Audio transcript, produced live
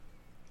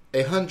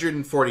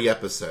140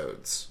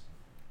 episodes,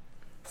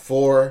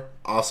 4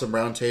 awesome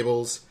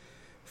roundtables,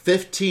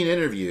 15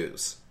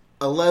 interviews,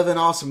 11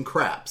 awesome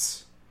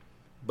craps.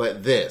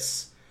 But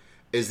this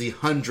is the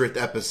 100th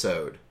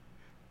episode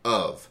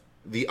of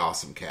the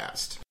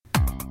OSMcast.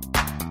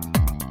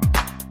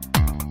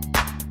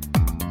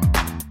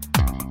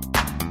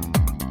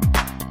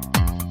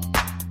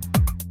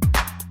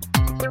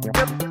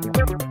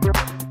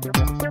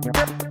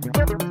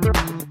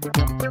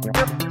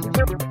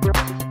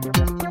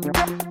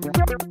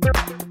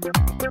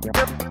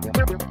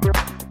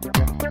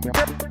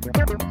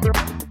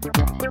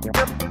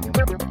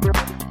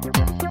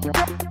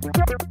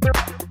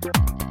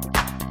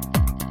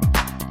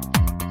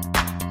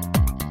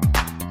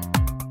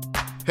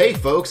 Hey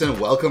folks, and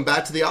welcome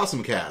back to the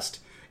OSMcast,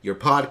 your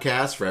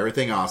podcast for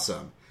everything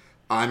awesome.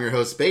 I'm your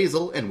host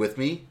Basil, and with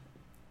me,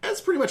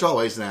 as pretty much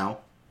always now,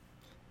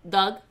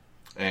 Doug.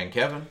 And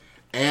Kevin.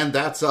 And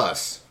that's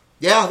us.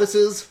 Yeah, this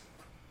is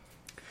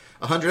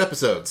 100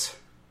 episodes.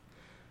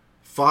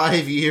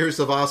 5 years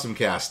of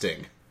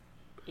OSMcasting.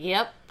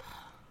 Yep.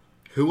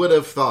 Who would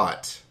have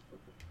thought?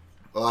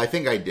 Well, I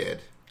think I did.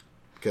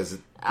 Because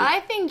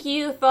I think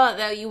you thought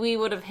that we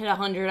would have hit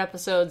 100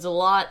 episodes a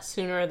lot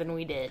sooner than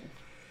we did.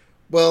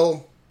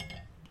 Well,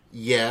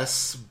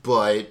 yes,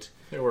 but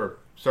There were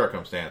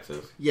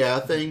circumstances. yeah,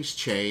 things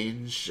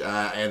change,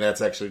 and that's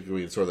actually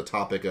going to be sort of the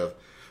topic of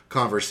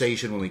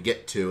conversation when we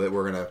get to it.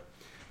 We're going to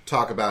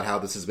talk about how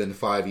this has been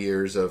 5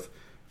 years of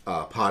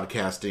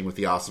podcasting with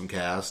the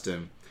OSMcast,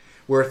 and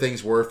where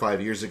things were 5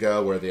 years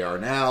ago, where they are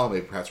now,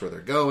 maybe perhaps where they're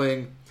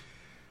going.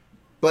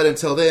 But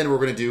until then, we're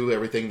going to do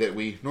everything that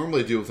we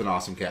normally do with an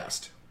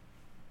OSMcast.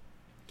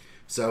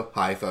 So,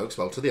 hi folks,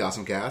 welcome to the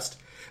OSMcast.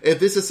 If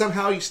this is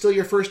somehow still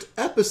your first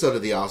episode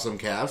of the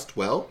OSMcast,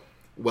 well,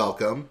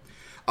 welcome.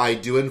 I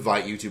do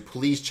invite you to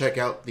please check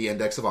out the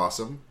Index of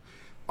Awesome.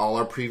 All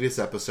our previous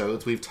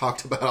episodes, we've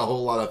talked about a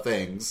whole lot of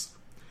things.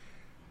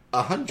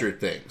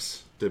 100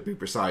 things, to be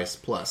precise,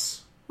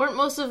 plus. Weren't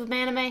most of them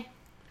anime?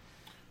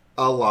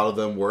 A lot of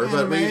them were,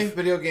 but Anime,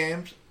 video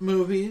games,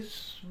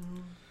 movies.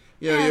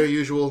 you know, your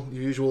usual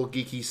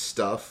geeky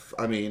stuff.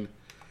 I mean,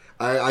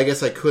 I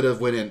guess I could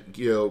have went and,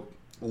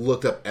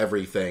 looked up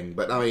everything,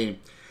 but I mean,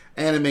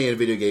 anime and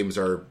video games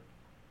are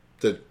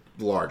the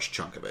large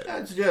chunk of it.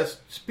 That's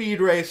just Speed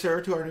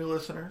Racer to our new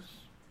listeners.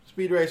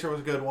 Speed Racer was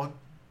a good one.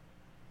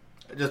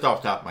 Just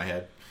off the top of my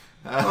head.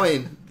 I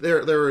mean,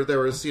 there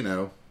was,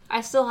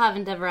 I still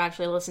haven't ever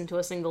actually listened to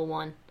a single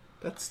one.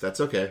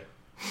 That's okay.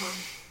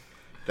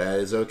 That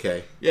is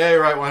okay. Yeah,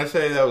 you're right. When I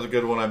say that was a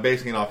good one, I'm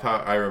basing it off how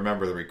I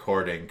remember the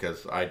recording,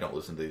 because I don't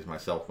listen to these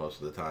myself most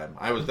of the time.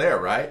 I was there,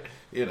 right?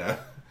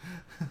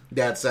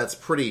 That's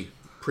pretty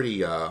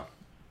a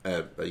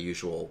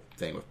usual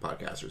thing with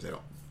podcasters. They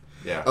don't.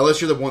 Yeah.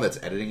 Unless you're the one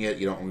that's editing it,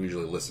 you don't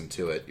usually listen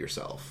to it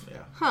yourself.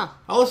 Yeah. Huh.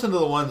 I'll listen to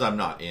the ones I'm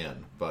not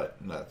in, but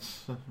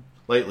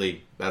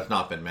lately, that's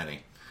not been many.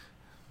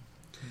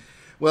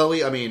 Well,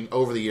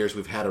 over the years,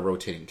 we've had a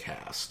rotating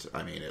cast.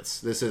 I mean,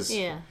 this is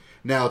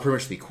now pretty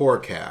much the core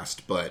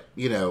cast, but,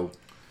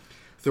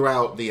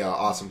 throughout the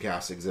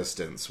OSMcast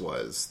existence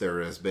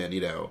there has been,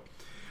 the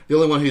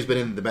only one who's been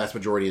in the vast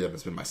majority of them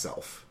has been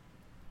myself.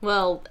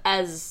 Well,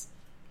 as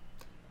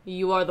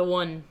you are the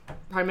one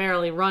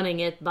primarily running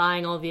it,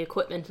 buying all the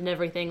equipment and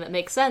everything, that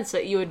makes sense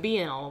that you would be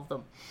in all of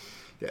them.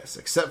 Yes,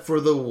 except for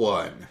the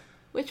one.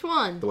 Which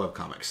one? The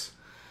webcomics.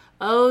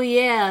 Oh,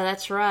 yeah,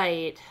 that's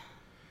right.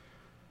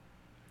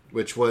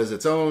 Which was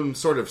its own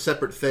sort of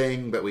separate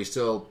thing, but we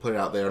still put it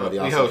out there under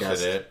the We OSMcast.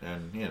 hosted it,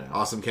 and,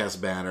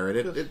 OSMcast banner, and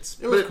it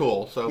was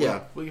cool, so yeah.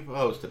 we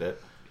hosted it.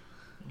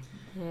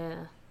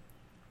 Yeah.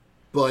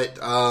 But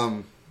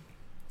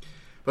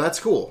that's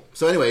cool.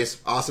 So anyways,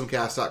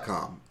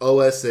 OSMcast.com.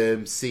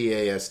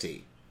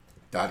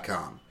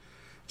 OSMcast.com.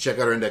 Check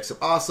out our Index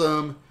of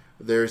Awesome.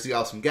 There's the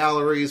Awesome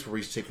Galleries where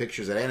we used to take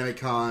pictures at anime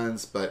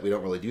cons, but we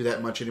don't really do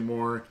that much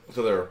anymore.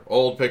 So there are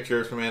old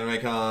pictures from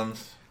anime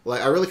cons.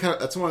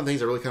 That's one of the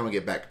things I really kind of want to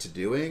get back to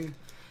doing.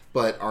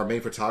 But our main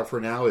photographer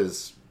now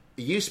it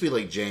used to be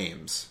like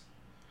James.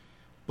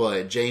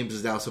 But James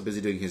is now so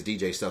busy doing his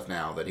DJ stuff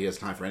now that he has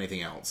time for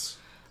anything else.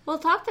 Well,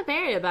 talk to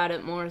Barry about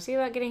it more. See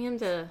about getting him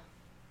to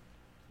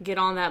get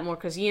on that more,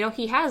 because, he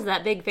has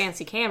that big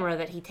fancy camera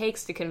that he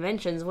takes to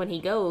conventions when he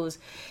goes.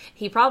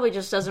 He probably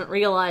just doesn't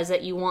realize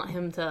that you want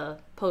him to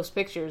post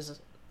pictures.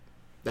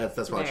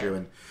 That's probably true.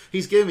 And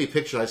he's giving me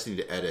pictures I just need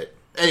to edit.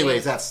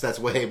 Anyways, that's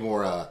way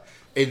more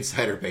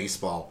insider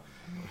baseball.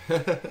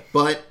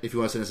 But if you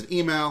want to send us an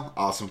email,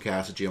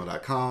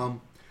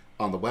 awesomecast@gmail.com.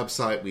 On the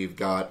website, we've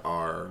got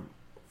our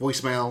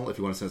voicemail. If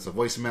you want to send us a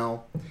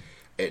voicemail,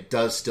 it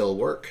does still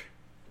work.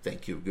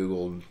 Thank you,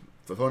 Google,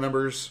 for phone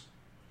numbers.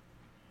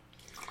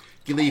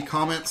 You can leave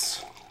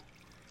comments.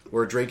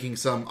 We're drinking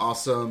some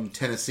awesome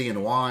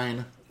Tennessean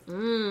wine,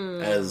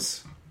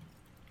 as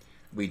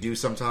we do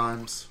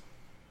sometimes.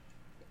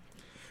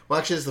 Well,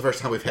 actually, this is the first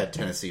time we've had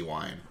Tennessee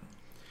wine.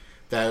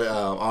 That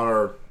on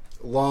our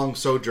long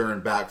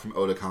sojourn back from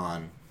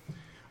Otakon,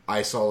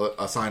 I saw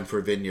a sign for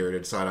a vineyard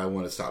and decided I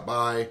wanted to stop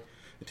by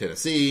in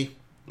Tennessee.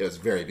 It was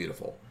very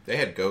beautiful. They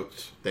had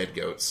goats. They had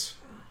goats.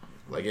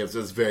 Like, it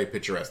was very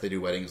picturesque. They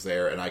do weddings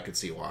there, and I could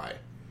see why.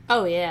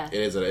 Oh, yeah. It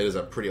is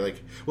a pretty,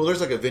 like... Well,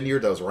 there's, like, a vineyard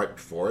that was right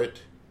before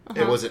it.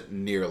 It wasn't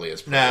nearly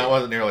as pretty. No, it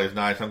wasn't nearly as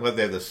nice. I'm glad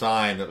they had the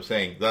sign that was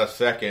saying, the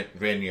second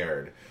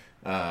vineyard.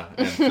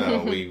 And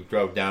so we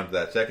drove down to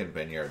that second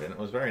vineyard, and it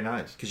was very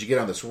nice. Because you get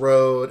on this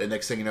road, and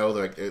next thing you know,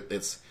 like it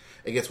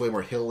gets way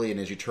more hilly,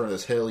 and as you turn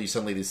this hill, you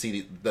suddenly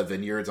see the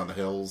vineyards on the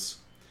hills.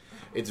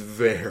 It's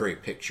very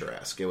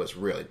picturesque. It was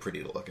really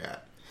pretty to look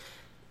at.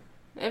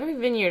 Every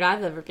vineyard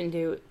I've ever been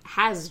to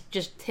has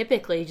just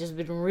typically just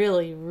been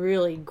really,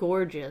 really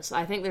gorgeous.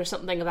 I think there's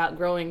something about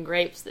growing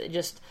grapes that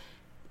just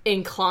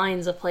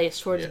inclines a place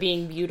towards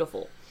being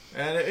beautiful.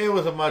 And it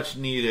was a much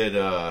needed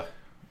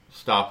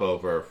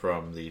stopover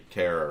from the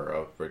terror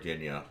of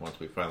Virginia once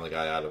we finally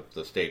got out of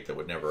the state that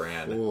would never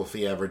end. Oof,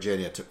 yeah,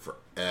 Virginia took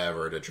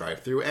forever to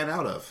drive through and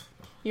out of.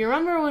 You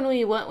remember when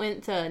we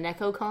went to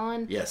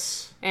NecoCon?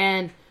 Yes.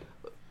 And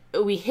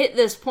we hit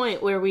this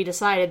point where we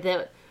decided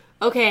that,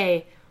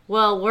 okay,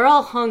 well, we're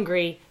all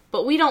hungry,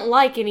 but we don't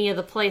like any of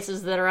the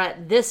places that are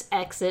at this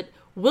exit.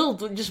 We'll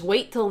just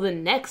wait till the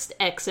next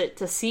exit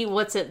to see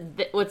what's at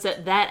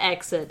that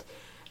exit.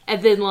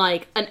 And then,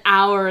 like, an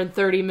hour and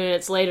 30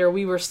 minutes later,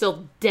 we were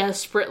still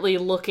desperately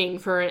looking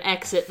for an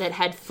exit that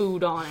had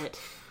food on it.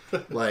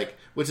 Like,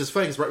 which is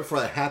funny, because right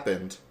before that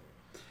happened,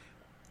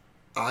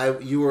 I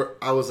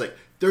was like,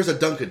 there's a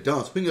Dunkin'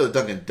 Donuts. We can go to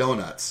Dunkin'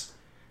 Donuts.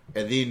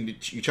 And then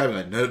you try to be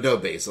like, no,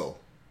 Basil.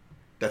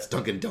 That's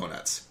Dunkin'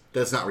 Donuts.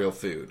 That's not real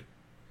food.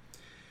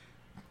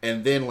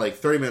 And then, like,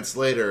 30 minutes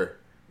later,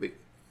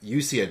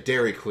 you see a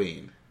Dairy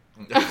Queen.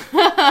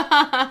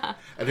 And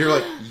you're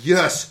like,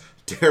 yes,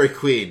 Dairy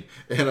Queen.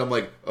 And I'm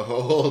like, oh,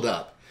 hold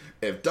up.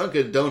 If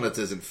Dunkin' Donuts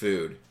isn't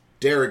food,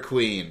 Dairy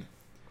Queen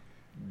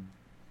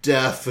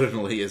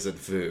definitely isn't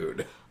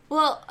food.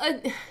 Well,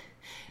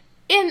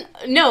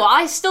 no,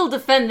 I still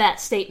defend that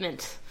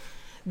statement.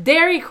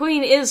 Dairy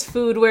Queen is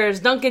food, whereas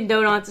Dunkin'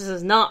 Donuts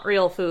is not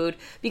real food.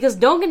 Because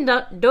Dunkin'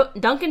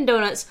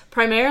 Donuts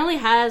primarily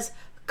has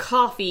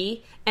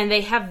coffee, and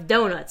they have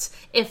donuts.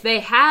 If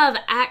they have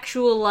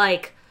actual,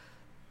 like,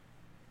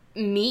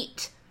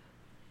 meat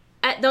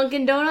at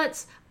Dunkin'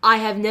 Donuts, I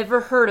have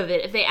never heard of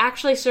it. If they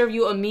actually serve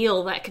you a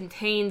meal that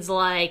contains,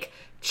 like,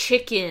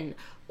 chicken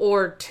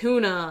or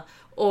tuna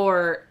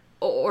or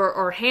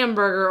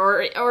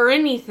hamburger or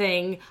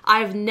anything,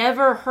 I've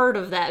never heard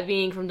of that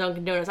being from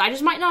Dunkin' Donuts. I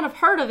just might not have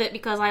heard of it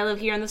because I live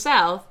here in the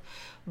South,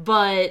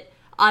 but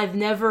I've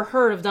never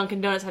heard of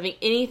Dunkin' Donuts having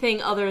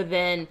anything other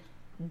than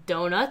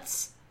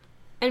donuts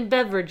and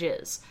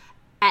beverages.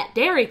 At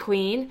Dairy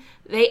Queen,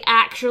 they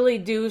actually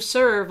do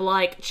serve,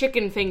 like,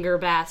 chicken finger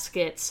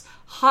baskets,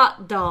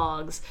 hot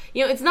dogs.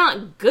 You know, it's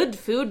not good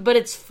food, but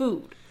it's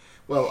food.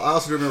 Well, I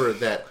also remember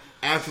that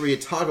after we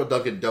had talked about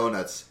Dunkin'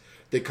 Donuts,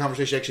 the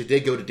conversation actually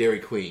did go to Dairy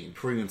Queen,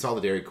 before we even saw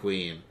the Dairy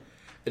Queen.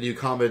 And you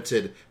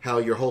commented how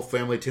your whole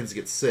family tends to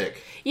get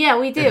sick. Yeah,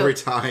 we do. Every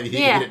time you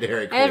eat at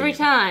Dairy Queen. Every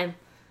time.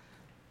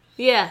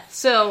 Yeah,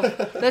 so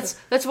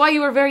that's why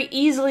you were very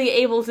easily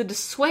able to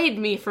dissuade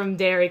me from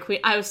Dairy Queen.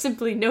 I was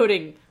simply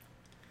noting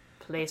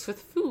place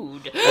with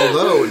food.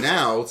 Although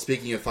now,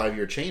 speaking of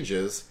 5-year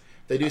changes,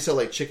 they do sell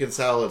like chicken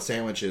salad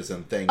sandwiches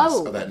and things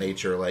of that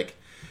nature. Like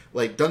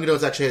Dunkin'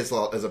 Donuts actually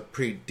has a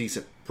pretty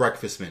decent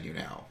breakfast menu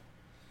now.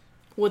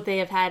 Would they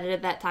have had it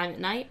at that time at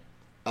night?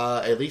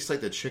 At least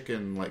like the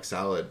chicken like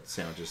salad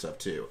sandwiches stuff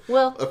too.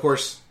 Well, of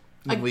course,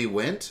 when we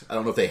went, I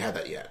don't know if they had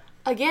that yet.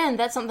 Again,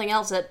 that's something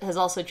else that has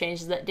also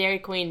changed, is that Dairy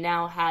Queen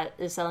now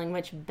is selling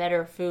much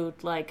better food.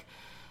 Like,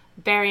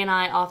 Barry and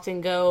I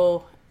often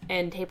go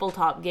and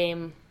tabletop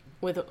game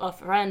with a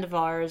friend of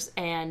ours,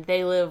 and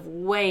they live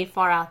way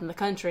far out in the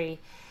country,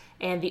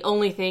 and the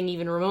only thing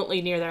even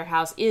remotely near their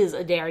house is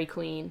a Dairy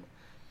Queen.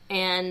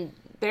 And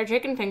their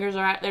chicken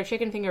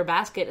finger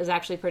basket is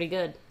actually pretty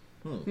good.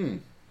 Don't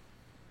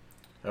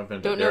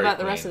know about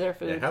the rest of their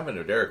food. Yeah, I haven't been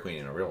to Dairy Queen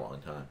in a real long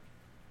time.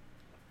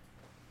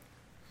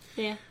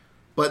 Yeah.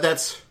 But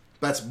that's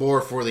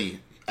more for the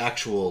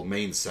actual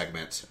main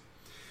segment.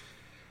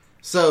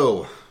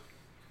 So,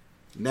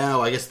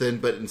 now I guess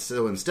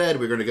instead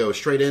we're going to go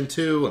straight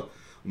into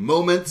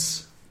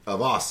Moments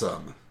of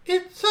Awesome.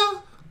 It's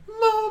a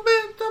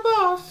moment of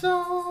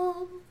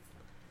awesome.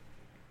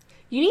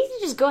 You need to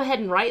just go ahead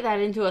and write that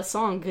into a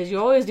song, because you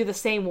always do the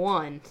same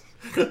one.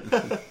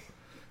 Well,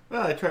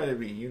 I try to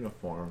be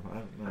uniform.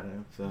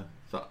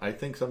 I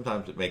think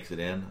sometimes it makes it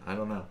in. I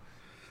don't know.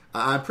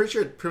 I'm pretty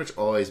sure it pretty much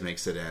always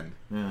makes it in.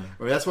 Yeah.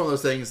 I mean, that's one of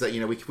those things that,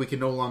 we can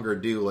no longer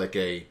do like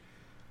a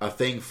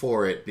thing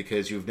for it,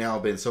 because you've now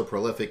been so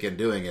prolific in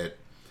doing it.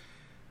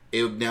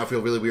 It would now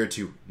feel really weird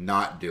to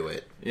not do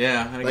it.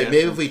 Yeah, I like guess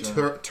maybe if we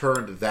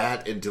turned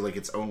that into like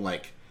its own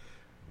like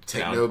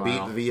techno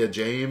beat via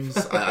James.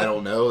 I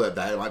don't know,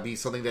 that might be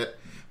something that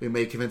we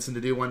may convince him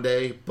to do one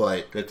day.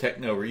 But the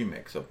techno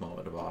remix of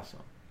Moment of Awesome.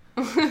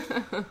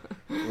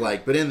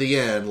 But in the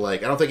end, I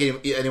don't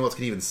think anyone else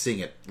can even sing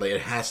it. Like,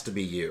 it has to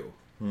be you.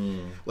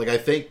 I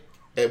think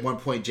at one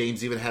point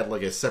James even had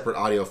like a separate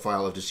audio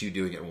file of just you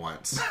doing it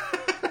once,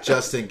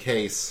 just in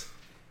case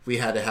we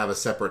had to have a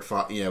separate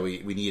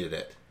we needed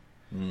it.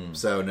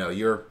 So no,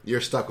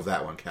 you're stuck with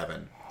that one,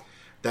 Kevin.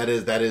 That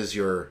is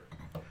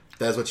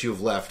what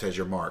you've left as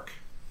your mark.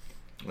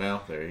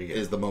 Well, there you go.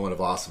 Is the Moment of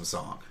Awesome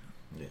song.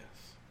 Yes.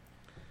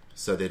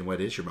 So then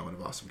what is your Moment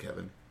of Awesome,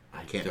 Kevin?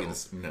 I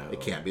don't know.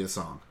 It can't be the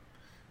song.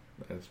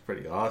 That's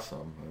pretty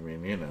awesome. I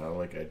mean,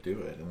 like I do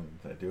it, and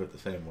I do it the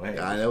same way.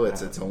 Yeah, I know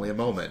it's only a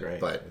moment,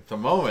 but it's a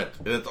moment,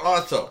 and it's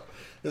awesome.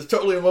 It's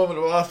totally a moment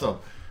of awesome.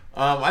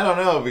 I don't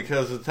know,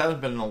 because it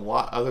hasn't been a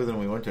lot other than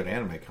we went to an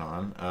anime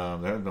con.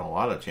 There have been a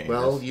lot of changes.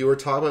 Well, you were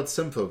talking about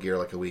Symphogear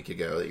like a week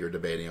ago that you were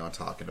debating on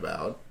talking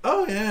about.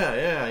 Oh,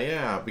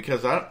 yeah.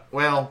 Because,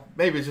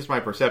 maybe it's just my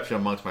perception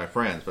amongst my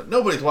friends, but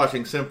nobody's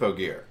watching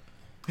Symphogear.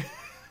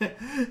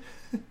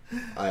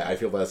 I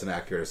feel that's an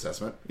accurate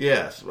assessment.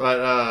 Yes,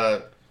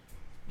 but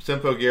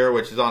Symphogear,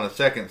 which is on its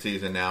second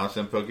season now,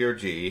 Symphogear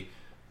G.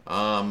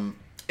 In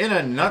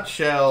a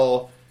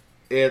nutshell,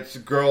 it's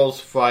girls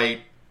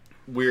fight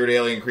weird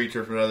alien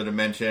creature from another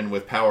dimension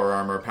with power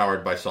armor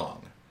powered by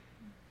song.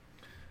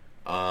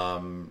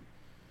 I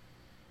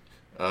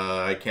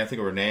can't think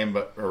of her name,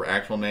 but her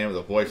actual name,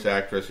 the voice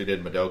actress who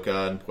did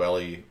Madoka and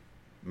Puelli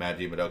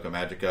Madoka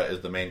Magica,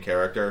 is the main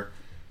character,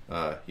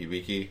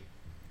 Hibiki,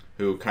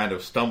 who kind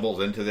of stumbles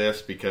into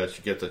this because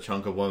she gets a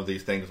chunk of one of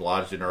these things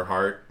lodged in her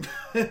heart.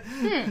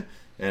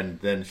 And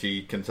then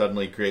she can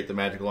suddenly create the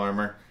magical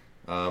armor.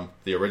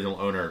 The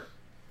original owner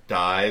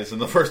dies in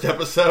the first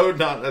episode.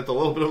 That's a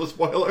little bit of a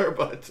spoiler,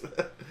 but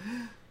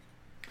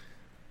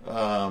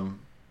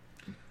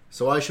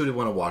so why should we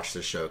want to watch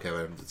this show,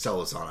 Kevin?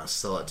 Sell this on us.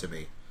 Sell it to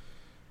me.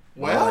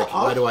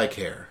 Why do I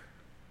care?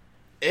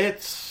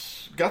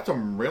 It's got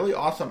some really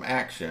awesome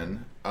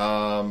action.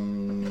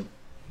 The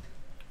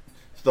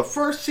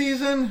first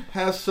season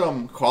has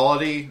some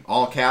quality,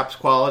 all caps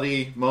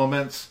quality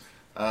moments,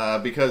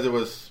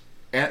 because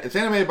it's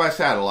animated by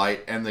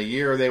Satellite, and the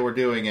year they were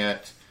doing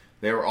it,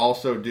 they were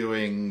also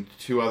doing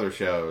two other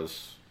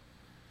shows.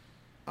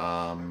 The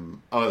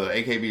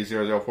AKB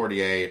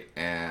 0048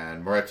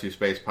 and Moretsu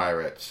Space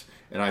Pirates.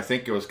 And I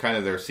think it was kind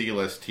of their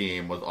C-list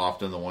team was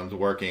often the ones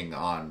working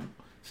on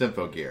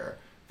Symphogear.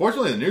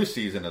 Fortunately, the new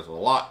season is a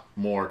lot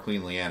more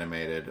cleanly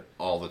animated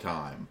all the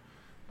time.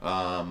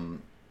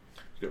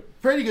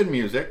 Pretty good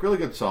music, really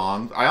good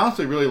songs. I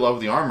honestly really love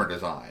the armor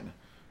design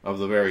of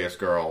the various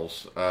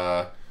girls.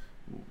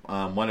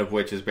 One of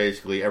which is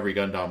basically every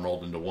Gundam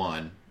rolled into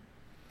one.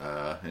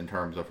 In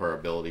terms of her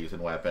abilities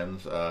and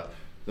weapons.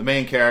 The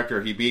main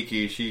character,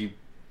 Hibiki, she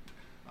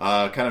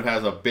kind of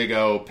has a big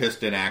O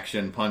piston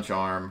action punch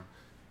arm.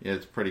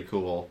 It's pretty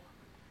cool.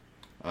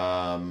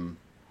 And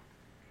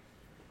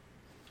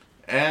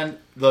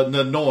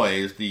the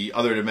noise, the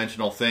other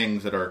dimensional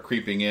things that are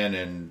creeping in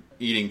and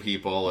eating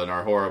people and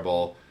are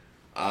horrible,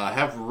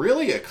 have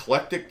really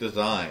eclectic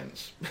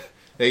designs.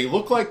 They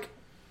look like,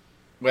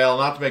 well,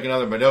 not to make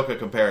another Madoka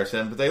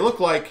comparison, but they look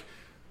like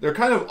they're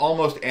kind of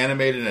almost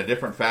animated in a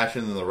different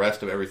fashion than the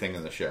rest of everything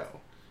in the show.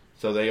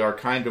 So they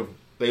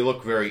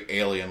look very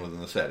alien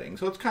within the setting.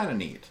 So it's kind of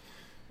neat.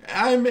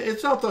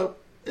 It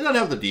doesn't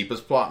have the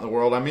deepest plot in the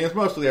world. I mean, it's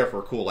mostly there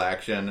for cool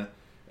action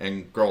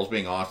and girls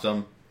being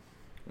awesome.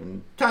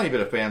 And tiny bit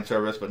of fan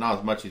service, but not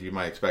as much as you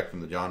might expect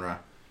from the genre.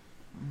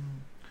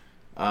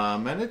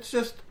 And it's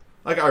just,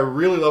 I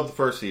really love the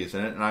first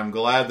season, and I'm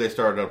glad they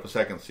started up a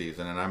second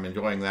season, and I'm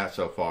enjoying that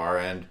so far.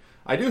 And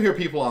I do hear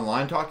people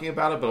online talking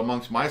about it, but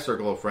amongst my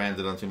circle of friends,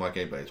 it doesn't seem like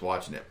anybody's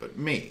watching it but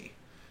me.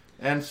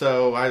 And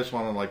so I just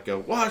want to go,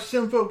 watch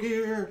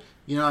Symphogear!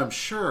 I'm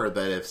sure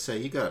that if, say,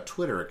 you got a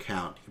Twitter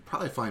account, you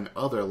probably find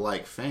other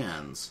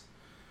fans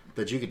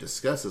that you could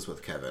discuss this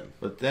with, Kevin.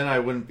 But then I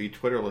wouldn't be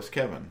Twitterless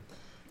Kevin.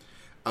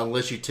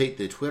 Unless you take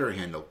the Twitter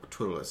handle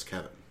Twitterless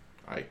Kevin.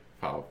 I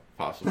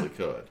possibly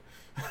could.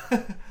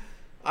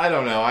 I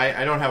don't know.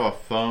 I don't have a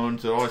phone,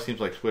 so it always seems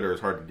like Twitter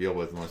is hard to deal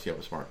with unless you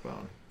have a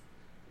smartphone.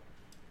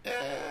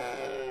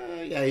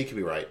 Yeah, you could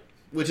be right.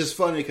 Which is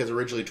funny because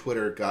originally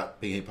Twitter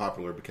became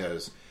popular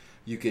because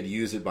you could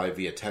use it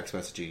via text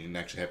messaging. You didn't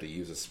actually have to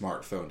use a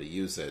smartphone to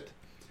use it.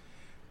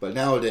 But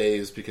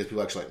nowadays, because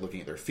people actually like looking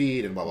at their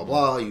feed and blah, blah,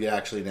 blah, you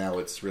actually now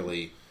it's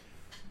really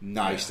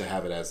nice to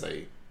have it as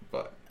a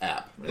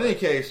app. In any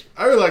case,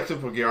 I really like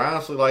Symphogear. I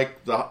honestly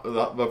like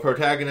the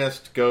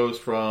protagonist goes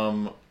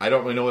from I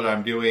don't really know what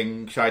I'm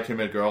doing, shy,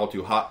 timid girl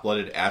to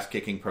hot-blooded,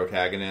 ass-kicking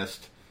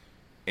protagonist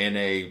in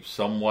a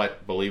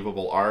somewhat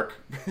believable arc.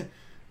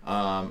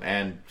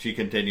 And she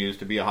continues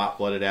to be a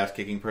hot-blooded,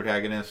 ass-kicking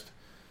protagonist.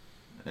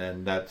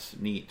 And that's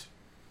neat.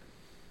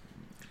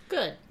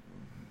 Good.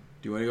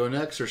 Do you want to go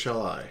next, or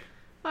shall I?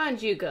 Why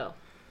don't you go?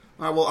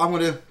 All right, well, I'm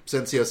going to,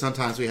 since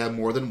sometimes we have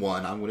more than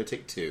one, I'm going to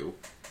take two.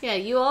 Yeah,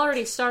 you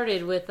already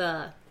started with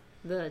the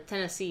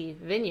Tennessee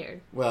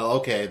Vineyard. Well,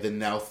 okay, then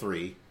now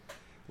three.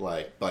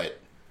 But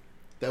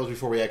that was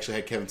before we actually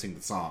had Kevin sing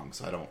the song,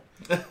 so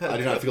I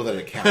do not feel that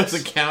it counts.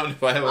 Doesn't count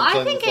if I haven't I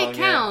sung think the song it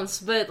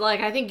counts, but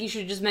I think you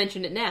should just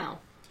mention it now.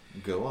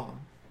 Yet. Go on.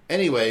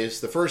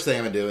 Anyways, the first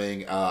thing I'm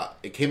doing,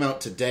 it came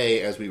out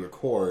today as we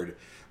record,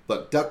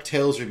 but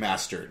DuckTales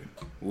Remastered.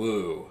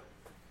 Woo.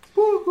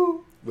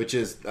 Woohoo. which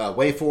is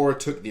WayForward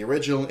took the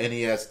original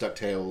NES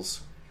DuckTales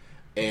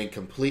and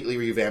completely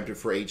revamped it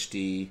for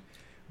HD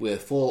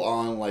with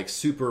full-on, like,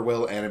 super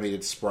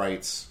well-animated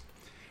sprites.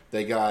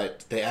 They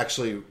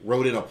actually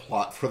wrote in a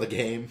plot for the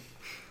game.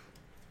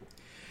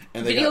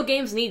 And Video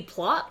games need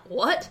plot?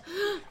 What?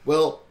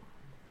 Well,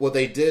 what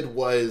they did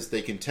was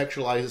they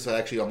contextualized it so it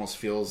actually almost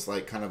feels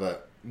like kind of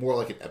more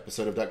like an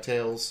episode of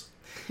DuckTales.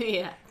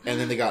 Yeah. And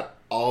then they got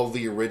all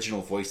the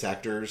original voice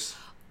actors.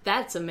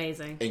 That's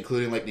amazing.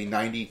 Including, like, the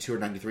 92 or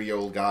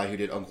 93-year-old guy who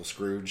did Uncle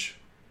Scrooge.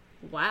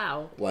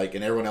 Wow. Like,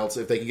 and everyone else,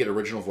 if they can get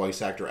original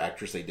voice actor,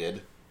 actress, they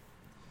did.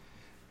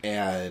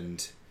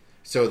 And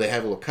so they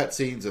have little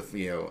cutscenes of,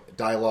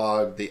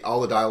 dialogue. All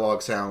the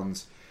dialogue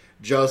sounds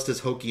just as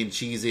hokey and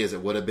cheesy as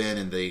it would have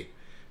been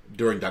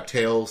during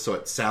DuckTales, so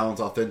it sounds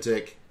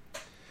authentic.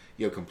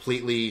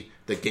 Completely.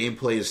 The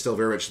gameplay is still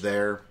very much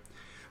there.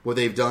 What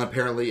they've done,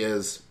 apparently,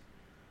 is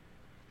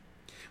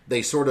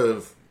they sort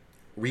of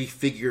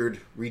rejiggered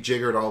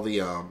all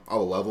the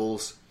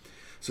levels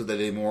so that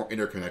they more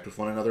interconnect with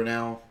one another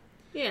now.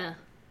 Yeah.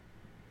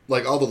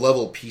 Like, all the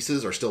level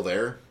pieces are still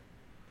there.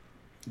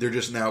 They're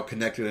just now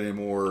connected in a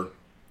more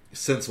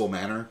sensible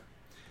manner.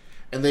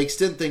 And they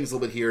extend things a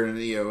little bit here and,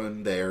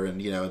 and there,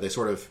 and, they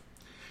sort of,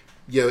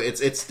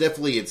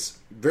 it's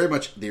very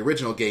much the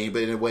original game,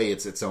 but in a way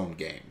it's its own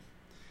game.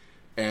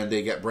 And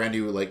they get brand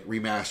new, like,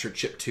 remastered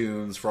chip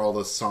tunes for all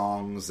the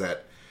songs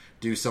that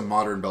do some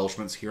modern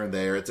embellishments here and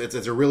there. It's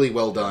a really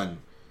well done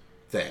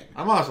thing.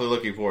 I'm honestly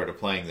looking forward to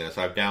playing this.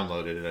 I've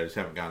downloaded it. I just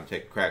haven't gotten to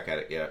take a crack at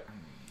it yet.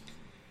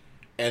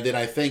 And then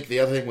I think the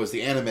other thing was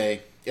the anime.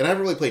 And I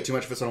haven't really played too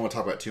much of it, so I don't want to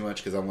talk about it too much,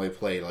 because I've only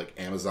played, like,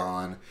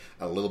 Amazon,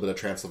 a little bit of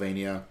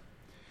Transylvania.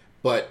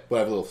 But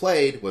what I've little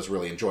played was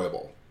really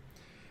enjoyable.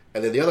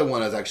 And then the other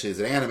one is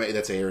an anime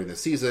that's airing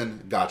this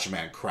season,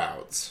 Gatchaman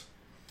Crowds.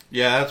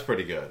 Yeah, that's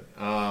pretty good.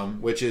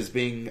 Which is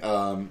being,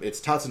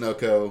 it's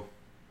Tatsunoko,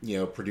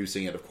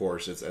 producing it, of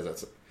course. It's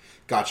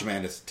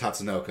Gatchaman is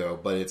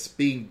Tatsunoko, but it's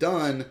being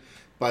done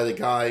by the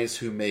guys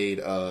who made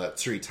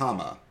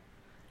Tsuritama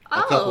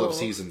a couple of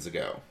seasons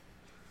ago.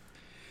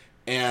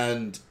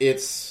 And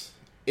it's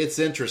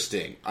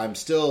interesting. I'm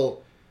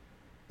still,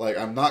 like,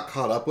 I'm not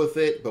caught up with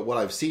it, but what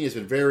I've seen has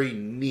been very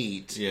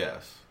neat.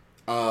 Yes.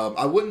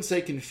 I wouldn't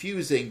say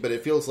confusing, but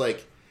it feels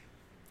like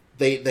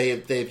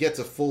they've yet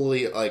to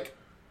fully, like,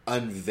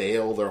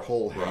 unveil their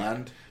whole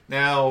hand.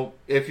 Now,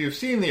 if you've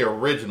seen the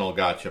original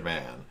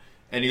Gatchaman,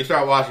 and you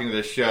start watching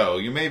this show,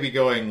 you may be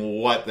going,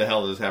 what the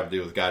hell does this have to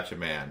do with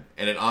Gatchaman?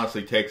 And it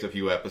honestly takes a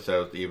few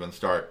episodes to even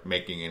start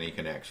making any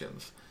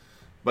connections.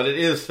 But it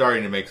is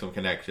starting to make some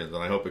connections,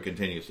 and I hope it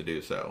continues to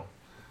do so.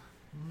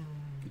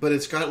 But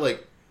it's got,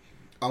 like,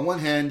 on one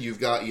hand, you've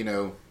got,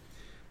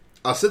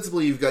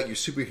 ostensibly you've got your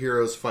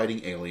superheroes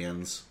fighting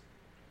aliens.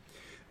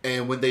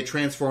 And when they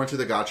transform into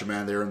the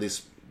Gatchaman, they're in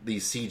these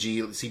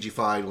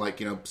CG-fied,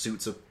 like,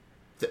 suits of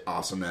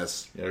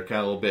awesomeness. Yeah, they're kind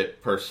of a little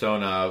bit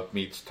Persona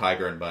meets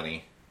Tiger and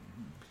Bunny.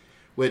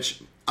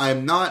 Which,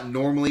 I'm not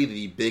normally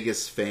the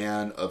biggest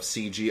fan of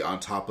CG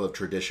on top of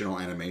traditional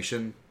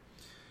animation.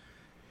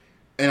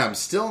 And I'm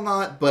still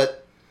not,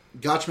 but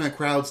Gatchaman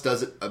Crowds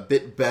does it a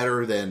bit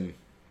better than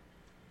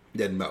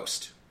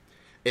most.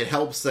 It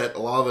helps that a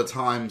lot of the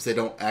times they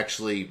don't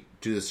actually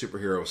do the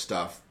superhero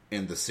stuff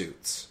in the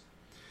suits.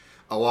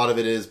 A lot of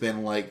it has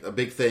been like, a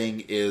big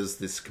thing is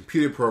this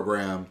computer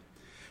program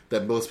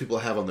that most people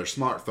have on their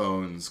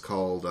smartphones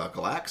called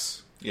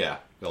Galax. Yeah,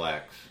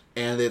 Galax.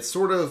 And it's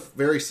sort of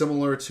very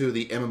similar to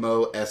the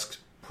MMO-esque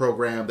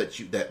program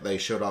that they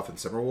showed off in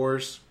Summer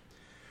Wars,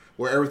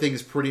 where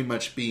everything's pretty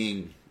much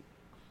being...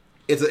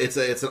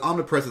 It's an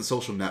omnipresent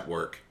social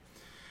network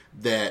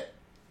that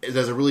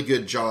does a really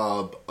good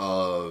job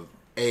of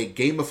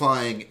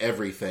gamifying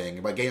everything.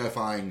 And by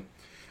gamifying,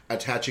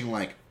 attaching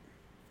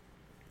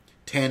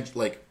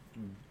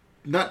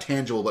not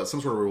tangible, but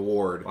some sort of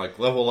reward, like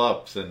level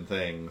ups and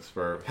things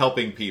for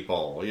helping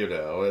people.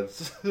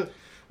 It's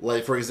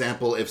like, for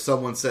example, if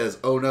someone says,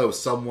 "Oh no,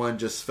 someone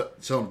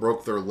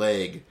broke their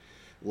leg,"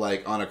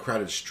 like on a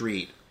crowded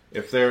street.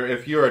 If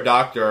you're a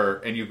doctor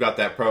and you've got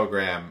that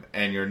program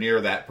and you're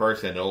near that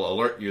person, it'll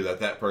alert you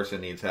that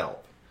person needs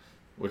help,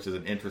 which is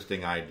an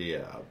interesting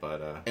idea.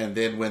 But and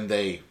then when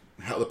the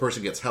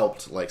person gets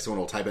helped, like someone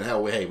will type in,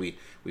 "Hey, we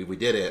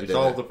did it. We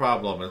solved the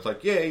problem." And it's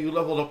like, "Yay, you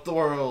leveled up the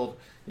world!"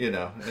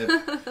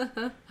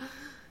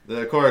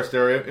 Of course,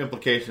 there are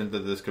implications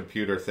that this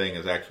computer thing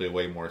is actually a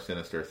way more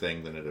sinister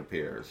thing than it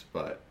appears,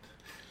 but.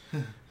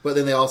 But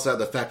then they also have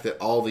the fact that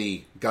all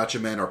the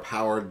Gatchamen are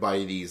powered by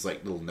these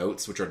like little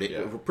notes, which are pretty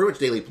much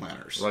daily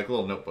planners, like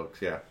little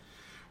notebooks. Yeah,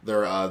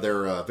 they're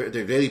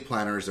daily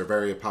planners. They're a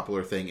very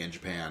popular thing in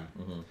Japan.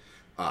 Mm-hmm.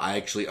 I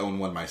actually own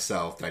one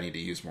myself that I need to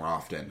use more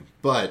often.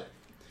 But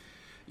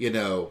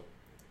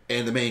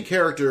and the main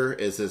character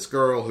is this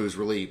girl who's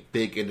really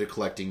big into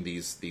collecting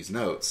these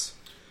notes.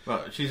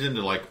 Well, she's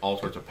into like all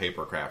sorts of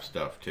papercraft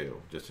stuff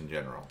too, just in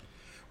general.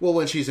 Well,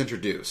 when she's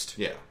introduced,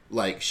 yeah,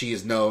 like she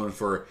is known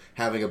for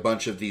having a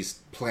bunch of these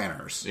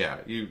planners. Yeah,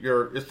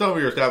 it's some of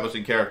your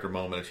establishing character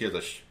moment. She has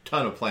a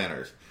ton of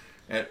planners,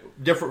 and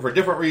for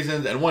different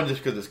reasons, and one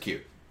just because it's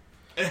cute.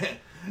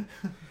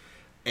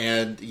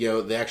 And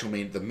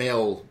the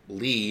male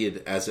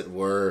lead, as it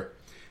were,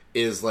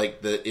 is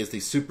the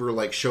super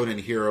shonen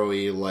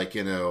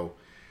hero-y,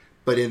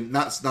 but in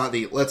not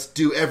the let's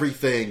do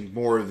everything,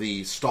 more of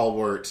the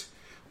stalwart,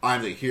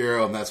 I'm the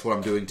hero and that's what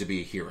I'm doing to be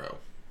a hero.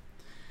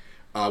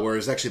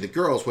 Whereas actually the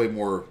girl is way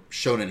more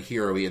shonen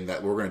hero-y in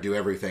that we're going to do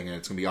everything and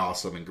it's going to be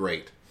awesome and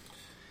great.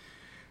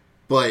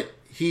 But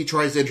he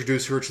tries to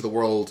introduce her to the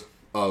world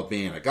of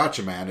being a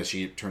gacha man, as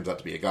she turns out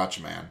to be a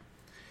gacha man.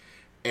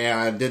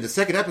 And then the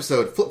second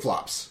episode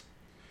flip-flops,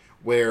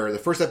 where the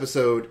first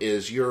episode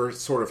is your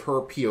sort of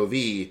her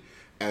POV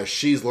as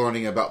she's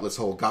learning about this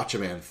whole gacha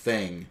man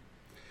thing.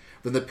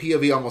 Then the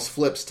POV almost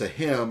flips to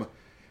him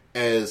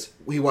as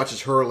he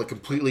watches her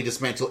completely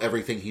dismantle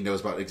everything he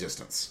knows about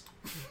existence.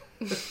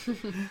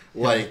 Because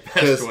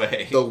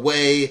the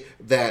way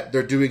that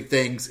they're doing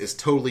things is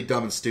totally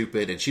dumb and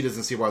stupid, and she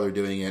doesn't see why they're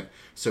doing it,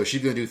 so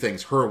she's going to do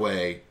things her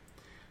way,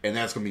 and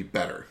that's going to be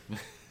better.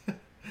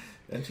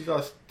 And she's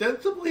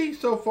ostensibly,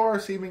 so far,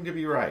 seeming to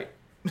be right.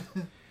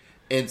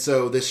 And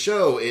so this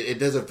show, it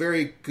does a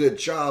very good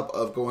job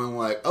of going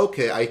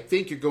okay, I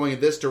think you're going in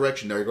this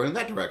direction, now you're going in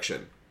that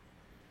direction.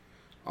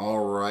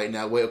 Alright,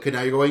 now wait, okay,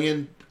 now you're going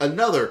in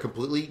another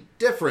completely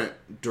different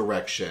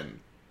direction.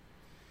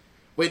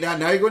 Wait, now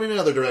you're going in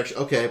another direction.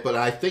 Okay, but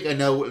I think I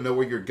know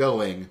where you're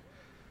going.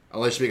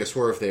 Unless you make a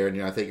swerve there,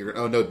 and I think you're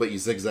oh no, but you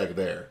zigzag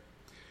there.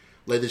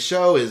 The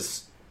show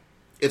it's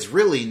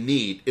really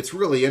neat, it's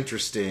really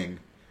interesting,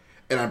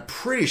 and I'm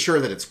pretty sure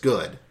that it's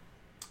good.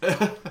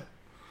 But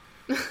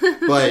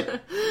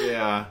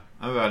yeah,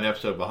 I'm about an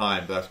episode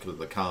behind, but that's because of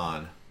the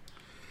con.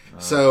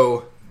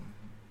 So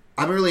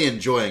I'm really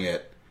enjoying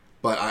it,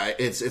 but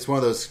it's one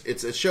of those.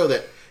 It's a show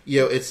that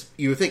you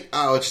would think,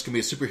 oh, it's just gonna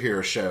be a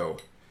superhero show,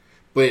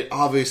 but it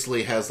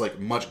obviously has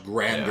much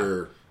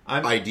grander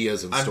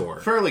ideas in store.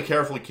 I'm fairly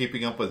carefully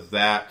keeping up with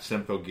that,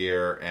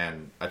 Symphogear,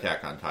 and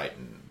Attack on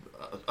Titan.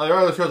 There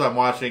are other shows I'm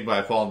watching, but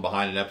I've fallen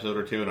behind an episode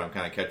or two, and I'm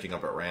kind of catching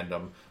up at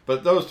random.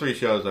 But those three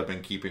shows I've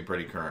been keeping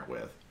pretty current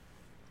with.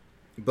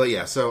 But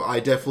yeah, so I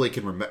definitely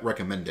can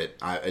recommend it.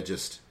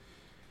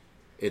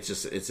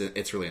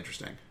 It's really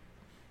interesting.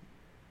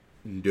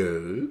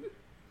 Doug?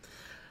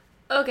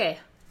 Okay,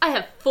 I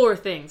have 4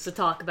 things to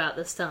talk about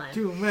this time.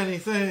 Too many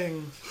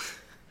things.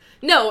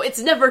 No, it's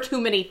never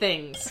too many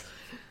things.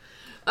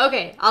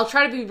 Okay, I'll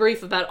try to be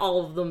brief about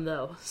all of them,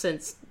 though,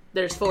 since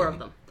there's 4 of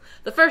them.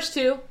 The first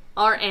 2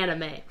 are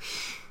anime.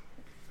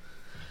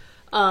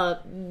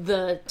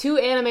 The 2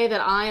 anime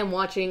that I am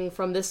watching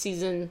from this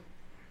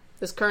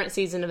current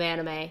season of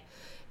anime,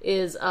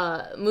 is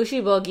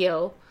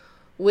Mushibogyo,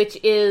 which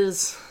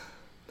is...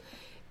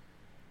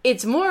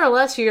 It's more or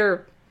less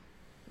your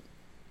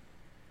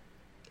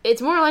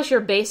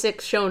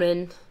basic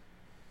shonen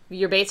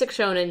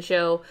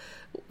show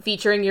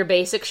featuring your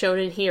basic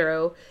shonen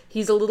hero.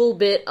 He's a little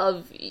bit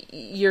of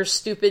your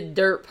stupid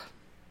derp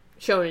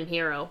shonen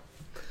hero.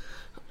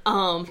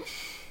 And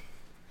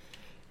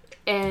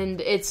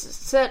it's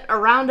set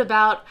around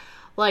about,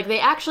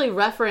 they actually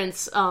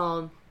reference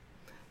one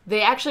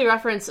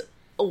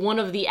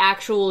of the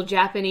actual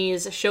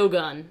Japanese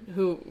shogun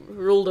who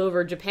ruled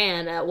over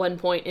Japan at one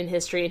point in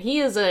history, and he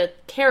is a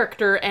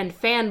character and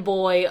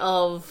fanboy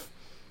of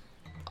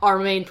our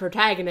main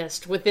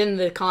protagonist within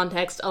the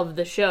context of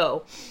the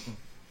show,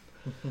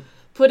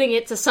 putting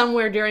it to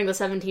somewhere during the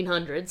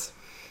 1700s.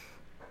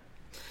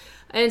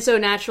 And so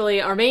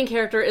naturally, our main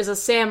character is a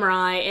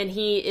samurai, and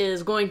he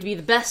is going to be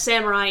the best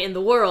samurai in the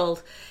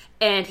world,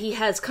 and he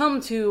has come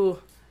to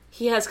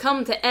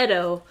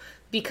Edo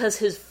because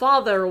his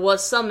father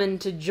was summoned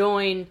to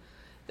join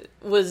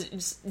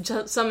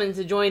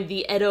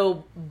the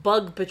Edo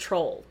Bug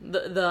Patrol,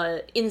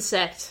 the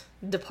insect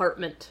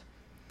department.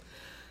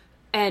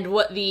 And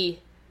what the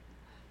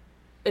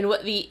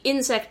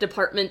insect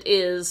department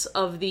is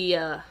of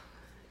the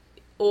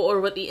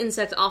or what the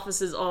insect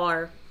offices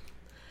are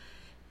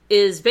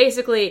is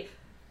basically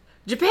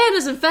Japan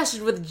is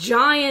infested with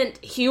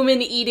giant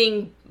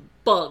human-eating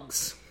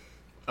bugs.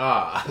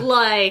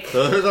 So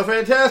there's a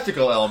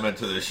fantastical element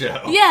to the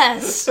show.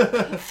 Yes!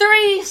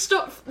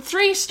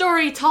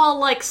 Three-story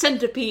tall,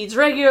 centipedes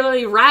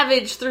regularly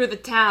ravage through the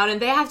town,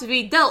 and they have to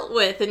be dealt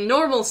with, and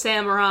normal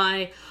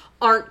samurai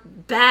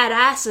aren't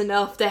badass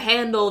enough to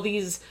handle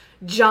these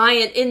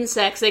giant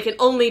insects. They can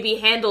only be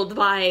handled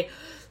by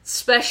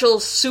special,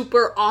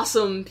 super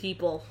awesome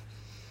people.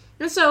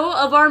 And so,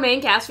 of our main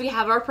cast, we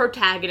have our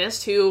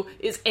protagonist, who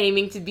is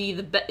aiming to be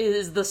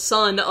is the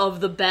son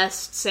of the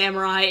best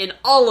samurai in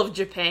all of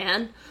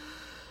Japan.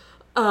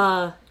 He's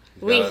got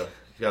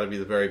to be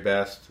the very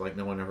best, like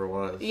no one ever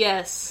was.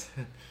 Yes.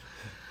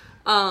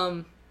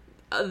 Another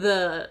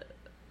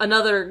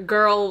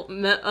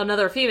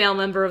female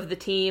member of the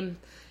team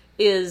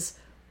is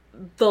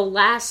the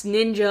last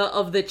ninja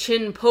of the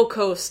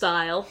Chinpoko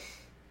style.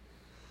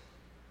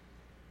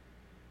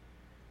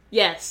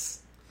 Yes.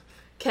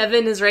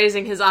 Kevin is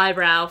raising his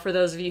eyebrow, for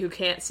those of you who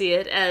can't see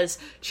it, as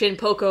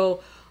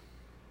Chinpoko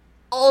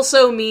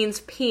also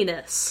means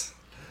penis.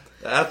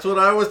 That's what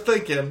I was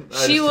thinking.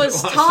 She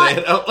was taught. Say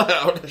it out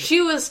loud.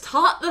 She was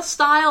taught the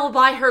style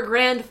by her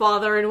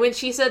grandfather, and when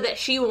she said that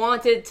she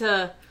wanted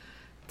to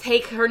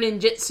take her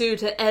ninjutsu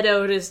to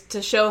Edo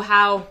to show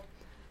how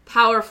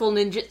powerful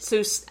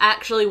ninjutsu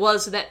actually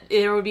was, so that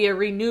there would be a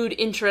renewed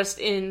interest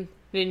in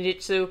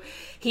ninjutsu,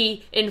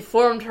 he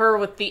informed her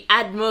with the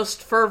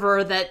utmost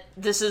fervor that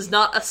this is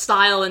not a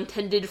style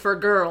intended for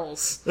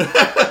girls.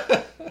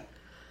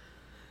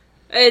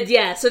 And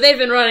yeah, so they've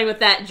been running with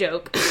that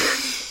joke.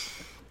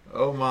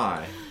 Oh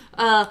my.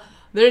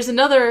 There's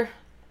another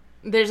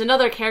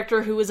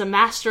character who is a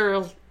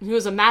master.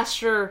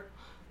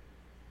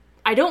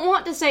 I don't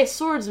want to say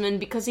swordsman,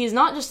 because he's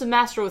not just a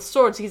master with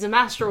swords, he's a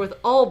master with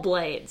all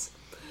blades.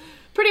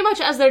 Pretty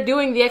much as they're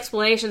doing the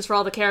explanations for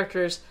all the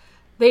characters,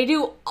 they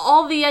do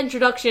all the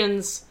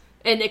introductions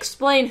and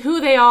explain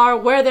who they are,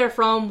 where they're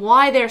from,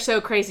 why they're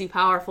so crazy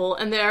powerful,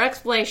 and their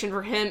explanation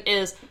for him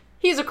is,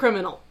 he's a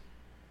criminal.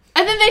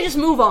 And then they just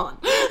move on.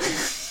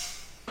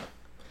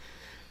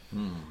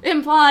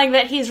 Implying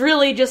that he's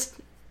really just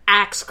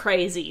acts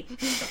crazy.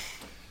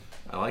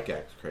 I like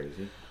acts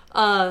crazy.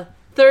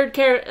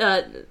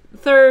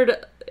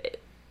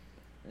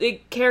 The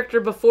character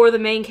before the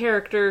main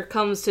character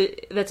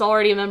that's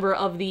already a member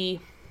of the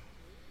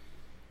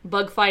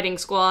bug fighting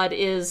squad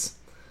is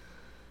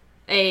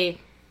a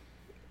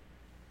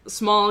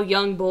small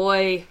young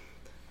boy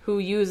who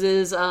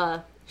uses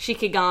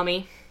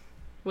shikigami,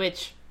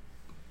 which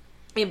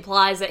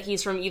implies that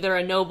he's from either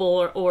a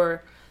noble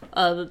or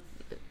a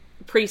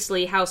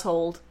priestly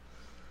household.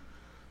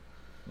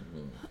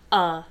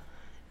 But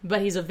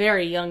he's a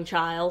very young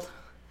child.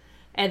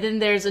 And then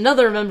there's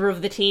another member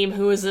of the team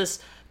who is this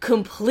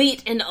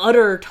complete and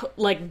utter,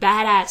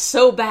 badass,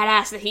 so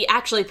badass that he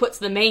actually puts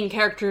the main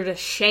character to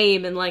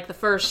shame in, the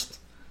first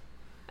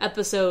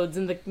episodes,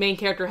 and the main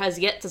character has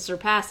yet to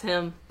surpass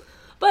him.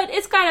 But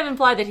it's kind of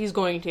implied that he's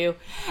going to.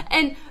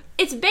 And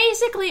it's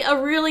basically a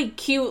really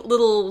cute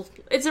little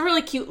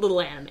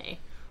anime.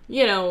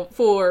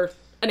 For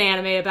an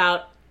anime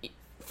about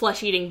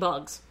flesh-eating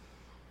bugs.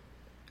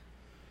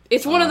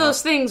 It's one of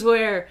those things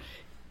where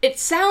it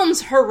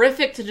sounds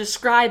horrific to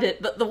describe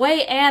it, but the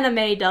way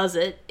anime does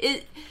it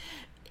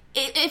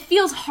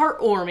feels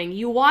heartwarming.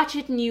 You watch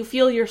it and you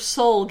feel your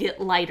soul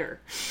get lighter.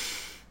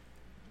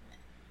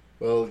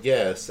 Well,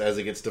 yes, as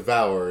it gets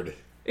devoured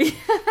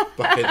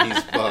by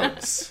these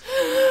bugs.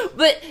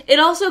 But it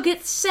also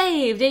gets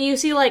saved, and you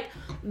see,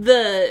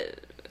 the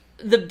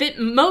bit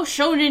most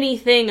shonen-y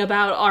thing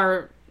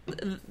about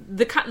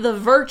the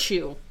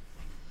virtue,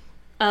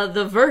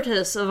 the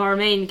virtus of our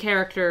main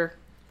character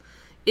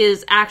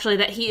is actually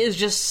that he is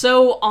just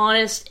so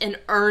honest and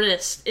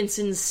earnest and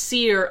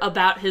sincere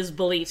about his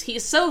beliefs.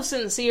 He's so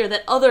sincere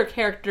that other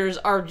characters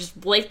are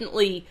just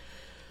blatantly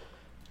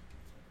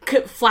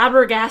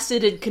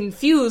flabbergasted and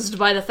confused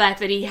by the fact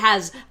that he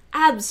has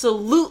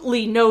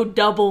absolutely no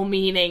double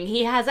meaning.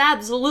 He has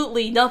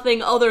absolutely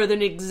nothing other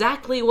than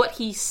exactly what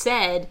he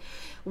said,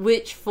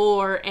 which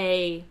for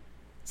a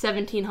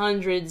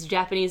 1700s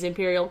Japanese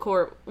imperial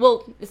court,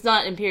 well, it's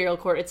not imperial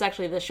court, it's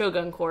actually the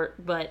shogun court,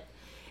 but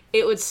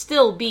it would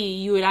still be,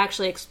 you would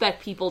actually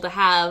expect people to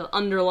have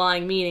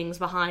underlying meanings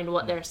behind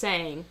what they're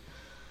saying.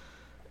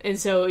 And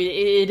so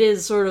it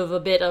is sort of a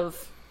bit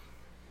of,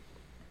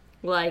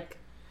 and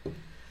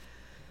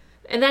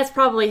that's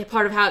probably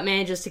part of how it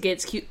manages to get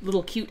its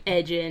little cute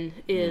edge in,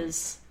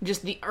 is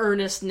just the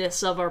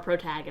earnestness of our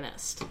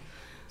protagonist.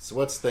 So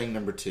what's thing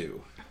number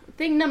 2?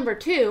 Thing number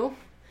 2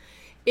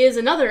 is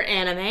another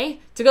anime,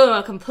 to go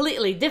a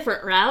completely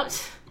different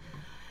route.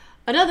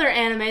 Another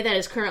anime that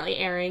is currently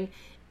airing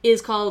is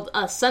called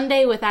A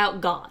Sunday Without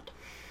God.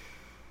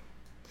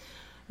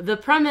 The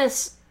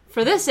premise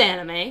for this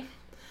anime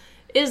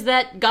is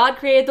that God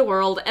created the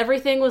world,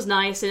 everything was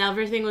nice, and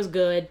everything was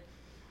good.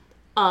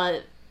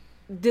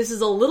 This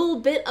is a little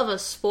bit of a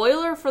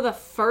spoiler for the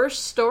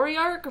first story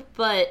arc,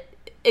 but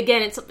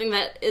again, it's something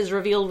that is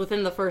revealed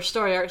within the first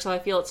story arc, so I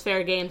feel it's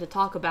fair game to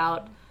talk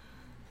about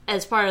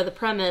as part of the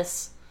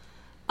premise.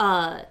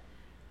 And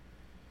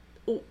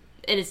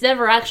it's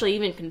never actually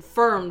even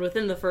confirmed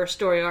within the first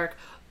story arc.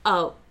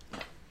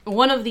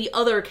 One of the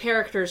other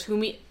characters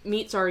who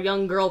meets our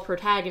young girl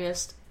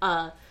protagonist,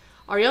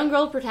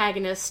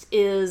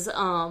 is,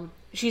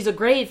 she's a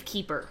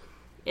gravekeeper,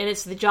 and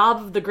it's the job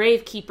of the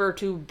gravekeeper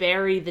to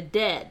bury the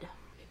dead.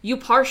 You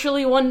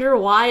partially wonder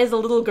why is a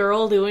little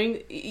girl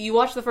you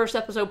watch the first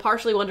episode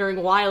partially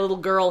wondering why a little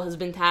girl has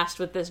been tasked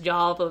with this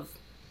job of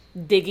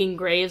digging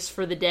graves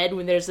for the dead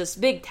when there's this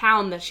big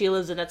town that she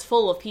lives in that's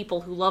full of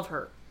people who love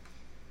her.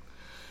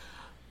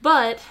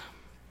 But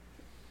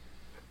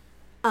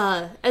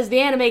as the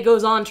anime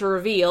goes on to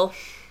reveal,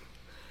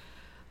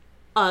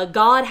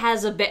 God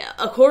has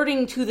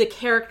according to the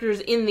characters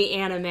in the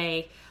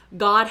anime,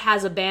 God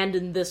has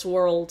abandoned this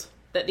world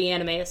that the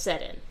anime is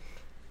set in.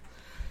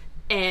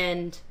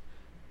 And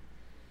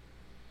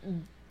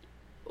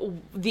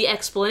the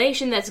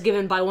explanation that's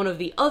given by one of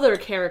the other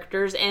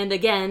characters, and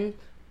again,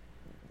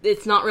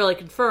 it's not really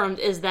confirmed,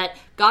 is that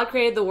God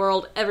created the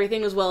world,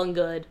 everything was well and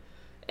good,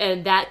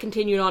 And that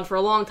continued on for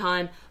a long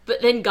time,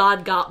 but then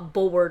God got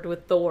bored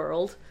with the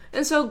world,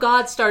 and so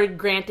God started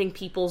granting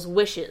people's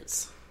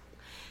wishes.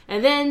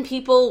 And then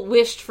people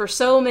wished for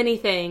so many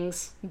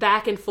things,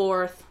 back and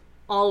forth,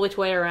 all which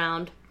way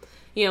around.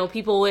 You know,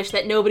 people wished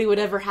that nobody would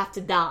ever have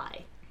to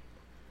die.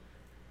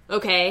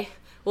 Okay,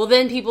 well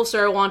then people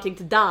started wanting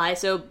to die,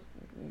 so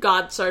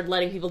God started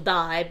letting people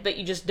die, but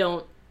you just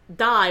don't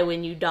die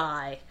when you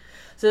die.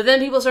 So then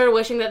people started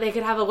wishing that they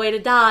could have a way to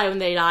die when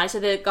they die, so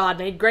that God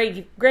made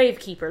grave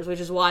keepers, which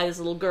is why this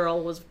little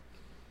girl was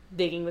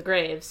digging the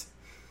graves.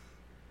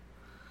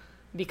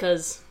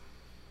 Because,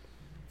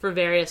 for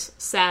various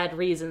sad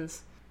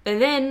reasons.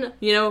 And then,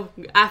 you know,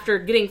 after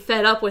getting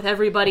fed up with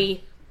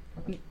everybody,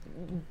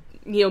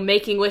 you know,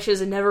 making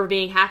wishes and never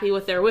being happy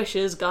with their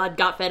wishes, God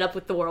got fed up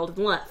with the world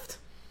and left.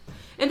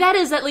 And that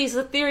is at least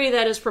the theory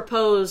that is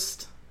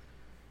proposed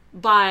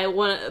by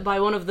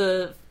one of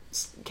the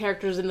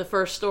characters in the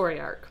first story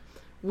arc.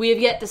 We have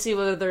yet to see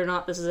whether or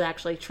not this is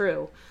actually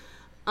true.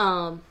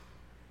 I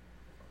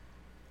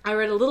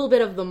read a little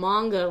bit of the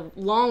manga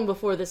long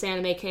before this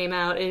anime came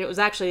out, and it was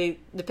actually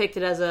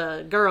depicted as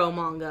a Guro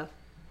manga.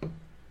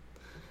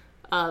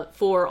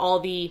 For all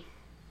the,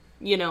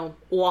 you know,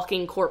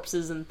 walking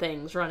corpses and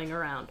things running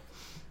around.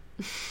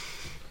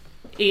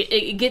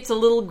 It gets a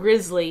little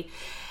grisly,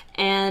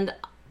 and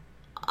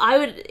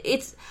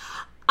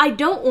I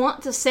don't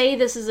want to say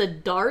this is a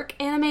dark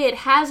anime. It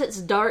has its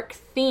dark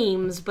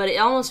themes, but it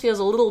almost feels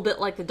a little bit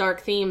like the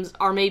dark themes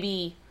are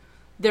maybe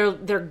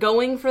they're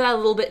going for that a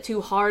little bit too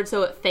hard,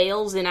 so it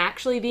fails in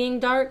actually being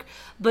dark,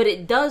 but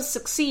it does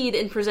succeed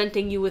in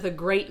presenting you with a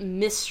great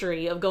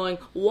mystery of going,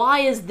 why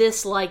is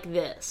this like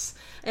this?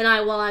 And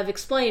while I've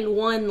explained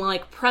one,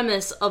 like,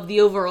 premise of the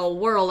overall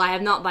world, I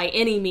have not by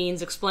any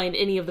means explained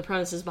any of the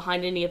premises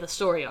behind any of the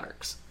story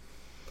arcs.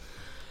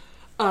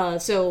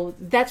 So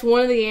that's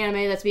one of the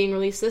anime that's being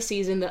released this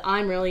season that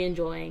I'm really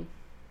enjoying.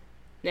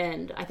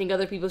 And I think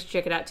other people should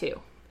check it out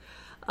too.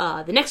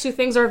 The next two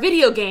things are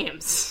video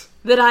games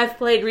that I've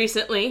played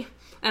recently.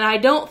 And I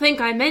don't think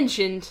I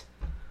mentioned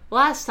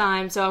last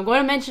time, so I'm going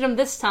to mention them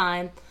this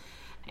time.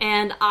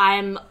 And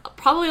I'm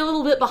probably a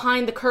little bit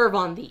behind the curve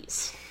on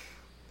these.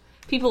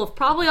 People have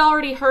probably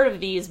already heard of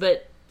these,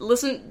 but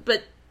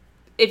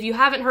if you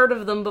haven't heard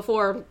of them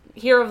before,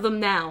 hear of them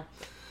now.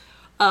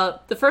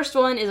 The first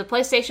one is a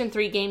PlayStation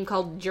 3 game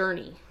called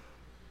Journey.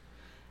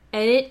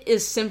 And it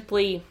is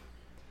simply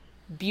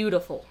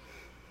beautiful.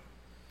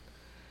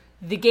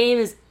 The game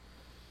is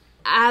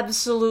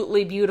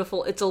absolutely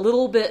beautiful. It's a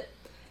little bit...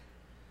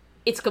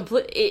 I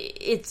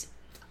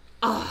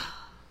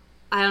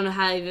don't know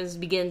how to even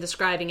begin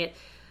describing it.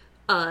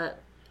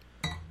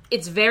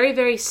 It's very,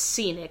 very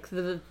scenic.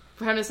 The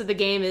premise of the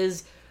game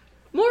is,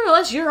 more or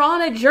less, you're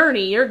on a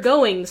journey. You're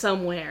going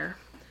somewhere.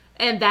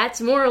 And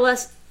that's more or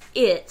less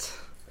it.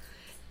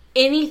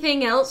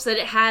 Anything else that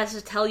it has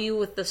to tell you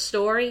with the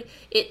story,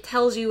 it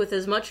tells you with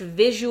as much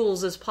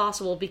visuals as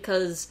possible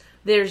because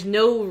there's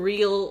no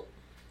real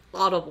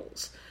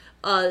audibles.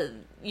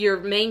 Your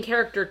main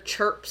character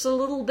chirps a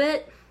little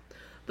bit,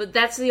 but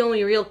that's the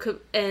only real...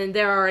 and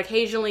there are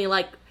occasionally,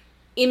 like,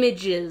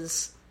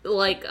 images,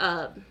 like,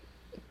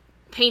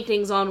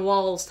 paintings on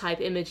walls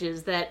type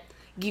images that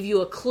give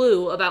you a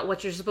clue about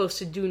what you're supposed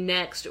to do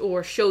next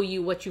or show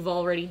you what you've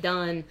already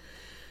done.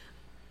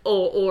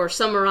 Or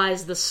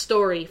summarize the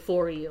story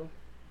for you.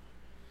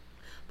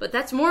 But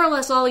that's more or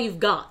less all you've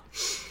got.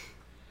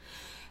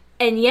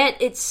 And yet,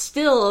 it's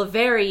still a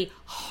very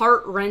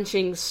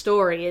heart-wrenching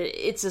story.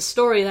 It's a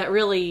story that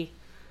really...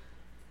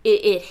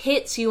 It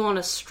hits you on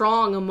a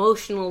strong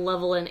emotional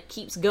level, and it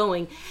keeps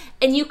going.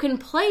 And you can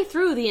play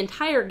through the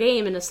entire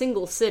game in a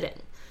single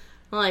sitting.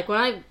 Like, when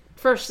I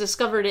first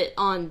discovered it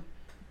on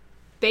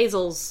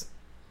Basil's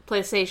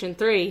PlayStation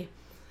 3...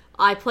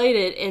 I played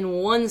it in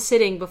one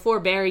sitting before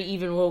Barry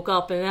even woke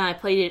up, and then I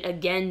played it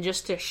again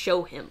just to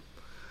show him.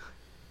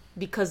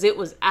 Because it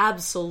was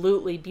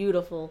absolutely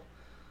beautiful.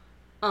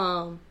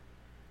 The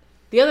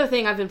other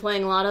thing I've been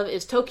playing a lot of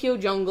is Tokyo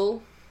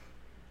Jungle.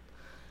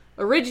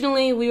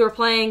 Originally, we were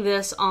playing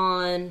this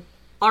on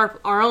our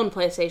own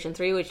PlayStation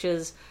 3, which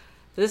is,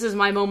 this is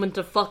my moment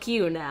to fuck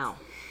you now.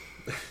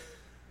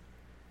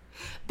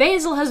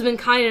 Basil has been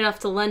kind enough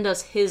to lend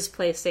us his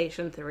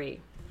PlayStation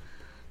 3.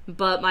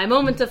 But my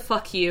moment to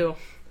fuck you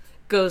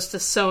goes to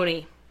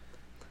Sony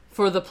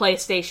for the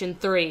PlayStation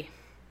 3.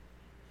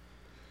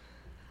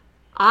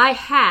 I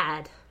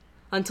had,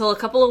 until a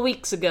couple of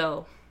weeks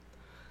ago,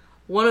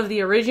 one of the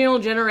original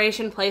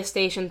generation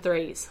PlayStation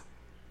 3s.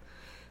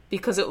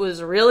 Because it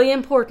was really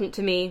important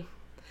to me.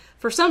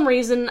 For some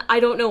reason, I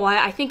don't know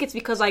why, I think it's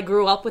because I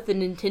grew up with the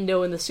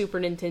Nintendo and the Super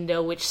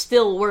Nintendo, which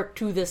still work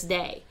to this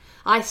day.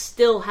 I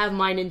still have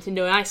my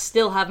Nintendo, and I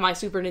still have my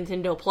Super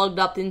Nintendo plugged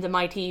up into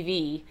my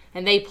TV,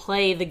 and they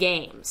play the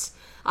games.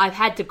 I've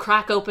had to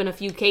crack open a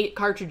few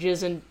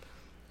cartridges and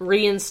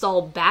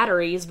reinstall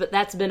batteries, but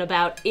that's been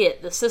about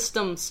it. The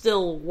system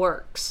still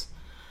works.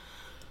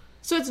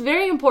 So it's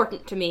very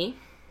important to me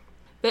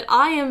that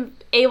I am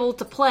able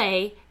to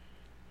play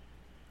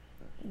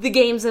the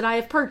games that I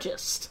have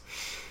purchased.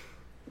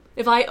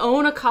 If I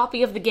own a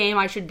copy of the game,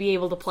 I should be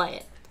able to play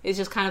it. It's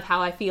just kind of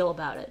how I feel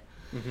about it.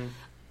 Mm-hmm.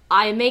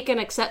 I make an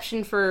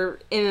exception for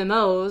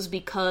MMOs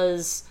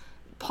because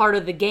part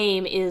of the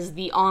game is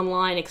the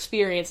online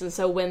experience, and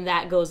so when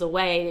that goes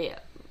away,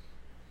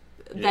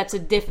 that's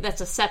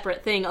a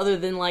separate thing other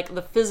than like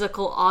the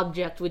physical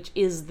object, which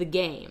is the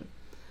game.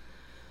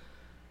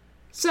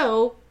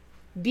 So,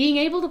 being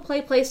able to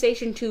play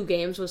PlayStation 2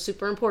 games was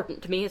super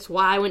important to me. It's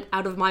why I went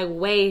out of my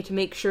way to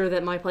make sure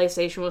that my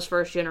PlayStation was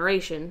first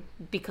generation,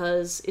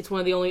 because it's one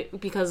of the only...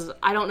 Because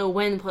I don't know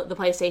when the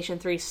PlayStation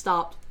 3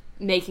 stopped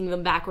making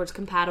them backwards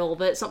compatible,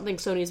 but something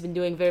Sony's been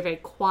doing very, very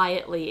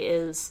quietly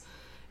is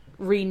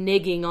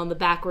reneging on the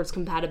backwards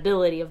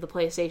compatibility of the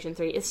PlayStation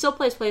 3. It still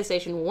plays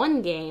PlayStation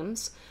 1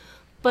 games,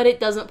 but it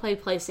doesn't play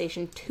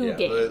PlayStation 2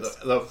 games.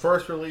 The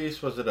first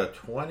release, was it a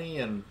 20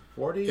 and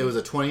 40? It was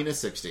a 20 and a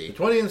 60. The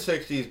 20 and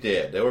 60s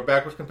did. They were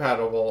backwards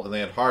compatible, and they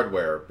had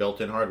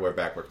built-in hardware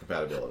backwards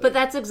compatibility. But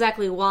that's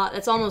exactly why.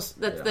 That's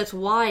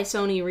why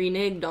Sony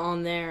reneged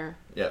on their...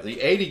 Yeah,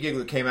 the 80 gig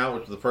that came out,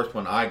 which was the first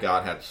one I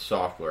got, had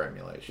software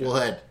emulation.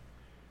 Well,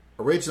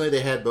 originally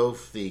they had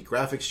both the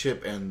graphics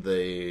chip and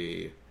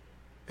the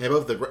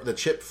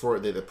chip for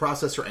the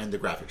processor and the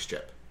graphics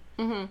chip.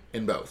 Mm-hmm.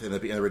 In both, in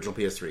the original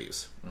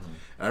PS3s. Mm-hmm.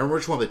 And I remember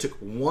which one. They took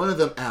one of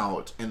them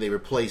out and they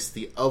replaced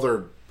the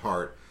other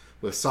part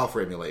with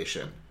software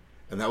emulation.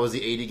 And that was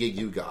the 80 gig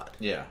you got.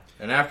 Yeah.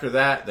 And after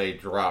that, they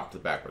dropped the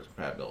backwards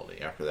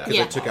compatibility. After that.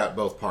 Because they took out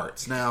both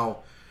parts. Now,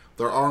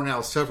 there are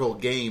now several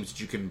games that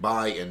you can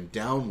buy and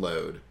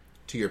download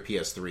to your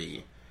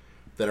PS3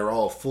 that are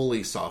all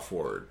fully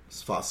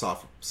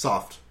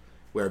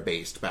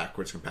software-based,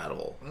 backwards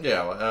compatible.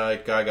 Yeah, I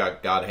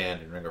got God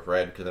Hand and Ring of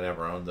Red because I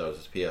never owned those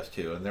as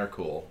PS2, and they're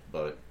cool,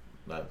 but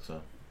that's...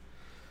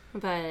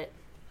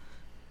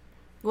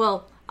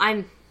 Well,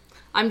 I'm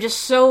just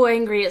so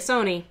angry at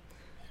Sony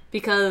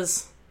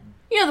because,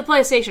 the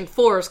PlayStation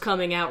 4 is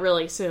coming out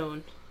really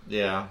soon.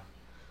 Yeah.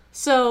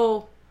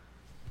 So,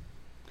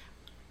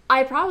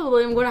 I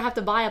probably am going to have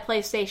to buy a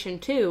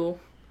PlayStation 2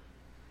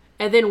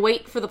 and then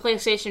wait for the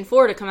PlayStation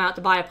 4 to come out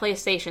to buy a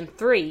PlayStation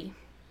 3.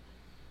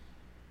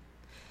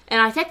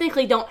 And I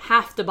technically don't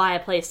have to buy a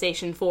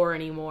PlayStation 4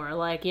 anymore.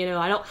 I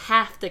don't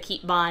have to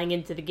keep buying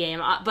into the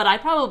game. But I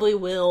probably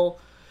will,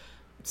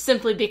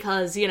 simply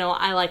because,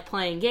 I like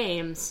playing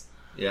games.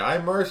 Yeah, I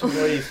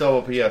mercifully sell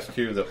a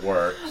PS2 that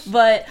works.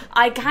 But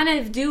I kind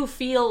of do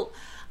feel...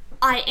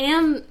 I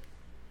am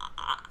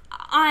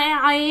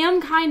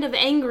kind of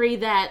angry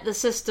that the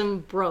system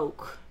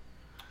broke.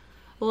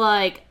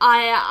 Part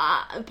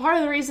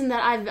of the reason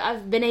that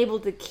I've been able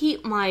to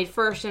keep my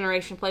first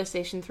generation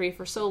PlayStation 3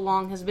 for so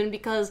long has been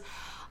because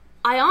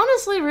I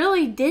honestly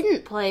really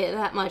didn't play it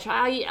that much.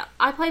 I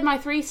played my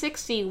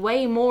 360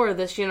 way more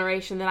this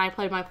generation than I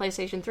played my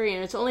PlayStation 3,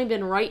 and it's only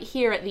been right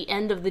here at the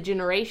end of the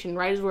generation,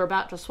 right as we're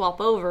about to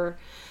swap over,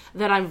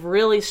 that I've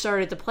really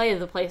started to play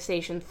the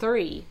PlayStation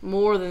 3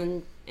 more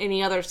than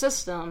any other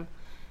system.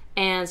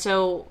 And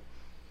so...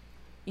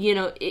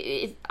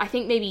 I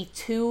think maybe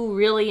 2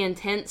 really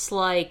intense,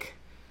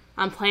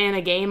 I'm playing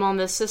a game on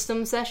this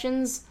system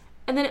sessions,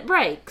 and then it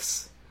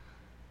breaks.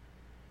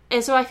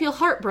 And so I feel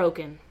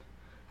heartbroken.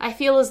 I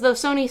feel as though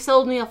Sony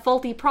sold me a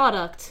faulty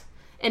product,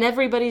 and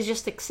everybody's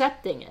just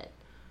accepting it.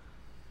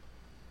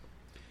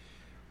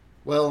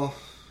 Well,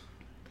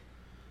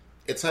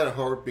 it's kind of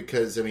hard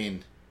because,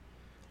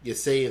 you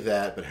say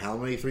that, but how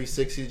many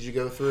 360s did you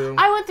go through?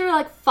 I went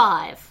through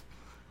 5.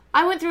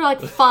 I went through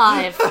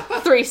 5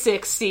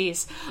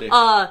 360s.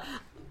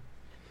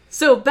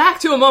 So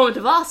back to a moment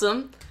of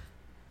awesome.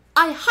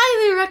 I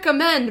highly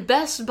recommend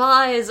Best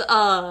Buy's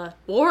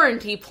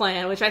warranty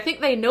plan, which I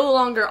think they no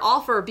longer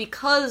offer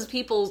because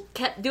people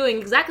kept doing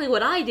exactly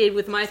what I did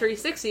with my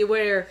 360,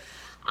 where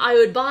I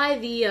would buy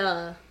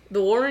the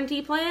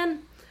warranty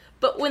plan,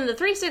 but when the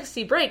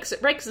 360 breaks,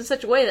 it breaks in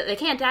such a way that they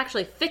can't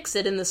actually fix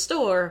it in the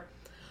store,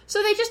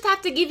 so they just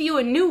have to give you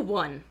a new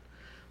one.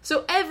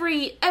 So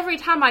every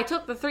time I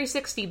took the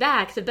 360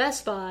 back to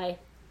Best Buy,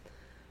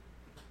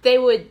 they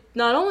would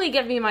not only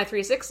give me my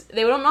 360,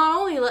 they would not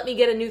only let me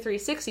get a new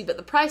 360, but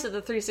the price of the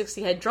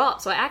 360 had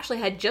dropped, so I actually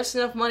had just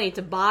enough money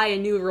to buy a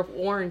new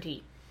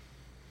warranty.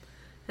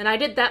 And I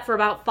did that for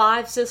about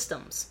 5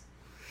 systems.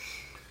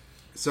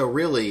 So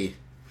really,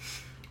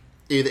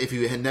 if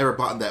you had never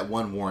bought that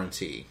one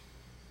warranty...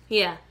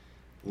 Yeah.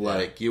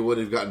 You would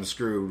have gotten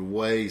screwed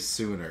way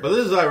sooner. But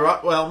this is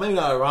ironic. Well, maybe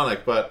not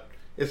ironic, but...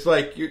 It's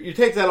you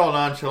take that all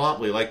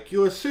nonchalantly.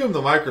 You assume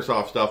the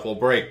Microsoft stuff will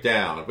break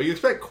down, but you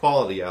expect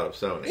quality out of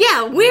Sony.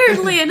 Yeah,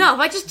 weirdly enough,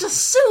 I just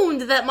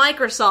assumed that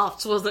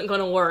Microsoft's wasn't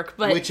going to work.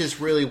 But which is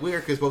really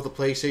weird, because both the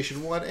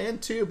PlayStation 1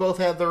 and 2 both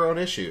have their own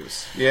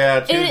issues.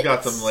 Yeah, 2's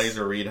got some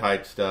laser read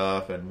height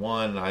stuff, and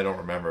 1, I don't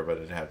remember, but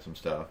it had some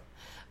stuff.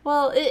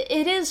 Well,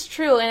 it is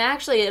true, and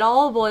actually it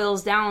all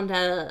boils down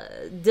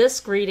to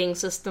disc reading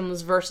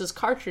systems versus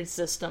cartridge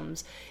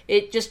systems.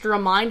 It just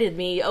reminded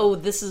me,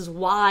 this is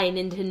why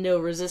Nintendo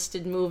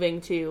resisted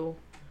moving to...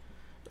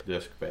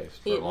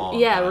 Disc-based for a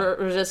long time.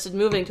 resisted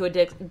moving to a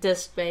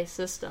disc-based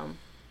system.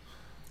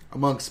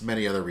 amongst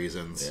many other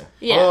reasons.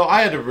 Yeah. Although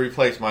I had to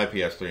replace my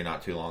PS3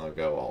 not too long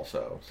ago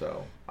also,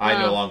 so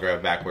I no longer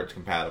have backwards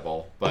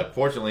compatible. But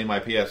fortunately, my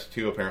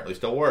PS2 apparently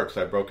still works.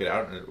 I broke it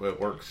out and it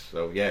works,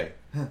 so yay.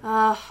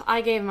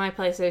 I gave my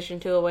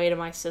PlayStation 2 away to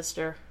my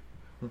sister.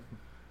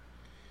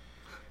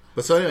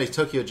 But so anyways,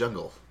 Tokyo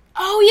Jungle.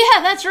 Oh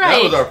yeah, that's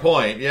right. That was our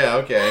point. Yeah,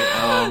 okay.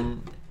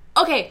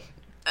 Okay,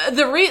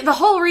 the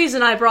whole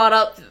reason I brought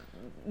up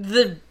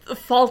the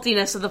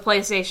faultiness of the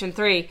PlayStation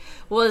 3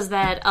 was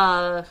that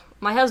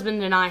my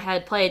husband and I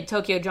had played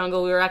Tokyo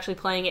Jungle. We were actually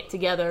playing it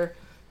together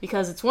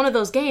because it's one of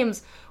those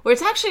games where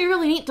it's actually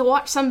really neat to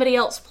watch somebody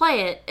else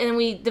play it. And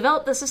we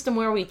developed the system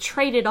where we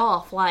traded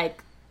off,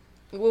 like,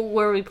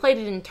 where we played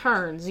it in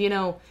turns. You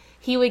know,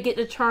 he would get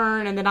a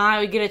turn and then I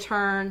would get a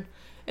turn.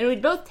 And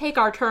we'd both take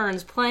our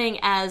turns playing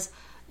as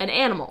an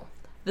animal.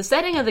 The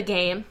setting of the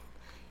game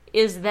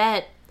is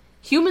that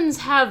humans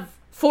have,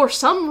 for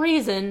some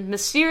reason,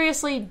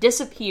 mysteriously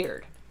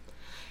disappeared.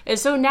 And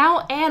so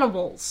now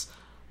animals,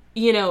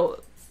 animals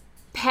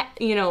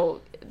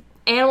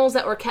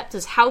that were kept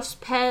as house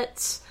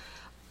pets,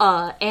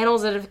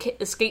 animals that have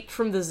escaped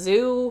from the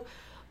zoo,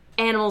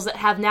 animals that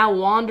have now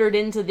wandered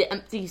into the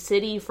empty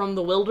city from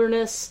the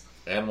wilderness.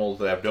 Animals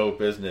that have no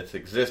business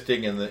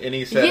existing in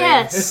any setting.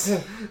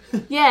 Yes.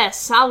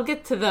 Yes, I'll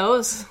get to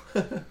those.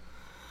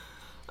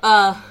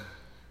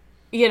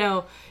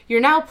 You're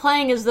now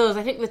playing as those.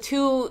 I think the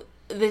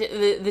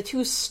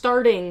two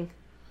starting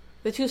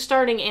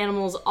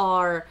animals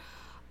are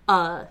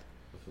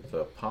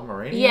The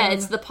Pomeranian? yeah,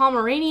 it's the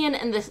Pomeranian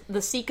and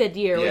the Sika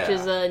deer, which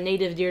is a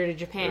native deer to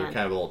Japan. They're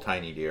kind of a little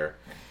tiny deer.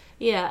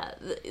 Yeah,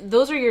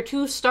 those are your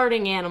two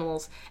starting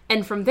animals,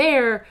 and from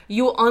there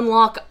you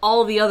unlock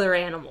all the other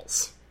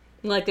animals.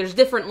 Like there's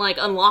different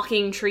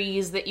unlocking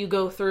trees that you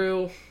go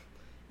through.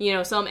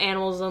 Some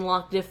animals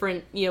unlock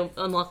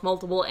unlock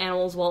multiple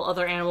animals, while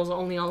other animals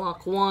only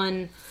unlock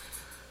one.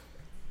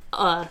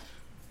 But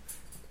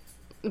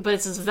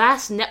it's this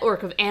vast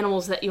network of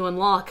animals that you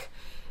unlock,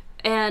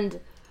 and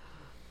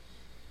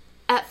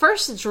at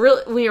first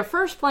when you're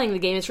first playing the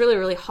game, it's really,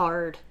 really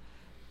hard.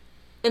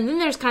 And then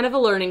there's kind of a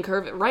learning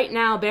curve. Right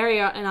now, Barry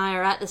and I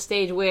are at the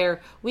stage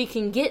where we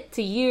can get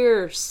to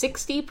year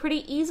 60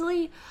 pretty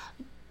easily.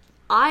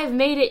 I've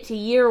made it to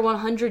year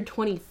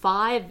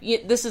 125.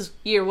 This is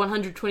year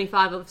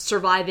 125 of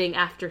surviving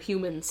after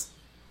humans.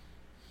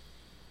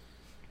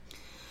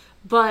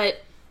 And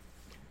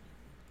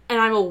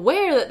I'm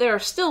aware that there are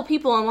still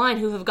people online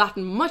who have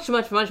gotten much,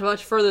 much, much,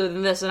 much further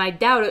than this, and I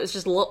doubt it was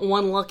just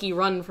one lucky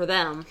run for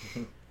them.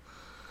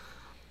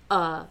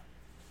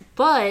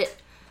 But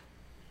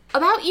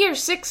about year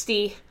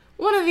 60,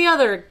 one of the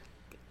other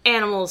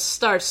animals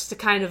starts to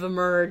kind of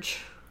emerge.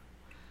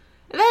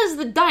 And that is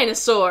the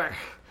dinosaur.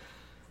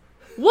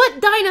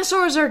 What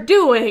dinosaurs are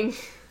doing,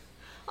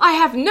 I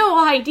have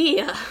no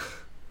idea.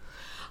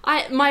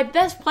 My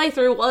best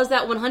playthrough was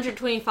that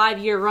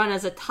 125-year run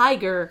as a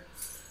tiger,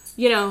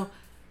 and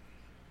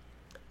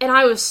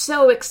I was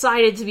so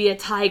excited to be a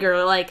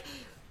tiger,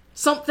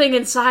 something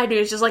inside me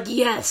was just like,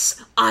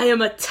 yes, I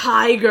am a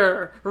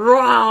tiger,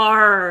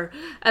 roar,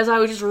 as I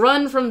would just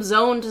run from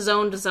zone to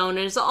zone to zone,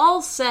 and it's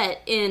all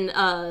set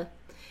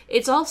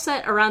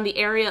around the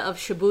area of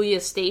Shibuya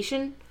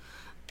Station.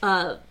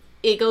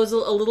 It goes a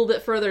little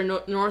bit further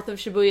north of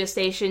Shibuya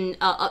Station,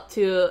 up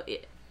to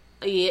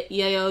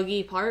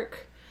Yaogi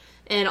Park,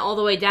 and all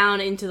the way down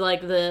into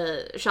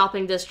the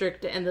shopping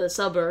district and the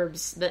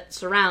suburbs that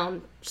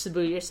surround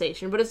Shibuya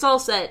Station. But it's all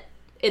set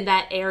in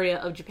that area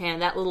of Japan,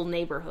 that little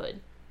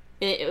neighborhood.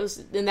 It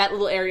was in that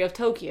little area of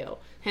Tokyo,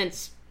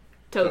 hence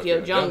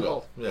Tokyo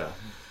Jungle. Yeah.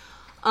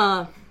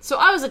 So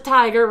I was a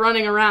tiger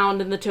running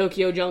around in the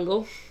Tokyo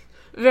Jungle.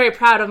 Very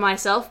proud of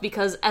myself,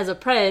 because as a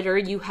predator,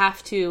 you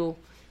have to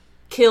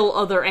kill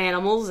other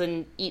animals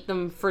and eat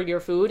them for your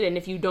food, and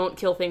if you don't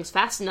kill things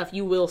fast enough,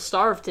 you will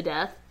starve to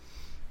death.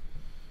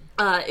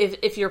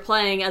 If you're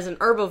playing as an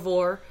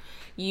herbivore,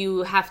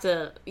 you have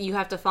to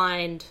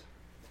find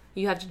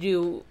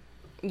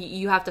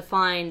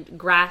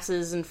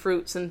grasses and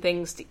fruits and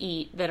things to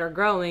eat that are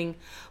growing,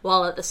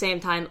 while at the same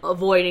time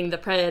avoiding the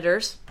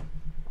predators.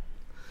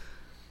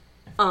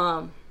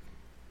 And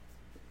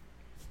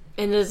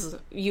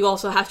you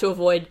also have to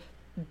avoid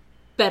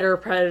better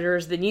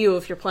predators than you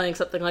if you're playing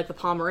something like the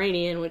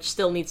Pomeranian, which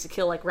still needs to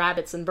kill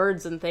rabbits and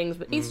birds and things,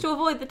 but needs to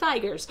avoid the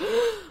tigers.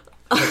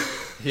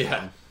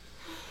 Yeah.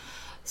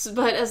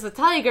 But as the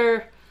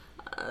tiger,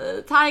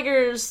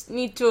 tigers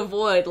need to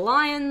avoid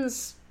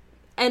lions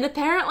and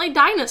apparently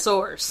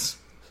dinosaurs.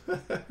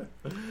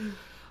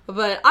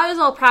 But I was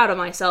all proud of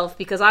myself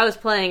because I was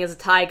playing as a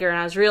tiger and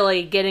I was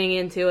really getting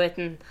into it,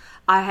 and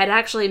I had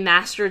actually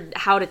mastered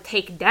how to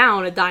take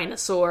down a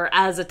dinosaur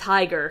as a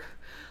tiger.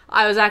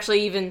 It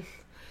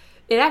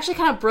actually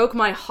kind of broke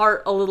my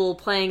heart a little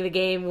playing the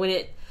game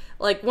when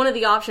one of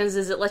the options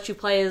is it lets you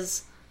play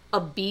as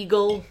a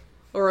beagle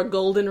or a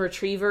golden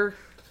retriever.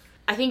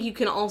 I think you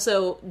can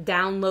also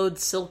download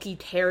silky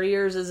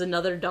terriers as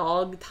another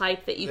dog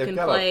type that you can play.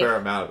 They've got a fair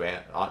amount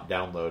of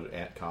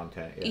download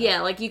content.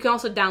 Yeah, you can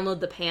also download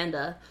the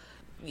panda.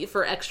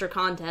 for extra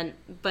content,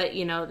 but,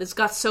 it's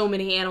got so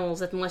many animals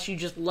that unless you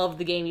just love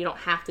the game, you don't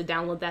have to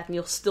download that, and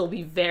you'll still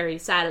be very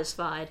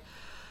satisfied.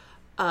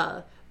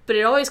 But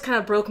it always kind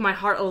of broke my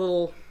heart a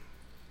little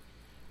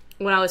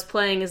when I was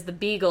playing as the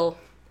Beagle,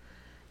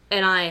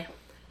 and I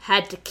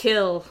had to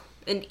kill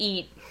and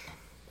eat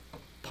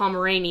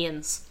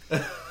Pomeranians.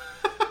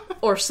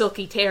 Or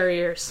Silky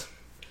Terriers.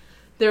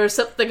 There was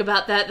something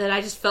about that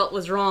I just felt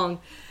was wrong.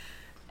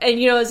 And,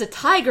 as a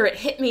tiger, it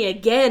hit me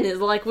again.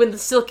 It's like when the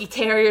Silky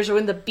Terriers or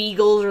when the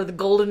Beagles or the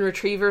Golden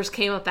Retrievers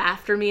came up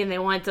after me and they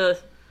wanted to...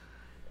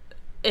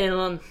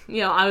 And,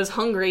 I was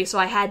hungry, so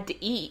I had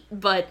to eat.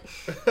 But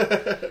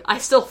I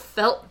still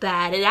felt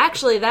bad. And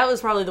actually, that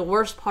was probably the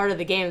worst part of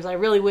the game, is I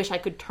really wish I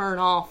could turn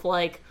off,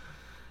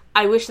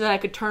 I wish that I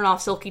could turn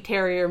off Silky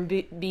Terrier and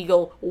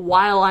Beagle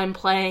while I'm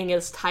playing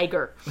as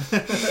Tiger.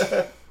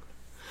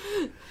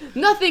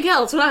 Nothing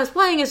else. When I was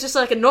playing as just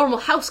like a normal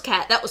house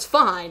cat, that was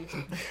fine.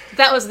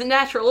 That was the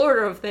natural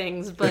order of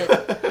things, but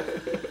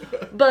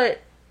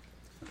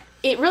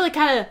it really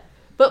kind of...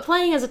 But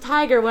playing as a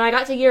tiger, when I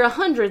got to year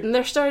 100, and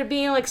there started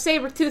being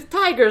saber-toothed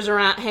tigers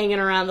hanging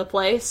around the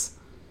place,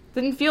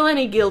 didn't feel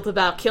any guilt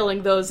about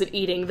killing those and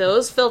eating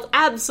those. Felt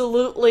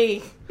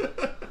absolutely...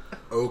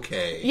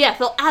 Okay. Yeah,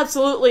 felt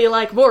absolutely,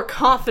 more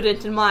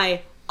confident in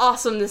my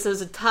awesomeness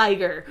as a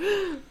tiger.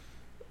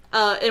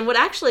 And what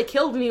actually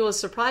killed me was,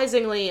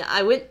 surprisingly,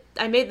 I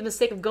made the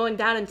mistake of going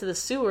down into the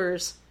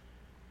sewers.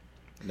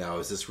 Now,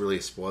 is this really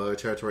spoiler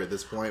territory at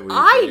this point?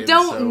 I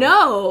don't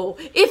know.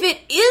 If it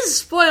is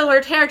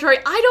spoiler territory,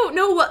 I don't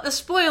know what the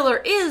spoiler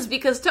is,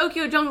 because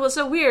Tokyo Jungle is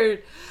so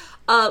weird.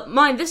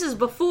 Mind, this is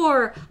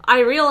before I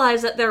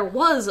realized that there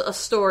was a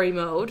story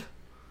mode.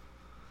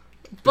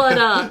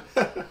 But,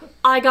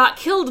 I got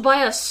killed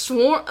by a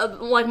swarm...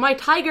 my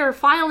tiger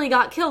finally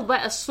got killed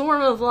by a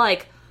swarm of,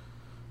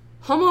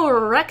 Homo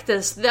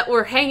erectus that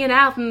were hanging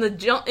out in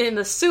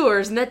the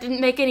sewers, and that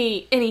didn't make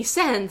any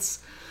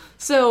sense.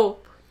 So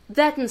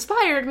that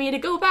inspired me to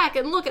go back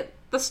and look at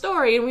the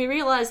story, and we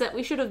realized that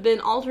we should have been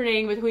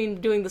alternating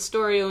between doing the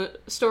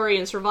story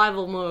and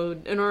survival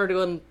mode in order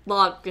to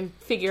unlock and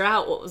figure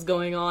out what was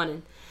going on.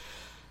 And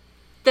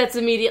that's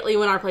immediately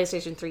when our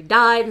PlayStation 3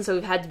 died, and so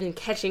we've had to been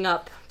catching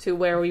up to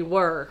where we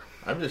were.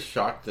 I'm just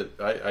shocked that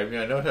I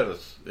know it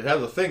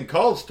has a thing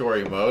called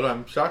story mode.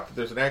 I'm shocked that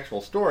there's an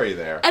actual story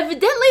there.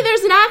 Evidently,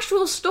 there's an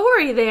actual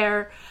story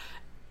there,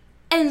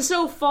 and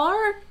so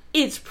far,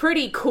 it's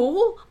pretty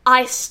cool.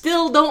 I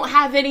still don't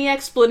have any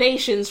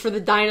explanations for the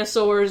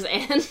dinosaurs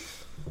and...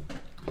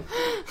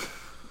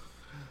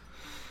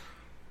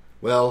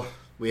 Well,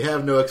 we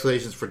have no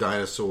explanations for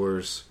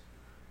dinosaurs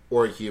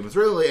or humans,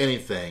 really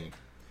anything.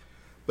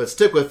 But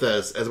stick with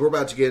us, as we're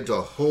about to get into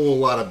a whole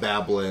lot of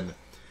babbling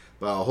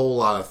about a whole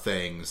lot of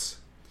things.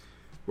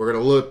 We're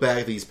going to look back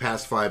at these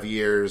past 5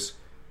 years,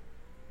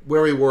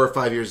 where we were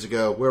 5 years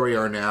ago, where we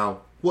are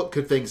now, what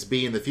could things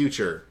be in the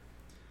future.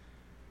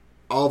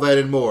 All that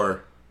and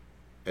more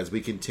as we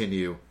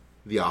continue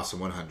the Awesome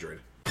 100.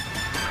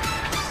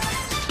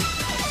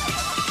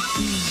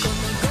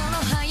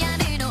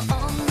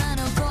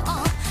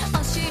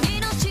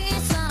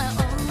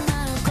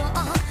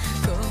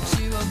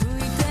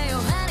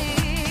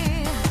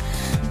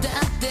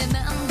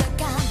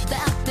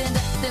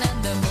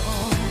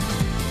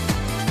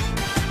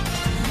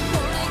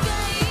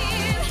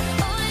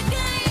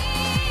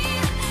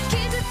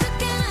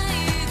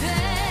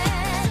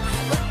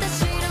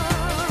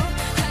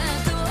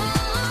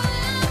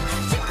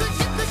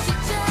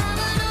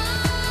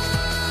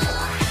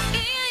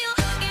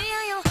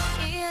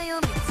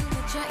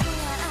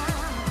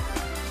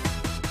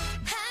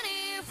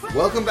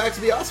 Welcome back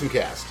to the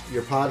OSMcast,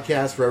 your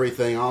podcast for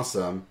everything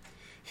awesome.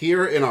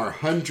 Here in our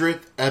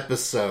 100th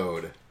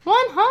episode.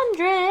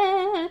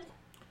 100!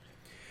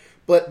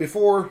 But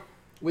before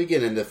we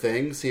get into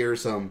things, here are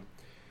some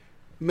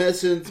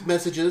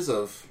messages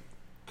of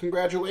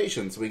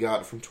congratulations we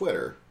got from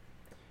Twitter.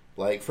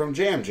 Like from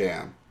Jam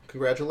Jam,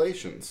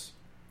 congratulations.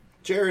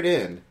 Jared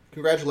In,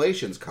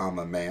 congratulations,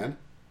 man.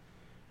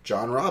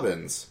 John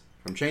Robbins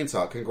from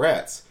Chainsaw,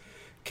 congrats.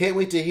 Can't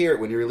wait to hear it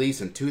when you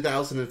release in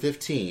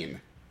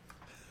 2015.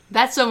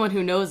 That's someone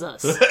who knows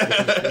us.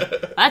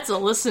 That's a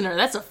listener.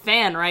 That's a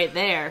fan right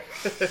there.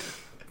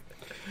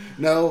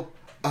 No,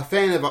 a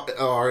fan of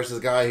ours is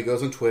a guy who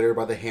goes on Twitter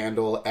by the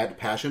handle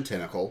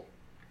 @PassionTentacle.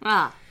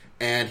 Ah.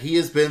 And he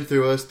has been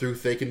through us through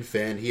thick and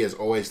thin. He has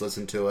always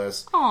listened to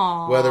us.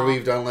 Aww. Whether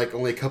we've done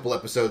only a couple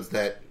episodes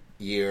that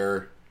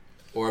year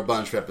or a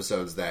bunch of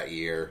episodes that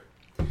year.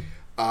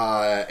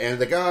 And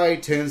the guy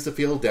tends to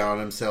feel down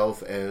on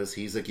himself as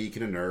he's a geek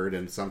and a nerd,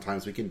 and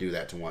sometimes we can do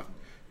that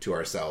to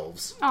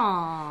ourselves.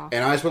 Aww.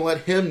 And I just want to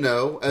let him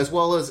know, as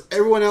well as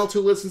everyone else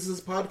who listens to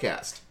this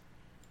podcast,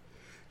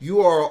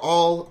 you are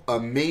all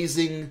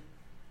amazing,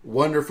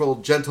 wonderful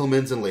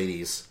gentlemen and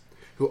ladies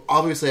who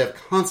obviously have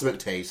consummate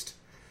taste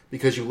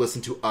because you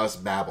listen to us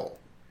babble.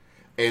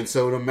 And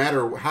so no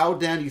matter how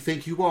down you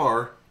think you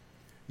are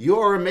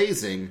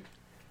amazing,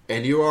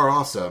 and you are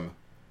awesome.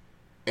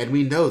 And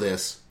we know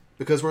this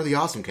because we're the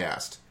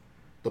OSMcast,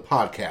 the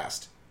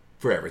podcast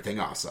for everything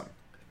awesome.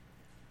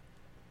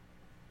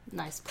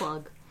 Nice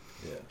plug.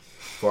 Yeah.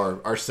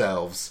 For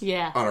ourselves.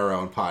 Yeah. On our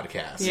own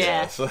podcast.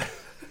 Yeah.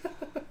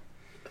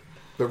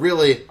 But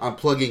really, I'm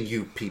plugging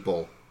you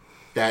people.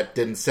 That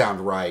didn't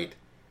sound right.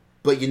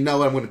 But you know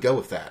what? I'm going to go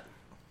with that.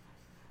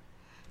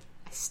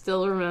 I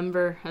still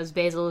remember as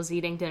Basil was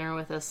eating dinner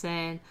with us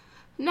saying,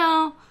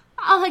 "No,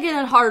 I'll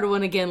get a hard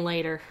one again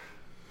later."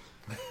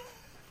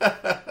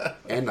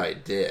 And I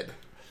did.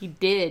 He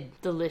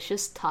did.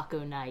 Delicious taco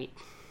night.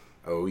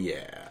 Oh,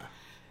 yeah.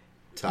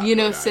 Taco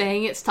night.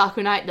 Saying it's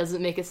taco night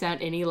doesn't make it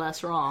sound any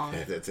less wrong.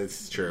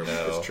 It's true.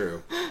 No. It's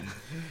true.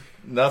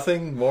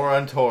 Nothing more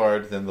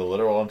untoward than the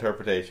literal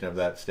interpretation of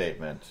that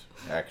statement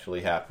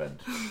actually happened,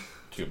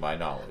 to my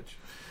knowledge.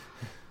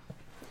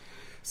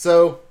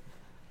 So,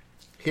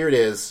 here it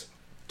is.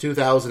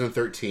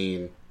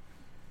 2013.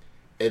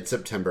 It's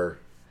September.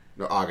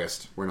 No,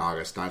 August. We're in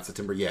August. Not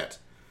September yet.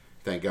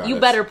 Thank God. You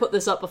better put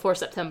this up before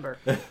September.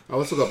 Oh,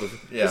 let's look up.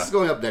 Yeah. This is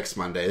going up next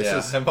Monday.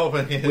 I'm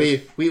hoping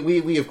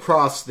We have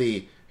crossed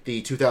the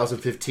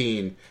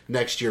 2015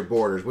 next year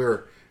borders. We've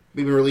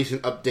been releasing,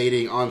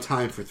 updating on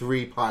time for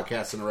 3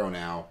 podcasts in a row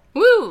now.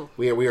 Woo!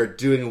 We are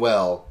doing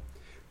well.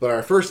 But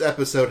our first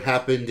episode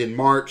happened in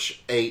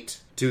March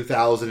 8,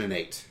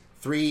 2008.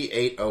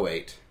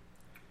 3808.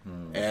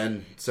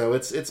 And so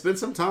it's been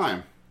some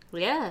time.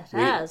 Yeah, it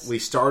has. We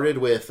started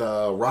with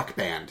Rock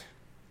Band.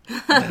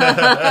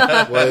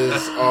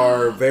 Was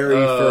our very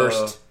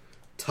first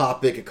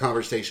topic of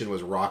conversation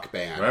was Rock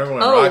Band. Remember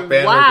when Rock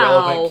Band was wow.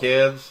 relevant,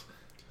 kids?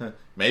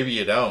 Maybe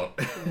you don't.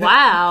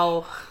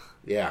 Wow.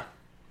 Yeah.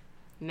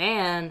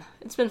 Man,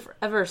 it's been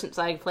forever since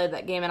I played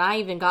that game, and I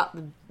even got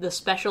the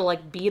special,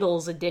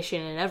 Beatles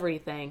edition and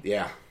everything.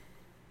 Yeah.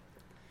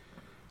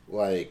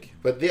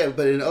 But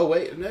in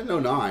 08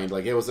 and 09,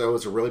 it was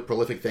a really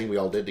prolific thing we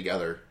all did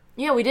together.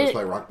 Yeah, we did Let's it.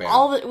 play Rock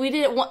Band. We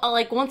did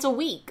it once a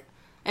week.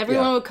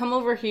 Everyone would come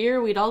over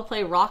here. We'd all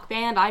play Rock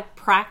Band. I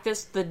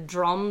practiced the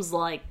drums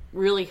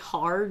really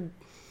hard.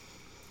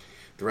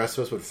 The rest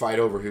of us would fight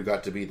over who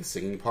got to be the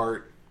singing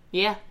part.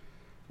 Yeah.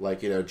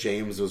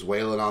 James was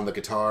wailing on the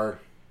guitar.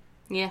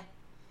 Yeah.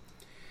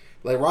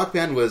 Rock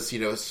Band was,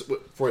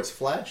 for its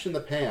flash in the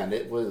pan,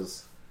 it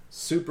was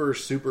super,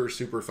 super,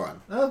 super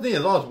fun. Well, the thing is,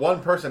 as long as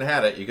one person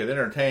had it, you could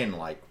entertain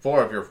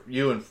 4 of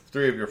you and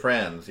 3 of your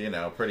friends,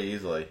 pretty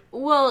easily.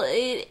 Well,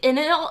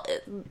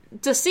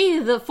 to see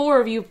the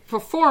 4 of you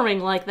performing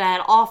like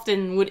that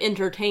often would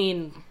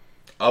entertain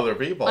other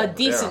people, a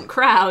decent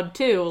crowd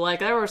too.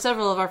 There were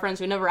several of our friends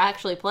who never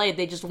actually played;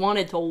 they just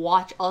wanted to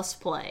watch us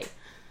play.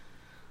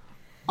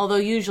 Although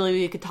usually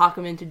we could talk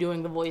them into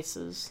doing the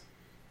voices,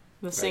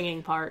 the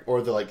singing part,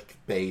 or the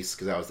bass,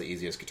 because that was the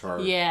easiest guitar.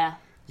 Yeah.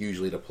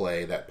 Usually to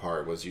play that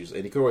part was usually,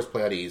 and you could always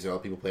play on easy. Other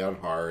people play on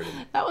hard.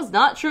 That was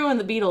not true in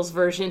the Beatles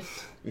version.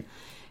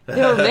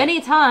 There were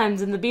many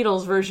times in the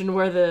Beatles version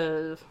where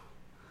the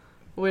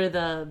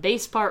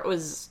bass part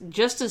was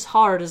just as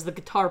hard as the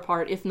guitar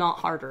part, if not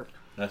harder.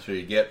 That's what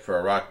you get for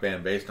a rock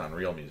band based on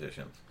real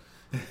musicians.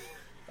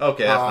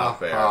 Okay, that's not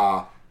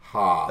fair.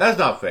 That's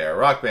not fair.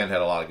 Rock Band had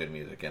a lot of good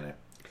music in it.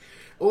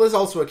 Well, there's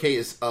also a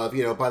case of,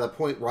 by the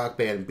point Rock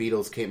Band and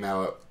Beatles came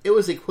out, it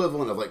was the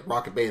equivalent of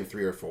Rock Band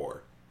 3 or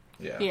 4.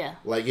 Yeah. Yeah.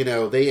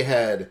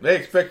 They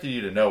expected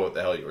you to know what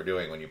the hell you were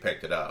doing when you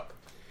picked it up.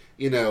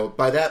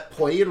 By that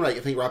point, even I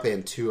think Rock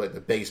Band 2,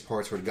 the bass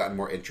parts would have gotten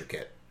more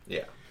intricate.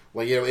 Yeah.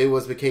 It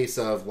was the case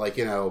of,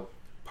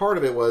 part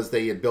of it was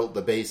they had built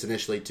the bass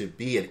initially to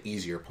be an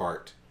easier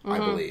part, I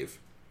believe.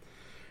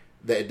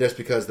 That just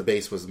because the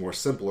bass was more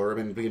simpler.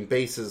 I mean,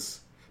 bass's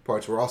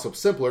parts were also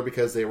simpler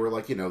because they were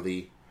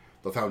the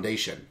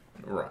foundation.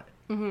 Right.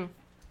 Mm-hmm.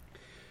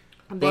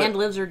 A band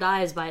lives or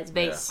dies by its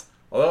bass. Yeah.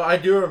 Although I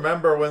do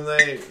remember when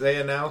they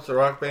announced the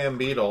Rock Band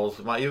Beatles,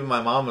 even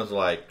my mom was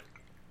like,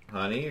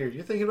 "Honey, are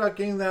you thinking about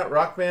getting that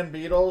Rock Band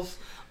Beatles?"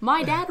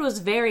 My dad was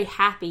very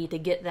happy to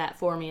get that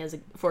for me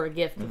for a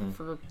gift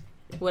for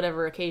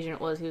whatever occasion it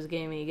was he was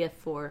getting me a gift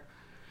for.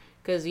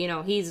 Because,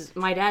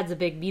 my dad's a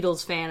big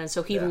Beatles fan, and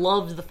so he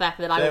loved the fact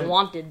that I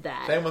wanted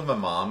that. Same with my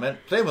mom, and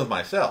same with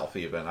myself,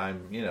 even.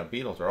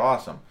 Beatles are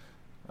awesome.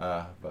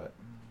 But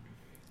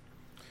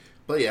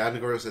yeah, and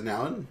of course,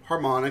 now and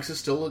Harmonix is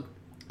still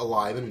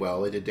alive and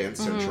well. They did Dance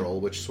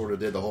Central, which sort of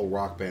did the whole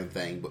Rock Band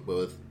thing, but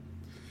with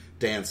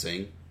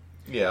dancing.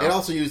 Yeah. It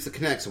also used the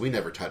Kinect, so we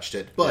never touched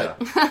it. But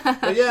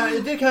but yeah,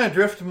 it did kind of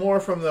drift more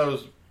from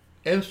those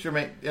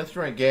instrument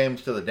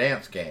games to the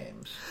dance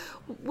games.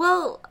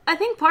 Well, I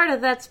think part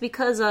of that's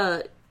because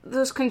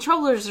those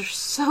controllers are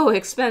so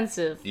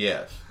expensive.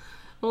 Yes.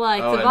 To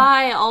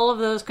buy all of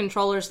those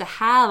controllers, to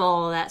have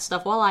all of that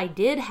stuff. While I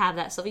did have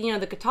that stuff,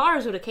 the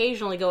guitars would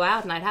occasionally go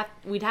out, and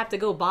we'd have to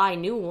go buy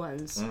new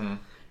ones. Mm-hmm.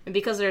 And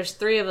because there were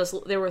 3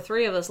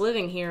 of us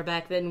living here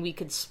back then, we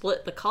could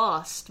split the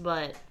cost.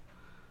 But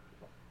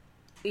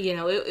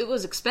it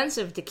was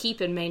expensive to keep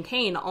and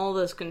maintain all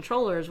those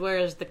controllers.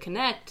 Whereas the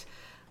Kinect,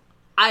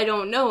 I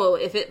don't know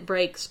if it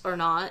breaks or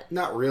not.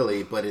 Not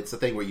really, but it's the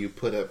thing where you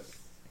put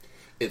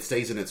it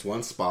stays in its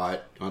one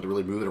spot. You don't have to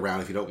really move it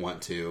around if you don't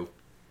want to.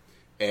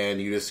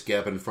 And you just get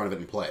up in front of it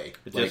and play.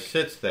 It just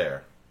sits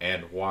there.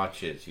 and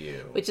watches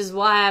you. Which is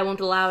why I won't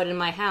allow it in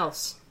my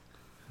house.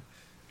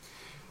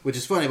 Which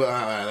is funny, but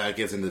that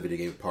gets into the video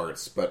game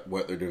parts, but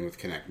what they're doing with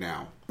Kinect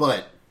now.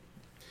 But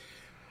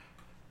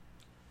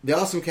the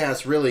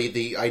OSMcast, really,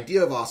 the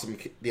idea of the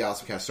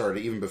OSMcast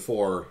started even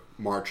before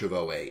March of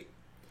 2008.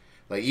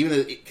 Like,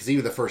 because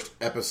even the first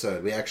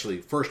episode, we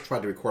actually first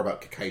tried to record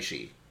about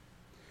Kakaishi.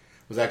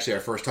 Was actually our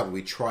first topic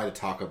we tried to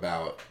talk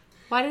about.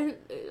 Why didn't...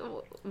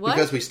 What?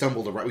 Because we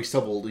stumbled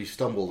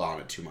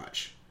on it too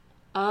much.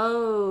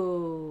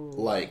 Oh.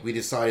 Like, we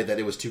decided that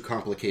it was too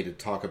complicated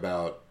to talk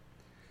about,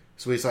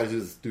 so we decided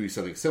to do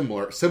something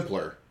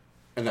simpler,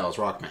 and that was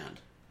Rock Band.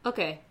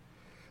 Okay.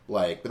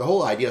 Like, but the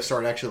whole idea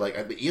started actually,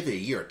 like, either a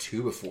year or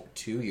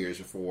 2 years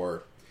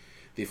before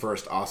the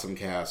first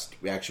OSMcast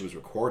actually was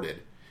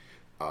recorded.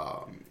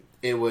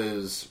 It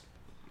was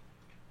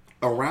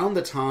around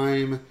the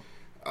time...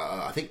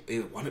 I think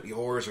one of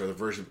yours or the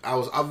version... I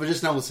was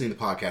just now listening to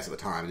the podcast at the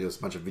time. It was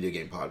a bunch of video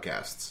game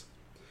podcasts.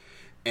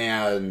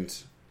 And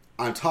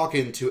I'm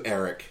talking to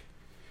Eric,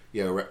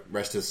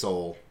 rest his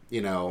soul,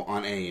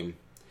 on AIM.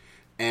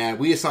 And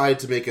we decided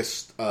to make a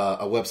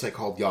website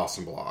called the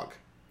Awesome Blog.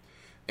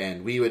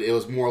 And it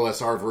was more or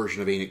less our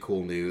version of Ain't It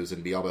Cool News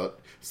and be all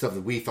about stuff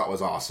that we thought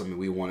was awesome and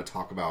we want to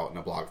talk about in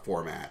a blog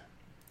format.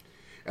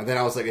 And then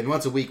I was like, and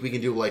once a week we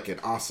can do like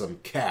an awesome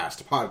cast,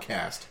 a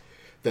podcast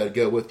that would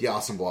go with the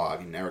Awesome Blog.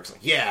 And Eric's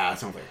like, yeah, that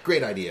sounds like a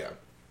great idea.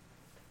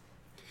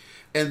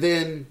 And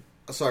then,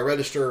 so I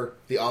register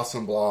the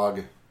Awesome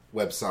Blog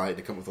website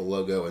to come with a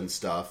logo and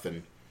stuff.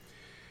 And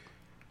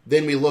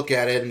then we look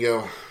at it and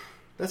go,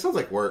 that sounds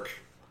like work.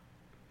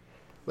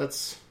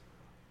 Let's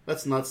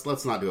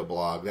not do a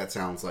blog. That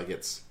sounds like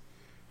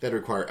that'd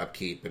require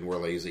upkeep and we're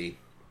lazy.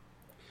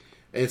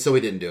 And so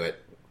we didn't do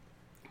it.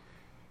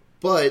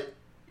 But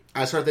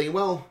I started thinking,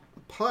 well,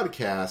 a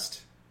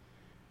podcast...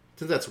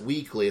 Since that's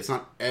weekly, it's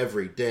not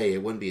every day,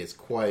 it wouldn't be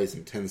quite as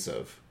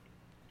intensive.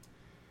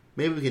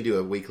 Maybe we can do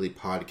a weekly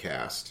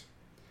podcast.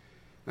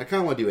 And I kind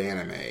of want to do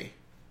anime.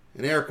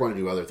 And Eric wanted to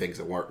do other things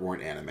that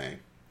weren't anime.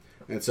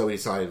 And so we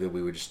decided that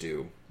we would just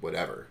do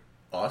whatever.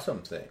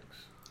 Awesome things.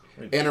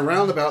 And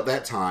around about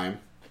that time,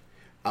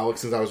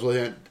 let's oh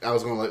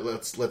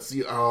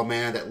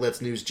man, that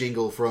Let's News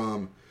jingle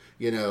from,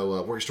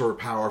 Work Store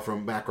Power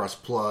from Macross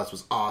Plus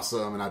was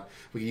awesome, and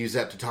we could use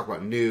that to talk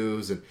about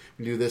news, and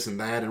we do this and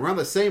that. And around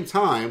the same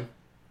time,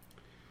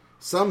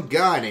 some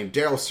guy named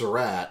Daryl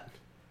Surratt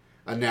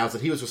announced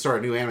that he was going to start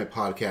a new anime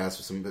podcast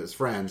with some of his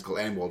friends called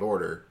Anime World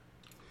Order.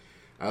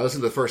 I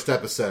listened to the first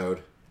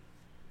episode.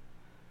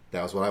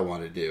 That was what I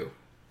wanted to do.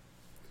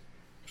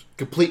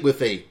 Complete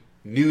with a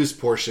news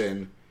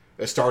portion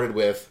that started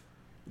with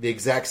the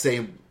exact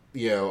same,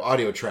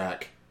 audio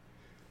track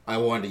I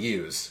wanted to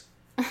use.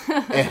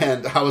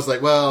 And I was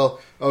like, well,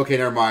 okay,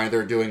 never mind.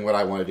 They're doing what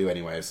I want to do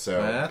anyway.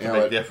 So that's a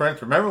big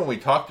difference. Remember when we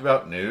talked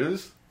about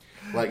news?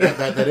 Like,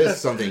 that is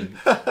something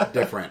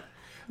different.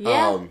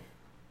 Yeah.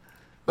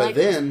 But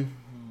then,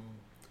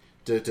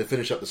 to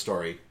finish up the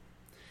story,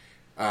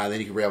 then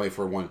you can rail me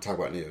for wanting to talk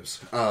about news.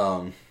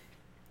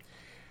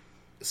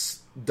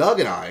 Doug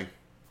and I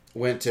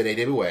went to an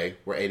AWA,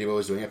 where AWA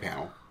was doing a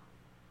panel.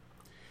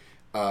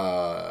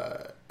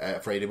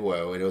 For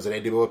AWO, and it was an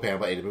AWO panel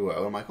by AWO.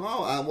 And I'm like,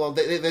 well,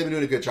 they've been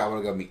doing a good job. I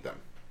want to go meet them.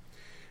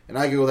 And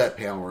I go to that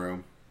panel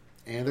room,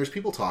 and there's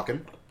people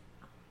talking.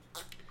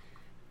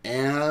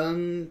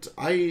 And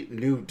I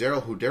knew who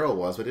Daryl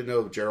was, but I didn't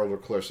know Gerald or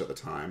Clarissa at the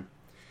time.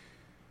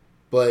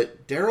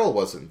 But Daryl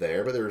wasn't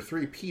there, but there were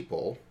 3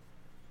 people.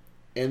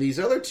 And these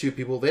other 2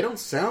 people, they don't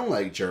sound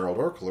like Gerald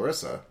or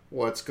Clarissa.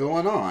 What's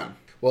going on?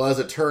 Well, as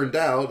it turned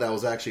out, that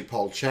was actually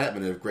Paul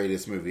Chapman of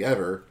Greatest Movie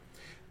Ever,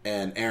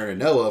 and Aaron and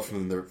Noah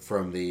from the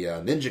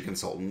Ninja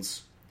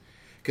Consultants,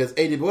 because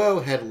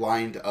AWO had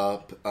lined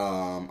up,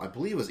 I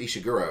believe it was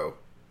Ishiguro,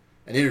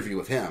 an interview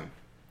with him,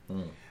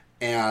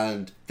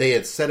 and they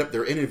had set up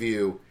their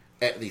interview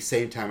at the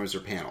same time as their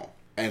panel,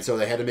 and so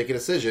they had to make a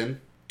decision: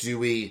 do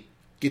we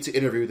get to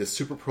interview the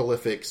super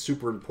prolific,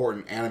 super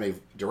important anime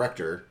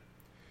director,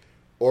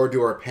 or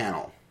do our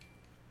panel?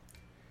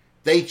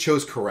 They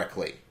chose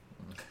correctly.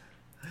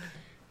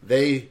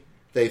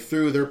 They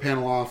threw their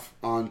panel off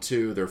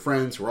onto their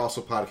friends who were also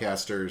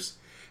podcasters,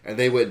 and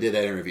they went and did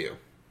that interview.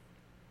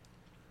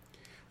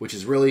 Which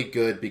is really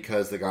good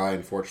because the guy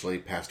unfortunately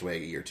passed away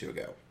a year or 2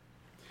 ago.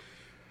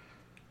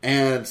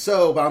 And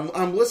so, but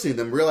I'm listening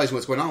to them, realizing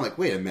what's going on, like,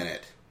 wait a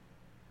minute.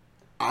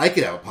 I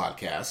could have a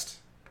podcast.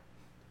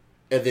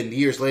 And then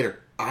years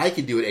later, I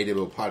could do an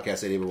AWO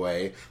podcast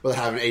AWA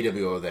without having an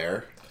AWO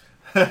there.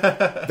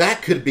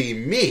 That could be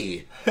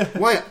me.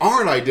 Why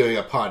aren't I doing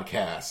a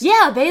podcast?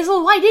 Yeah,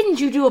 Basil, why didn't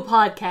you do a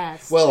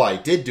podcast? Well, I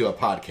did do a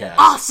podcast.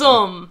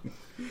 Awesome!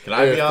 Can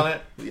I be on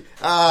it?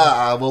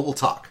 We'll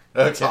talk.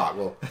 Okay. We'll talk.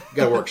 We'll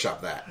gotta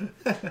workshop that.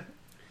 But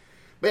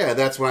yeah,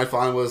 that's when I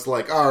finally was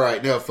like,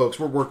 alright, no, folks,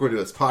 we're going to do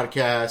this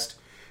podcast.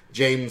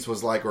 James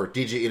was like, or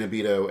DJ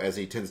Inabito, as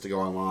he tends to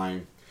go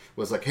online,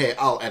 was like, hey,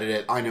 I'll edit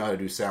it. I know how to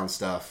do sound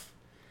stuff.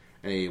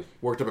 And he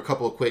worked up a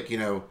couple of quick,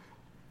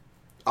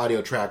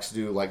 audio tracks to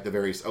do like the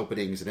various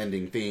openings and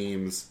ending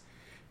themes,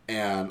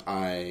 and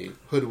I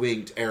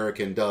hoodwinked Eric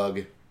and Doug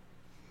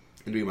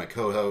into being my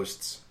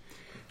co-hosts,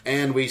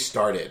 and we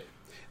started.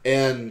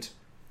 And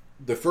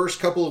the first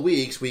couple of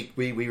weeks, we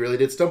really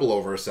did stumble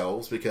over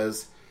ourselves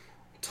because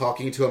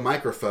talking to a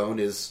microphone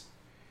is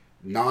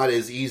not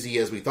as easy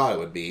as we thought it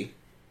would be.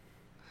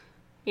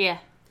 Yeah.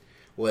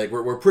 Like,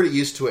 we're pretty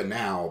used to it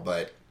now,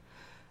 but...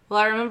 Well,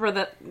 I remember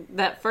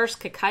that first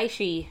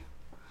Kakaishi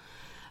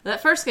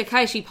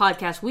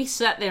podcast, we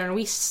sat there and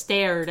we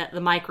stared at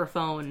the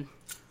microphone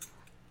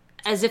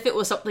as if it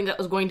was something that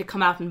was going to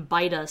come out and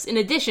bite us, in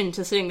addition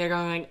to sitting there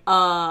going,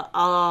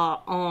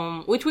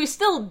 which we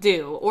still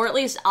do, or at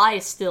least I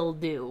still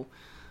do.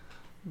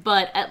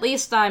 But at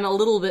least I'm a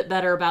little bit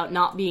better about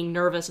not being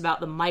nervous about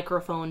the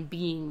microphone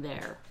being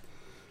there.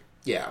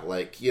 Yeah,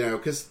 like,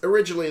 because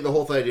originally the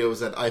whole idea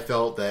was that I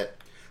felt that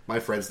my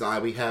friends and I,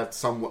 we have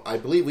I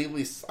believe we, at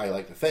least I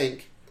like to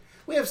think,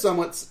 we have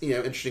somewhat,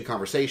 interesting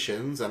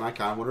conversations, and I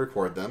kind of want to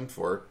record them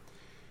for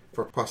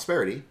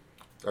prosperity,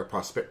 or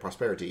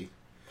prosperity.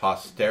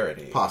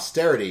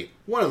 Posterity.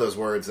 One of those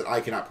words that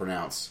I cannot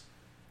pronounce.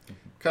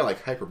 Kind of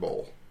like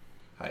hyperbole.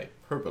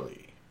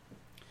 Hyperbole.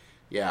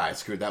 Yeah, I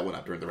screwed that one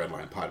up during the Red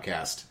Line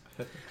podcast.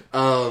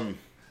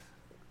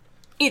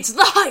 It's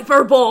the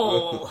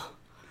hyperbole!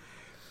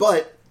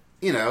 But,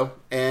 and...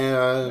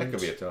 That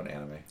could be its own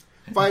anime.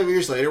 5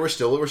 years later, we're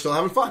still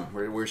having fun.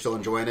 We're still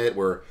enjoying it.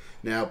 We're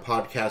now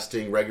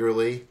podcasting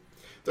regularly.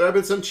 There have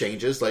been some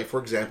changes. Like, for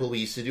example, we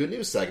used to do a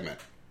news segment.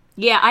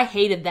 Yeah, I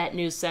hated that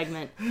news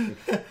segment.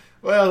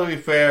 Well, to be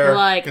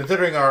fair,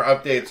 considering our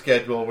update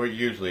schedule, we're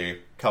usually a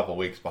couple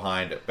weeks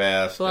behind at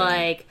best.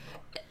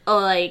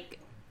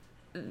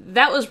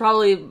 That was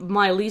probably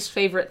my least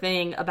favorite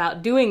thing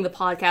about doing the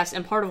podcast,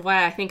 and part of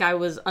why I think I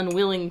was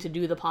unwilling to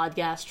do the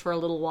podcast for a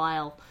little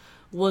while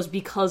was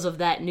because of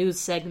that news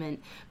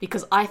segment.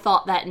 Because I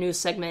thought that news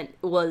segment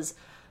was...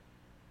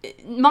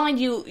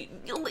 Mind you,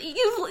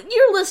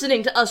 you're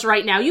listening to us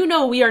right now. You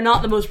know we are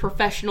not the most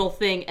professional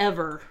thing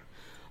ever.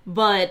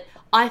 But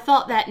I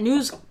thought that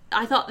news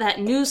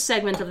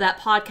segment of that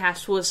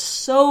podcast was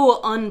so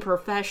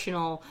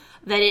unprofessional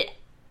that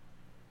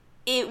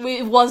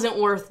it wasn't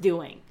worth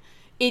doing.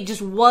 It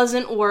just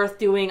wasn't worth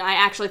doing. I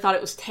actually thought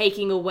it was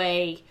taking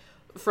away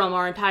from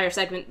our entire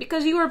segment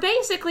because you were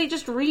basically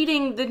just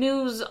reading the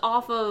news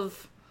off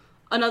of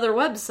another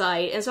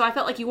website, and so I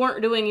felt like you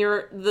weren't doing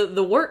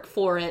the work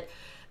for it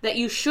that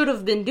you should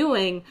have been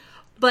doing.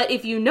 But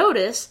if you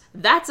notice,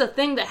 that's a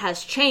thing that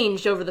has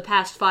changed over the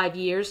past 5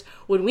 years.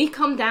 When we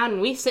come down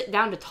and we sit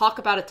down to talk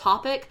about a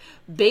topic,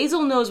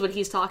 Basil knows what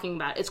he's talking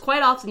about. It's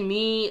quite often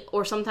me,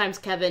 or sometimes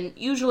Kevin,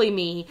 usually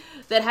me,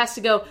 that has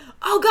to go,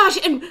 oh gosh,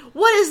 and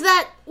what is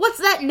that? What's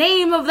that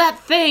name of that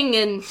thing?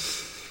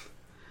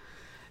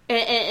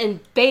 And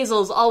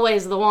Basil's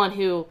always the one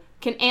who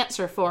can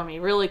answer for me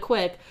really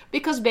quick,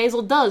 because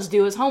Basil does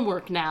do his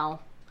homework now.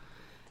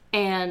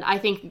 And I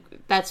think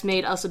that's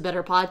made us a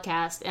better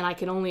podcast, and I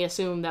can only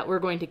assume that we're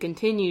going to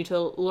continue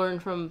to learn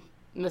from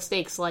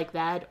mistakes like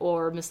that,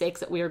 or mistakes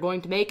that we are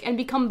going to make, and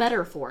become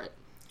better for it.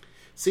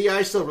 See,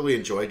 I still really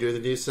enjoy doing the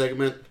news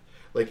segment,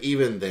 like,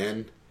 even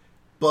then,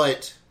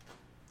 but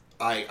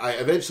I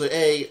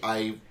eventually,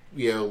 I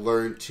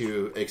learned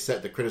to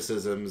accept the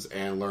criticisms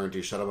and learn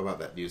to shut up about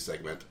that news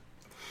segment.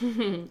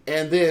 And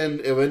then,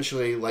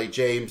 eventually, like,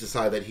 James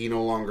decided that he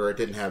no longer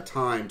didn't have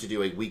time to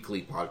do a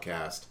weekly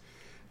podcast,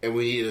 and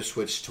we needed to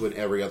switch to an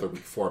every other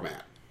week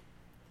format.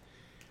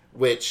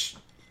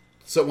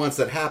 So once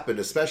that happened,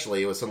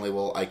 especially, it was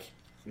suddenly,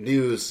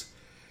 news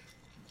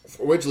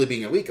originally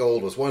being a week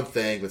old was one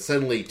thing, but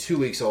suddenly 2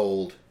 weeks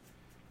old,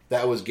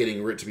 that was getting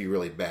to be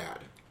really bad.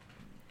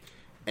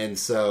 And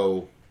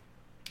so...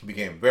 It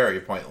became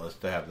very pointless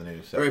to have the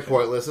news section. Very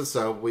pointless, and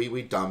so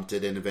we dumped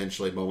it, and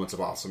eventually Moments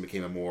of Awesome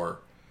became a more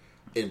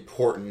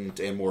important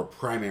and more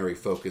primary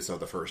focus of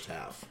the first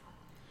half.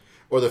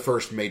 Or the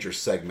first major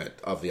segment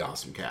of the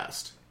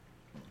OSMcast.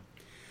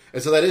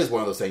 And so that is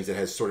one of those things that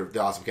has the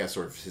OSMcast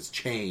sort of has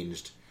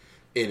changed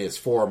in its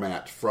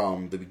format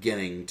from the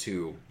beginning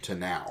to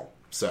now.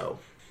 So,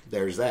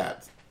 there's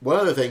that. One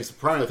of the things,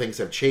 primary things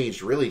have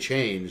really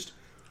changed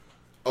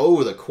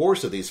over the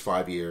course of these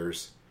 5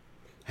 years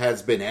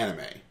has been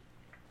anime.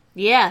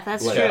 Yeah,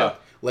 that's true.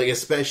 Like,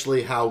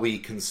 especially how we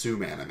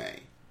consume anime.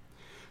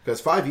 Because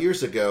 5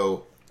 years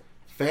ago,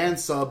 fan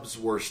subs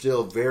were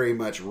still very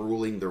much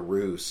ruling the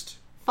roost.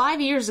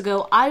 5 years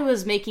ago, I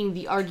was making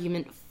the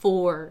argument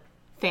for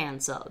fan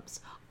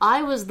subs.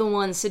 I was the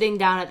one sitting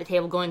down at the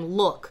table going,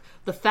 look,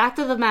 the fact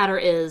of the matter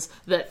is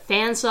that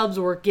fan subs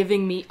are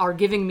giving me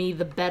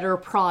the better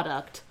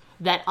product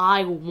that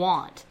I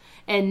want.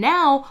 And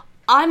now,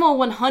 I'm a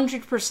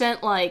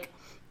 100%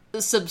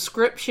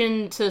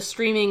 subscription to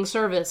streaming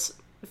service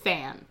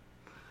fan.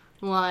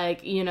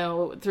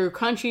 Through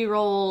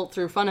Crunchyroll,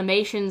 through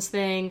Funimation's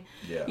thing.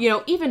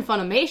 Yeah. Even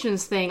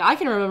Funimation's thing, I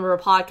can remember a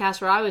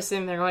podcast where I was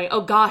sitting there going,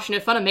 oh gosh, and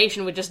if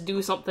Funimation would just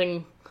do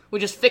something, would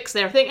just fix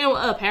their thing. And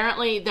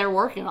apparently they're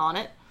working on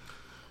it.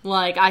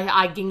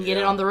 I can get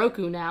it on the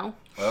Roku now.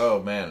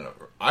 Oh man,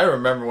 I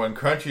remember when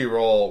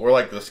Crunchyroll were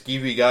like the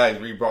skeevy guys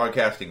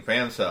rebroadcasting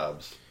fan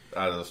subs.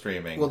 out of the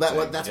streaming. Well, that's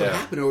Yeah. what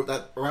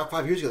happened around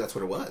 5 years ago. That's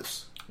what it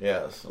was.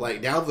 Yes.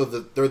 Like now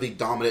they're the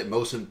dominant,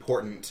 most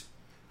important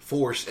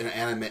force in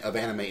anime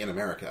in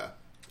America.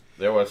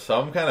 There was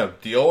some kind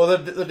of deal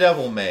with the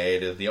devil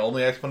made is the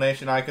only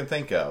explanation I can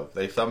think of.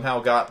 They somehow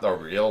got the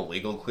real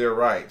legal clear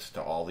rights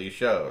to all these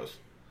shows.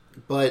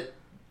 But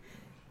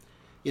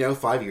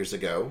 5 years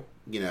ago,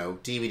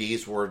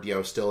 DVDs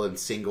were still in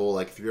single,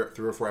 like three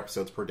or four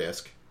episodes per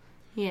disc.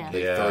 Yeah.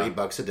 Like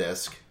 $30 a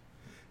disc.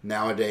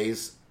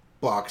 Nowadays,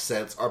 box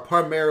sets are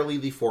primarily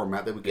the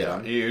format that we get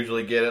on. You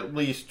usually get at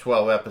least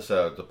 12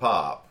 episodes a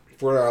pop.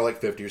 For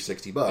like $50 or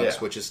 $60, Yeah.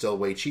 which is still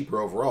way cheaper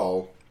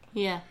overall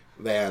Yeah.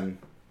 than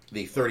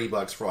the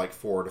 $30 for like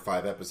 4 to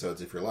 5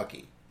 episodes if you're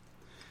lucky.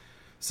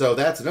 So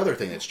that's another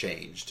thing that's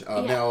changed.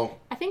 Now,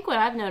 I think what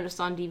I've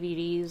noticed on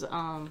DVDs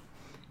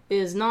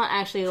is not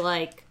actually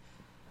like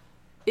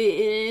it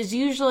is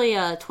usually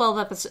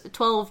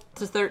 12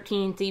 to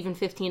 13 to even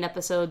 15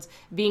 episodes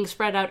being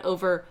spread out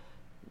over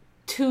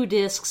 2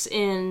 discs.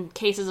 In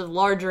cases of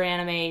larger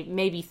anime,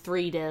 maybe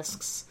 3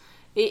 discs.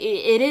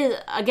 It is,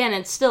 again,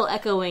 it's still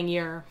echoing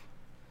your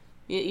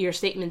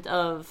statement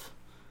of,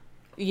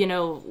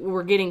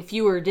 we're getting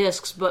fewer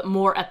discs, but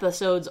more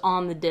episodes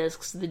on the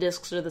discs. The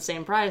discs are the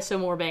same price, so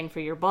more bang for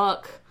your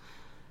buck.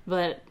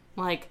 But,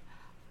 like,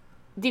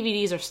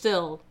 DVDs are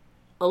still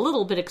a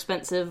little bit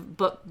expensive,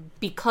 but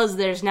because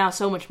there's now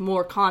so much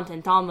more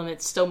content on them,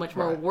 it's so much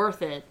more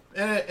worth it.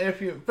 And if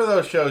for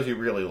those shows you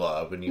really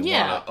love and you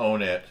want to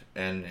own it,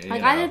 and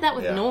I did that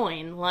with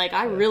Noin. Like,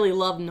 I really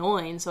love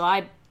Noin, so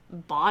I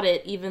bought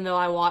it even though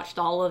I watched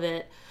all of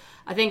it.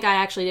 I think I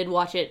actually did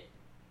watch it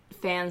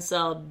fan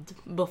subbed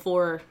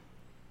before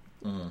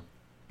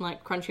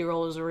like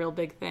Crunchyroll was a real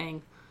big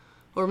thing,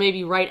 or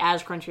maybe right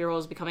as Crunchyroll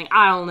was becoming.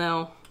 I don't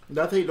know.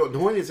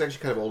 Noin is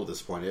actually kind of old at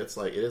this point. It is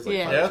like 5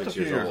 or 6 it's a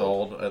few years years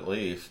old. old at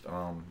least.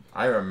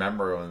 I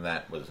remember when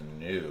that was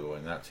new,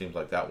 and that seems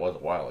like that was a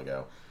while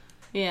ago.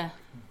 Yeah.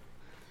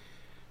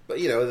 But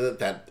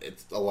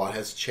a lot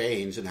has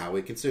changed in how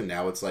we consume.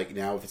 Now it's like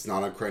if it's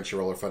not on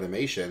Crunchyroll or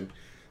Funimation,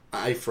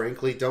 I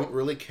frankly don't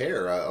really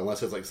care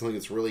unless it's like something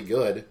that's really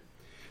good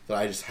that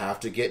I just have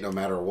to get no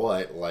matter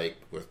what. Like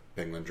with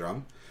Penguin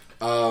Drum.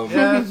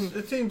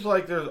 It seems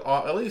like there's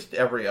at least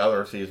every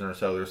other season or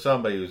so there's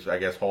somebody who's I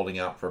guess holding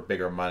out for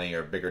bigger money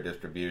or bigger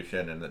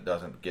distribution, and that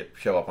doesn't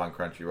show up on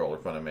Crunchyroll or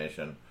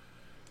Funimation.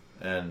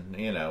 And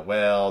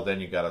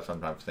then you got to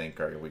sometimes think,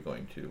 are we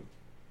going to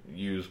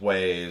use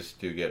ways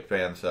to get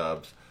fan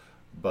subs?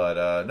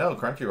 But no,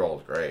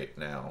 Crunchyroll's great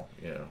now.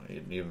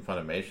 Even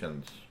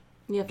Funimation's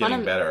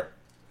getting better.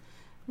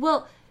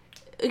 Well,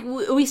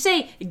 we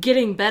say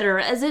getting better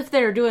as if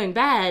they're doing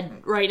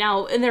bad right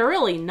now, and they're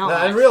really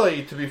not. And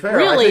really, to be fair,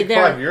 I think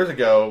 5 years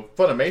ago,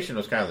 Funimation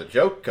was kind of the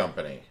joke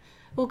company.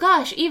 Well,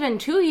 gosh, even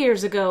 2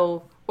 years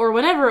ago, or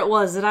whenever it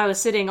was that I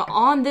was sitting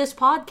on this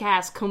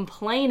podcast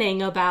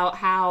complaining about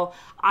how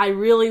I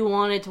really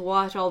wanted to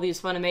watch all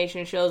these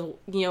Funimation shows,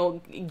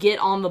 get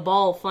on the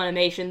ball,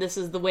 Funimation, this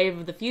is the wave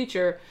of the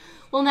future.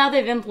 Well, now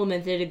they've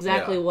implemented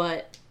exactly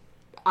what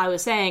I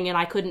was saying, and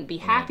I couldn't be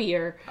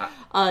happier.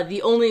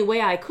 The only way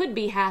I could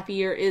be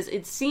happier is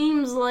it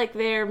seems like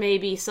there may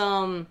be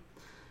some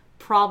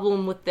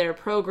problem with their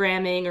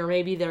programming, or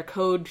maybe their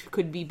code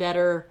could be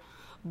better,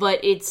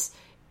 but it's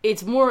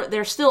more,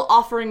 they're still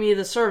offering me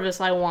the service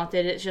I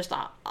wanted. It's just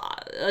a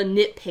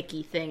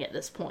nitpicky thing at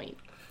this point.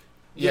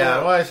 Yeah,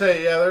 well, I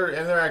say,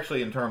 they're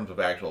actually, in terms of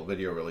actual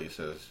video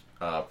releases,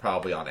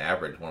 probably on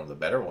average one of the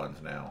better ones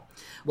now.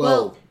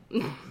 Well,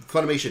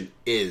 Funimation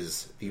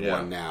is the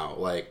one now.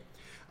 Like,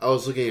 I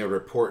was looking at a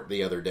report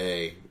the other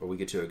day, a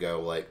week or two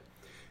ago, like,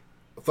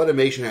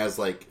 Funimation has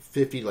like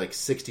 50, like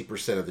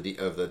 60%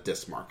 of the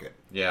disc market.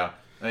 Yeah.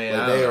 I mean,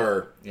 like, they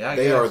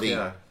are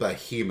the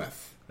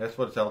behemoth. That's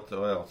what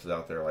else is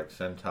out there, like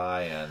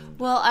Sentai and...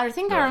 Well, I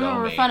think I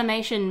remember Nozomi.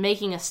 Funimation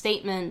making a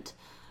statement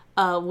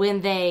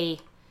when they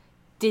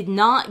did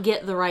not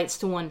get the rights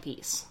to One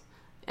Piece.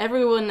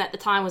 Everyone at the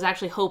time was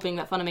actually hoping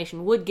that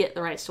Funimation would get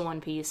the rights to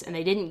One Piece, and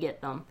they didn't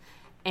get them.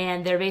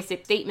 And their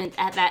basic statement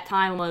at that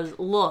time was,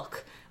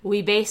 look,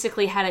 we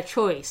basically had a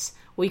choice.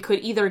 We could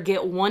either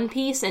get One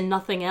Piece and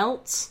nothing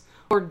else,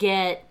 or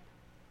get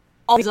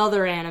all these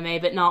other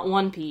anime, but not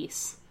One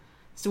Piece.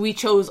 So we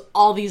chose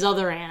all these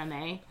other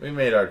anime. We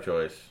made our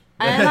choice.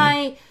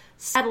 And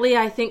sadly,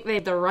 I think they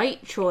had the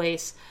right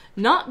choice.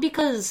 Not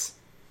because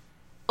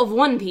of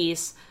One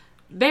Piece.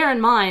 Bear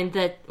in mind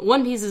that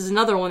One Piece is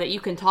another one that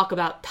you can talk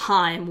about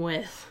time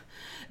with.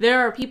 There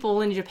are people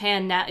in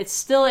Japan now, it's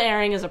still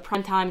airing as a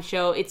primetime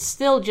show. It's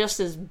still just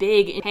as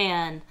big in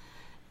Japan.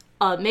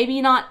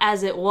 Maybe not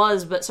as it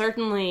was, but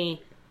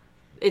certainly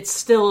it's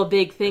still a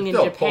big thing in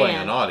Japan. It's still pulling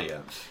an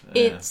audience.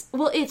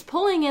 It's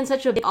pulling in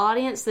such a big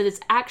audience that it's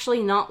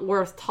actually not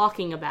worth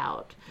talking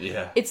about.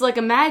 Yeah. It's like,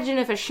 imagine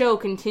if a show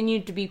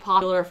continued to be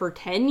popular for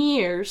 10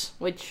 years,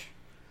 which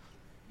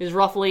is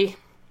One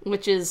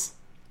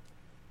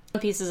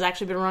Piece has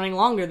actually been running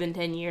longer than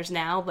 10 years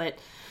now, but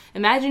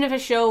imagine if a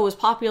show was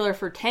popular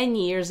for 10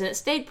 years and it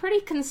stayed pretty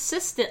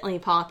consistently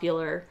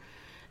popular.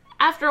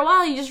 after a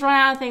while, you just run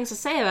out of things to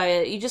say about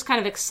it. You just kind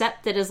of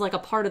accept it as like a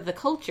part of the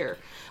culture,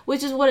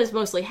 which is what has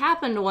mostly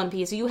happened to One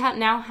Piece. You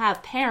now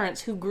have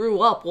parents who grew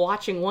up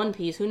watching One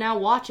Piece who now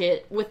watch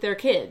it with their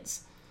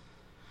kids.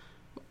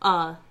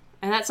 And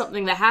that's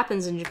something that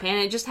happens in Japan.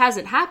 It just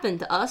hasn't happened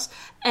to us,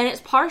 and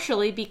it's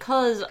partially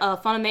because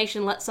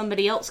Funimation let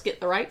somebody else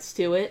get the rights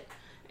to it,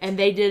 and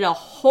they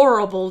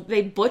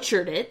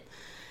butchered it.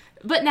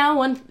 But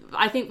now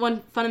I think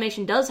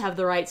Funimation does have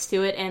the rights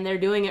to it, and they're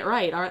doing it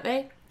right, aren't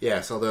they?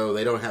 Yes, although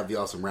they don't have the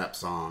awesome rap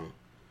song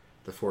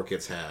the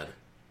 4Kids had.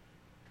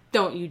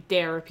 Don't you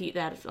dare repeat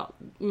that.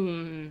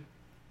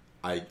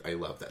 I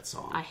love that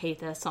song. I hate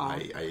that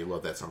song. I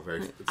love that song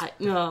very much.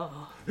 No.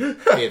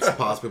 It's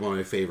possibly one of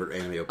my favorite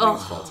anime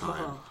openings of all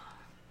time.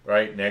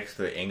 Right next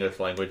to the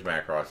English language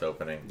Macross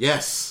opening.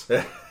 Yes.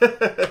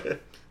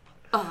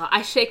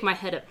 I shake my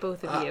head at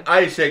both of you.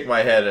 I shake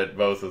my head at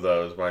both of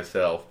those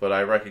myself, but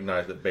I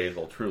recognize that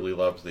Basil truly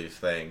loves these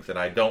things, and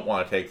I don't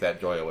want to take that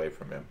joy away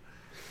from him.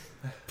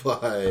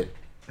 But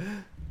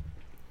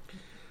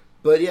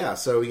yeah,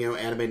 so,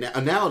 anime...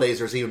 Nowadays,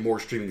 there's even more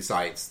streaming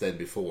sites than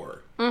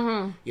before.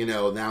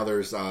 Mm-hmm. Now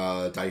there's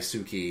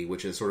Daisuke,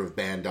 which is sort of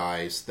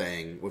Bandai's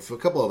thing, with a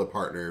couple other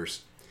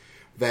partners,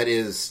 that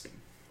is...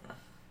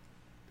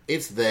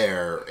 It's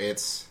there.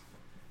 It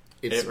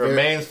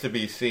remains to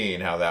be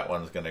seen how that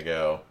one's going to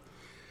go.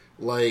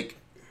 Like,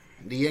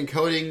 the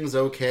encoding's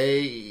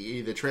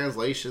okay. The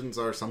translations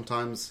are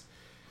sometimes...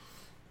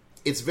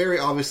 It's very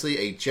obviously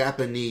a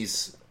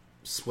Japanese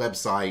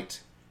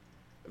website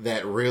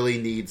that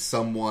really needs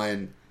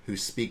someone who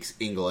speaks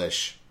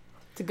English.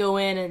 To go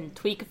in and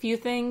tweak a few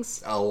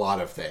things? A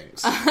lot of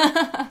things.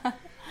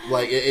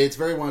 Like, it's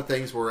very one of the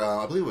things where,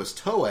 I believe it was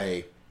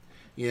Toei,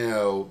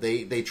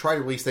 they tried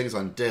to release things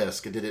on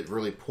disc and did it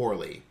really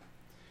poorly.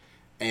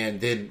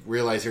 And then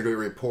realized they were doing it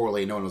really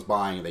poorly, no one was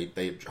buying,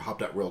 they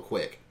hopped out real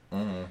quick.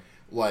 Mm-hmm.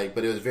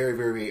 But it was very,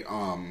 very,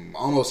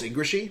 almost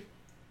Englishy.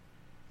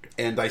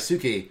 And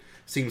Daisuke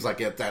seems like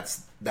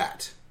that's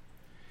that.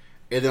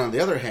 And then on the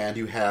other hand,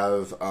 you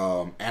have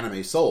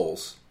Anime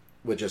Souls,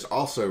 which is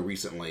also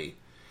recently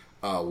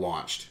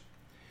launched.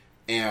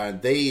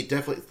 And they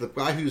definitely, the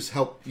guy who's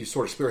sort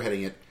of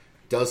spearheading it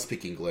does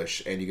speak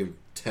English, and you can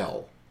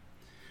tell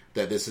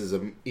that this is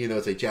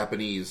it's a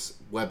Japanese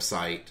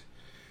website.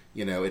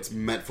 It's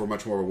meant for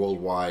much more of a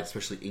worldwide,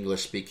 especially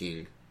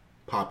English-speaking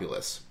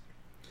populace,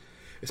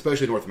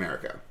 especially North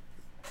America.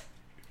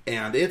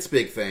 And its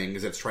big thing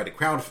is it's tried to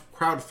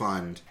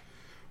crowdfund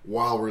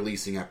while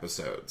releasing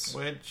episodes,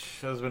 which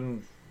has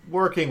been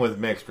working with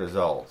mixed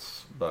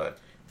results, but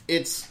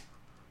it's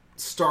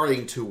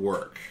starting to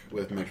work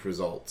with mixed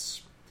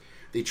results.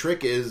 The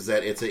trick is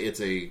that it's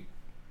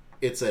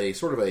a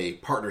sort of a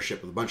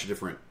partnership with a bunch of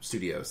different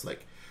studios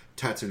like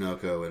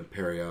Tatsunoko and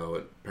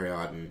Period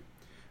and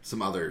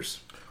some others.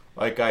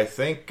 Like, I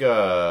think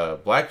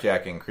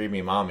Blackjack and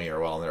Creamy Mommy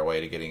are well on their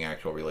way to getting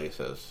actual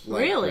releases.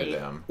 Really?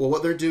 Well,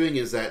 what they're doing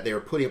is that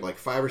they're putting up like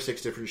 5 or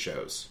 6 different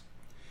shows.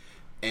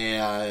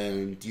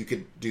 And you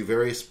could do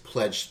various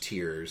pledge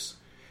tiers.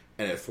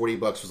 And at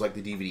 $40 was like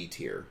the DVD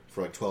tier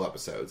for like 12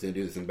 episodes. They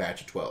do this in a batch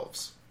of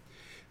 12s.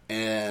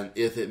 And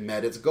if it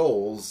met its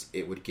goals,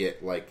 it would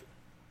get like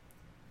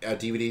a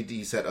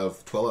DVD set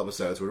of 12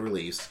 episodes would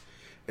release.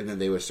 And then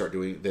they would start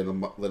doing, then a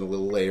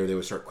little later, they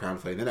would start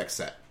crowdfunding the next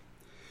set.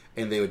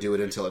 And they would do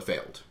it until it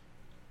failed.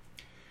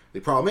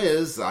 The problem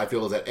is, I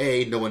feel, is that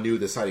A, no one knew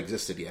the site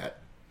existed yet.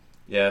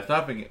 Yeah,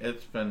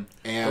 the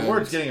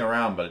word's getting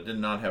around, but it did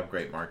not have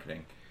great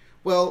marketing.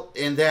 Well,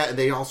 and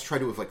they also tried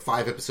to do it with like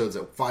 5 episodes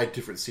of 5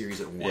 different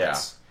series at once. Yeah.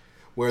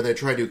 Where they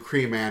tried to do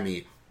Cream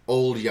Mammy,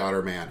 Old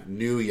Yatterman,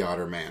 New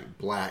Yatterman,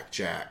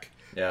 Blackjack,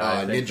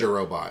 Ninja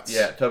Robots.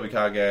 Yeah,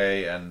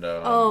 Tobikage and...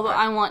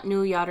 I want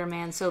New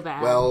Yatterman so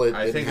bad. Well,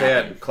 I think they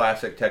had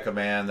Classic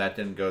Tekkaman. That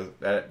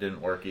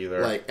didn't work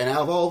either. And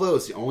out of all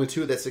those, the only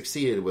 2 that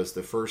succeeded was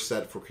the first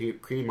set for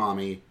Cream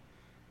Mommy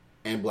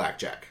and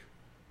Blackjack.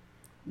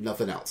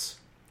 Nothing else.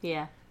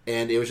 Yeah.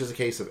 And it was just a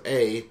case of,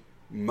 A,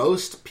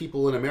 most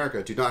people in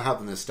America do not have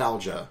the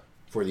nostalgia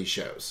for these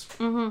shows.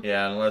 Mm-hmm.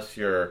 Yeah, unless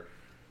you're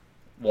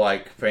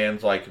like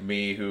fans like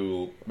me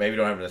who maybe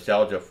don't have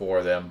nostalgia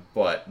for them,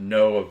 but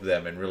know of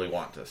them and really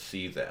want to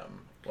see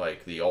them.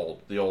 Like the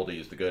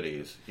oldies, the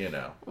goodies,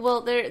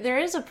 Well, there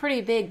is a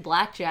pretty big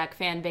Blackjack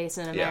fan base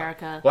in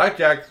America. Yeah.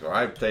 Blackjack,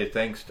 I'd say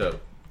thanks to,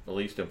 at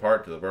least in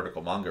part, to the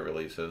vertical manga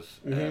releases.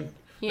 Mm-hmm. And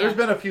there's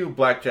been a few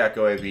Blackjack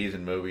OAVs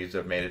and movies that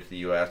have made it to the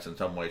U.S. in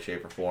some way,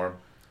 shape, or form.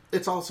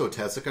 It's also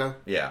Tezuka.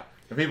 Yeah.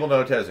 And people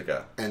know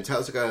Tezuka. And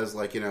Tezuka is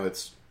like,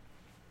 it's...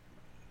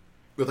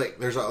 Like,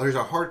 there's a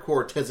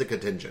hardcore Tezuka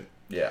contingent.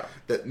 Yeah.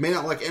 That may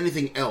not like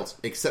anything else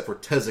except for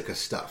Tezuka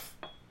stuff.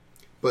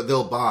 But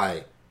they'll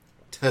buy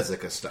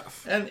Tezuka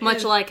stuff.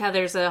 Much like how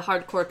there's a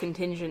hardcore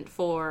contingent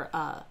for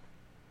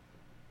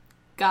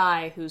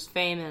guy who's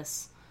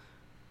famous.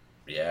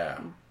 Yeah.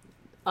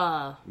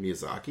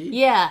 Miyazaki?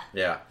 Yeah.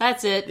 Yeah.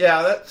 That's it.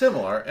 Yeah, that's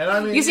similar. And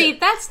I mean, you see,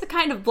 that's the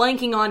kind of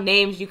blanking on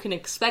names you can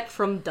expect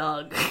from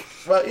Doug.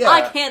 Well, yeah.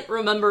 I can't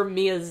remember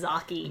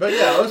Miyazaki. But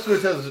yeah,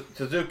 Osamu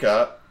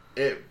Tezuka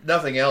if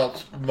nothing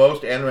else,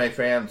 most anime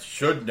fans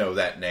should know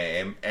that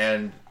name,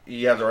 and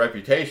he has a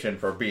reputation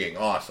for being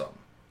awesome.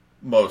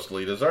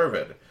 Mostly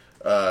deserved.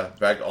 In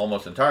fact,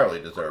 almost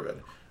entirely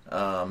deserved.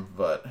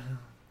 But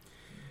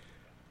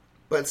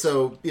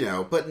so,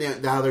 but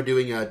now they're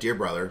doing Dear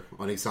Brother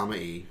on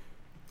Isama-E,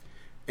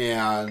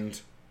 and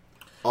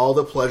all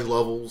the pledge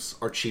levels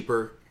are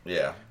cheaper.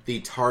 Yeah.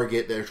 The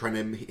target they're trying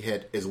to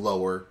hit is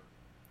lower.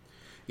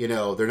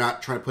 They're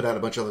not trying to put out a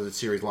bunch of other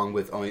series along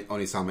with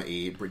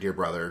Onisama-E, Dear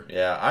Brother.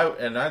 Yeah,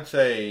 I'd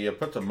say you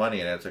put some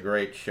money in it. It's a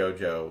great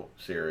shoujo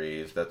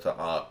series. That's a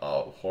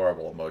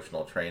horrible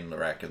emotional train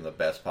wreck in the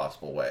best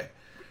possible way.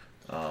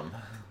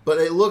 But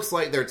it looks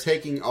like they're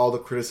taking all the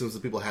criticisms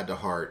that people had to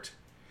heart,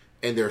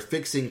 and they're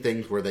fixing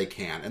things where they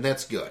can, and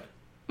that's good.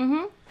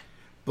 Mm-hmm.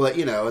 But,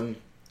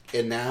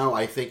 and now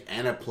I think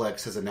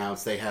Aniplex has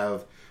announced they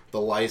have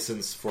the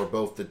license for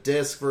both the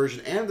disc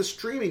version and the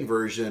streaming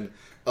version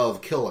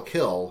of Kill la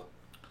Kill,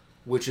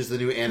 which is the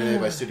new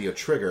anime by Studio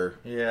Trigger.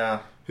 Yeah.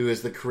 Who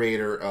is the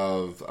creator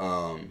of,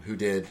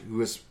 who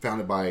was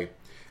founded by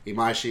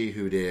Imaishi,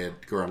 who did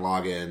Gurren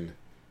Lagann,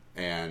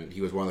 and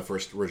he was one of the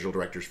first original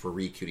directors for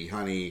Re Cutie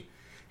Honey.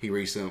 He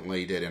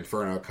recently did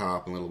Inferno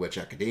Cop and Little Witch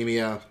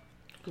Academia.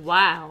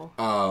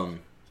 Wow.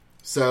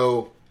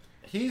 So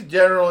he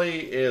generally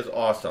is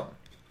awesome.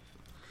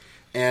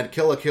 And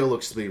Kill la Kill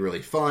looks to be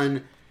really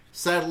fun.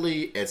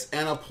 Sadly, it's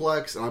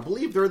Aniplex, and I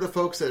believe they're the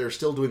folks that are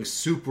still doing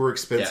super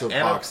expensive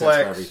box sets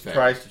for everything. Aniplex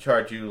tries to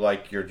charge you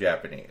like you're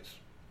Japanese.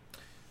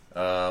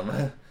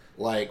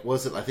 Like,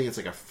 was it? I think it's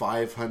like a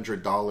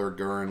 $500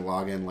 Gurren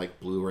Lagann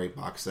like Blu-ray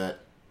box set.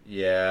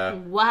 Yeah.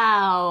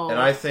 Wow. And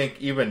I think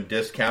even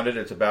discounted,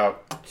 it's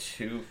about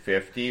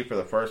 $250 for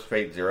the first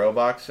Fate Zero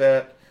box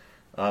set.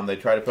 They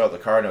tried to put out the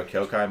Kara no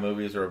Kyokai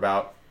movies. There were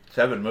about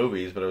 7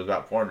 movies, but it was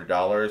about $400.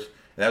 And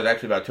that was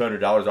actually about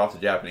 $200 off the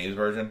Japanese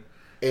version.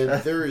 And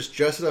there is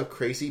just enough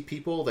crazy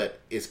people that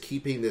is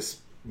keeping this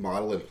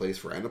model in place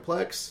for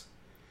Aniplex.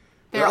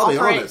 They're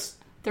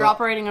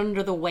operating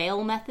under the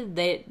whale method.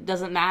 It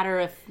doesn't matter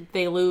if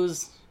they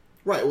lose.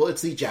 Right, well,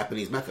 it's the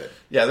Japanese method.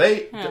 Yeah,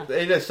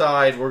 they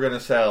decide we're going to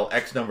sell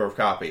X number of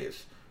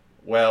copies.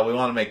 Well, we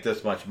want to make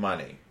this much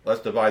money.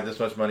 Let's divide this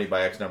much money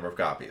by X number of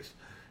copies.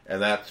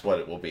 And that's what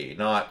it will be.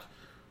 Not,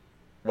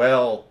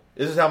 well,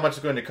 this is how much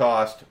it's going to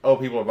cost. Oh,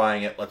 people are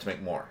buying it. Let's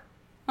make more.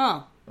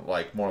 Oh.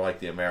 More like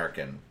the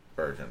American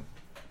version.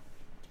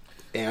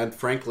 And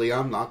frankly,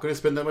 I'm not going to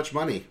spend that much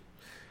money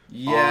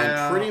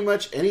on pretty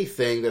much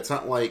anything that's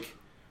not like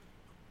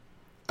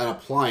an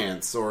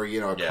appliance or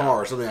a car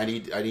or something I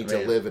need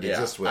to live and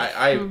exist with.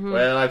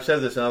 Well, I've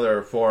said this in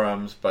other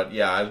forums, but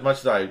as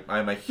much as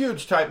I'm a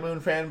huge Type Moon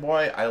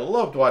fanboy, I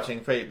loved watching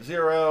Fate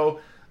Zero.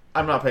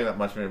 I'm not paying that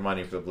much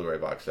money for the Blu-ray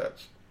box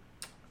sets.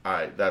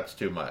 That's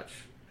too much.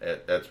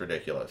 That's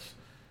ridiculous.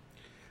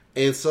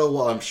 And so,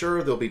 while I'm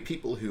sure there'll be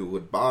people who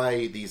would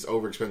buy these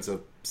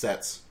overexpensive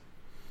sets,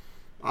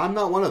 I'm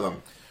not one of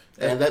them.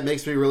 And that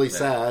makes me really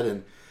sad.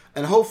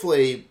 And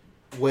hopefully,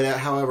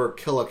 however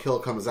Kill la Kill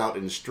comes out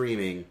in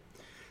streaming,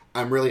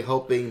 I'm really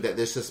hoping that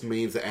this just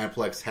means that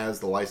Aniplex has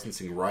the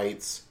licensing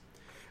rights,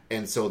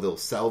 and so they'll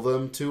sell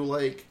them to,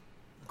 like,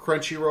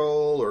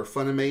 Crunchyroll or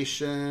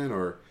Funimation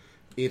or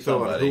either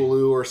on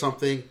Hulu or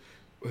something.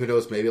 Who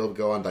knows, maybe it'll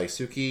go on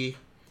Daisuke.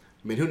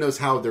 I mean, who knows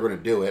how they're going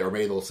to do it, or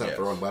maybe they'll set up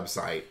their own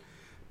website.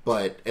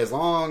 But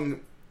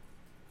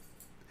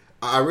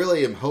I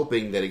really am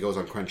hoping that it goes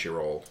on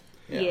Crunchyroll.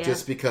 Yeah.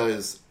 Just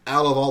because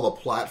out of all the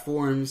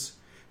platforms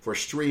for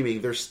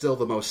streaming, they're still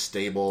the most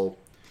stable.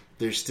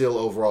 They're still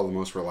overall the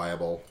most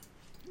reliable.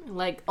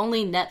 Like,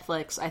 only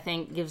Netflix, I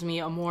think, gives me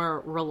a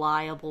more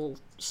reliable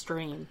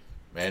stream.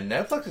 And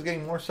Netflix is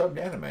getting more subbed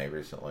anime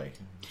recently.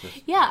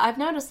 Yeah, I've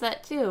noticed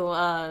that too.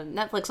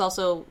 Netflix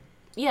also...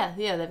 Yeah,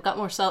 they've got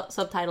more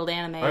subtitled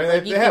anime. I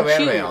mean, they have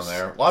anime on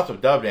there. Lots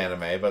of dubbed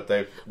anime, but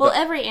they've... Well,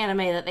 every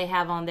anime that they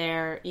have on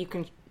there, you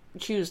can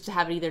choose to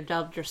have it either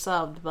dubbed or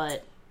subbed,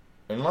 but...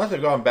 Unless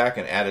they've gone back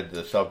and added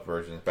the sub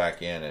versions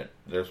back in,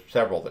 there's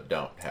several that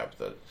don't have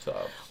the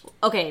subs.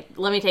 Okay,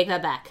 let me take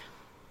that back.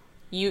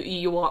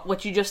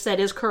 What you just said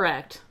is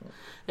correct.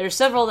 There's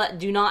several that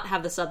do not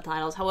have the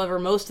subtitles. However,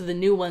 most of the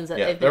new ones that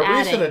they've been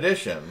adding recent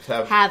editions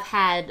have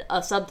had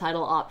a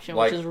subtitle option,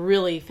 which is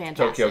really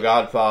fantastic. Tokyo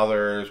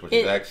Godfathers, which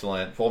is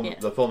excellent.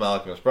 The Full Metal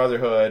Alchemist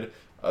Brotherhood.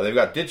 They've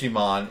got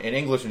Digimon in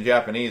English and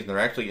Japanese, and they're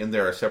actually in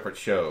there as separate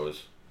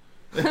shows,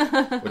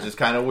 which is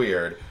kind of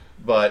weird.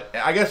 But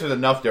I guess there's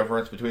enough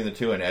difference between the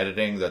two in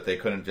editing that they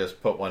couldn't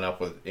just put one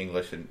up with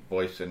English and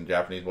voice and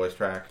Japanese voice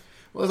track.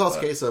 Well, it's also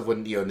a case of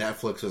when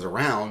Netflix was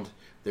around,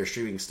 they're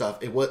streaming stuff.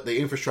 The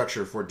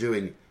infrastructure for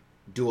doing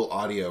dual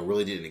audio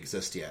really didn't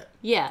exist yet.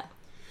 Yeah,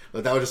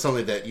 but that was just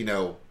something that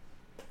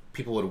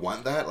people would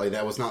want. That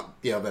that was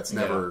not that's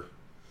never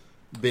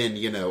been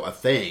a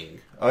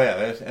thing. Oh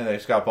yeah, and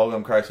they've got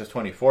Bubblegum Crisis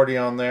 2040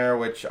 on there,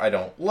 which I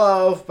don't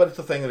love, but it's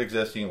a thing that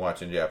exists. You can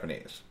watch in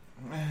Japanese.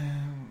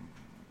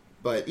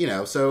 But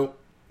so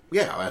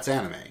that's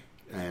anime,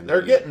 and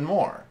they're getting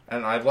more.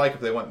 And I'd like if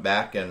they went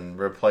back and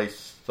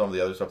replaced some of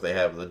the other stuff they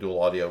have with the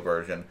dual audio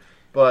version.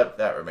 but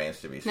that remains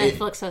to be seen.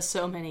 Netflix has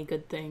so many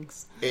good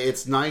things.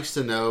 It's nice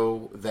to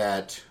know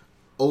that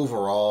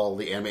overall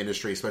the anime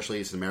industry, especially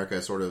in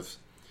America, sort of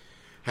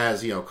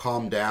has,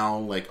 calmed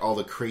down, like, all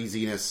the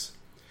craziness.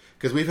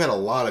 Because we've had a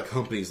lot of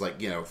companies,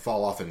 like,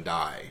 fall off and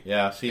die.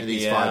 Yeah, in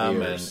these 5 CPM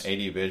years.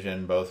 and AD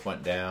Vision both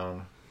went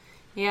down.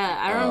 Yeah,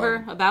 I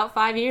remember about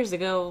 5 years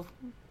ago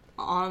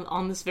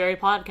on this very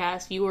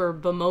podcast, you were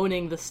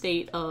bemoaning the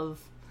state of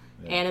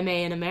anime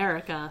in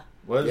America.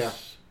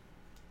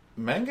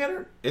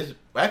 Manga is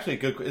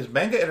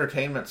Manga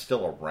Entertainment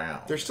still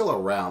around? They're still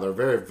around. They're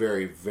very,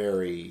 very,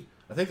 very...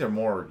 I think they're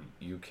more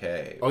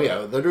UK. Oh,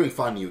 yeah, they're doing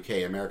fine in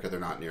UK. America, they're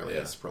not nearly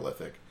as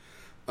prolific.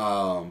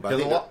 But I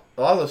think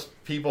a lot of those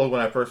people, when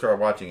I first started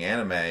watching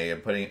anime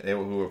and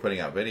who were putting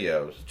out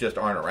videos, just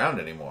aren't around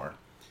anymore.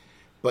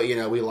 But,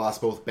 we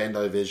lost both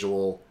Bandai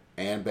Visual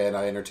and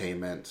Bandai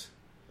Entertainment.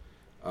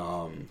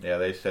 Yeah,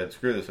 they said,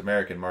 screw this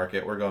American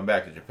market, we're going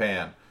back to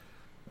Japan.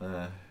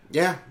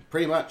 Yeah,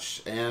 pretty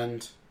much.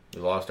 And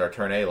we lost our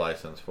Turn A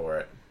license for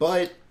it.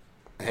 But,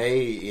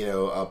 hey,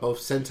 both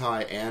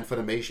Sentai and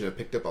Funimation have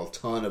picked up a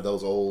ton of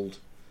those old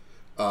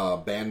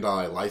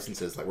Bandai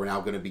licenses. Like, we're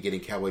now going to be getting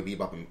Cowboy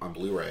Bebop on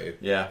Blu-ray.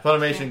 Yeah,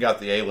 Funimation got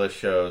the A-list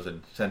shows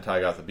and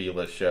Sentai got the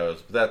B-list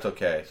shows, but that's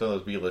okay. Some of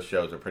those B-list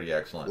shows are pretty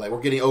excellent. Like,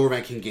 we're getting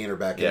Overman King Gainer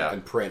back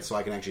in print so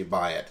I can actually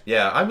buy it.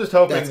 Yeah, I'm just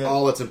hoping that's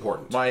all that's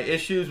important. My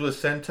issues with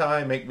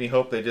Sentai make me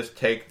hope they just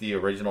take the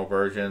original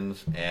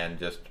versions and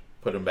just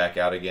put them back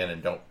out again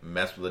and don't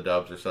mess with the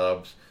dubs or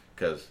subs,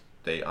 because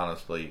they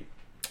honestly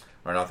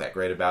are not that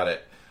great about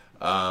it.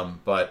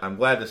 But I'm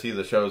glad to see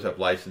the shows have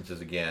licenses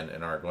again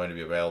and are going to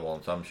be available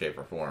in some shape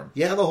or form.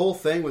 Yeah, the whole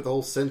thing with the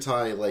whole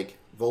Sentai, like,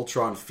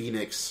 Voltron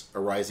Phoenix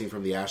arising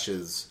from the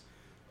ashes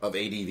of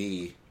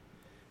ADV,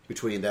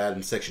 between that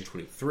and Section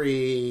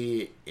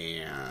 23,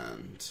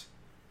 and...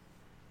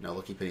 No,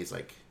 Lucky Penny's,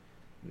 like,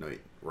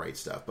 right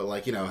stuff. But,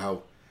 like,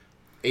 how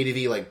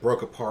ADV, like,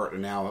 broke apart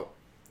and now...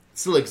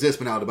 still exists,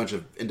 but now a bunch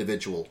of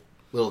individual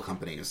little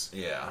companies.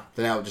 Yeah.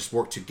 They now just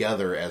work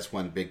together as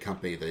one big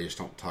company. They just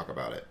don't talk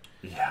about it.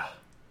 Yeah.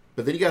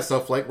 But then you got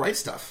stuff like Right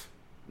Stuff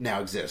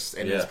now exists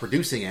and is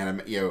producing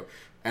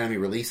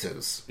anime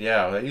releases.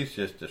 Yeah, they used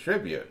to just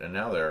distribute, and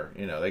now they're,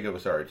 they give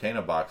us our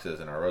Retainer boxes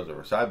and our Rosa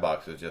Versailles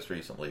boxes just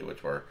recently,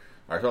 which are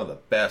some of the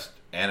best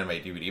anime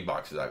DVD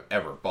boxes I've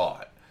ever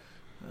bought.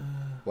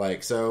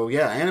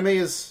 Anime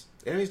is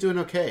doing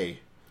okay.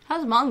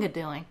 How's manga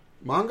doing?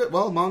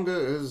 Manga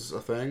is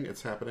a thing.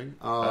 It's happening.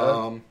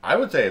 I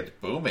would say it's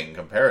booming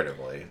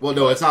comparatively. Well,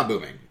 no, it's not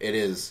booming. It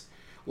is,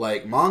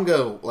 like,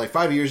 manga, like,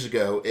 5 years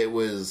ago, it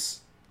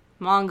was...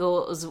 Manga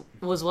was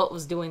what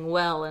was doing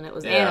well, and it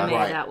was anime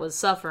that was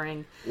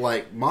suffering.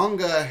 Like,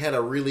 manga had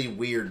a really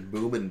weird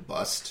boom and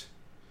bust.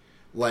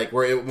 Like,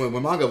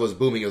 when manga was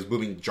booming, it was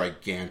booming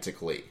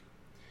gigantically.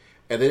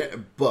 And then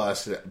it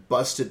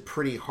busted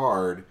pretty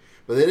hard,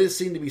 but then it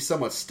seemed to be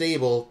somewhat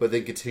stable, but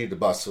then continued to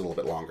bust a little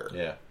bit longer.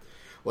 Yeah.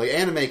 Like,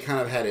 anime kind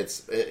of had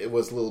it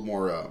was a little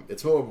more,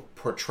 it's more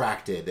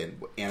protracted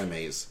than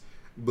anime's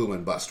boom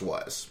and bust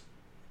was.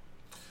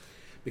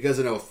 Because,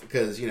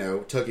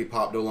 Tokyo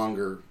Pop no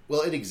longer,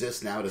 well, it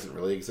exists now, it doesn't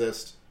really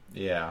exist.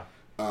 Yeah.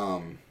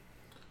 And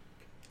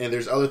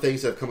there's other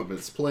things that have come up in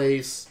its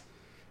place.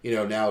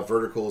 Now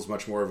Vertical is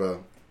much more of a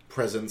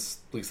presence,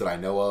 at least that I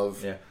know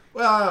of. Yeah.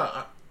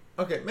 Well,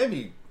 okay,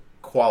 maybe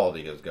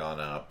quality has gone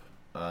up,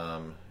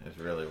 is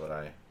really what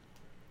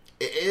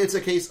It's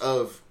a case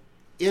of,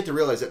 you have to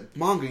realize that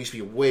manga used to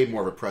be way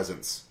more of a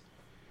presence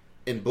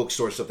in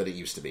bookstore stuff than it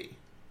used to be.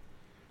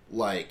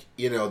 Like,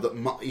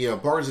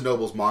 Barnes and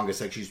Noble's manga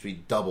section used to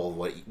be double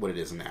what it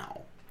is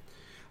now.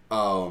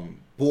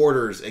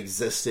 Borders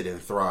existed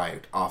and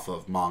thrived off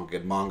of manga,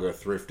 and manga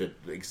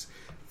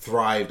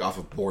thrived off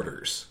of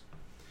Borders.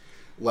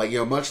 Like,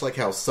 much like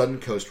how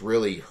Suncoast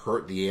really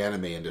hurt the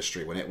anime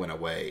industry when it went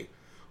away,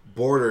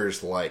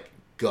 Borders, like,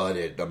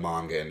 gutted the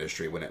manga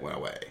industry when it went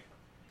away.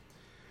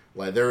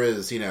 Like, there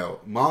is,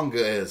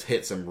 manga has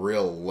hit some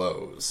real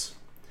lows.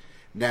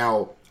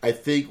 Now, I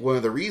think one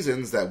of the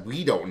reasons that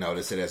we don't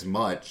notice it as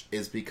much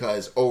is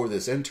because over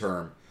this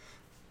interim,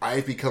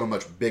 I've become a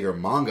much bigger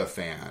manga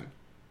fan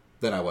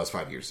than I was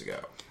 5 years ago.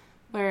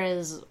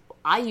 Whereas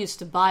I used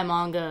to buy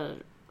manga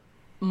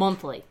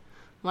monthly.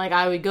 Like,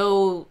 I would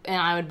go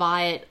and I would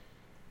buy it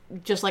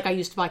just like I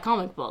used to buy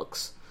comic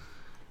books.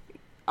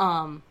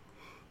 But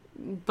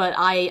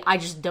I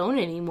just don't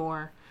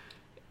anymore.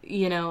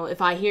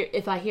 If I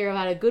hear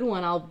about a good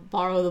one, I'll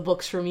borrow the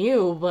books from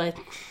you, but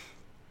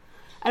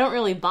I don't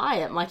really buy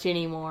it much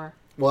anymore.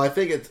 Well, I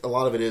think a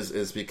lot of it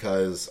is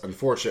because,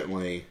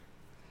 unfortunately,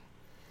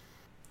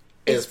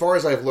 as far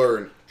as I've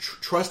learned,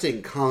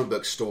 trusting comic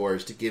book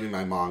stores to give me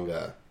my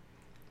manga,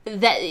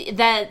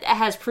 that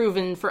has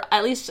proven,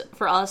 at least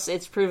for us,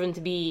 it's proven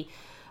to be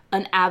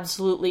an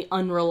absolutely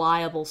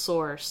unreliable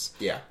source.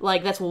 Yeah.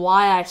 Like, that's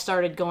why I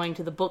started going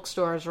to the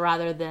bookstores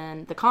rather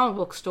than the comic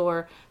book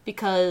store,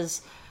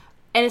 because...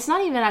 And it's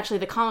not even actually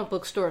the comic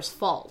book store's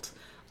fault.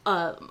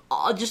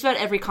 Just about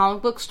every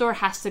comic book store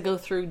has to go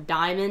through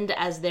Diamond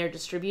as their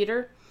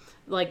distributor.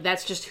 Like,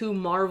 that's just who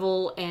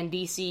Marvel and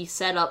DC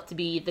set up to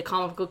be the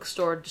comic book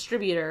store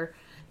distributor.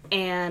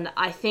 And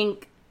I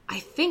think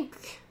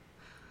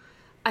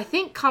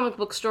comic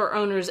book store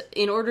owners,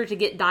 in order to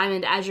get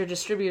Diamond as your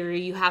distributor,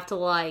 you have to,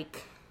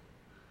 like,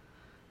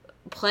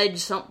 pledge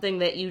something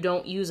that you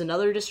don't use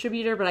another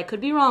distributor, but I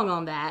could be wrong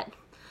on that.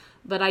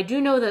 But I do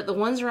know that the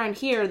ones around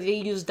here, they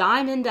use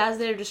Diamond as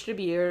their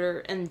distributor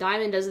and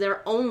Diamond as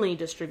their only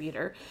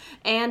distributor.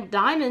 And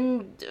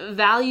Diamond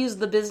values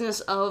the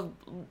business of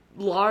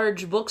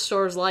large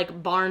bookstores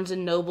like Barnes &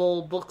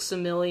 Noble, Books A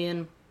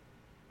Million,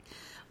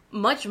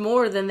 much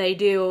more than they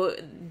do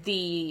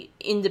the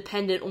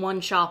independent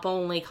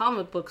one-shop-only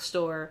comic book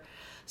store.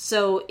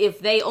 So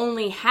if they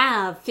only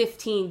have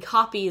 15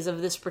 copies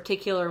of this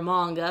particular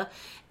manga,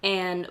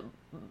 and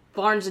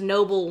Barnes &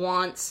 Noble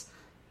wants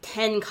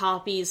 10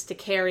 copies to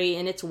carry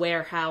in its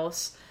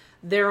warehouse,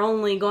 they're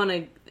only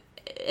gonna,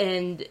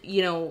 and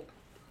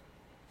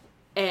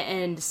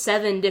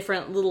 7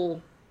 different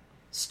little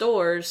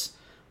stores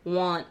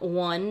want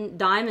one,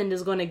 Diamond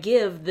is going to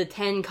give the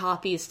 10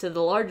 copies to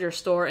the larger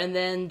store, and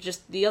then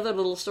just the other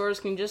little stores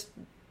can just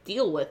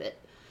deal with it.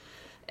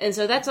 And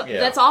so that's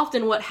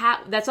often what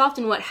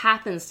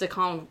happens to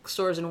comic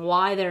stores, and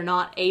why they're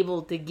not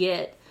able to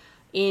get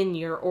in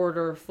your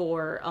order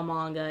for a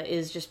manga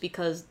is just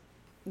because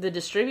the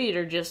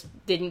distributor just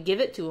didn't give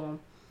it to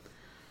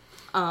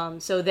them.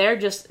 So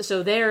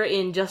they're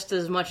in just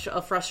as much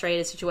a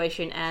frustrated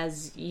situation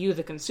as you,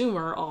 the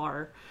consumer,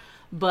 are.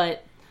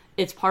 But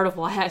it's part of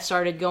why I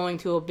started going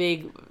to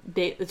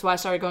it's why I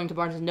started going to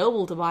Barnes &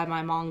 Noble to buy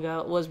my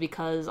manga, was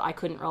because I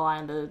couldn't rely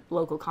on the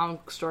local comic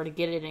book store to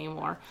get it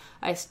anymore.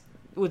 I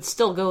would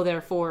still go there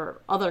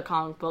for other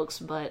comic books,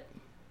 but...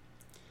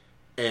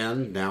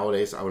 And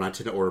nowadays, when I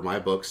tend to order my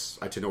books,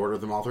 I tend to order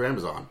them all through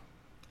Amazon.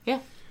 Yeah.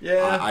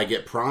 Yeah. I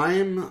get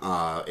Prime.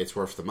 It's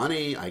worth the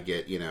money. I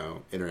get,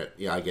 internet.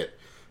 Yeah, I get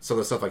some of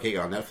the stuff I can't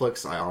get on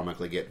Netflix. I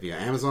automatically get via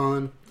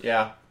Amazon.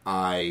 Yeah.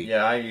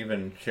 I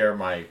even share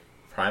my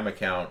Prime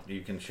account.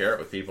 You can share it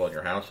with people in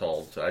your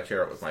household. So I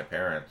share it with my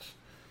parents,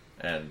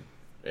 and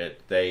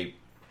they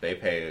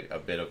pay a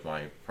bit of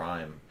my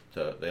Prime.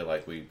 So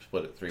we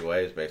split it 3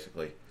 ways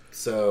basically.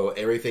 So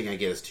everything I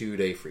get is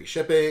 2-day free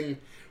shipping.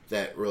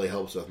 That really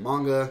helps with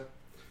manga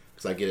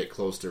because I get it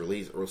close to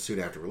release or soon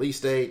after release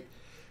date.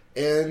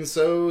 And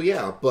so,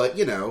 yeah, but,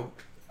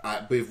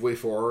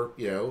 before,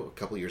 a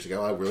couple years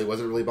ago, I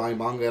wasn't buying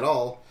manga at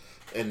all.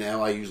 And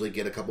now I usually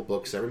get a couple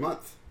books every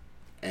month.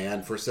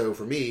 And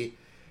for me,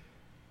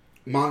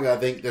 manga, I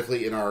think,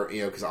 definitely in our,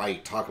 because I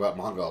talk about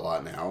manga a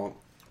lot now.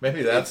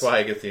 Maybe that's why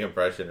I get the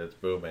impression it's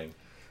booming.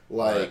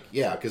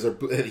 Yeah, because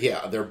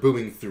they're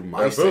booming through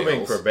my sales. They're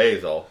booming for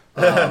Basil.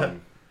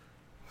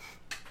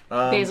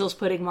 Basil's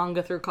putting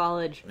manga through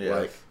college.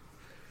 Yes.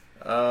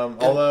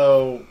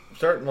 Although,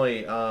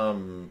 certainly, there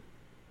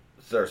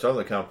are some of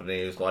the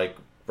companies, like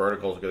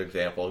Vertical's a good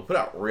example, who put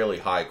out really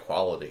high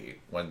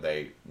quality what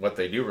they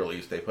do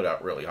release, they put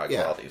out really high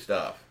quality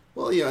stuff.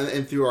 Well,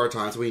 and through our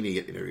times, we need to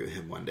get an interview with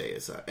him one day.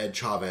 Is Ed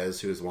Chavez,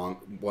 who is one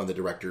of the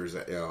directors,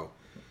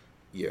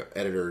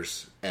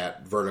 editors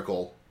at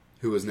Vertical,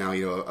 who is now,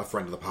 a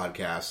friend of the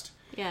podcast.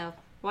 Yeah.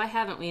 Why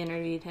haven't we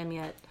interviewed him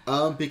yet?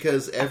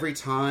 Because every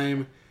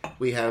time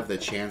we have the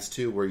chance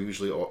to, we're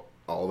usually all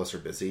of us are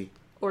busy.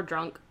 Or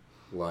drunk.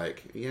 Or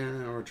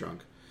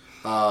drunk.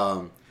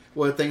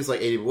 Well, things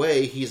like 80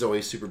 Way, he's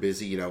always super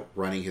busy,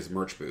 running his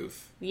merch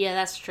booth. Yeah,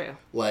 that's true.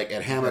 Like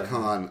at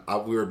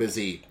Hamacon, we were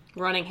busy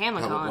running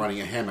Hamacon.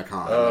 Running a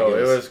Hamacon. Oh,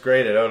 it was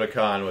great at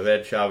Otakon with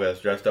Ed Chavez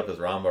dressed up as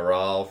Ramba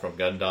Ral from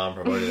Gundam,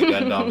 promoting the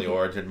Gundam The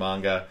Origin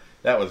manga.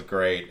 That was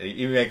great.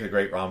 He makes a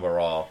great Ramba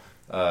Ral.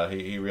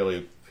 He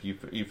really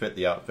fit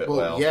the outfit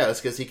well. Yeah,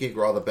 it's because he can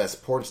grow all the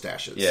best porn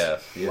stashes.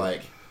 Yes.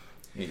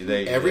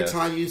 Every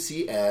time you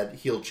see Ed,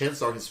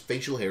 chances are his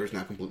facial hair is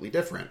now completely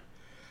different.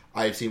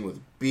 I've seen him with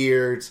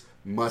beards,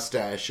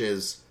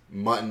 mustaches,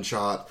 mutton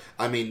chop.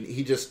 I mean,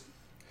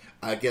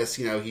 I guess,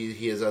 he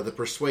has the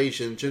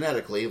persuasion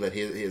genetically that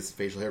his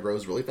facial hair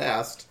grows really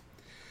fast.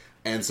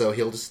 And so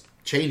he'll just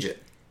change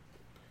it.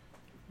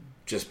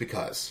 Just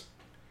because.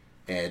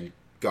 And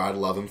God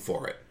love him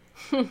for it.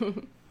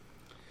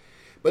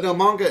 But no,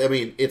 manga,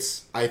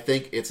 I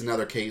think it's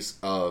another case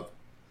of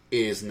it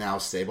is now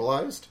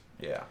stabilized.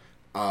 Yeah.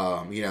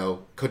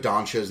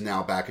 Kodansha is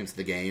now back into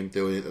the game,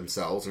 doing it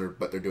themselves,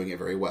 but they're doing it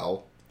very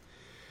well.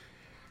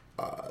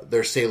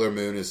 Their Sailor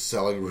Moon is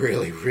selling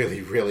really,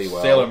 really, really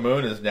well. Sailor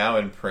Moon is now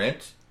in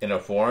print in a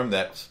form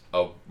that's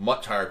of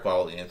much higher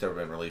quality than it's ever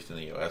been released in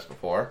the U.S.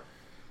 before.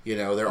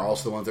 They're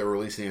also the ones that were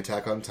releasing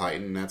Attack on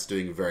Titan, and that's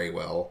doing very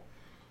well.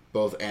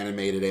 Both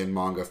animated and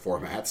manga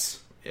formats.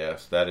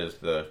 Yes, that is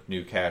the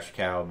new cash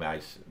cow,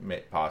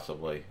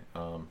 possibly.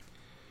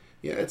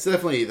 Yeah, it's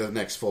definitely the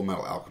next Full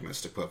Metal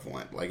Alchemist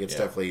equivalent. It's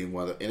definitely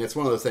and it's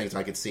one of those things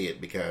I could see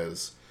it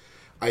because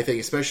I think,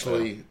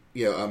 especially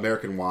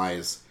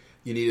American-wise,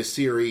 you need a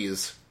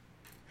series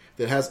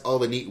that has all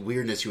the neat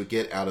weirdness you would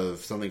get out of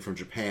something from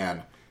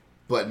Japan,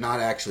 but not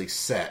actually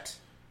set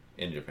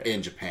in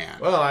Japan. Japan.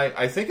 Well,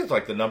 I think it's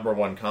like the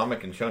 #1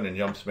 comic and Shonen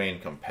Jump's main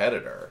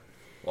competitor.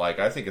 Like,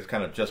 I think it's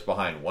kind of just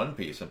behind One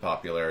Piece in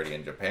popularity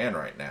in Japan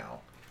right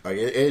now. Like,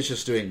 it's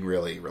just doing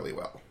really, really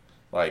well.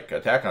 Like,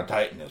 Attack on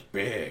Titan is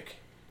big.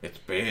 It's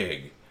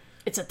big.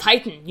 It's a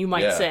titan, you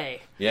might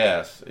say.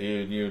 Yes.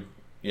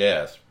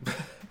 Yes.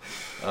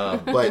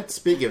 But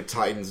speaking of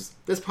Titans,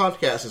 this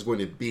podcast is going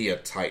to be a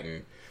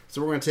Titan.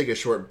 So we're going to take a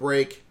short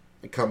break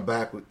and come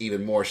back with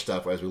even more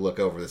stuff as we look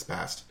over this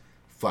past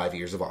 5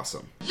 years of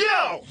awesome.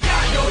 Yo!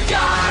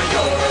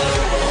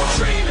 Yayo!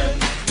 Dreaming.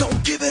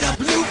 Don't give it up,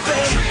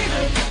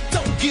 Luffy.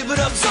 Don't give it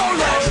up, Zoro.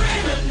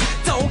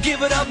 Don't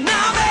give it up, Nami.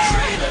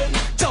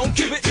 Don't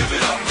give it up, give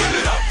it up,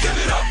 give it up, give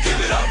it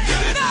up,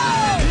 give it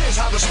up. Here's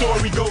how the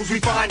story goes. We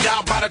find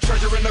out about a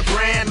treasure in the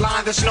Grand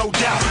Line. There's no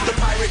doubt. The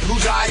pirate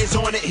whose eye is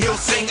on it, he'll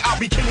sing. I'll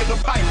be king of the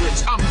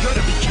pirates. I'm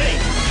gonna be king.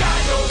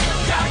 Yayo,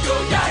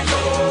 yayo,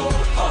 yayo.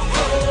 Oh,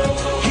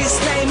 oh. His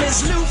name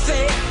is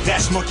Luffy.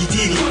 That's Monkey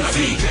D.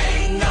 Luffy.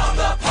 King of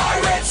the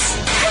pirates.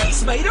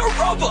 He's made of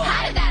rubber.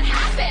 How did that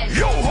happen?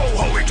 Yo ho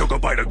ho, he took a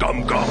bite of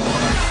gum gum.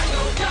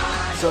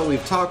 So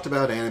we've talked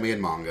about anime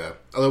and manga.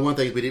 Although one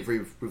thing we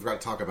forgot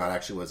to talk about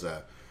actually was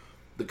the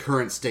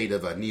current state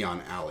of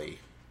Neon Alley,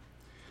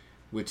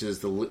 which is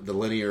the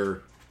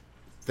linear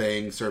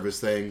service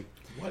thing.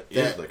 What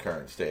is the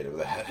current state of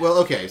that? Well,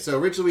 okay, so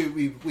originally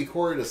we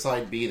recorded a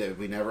side B that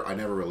I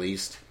never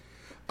released,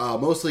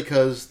 mostly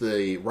because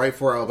right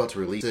before I was about to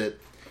release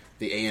it,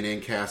 the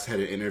OSMcast had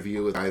an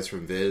interview with guys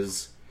from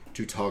Viz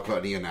to talk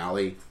about Neon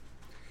Alley,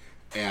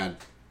 and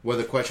one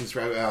of the questions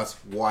I asked,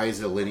 why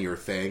is it a linear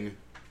thing?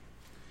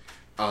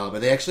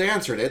 And they actually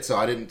answered it, so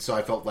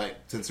I felt like,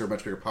 since they're a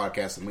much bigger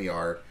podcast than we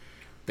are,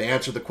 they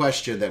answered the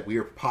question that we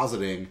were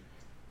positing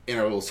in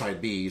our little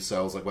side B, so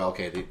I was like, well,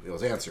 okay, it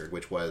was answered,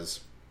 which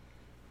was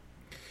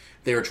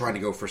they were trying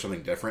to go for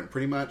something different,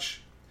 pretty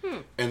much.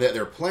 And that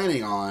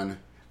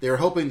they were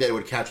hoping that it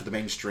would catch with the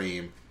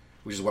mainstream,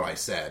 which is what I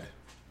said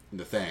in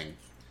the thing,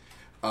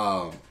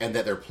 and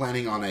that they're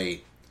planning on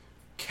a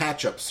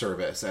catch-up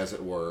service, as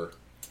it were,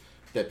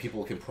 that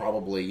people can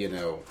probably,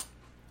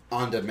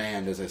 on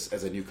demand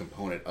as a new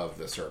component of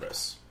the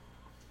service.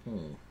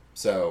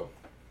 So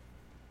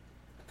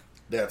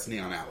that's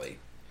Neon Alley.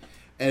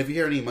 And if you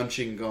hear any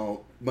munching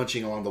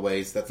along the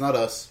ways, that's not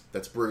us.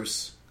 That's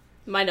Bruce.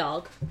 My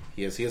dog.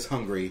 He is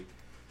hungry,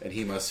 and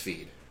he must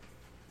feed.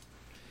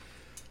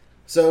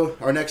 So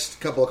our next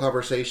couple of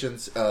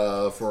conversations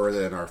for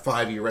then our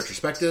 5-year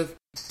retrospective: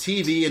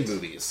 TV and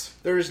movies.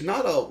 There's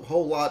not a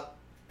whole lot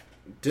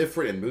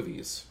different in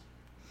movies,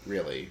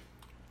 really.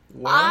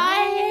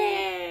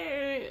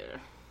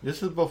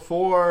 This is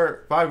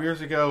before 5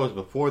 years ago. It was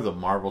before the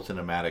Marvel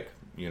Cinematic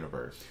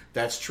Universe.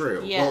 That's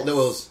true. Yes.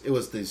 Well, it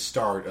was the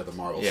start of the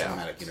Marvel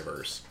Cinematic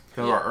Universe.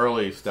 Because our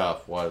early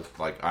stuff was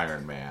like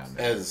Iron Man.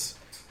 As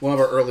one of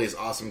our earliest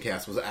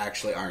OSMcast was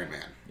actually Iron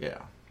Man. Yeah.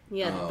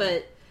 Yeah,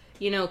 but,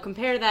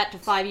 compare that to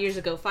 5 years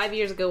ago. 5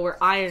 years ago,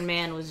 where Iron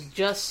Man was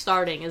just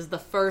starting as the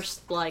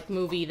first,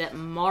 movie that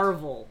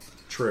Marvel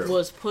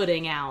was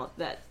putting out.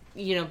 That,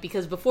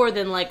 because before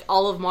then,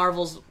 all of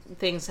Marvel's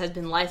things had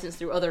been licensed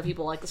through other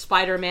people. Like, the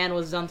Spider-Man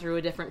was done through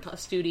a different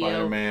studio.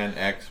 Spider-Man,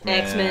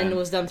 X-Men. X-Men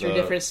was done through a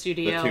different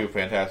studio. The 2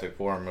 Fantastic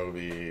Four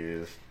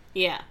movies.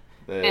 Yeah.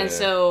 And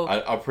so...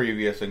 A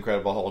previous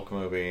Incredible Hulk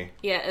movie.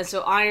 Yeah, and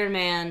so Iron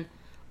Man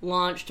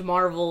launched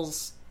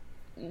Marvel's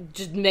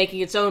just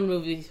making its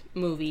own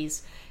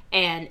movies,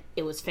 and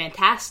it was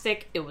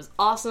fantastic, it was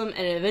awesome, and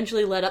it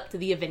eventually led up to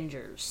the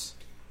Avengers.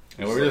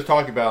 And we were just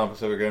talking about on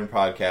Pacific Rim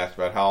podcast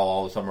about how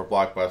all the summer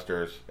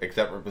blockbusters,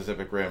 except for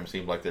Pacific Rim,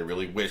 seemed like they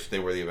really wished they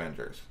were the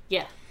Avengers.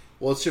 Yeah.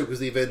 Well, it's true, because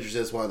the Avengers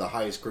is one of the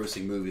highest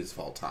grossing movies of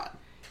all time.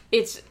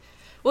 The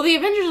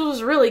Avengers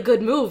was a really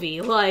good movie.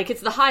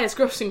 It's the highest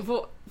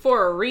grossing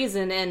for a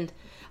reason, and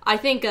I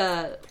think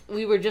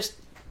we were just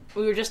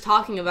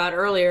talking about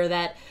earlier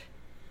that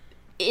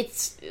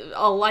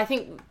I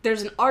think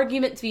there's an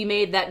argument to be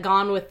made that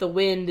Gone with the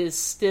Wind is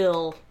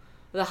still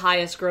the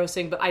highest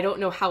grossing, but I don't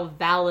know how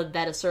valid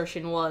that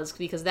assertion was,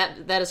 because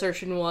that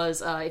assertion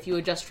was, if you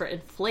adjust for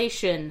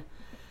inflation,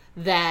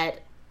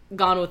 that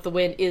Gone with the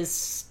Wind is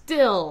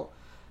still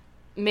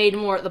made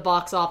more at the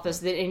box office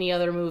than any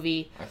other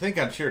movie. I think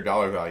on sheer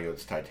dollar value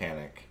it's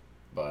Titanic,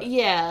 but...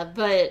 Yeah,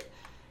 but,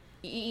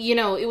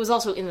 it was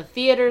also in the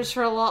theaters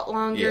for a lot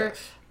longer.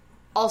 Yes.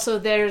 Also,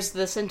 there's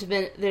the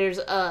sentiment, there's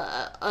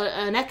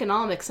an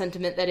economic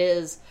sentiment that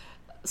is,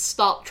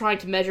 stop trying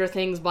to measure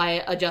things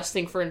by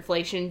adjusting for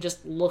inflation,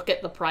 just look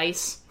at the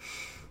price.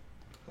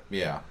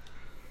 Yeah.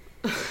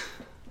 Well,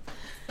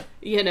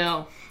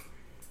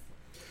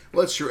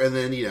 it's true, and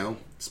then,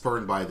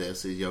 spurred by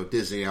this,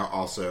 Disney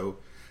also,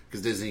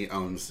 because Disney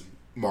owns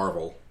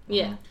Marvel.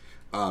 Yeah.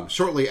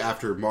 Shortly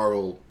after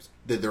Marvel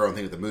did their own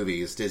thing with the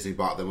movies, Disney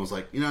bought them and was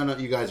like, no,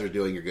 you guys are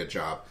doing your good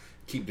job.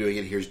 Keep doing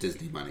it, here's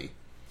Disney money.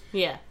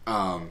 Yeah.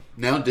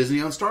 Now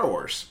Disney owns Star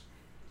Wars.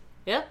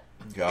 Yep.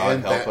 God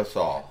help us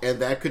all. And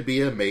that could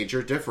be a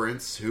major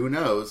difference. Who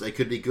knows? It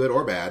could be good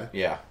or bad.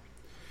 Yeah.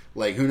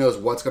 Who knows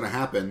what's going to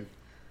happen.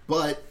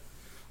 But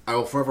I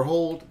will forever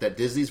hold that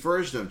Disney's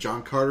version of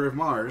John Carter of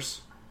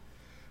Mars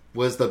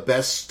was the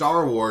best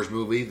Star Wars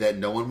movie that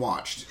no one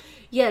watched.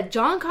 Yeah,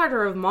 John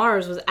Carter of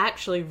Mars was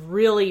actually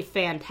really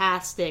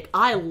fantastic.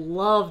 I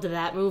loved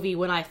that movie.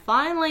 When I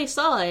finally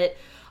saw it,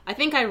 I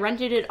think I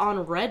rented it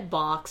on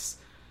Redbox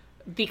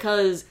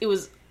because it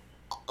was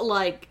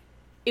like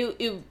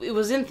it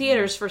was in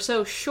theaters for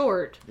so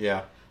short.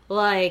 Yeah.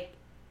 Like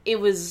it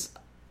was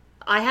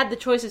I had the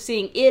choice of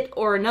seeing it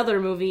or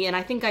another movie, and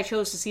I think I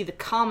chose to see the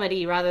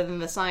comedy rather than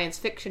the science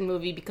fiction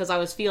movie because I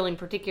was feeling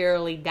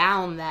particularly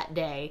down that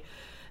day,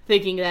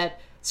 thinking that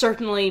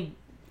certainly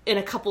in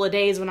a couple of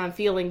days when I'm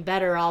feeling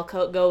better, I'll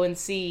go and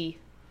see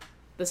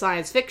the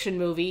science fiction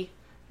movie.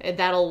 And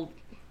that'll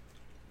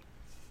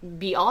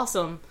be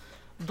awesome.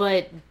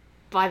 But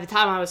by the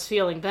time I was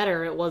feeling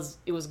better, it was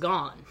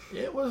gone.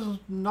 It was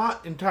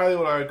not entirely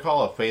what I would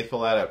call a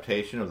faithful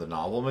adaptation of the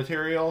novel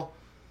material,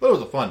 but it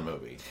was a fun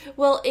movie.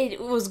 Well,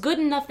 it was good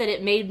enough that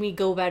it made me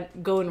go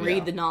and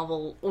read the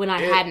novel when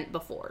I hadn't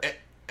before.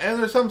 And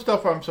there's some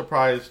stuff I'm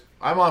surprised.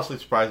 I'm honestly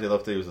surprised they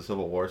left that he was a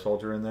Civil War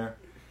soldier in there.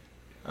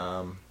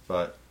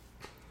 But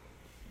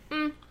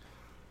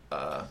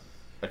a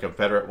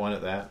Confederate one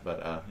at that.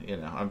 But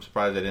I'm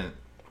surprised they didn't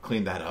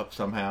clean that up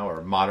somehow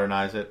or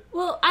modernize it.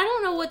 Well, I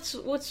don't know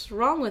what's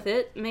wrong with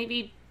it.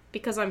 Maybe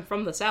because I'm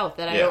from the South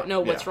that I don't know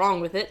what's wrong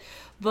with it.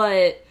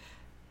 But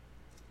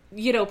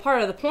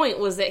part of the point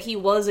was that he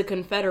was a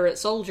Confederate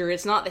soldier.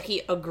 It's not that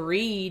he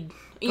agreed.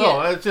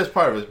 No, it's just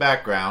part of his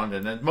background,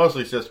 and it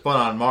mostly it's just fun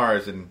on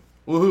Mars and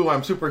woohoo,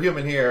 I'm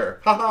superhuman here.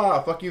 Ha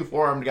ha, fuck you,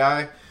 forearmed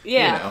guy.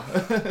 Yeah.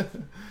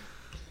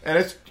 And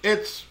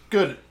it's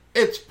good.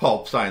 It's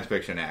pulp science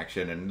fiction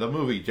action, and the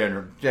movie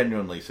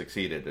genuinely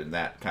succeeded in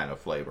that kind of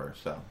flavor.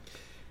 So,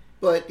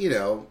 but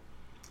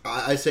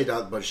I say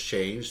not much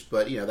changed,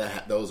 but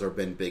those have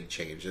been big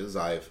changes.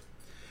 I've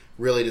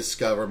really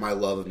discovered my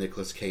love of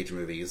Nicolas Cage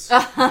movies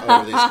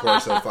over these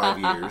course of 5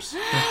 years.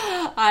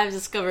 I've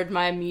discovered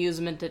my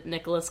amusement at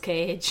Nicolas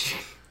Cage.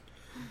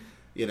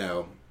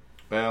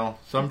 Well,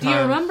 sometimes. Do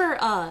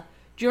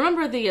you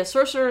remember the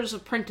Sorcerer's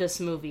Apprentice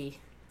movie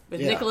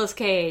with Nicolas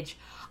Cage?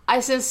 I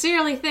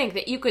sincerely think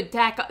that you could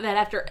tack that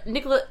after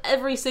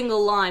every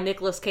single line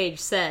Nicolas Cage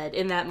said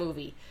in that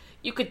movie,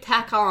 you could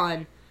tack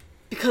on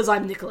 "because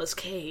I'm Nicolas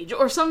Cage"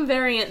 or some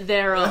variant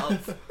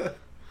thereof,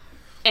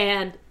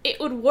 and it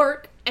would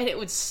work, and it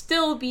would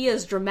still be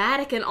as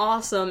dramatic and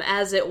awesome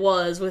as it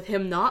was with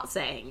him not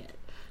saying it.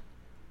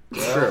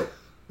 Well, true.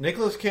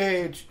 Nicolas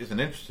Cage is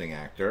an interesting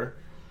actor,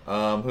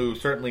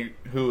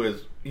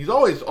 he's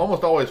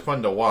almost always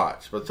fun to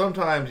watch, but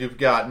sometimes you've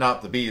got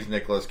not the bees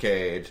Nicolas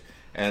Cage.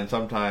 And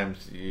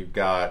sometimes you've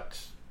got...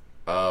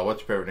 what's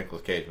your favorite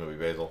Nicolas Cage movie,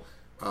 Basil?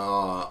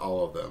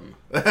 All of them.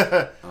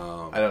 I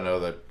don't know,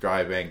 the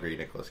Drive Angry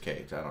Nicolas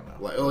Cage. I don't know.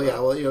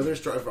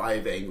 There's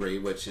Drive Angry,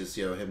 which is,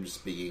 him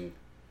just being...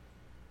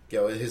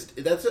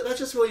 that's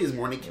just really his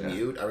morning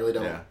commute. I really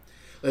don't... Yeah.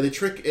 Like, the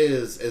trick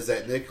is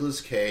that Nicolas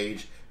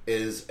Cage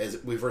is a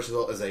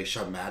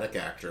shamanic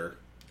actor.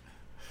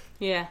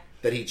 Yeah.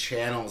 That he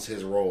channels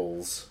his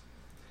roles.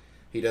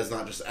 He does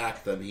not just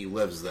act them, he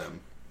lives them.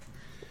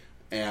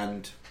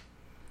 And,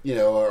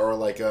 or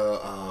like,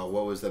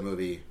 what was the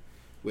movie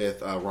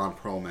with Ron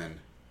Perlman?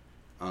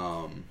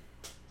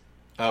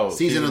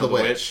 Season of the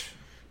Witch.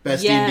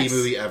 Best D&D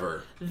movie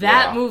ever.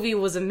 That movie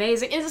was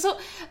amazing. And so,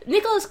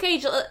 Nicolas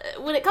Cage,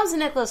 when it comes to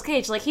Nicolas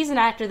Cage, like, he's an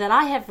actor that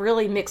I have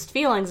really mixed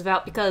feelings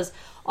about because,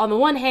 on the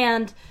one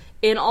hand,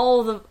 in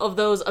all of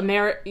those are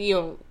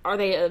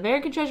they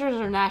American Treasures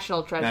or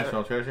National Treasure?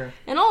 National Treasure.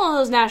 In all of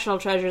those National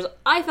Treasures,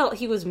 I felt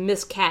he was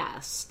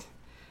miscast.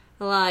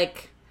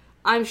 Like...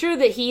 I'm sure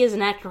that he as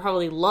an actor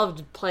probably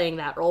loved playing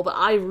that role, but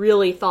I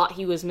really thought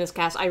he was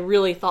miscast. I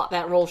really thought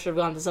that role should have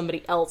gone to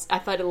somebody else. I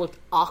thought it looked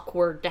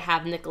awkward to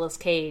have Nicolas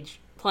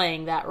Cage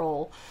playing that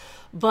role.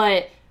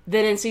 But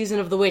then in Season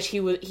of the Witch, he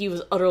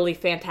was utterly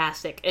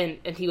fantastic,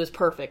 and he was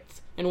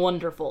perfect and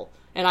wonderful.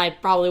 And I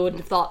probably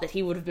wouldn't have thought that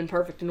he would have been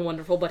perfect and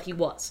wonderful, but he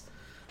was.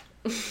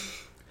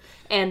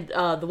 And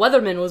The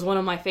Weatherman was one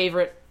of my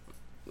favorite...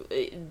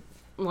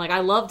 I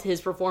loved his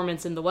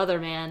performance in The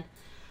Weatherman.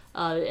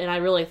 And I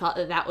really thought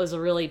that was a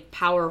really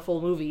powerful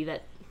movie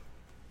that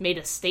made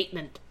a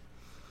statement.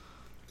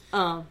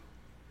 But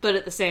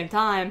at the same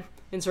time,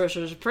 in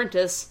Sorcerer's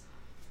Apprentice,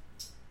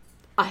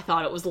 I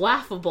thought it was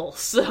laughable,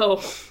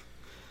 so...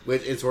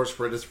 Which, in Sorcerer's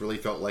Apprentice, really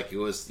felt like it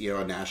was,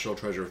 a National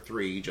Treasure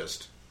 3,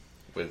 just...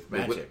 With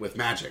magic. With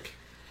magic.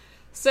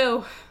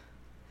 So,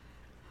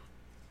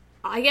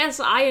 I guess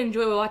I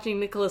enjoy watching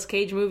Nicolas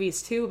Cage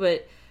movies, too,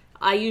 but...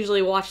 I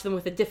usually watch them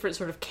with a different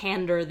sort of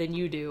candor than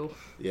you do.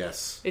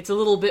 Yes. It's a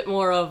little bit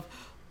more of,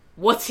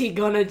 what's he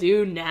gonna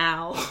do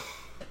now?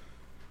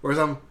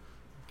 Whereas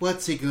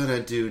what's he gonna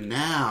do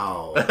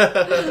now?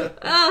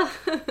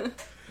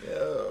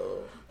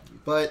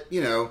 But,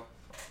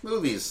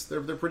 movies,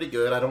 they're pretty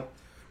good. I don't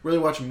really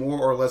watch more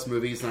or less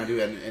movies than I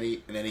do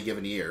in any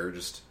given year.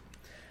 Just,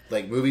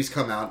 like, movies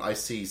come out, I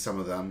see some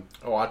of them.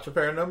 I watch a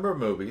fair number of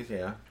movies,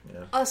 yeah.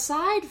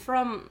 Aside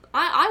from...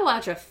 I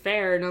watch a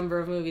fair number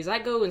of movies. I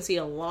go and see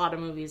a lot of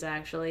movies,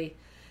 actually.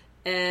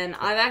 And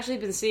I've actually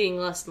been seeing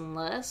less and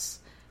less.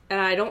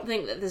 And I don't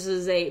think that this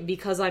is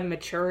because I'm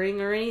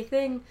maturing or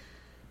anything.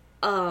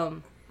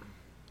 I'm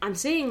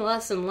seeing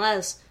less and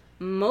less,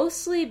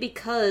 mostly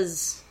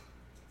because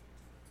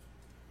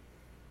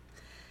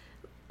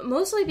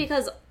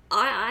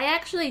I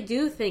actually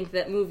do think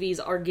that movies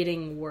are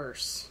getting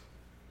worse.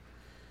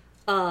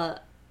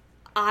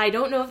 I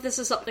don't know if this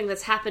is something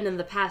that's happened in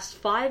the past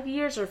 5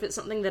 years or if it's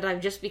something that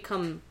I've just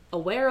become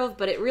aware of,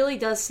 but it really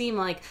does seem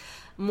like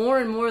more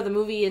and more the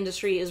movie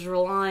industry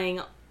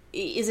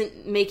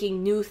isn't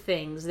making new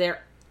things.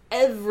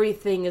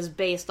 Everything is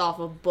based off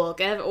a book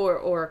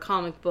or a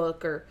comic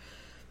book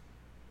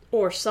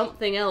or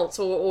something else,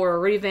 or a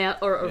revamp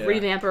or a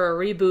revamp or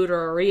a reboot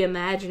or a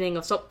reimagining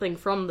of something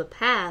from the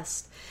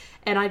past.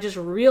 And I just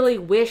really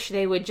wish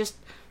they would just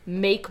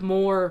make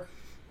more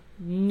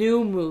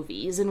new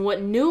movies. And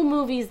what new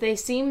movies they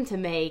seem to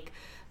make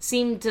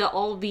seem to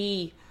all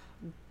be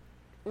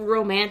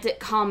romantic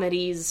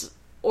comedies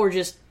or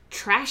just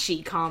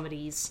trashy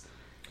comedies.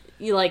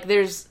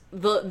 There's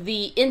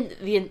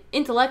the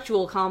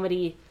intellectual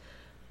comedy.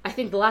 I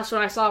think the last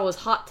one I saw was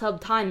Hot Tub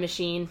Time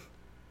Machine.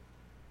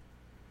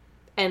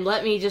 And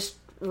let me just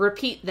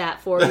repeat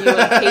that for you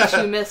in case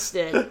you missed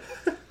it.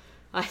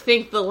 I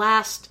think the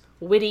last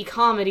witty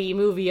comedy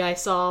movie I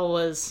saw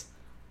was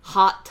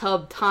Hot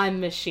Tub Time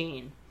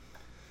Machine.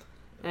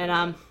 And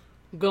I'm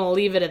gonna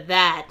leave it at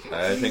that.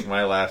 I think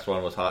my last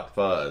one was Hot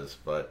Fuzz,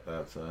 but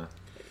that's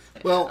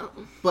Well,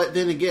 but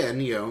then again,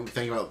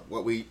 think about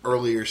what we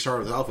earlier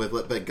started off with,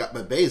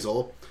 but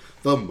Basil,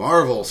 the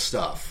Marvel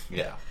stuff.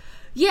 Yeah.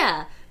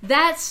 Yeah,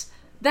 that's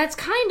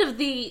kind of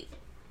the...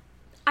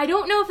 I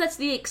don't know if that's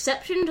the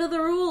exception to the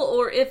rule,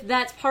 or if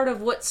that's part of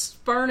what's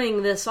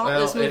spurring this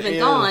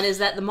movement on, is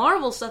that the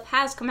Marvel stuff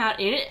has come out,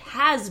 and it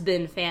has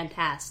been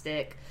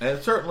fantastic. And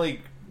it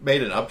certainly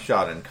made an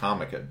upshot in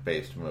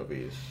comic-based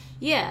movies.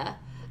 Yeah.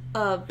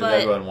 Because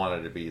everyone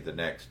wanted to be the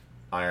next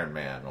Iron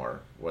Man, or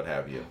what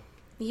have you.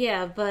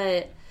 Yeah,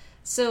 but...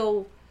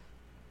 So,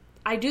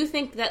 I do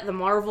think that the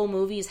Marvel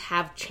movies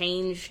have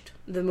changed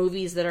the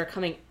movies that are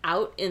coming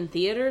out in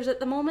theaters at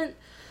the moment,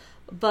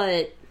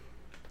 but...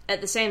 At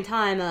the same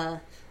time, I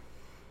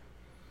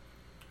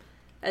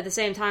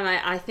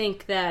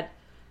think that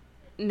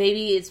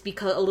maybe it's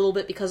because of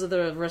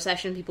the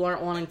recession,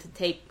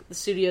 the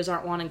studios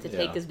aren't wanting to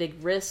take as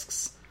big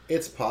risks.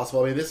 It's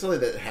possible. I mean, this is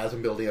something that has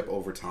been building up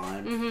over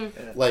time.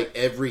 Mm-hmm. Like,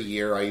 every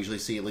year I usually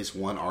see at least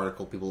one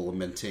article, people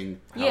lamenting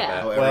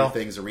Yeah. how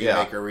everything's a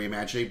remake or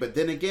reimagining. But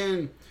then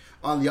again,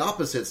 on the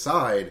opposite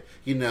side,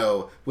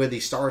 when the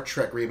Star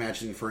Trek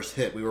reimagining first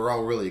hit, we were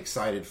all really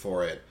excited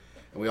for it.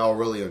 And we all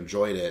really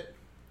enjoyed it.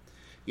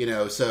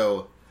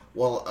 So,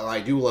 while I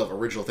do love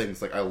original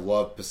things, like I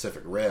love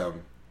Pacific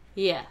Rim,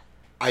 Yeah.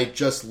 I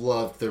just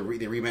love the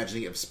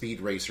reimagining of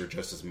Speed Racer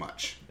just as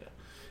much.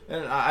 Yeah.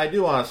 And I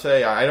do want to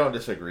say, I don't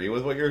disagree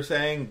with what you're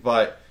saying,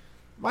 but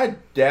my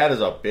dad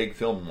is a big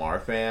film noir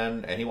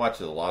fan, and he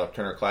watches a lot of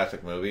Turner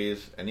Classic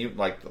Movies, and a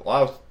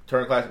lot of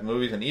Turner Classic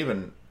Movies, and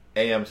even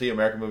AMC,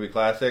 American Movie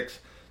Classics.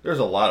 There's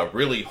a lot of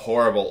really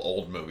horrible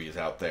old movies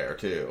out there,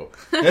 too.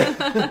 We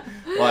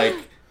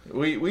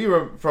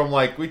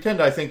tend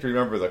to, I think, to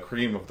remember the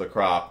cream of the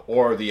crop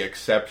or the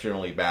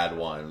exceptionally bad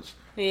ones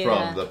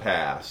from the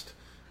past.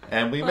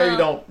 And we maybe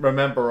don't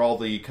remember all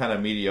the kind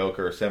of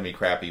mediocre,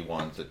 semi-crappy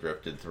ones that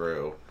drifted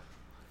through.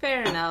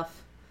 Fair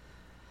enough.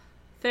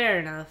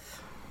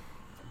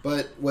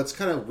 But what's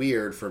kind of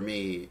weird for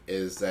me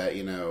is that,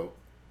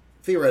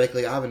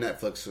 theoretically I have a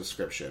Netflix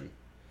subscription.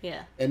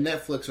 Yeah. And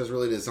Netflix was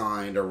really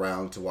designed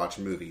around to watch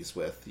movies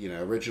with,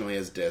 originally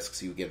as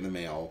discs you would get in the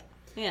mail.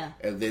 Yeah.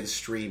 And then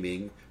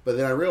streaming. But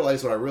then I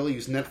realized what I really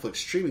use Netflix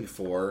streaming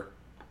for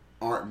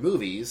aren't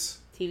movies.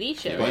 TV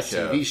shows. But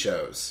TV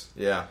shows.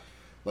 Yeah.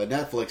 But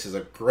Netflix is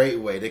a great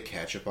way to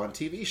catch up on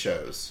TV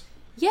shows.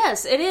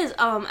 Yes, it is.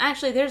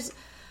 Actually, there's...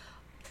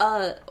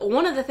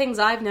 one of the things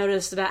I've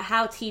noticed about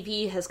how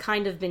TV has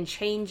kind of been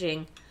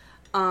changing,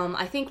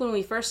 I think when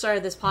we first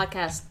started this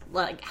podcast,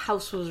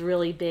 House was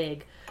really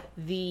big.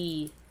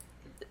 The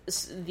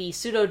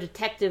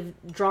pseudo-detective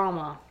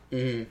drama.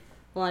 Mm-hmm.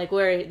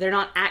 Where they're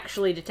not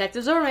actually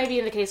detectives, or maybe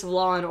in the case of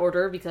Law and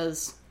Order,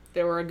 because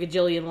there were a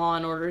gajillion Law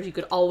and Orders, you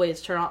could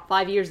always turn on...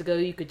 5 years ago,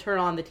 you could turn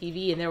on the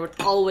TV, and there would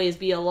always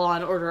be a Law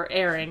and Order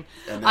airing.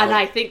 And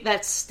I think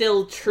that's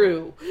still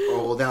true.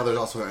 Oh, well, now there's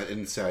also an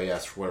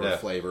NCIS for whatever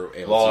flavor.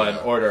 Law and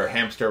Order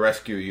Hamster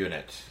Rescue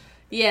Unit.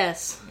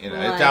 Yes.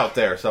 It's out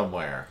there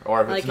somewhere.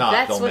 Or if it's not, if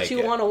that's don't what make you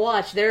it. want to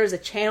watch, there's a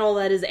channel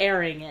that is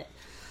airing it.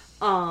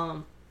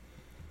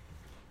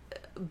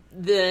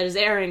 That is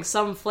airing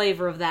some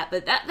flavor of that,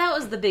 but that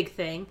was the big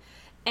thing,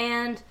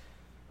 and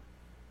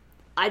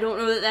I don't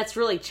know that that's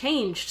really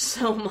changed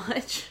so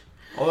much.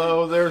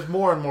 Although there's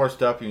more and more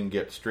stuff you can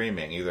get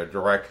streaming, either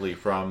directly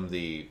from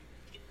the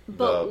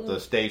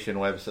station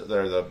website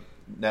or the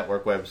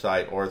network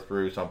website, or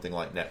through something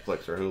like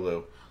Netflix or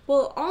Hulu.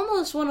 Well,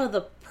 almost one of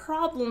the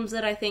problems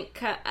that I think,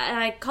 and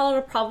I call it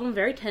a problem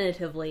very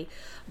tentatively,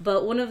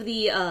 but one of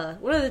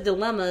the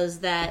dilemmas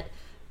that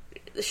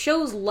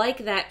shows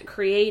like that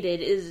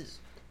created is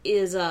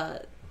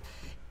it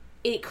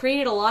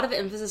created a lot of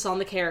emphasis on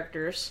the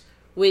characters,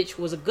 which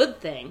was a good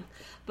thing.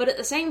 But at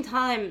the same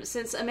time,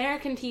 since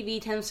American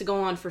TV tends to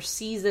go on for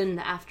season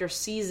after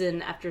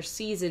season after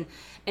season,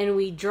 and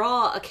we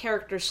draw a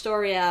character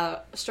story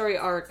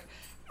arc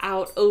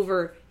out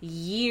over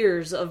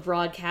years of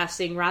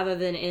broadcasting rather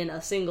than in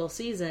a single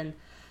season,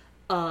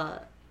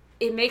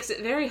 it makes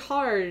it very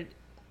hard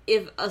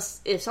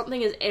if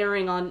something is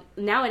airing on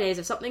nowadays.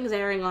 If something is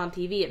airing on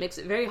TV, it makes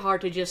it very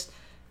hard to just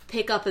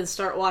pick up and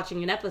start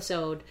watching an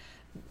episode.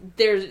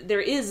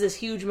 There is this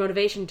huge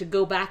motivation to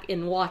go back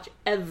and watch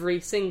every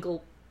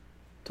single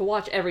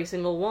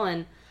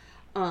one.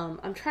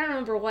 I'm trying to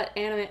remember what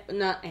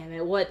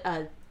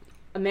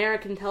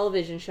American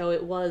television show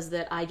it was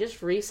that I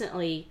just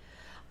recently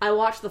I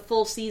watched the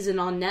full season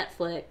on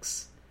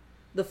Netflix.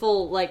 The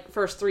full,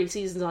 first 3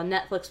 seasons on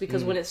Netflix,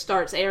 because when it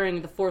starts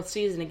airing the 4th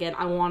season again,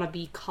 I want to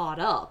be caught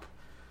up.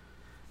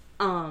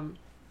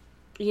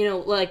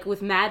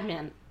 With Mad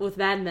Men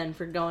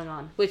for going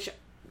on. Which,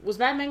 was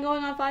Mad Men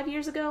going on 5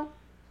 years ago?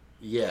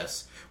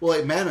 Yes. Well,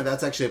 Mad Men,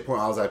 that's actually a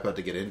point I was about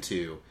to get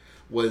into,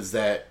 was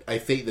that I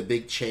think the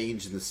big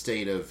change in the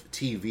state of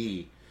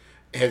TV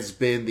has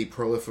been the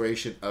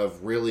proliferation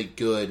of really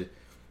good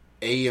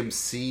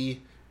AMC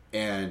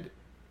and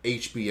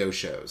HBO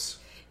shows.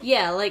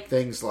 Yeah,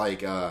 things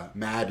like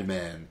Mad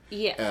Men,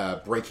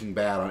 Breaking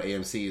Bad on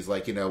AMC is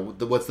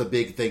what's the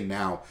big thing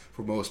now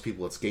for most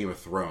people? It's Game of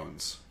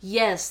Thrones.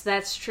 Yes,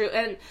 that's true,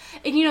 and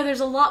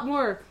there's a lot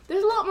more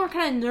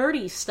kind of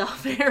nerdy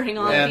stuff airing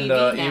on TV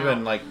now. And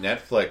even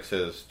Netflix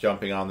is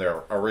jumping on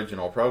their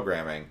original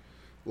programming.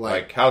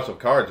 Like House of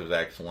Cards was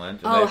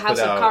excellent. And House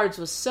of Cards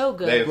was so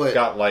good. They've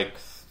got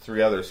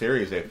 3 other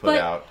series they've put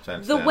out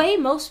since then. The way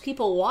most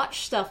people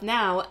watch stuff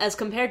now, as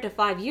compared to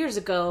 5 years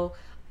ago.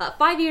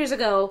 5 years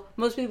ago,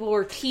 most people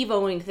were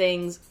TiVoing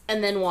things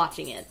and then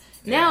watching it.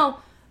 Yeah.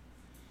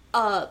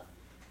 Now,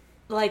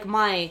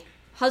 my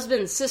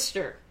husband's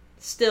sister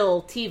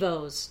still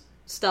TiVos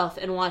stuff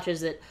and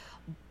watches it.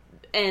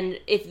 And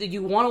if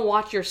you want to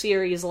watch your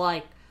series,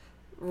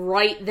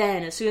 right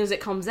then, as soon as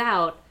it comes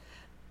out,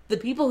 the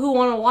people who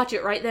want to watch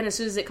it right then, as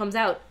soon as it comes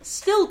out,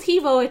 still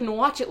TiVo it and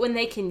watch it when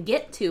they can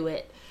get to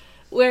it.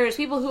 Whereas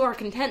people who are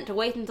content to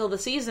wait until the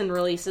season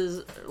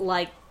releases,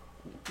 like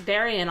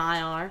Barry and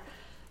I are,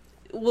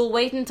 we'll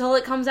wait until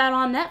it comes out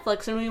on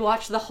Netflix and we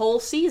watch the whole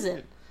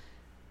season.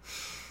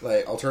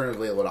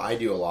 Alternatively, what I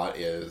do a lot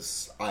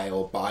is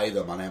I'll buy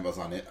them on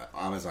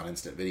Amazon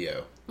Instant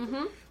Video.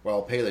 Mm-hmm. Where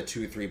I'll pay the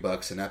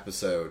 $2-3 an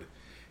episode.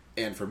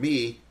 And for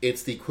me,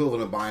 it's the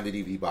equivalent of buying the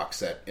DVD box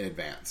set in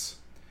advance.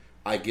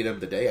 I get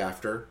them the day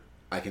after.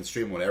 I can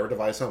stream whatever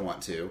device I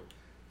want to,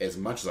 as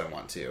much as I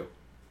want to.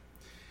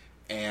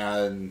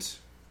 And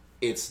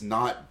it's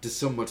not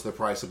dissimilar to the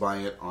price of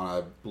buying it on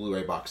a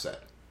Blu-ray box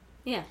set.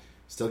 Yeah.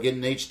 Still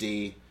getting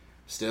HD,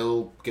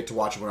 still get to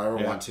watch it whenever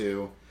I want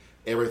to.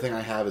 Everything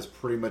I have is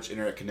pretty much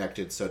internet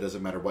connected, so it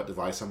doesn't matter what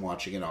device I'm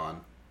watching it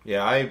on.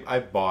 Yeah, I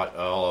bought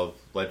all of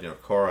Legend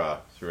of Korra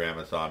through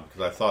Amazon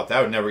because I thought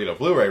that would never get a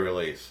Blu-ray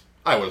release.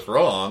 I was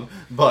wrong,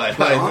 but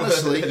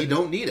honestly, you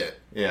don't need it.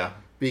 Yeah.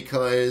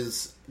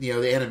 Because, the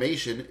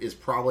animation is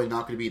probably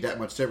not going to be that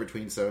much different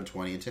between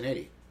 720 and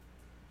 1080.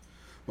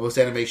 Most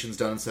animation's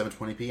done in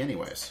 720p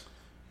anyways.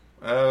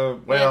 The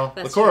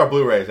Korra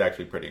Blu-ray is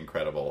actually pretty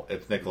incredible.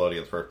 It's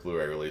Nickelodeon's first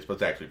Blu-ray release, but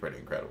it's actually pretty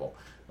incredible.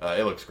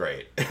 It looks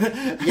great.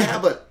 Yeah,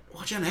 but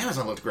watching on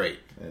Amazon looks great.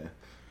 Yeah.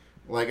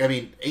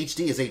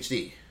 HD is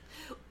HD.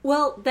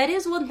 Well, that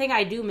is one thing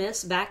I do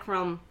miss back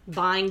from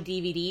buying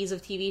DVDs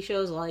of TV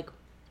shows.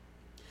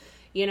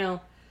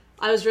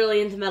 I was really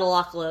into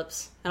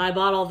Metalocalypse, and I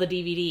bought all the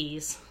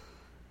DVDs,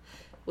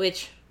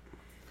 which...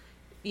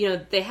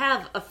 they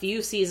have a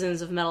few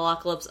seasons of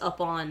Metalocalypse up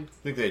on... I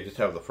think they just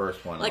have the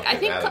first one.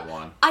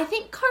 I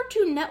think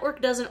Cartoon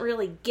Network doesn't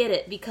really get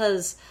it,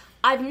 because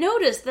I've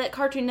noticed that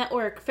Cartoon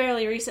Network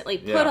fairly recently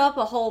put up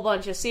a whole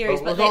bunch of series,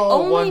 but they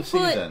only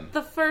put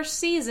the first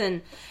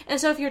season. And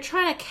so if you're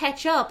trying to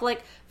catch up,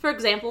 for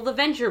example, the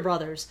Venture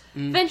Brothers.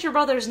 Venture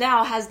Brothers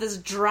now has this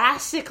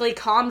drastically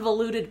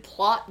convoluted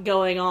plot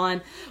going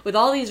on with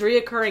all these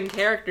reoccurring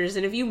characters,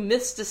 and if you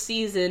missed a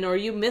season or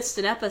you missed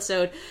an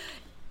episode...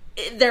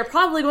 they're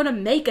probably going to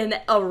make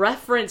a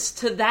reference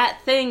to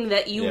that thing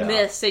that you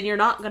missed, and you're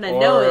not going to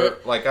know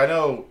it. I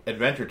know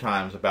Adventure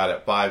Time's about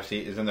at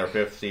is in their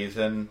 5th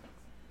season,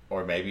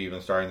 or maybe even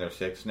starting their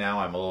 6th now.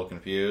 I'm a little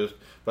confused.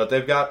 But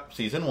they've got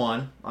season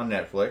 1 on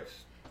Netflix.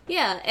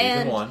 Yeah,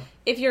 and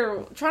if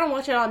you're trying to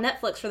watch it on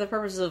Netflix for the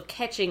purposes of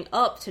catching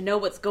up to know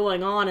what's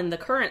going on in the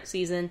current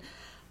season,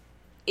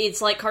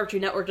 it's like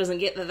Cartoon Network doesn't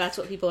get that that's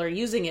what people are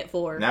using it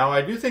for. Now,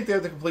 I do think they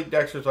have the complete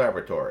Dexter's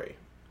Laboratory.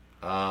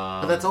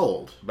 But that's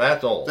old.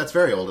 That's old. That's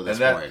very old at this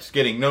point. And that's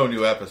getting no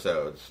new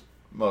episodes,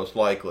 most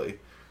likely.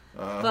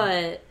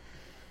 But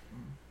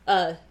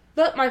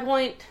my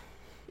point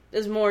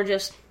is more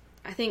just,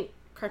 I think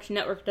Cartoon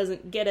Network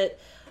doesn't get it.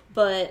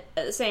 But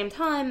at the same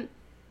time,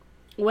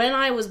 when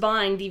I was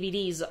buying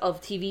DVDs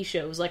of TV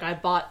shows, I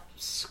bought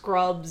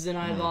Scrubs and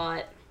I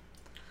bought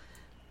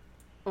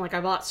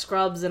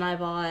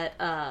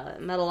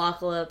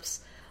Metalocalypse,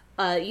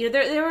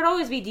 there would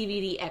always be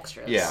DVD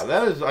extras. Yeah,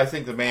 that is, I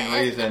think, the main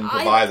reason to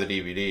buy the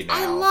DVD now.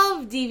 I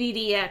love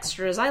DVD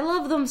extras. I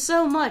love them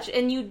so much,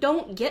 and you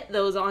don't get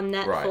those on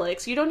Netflix.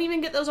 Right. You don't even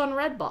get those on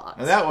Redbox.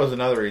 And that was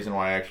another reason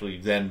why I actually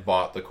then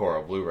bought the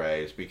Cora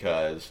Blu-rays,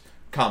 because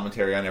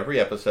commentary on every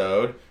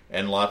episode,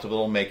 and lots of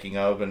little making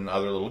of and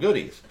other little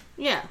goodies.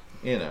 Yeah.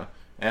 And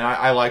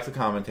I like the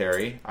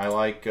commentary. I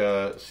like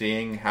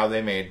seeing how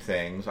they made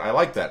things. I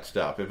like that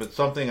stuff. If it's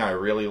something I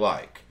really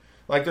like.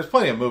 Like, there's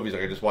plenty of movies I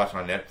could just watch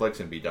on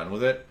Netflix and be done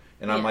with it.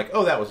 And I'm like,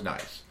 oh, that was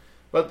nice.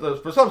 But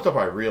for some stuff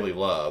I really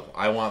love,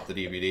 I want the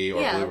DVD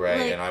or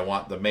Blu-ray, and I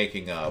want the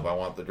making of. I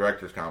want the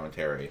director's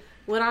commentary.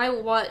 When I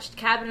watched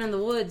Cabin in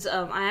the Woods,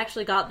 I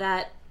actually got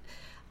that.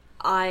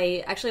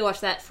 I actually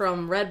watched that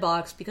from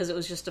Redbox because it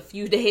was just a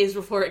few days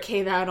before it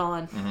came out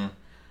on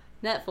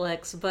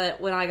Netflix. But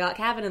when I got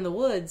Cabin in the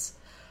Woods,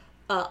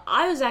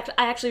 I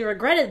actually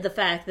regretted the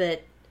fact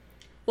that.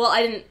 Well,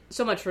 I didn't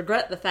so much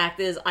regret the fact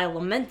as I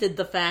lamented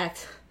the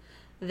fact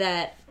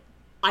that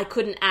I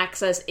couldn't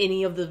access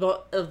any of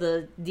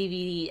the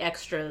DVD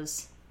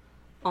extras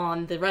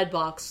on the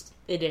Redbox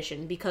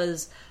edition,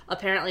 because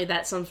apparently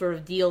that's some sort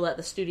of deal that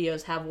the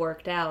studios have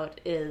worked out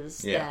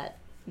that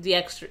the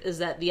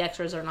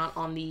extras are not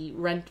on the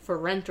rent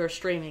or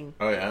streaming.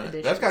 Oh yeah,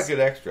 editions. That's got good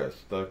extras.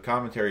 The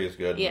commentary is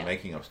good, and the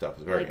making of stuff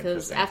is very interesting.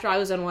 Because after I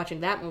was done watching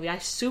that movie, I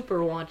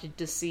super wanted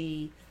to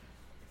see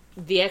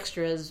the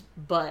extras,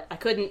 but I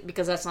couldn't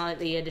because that's not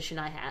the edition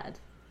I had.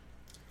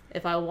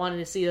 If I wanted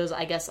to see those,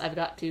 I guess I've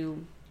got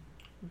to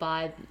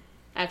buy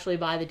the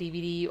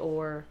DVD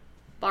or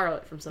borrow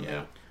it from somebody.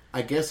 Yeah.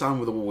 I guess I'm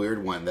with a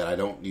weird one that I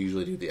don't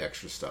usually do the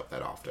extra stuff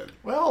that often.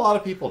 Well, a lot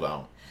of people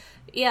don't.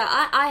 Yeah,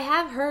 I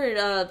have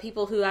heard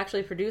people who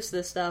actually produce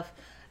this stuff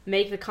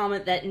make the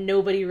comment that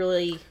nobody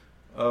really.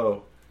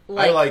 Oh,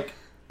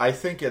 I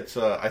think it's.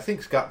 I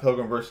think Scott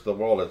Pilgrim vs. the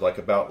World is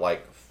about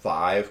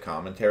 5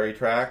 commentary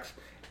tracks.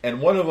 And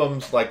one of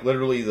them's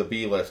literally the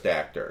B-list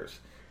actors.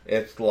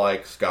 It's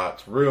like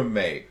Scott's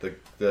roommate, the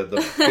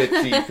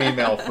bitchy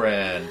female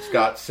friend,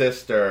 Scott's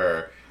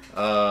sister,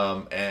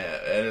 and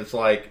it's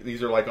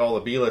these are all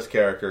the B-list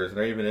characters, and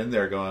they're even in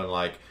there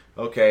going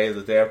okay,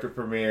 the day after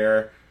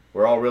premiere,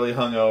 we're all really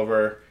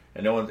hungover,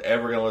 and no one's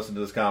ever going to listen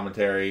to this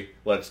commentary.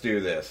 Let's do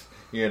this,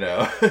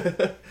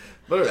 But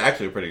it's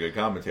actually a pretty good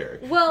commentary.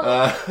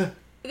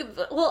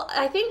 Well,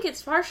 I think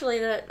it's partially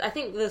that I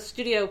think the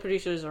studio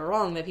producers are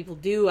wrong, that people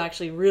do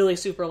actually really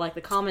super like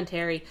the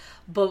commentary,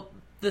 but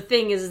the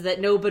thing is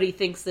that nobody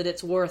thinks that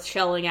it's worth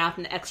shelling out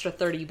an extra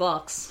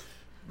 $30.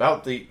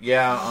 About the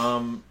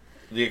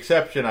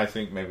exception, I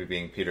think, maybe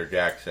being Peter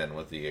Jackson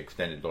with the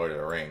extended Lord of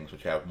the Rings,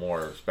 which have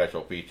more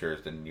special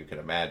features than you can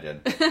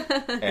imagine.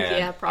 And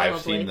yeah, probably.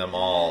 I've seen them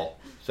all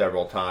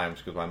several times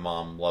because my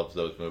mom loves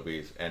those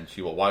movies, and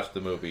she will watch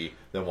the movie,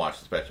 then watch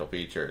the special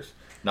features.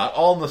 Not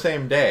all in the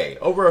same day.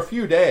 Over a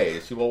few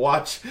days, you will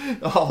watch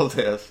all of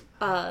this.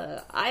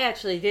 I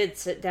actually did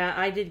sit down.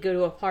 I did go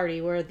to a party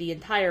where the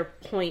entire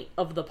point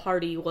of the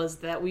party was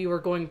that we were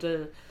going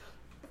to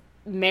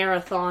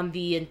marathon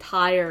the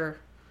entire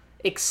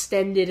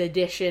extended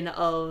edition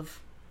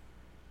of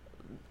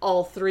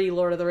all 3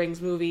 Lord of the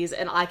Rings movies,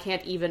 and I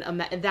can't even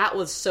imagine. That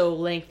was so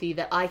lengthy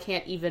that I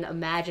can't even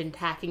imagine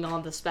tacking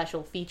on the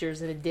special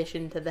features in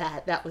addition to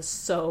that. That was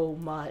so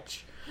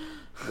much.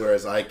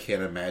 Whereas I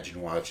can't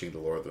imagine watching the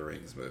Lord of the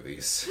Rings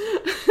movies.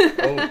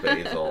 Oh,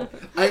 Basil.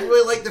 I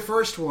really like the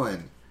first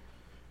one.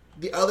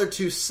 The other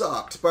 2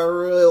 sucked, but I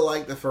really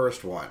like the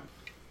first one.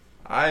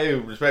 I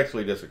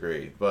respectfully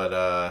disagree,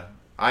 but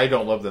I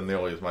don't love them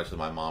nearly as much as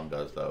my mom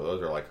does, though.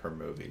 Those are her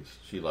movies.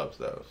 She loves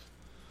those.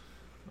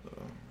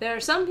 There are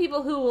some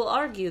people who will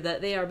argue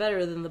that they are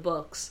better than the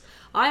books.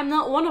 I am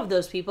not one of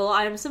those people.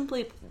 I am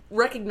simply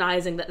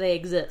recognizing that they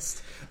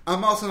exist.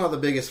 I'm also not the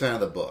biggest fan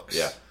of the books.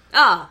 Yeah.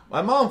 Ah.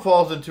 My mom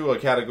falls into a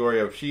category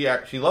of she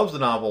loves the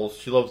novels,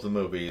 she loves the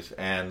movies,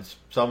 and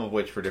some of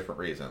which for different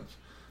reasons.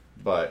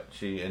 But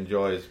she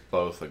enjoys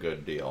both a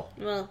good deal.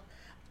 Well,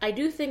 I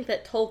do think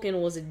that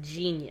Tolkien was a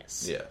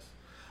genius. Yes.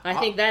 I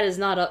think that is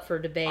not up for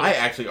debate. I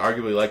actually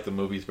arguably like the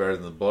movies better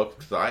than the books,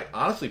 because I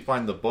honestly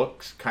find the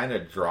books kind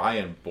of dry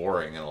and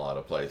boring in a lot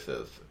of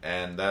places.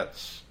 And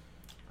that's...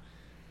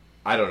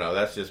 I don't know,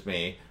 that's just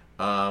me.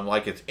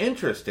 It's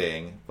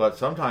interesting, but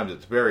sometimes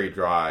it's very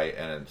dry,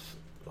 and it's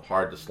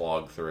hard to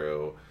slog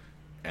through,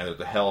 and there's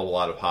a hell of a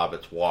lot of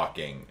hobbits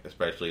walking,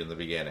 especially in the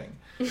beginning.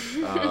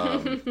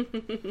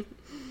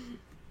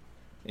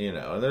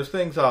 And there's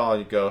things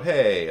I'll go,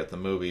 hey, at the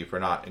movie for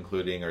not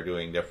including or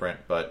doing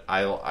different, but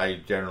I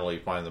generally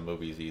find the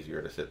movies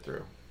easier to sit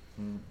through.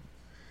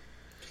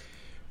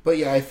 But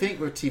yeah, I think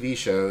with TV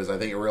shows, I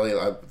think it really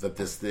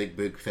this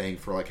big thing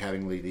for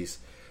having these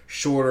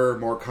shorter,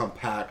 more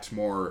compact,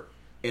 more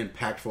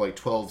impactful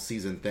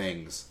 12-season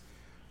things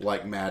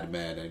like Mad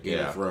Men and Game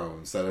of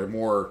Thrones that have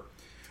more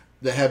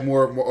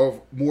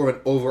of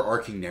an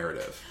overarching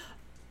narrative.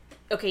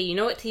 Okay, you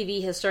know what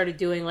TV has started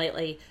doing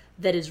lately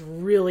that is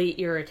really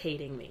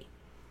irritating me?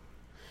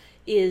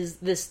 Is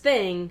this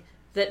thing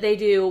that they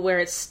do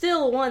where it's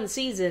still one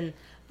season,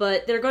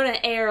 but they're going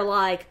to air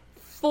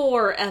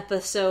 4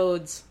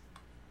 episodes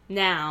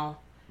now.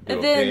 Do And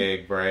a then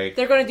big break.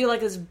 they're going to do like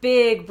this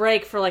big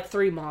break for like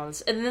 3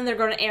 months. And then they're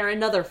going to air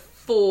another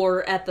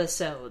 4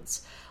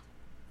 episodes.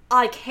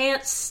 I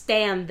can't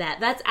stand that.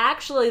 That's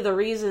actually the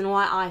reason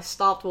why I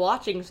stopped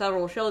watching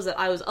several shows that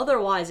I was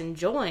otherwise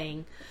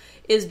enjoying,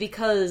 is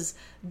because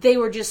they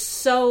were just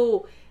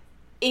so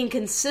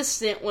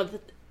inconsistent with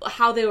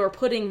how they were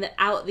putting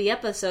out the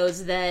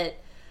episodes that,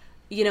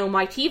 you know,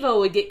 my TiVo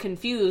would get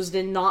confused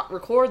and not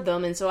record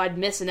them, and so I'd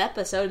miss an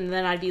episode, and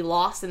then I'd be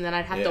lost, and then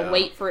I'd have to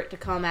wait for it to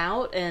come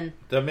out, and...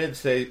 The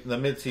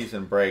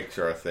mid-season breaks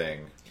are a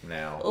thing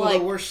now. Well,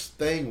 the worst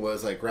thing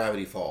was, like,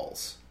 Gravity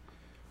Falls,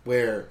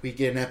 where we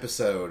get an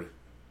episode,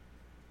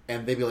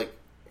 and they'd be,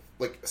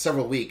 like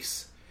several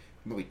weeks,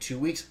 maybe 2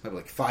 weeks,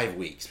 maybe, 5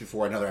 weeks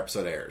before another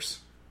episode airs.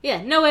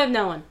 Yeah, no way of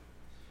knowing.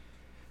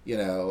 You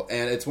know,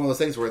 and it's one of those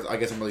things where I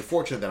guess I'm really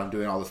fortunate that I'm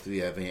doing all this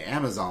via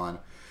Amazon,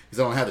 because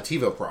I don't have the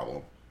TiVo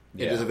problem.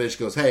 It just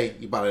eventually goes, hey,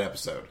 you bought an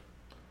episode.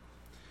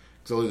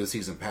 Because I'll do the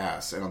season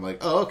pass, and I'm like,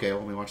 oh, okay, well,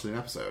 let me watch the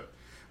episode.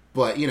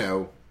 But, you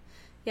know...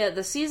 Yeah,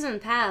 the season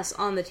pass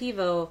on the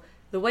TiVo,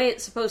 the way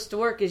it's supposed to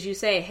work is you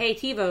say, hey,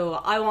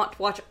 TiVo, I want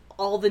to watch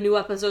all the new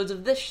episodes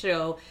of this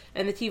show,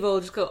 and the TiVo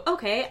will just go,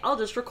 okay, I'll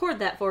just record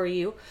that for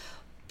you.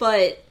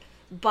 But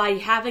by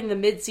having the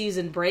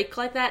mid-season break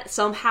like that,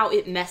 somehow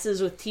it messes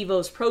with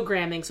TiVo's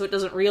programming, so it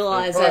doesn't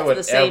realize that's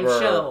the same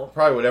show.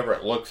 Probably whatever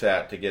it looks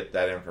at to get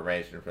that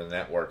information from the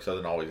networks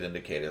doesn't always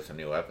indicate it's a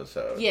new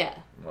episode. Yeah.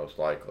 Most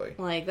likely.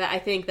 Like, that, I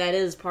think that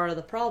is part of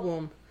the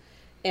problem.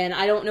 And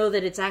I don't know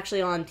that it's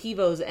actually on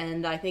TiVo's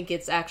end. I think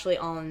it's actually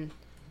on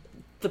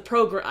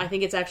I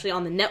think it's actually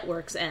on the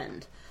network's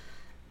end.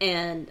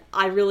 And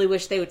I really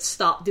wish they would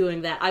stop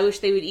doing that. I wish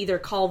they would either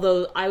call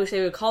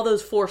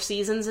those 4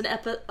 seasons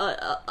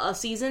a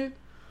season,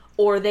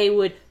 or they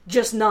would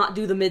just not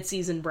do the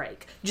mid-season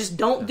break. Just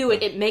don't do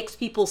it. It makes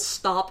people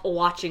stop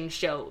watching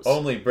shows.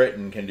 Only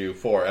Britain can do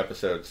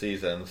 4-episode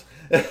seasons.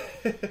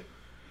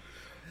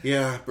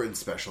 Yeah, Britain's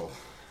special.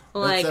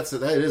 Like, that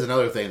is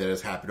another thing that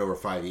has happened over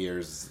 5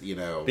 years, you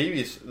know.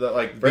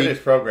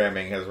 British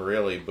programming has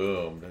really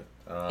boomed.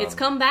 It's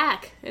come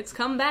back. It's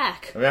come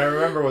back. I mean, I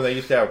remember when they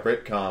used to have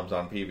Britcoms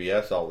on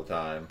PBS all the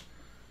time.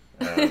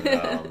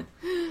 And,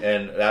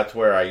 and that's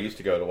where I used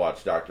to go to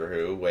watch Doctor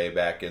Who, way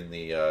back in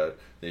the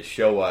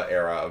Showa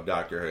era of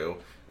Doctor Who.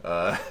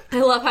 I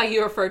love how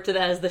you refer to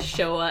that as the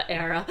Showa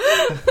era.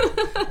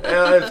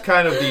 It's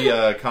kind of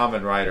the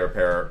Kamen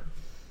Rider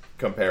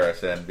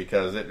comparison,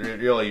 because it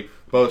really,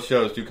 both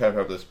shows do kind of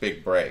have this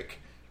big break,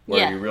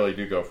 where you really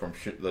do go from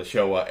the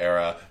Showa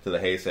era to the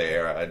Heisei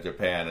era in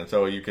Japan, and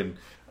so you can...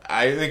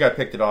 I think I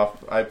picked it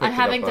off. I'm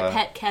having to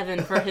pet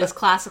Kevin for his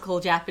classical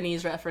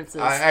Japanese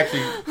references. I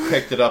actually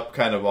picked it up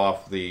kind of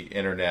off the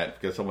internet,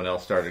 because someone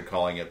else started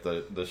calling it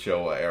the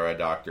Showa era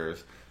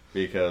Doctors,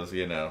 because,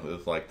 you know, it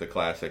was like the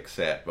classic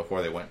set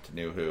before they went to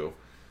New Who.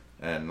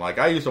 And, like,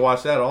 I used to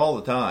watch that all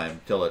the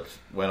time till it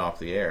went off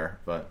the air,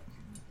 But,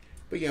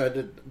 you know, I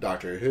did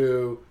Doctor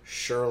Who,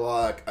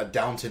 Sherlock,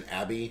 Downton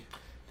Abbey.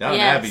 Downton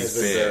Abbey's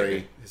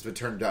big. Has been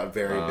turned out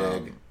very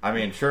big. I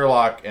mean,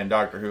 Sherlock and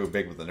Doctor Who are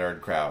big with the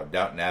nerd crowd.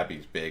 Downton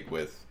Abbey's big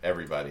with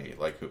everybody,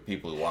 like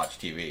people who watch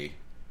TV.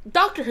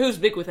 Doctor Who's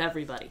big with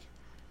everybody.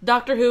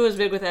 Doctor Who is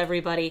big with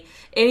everybody.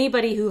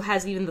 Anybody who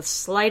has even the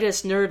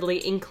slightest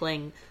nerdly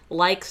inkling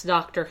likes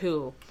Doctor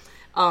Who.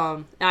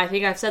 And I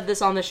think I've said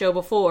this on the show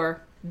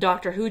before.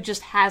 Doctor Who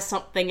just has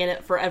something in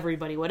it for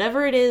everybody.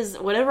 Whatever it is,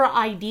 whatever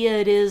idea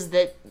it is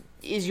that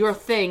is your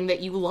thing that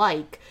you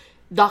like,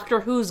 Doctor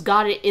Who's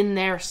got it in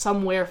there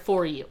somewhere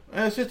for you.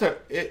 And it's just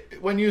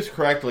when used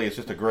correctly, it's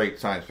just a great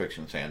science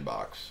fiction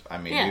sandbox. I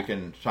mean, you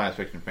can science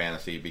fiction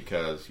fantasy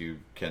because you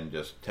can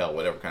just tell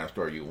whatever kind of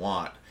story you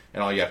want,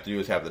 and all you have to do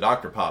is have the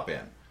Doctor pop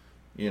in,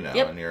 you know,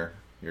 and you're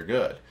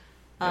good.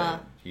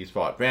 He's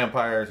fought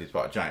vampires. He's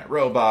fought giant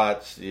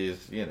robots. He's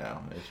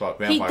fought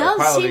vampires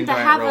piloting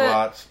giant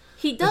robots.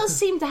 He does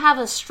seem to have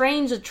a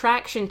strange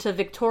attraction to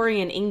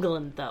Victorian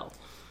England, though.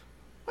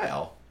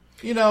 Well,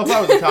 you know, if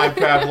I was a time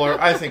traveler,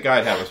 I think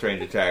I'd have a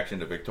strange attraction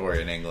to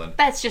Victorian England.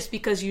 That's just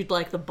because you'd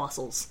like the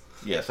bustles.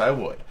 Yes, I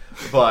would.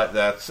 But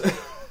that's...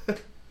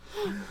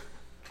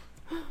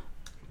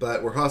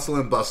 But we're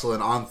hustling,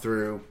 bustling on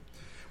through.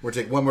 We're going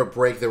to take one more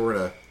break, then we're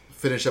going to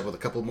finish up with a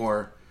couple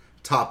more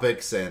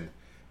topics, and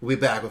we'll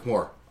be back with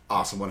more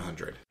Awesome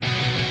 100.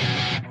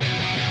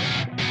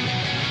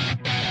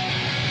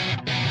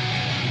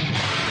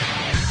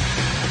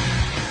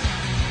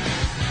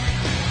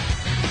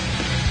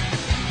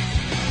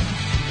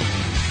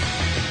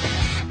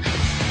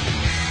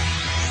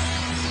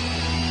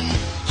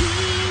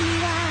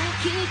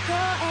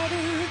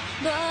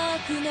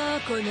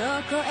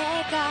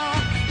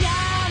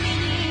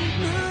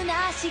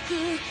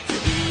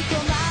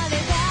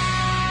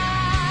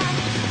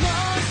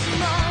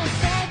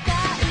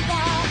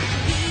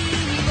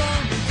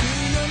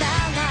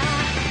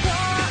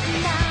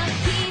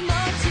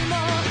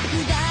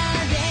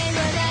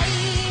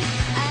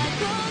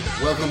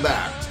 Welcome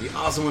back to the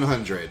Awesome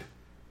 100.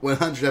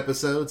 100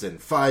 episodes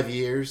and 5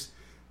 years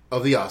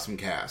of the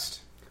OSMcast.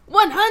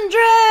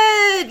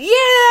 100!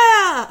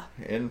 Yeah!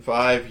 In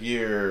 5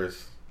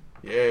 years.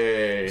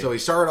 Yay. So we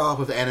started off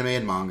with anime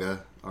and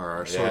manga,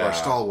 sort of our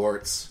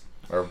stalwarts.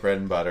 Our bread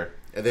and butter.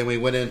 And then we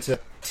went into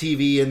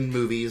TV and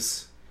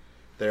movies.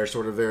 They're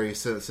sort of very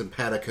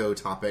simpatico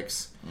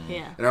topics.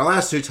 Yeah. And our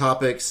last two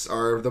topics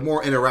are the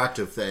more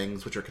interactive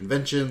things, which are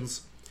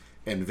conventions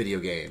and video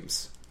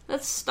games.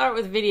 Let's start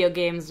with video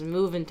games and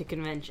move into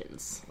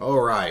conventions.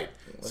 All right.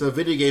 So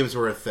video games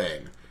were a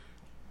thing.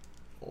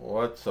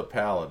 What's a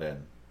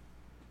paladin?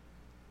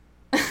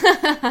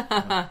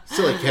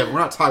 Silly Kevin, we're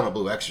not talking about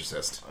Blue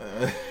Exorcist.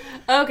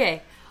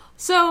 Okay.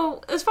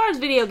 So, as far as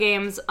video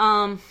games,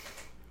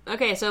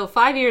 okay, so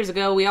 5 years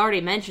ago, we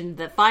already mentioned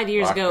that 5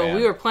 years Rock ago Band.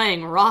 we were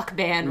playing Rock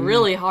Band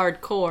really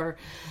hardcore.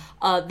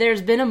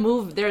 There's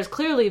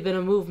clearly been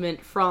a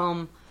movement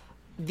from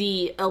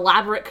the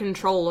elaborate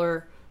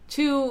controller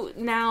to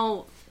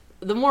now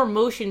the more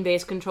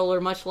motion-based controller,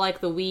 much like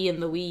the Wii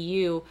and the Wii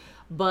U,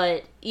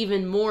 but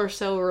even more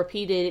so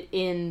repeated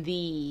in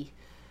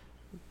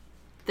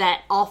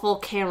that awful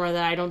camera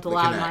that I don't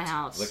allow in my Kinect.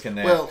 house. The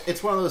Kinect. Well,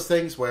 it's one of those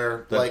things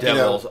where, the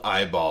devil's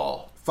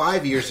eyeball.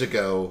 5 years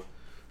ago,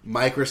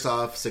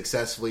 Microsoft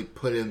successfully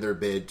put in their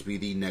bid to be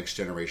the next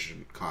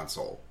generation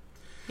console.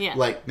 Yeah.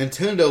 Like,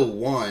 Nintendo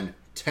won,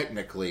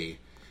 technically,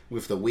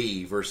 with the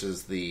Wii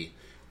versus the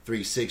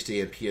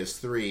 360 and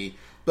PS3,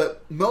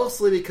 but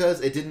mostly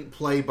because it didn't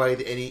play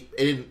it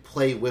didn't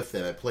play with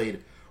them. It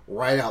played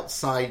right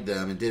outside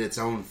them and did its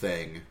own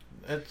thing.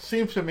 It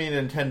seems to me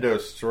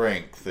Nintendo's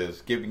strength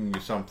is giving you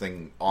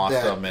something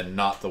awesome and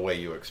not the way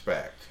you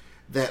expect.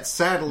 That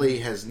sadly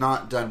has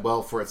not done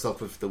well for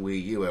itself with the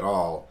Wii U at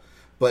all,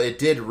 but it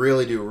did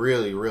really do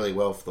really, really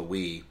well for the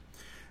Wii.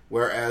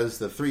 Whereas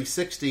the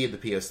 360 and the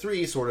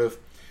PS3 sort of,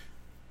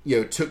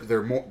 took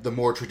the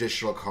more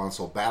traditional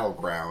console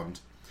battleground,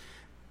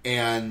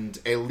 and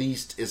at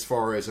least as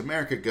far as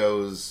America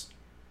goes,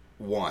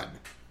 won.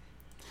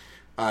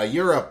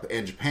 Europe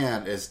and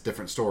Japan is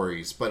different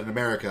stories, but in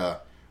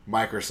America,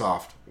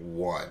 Microsoft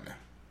won.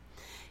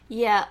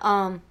 Yeah,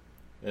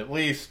 At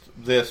least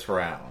this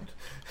round.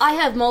 I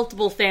have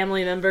multiple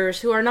family members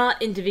who are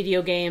not into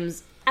video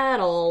games at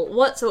all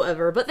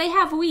whatsoever, but they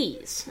have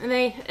Wiis, and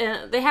they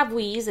have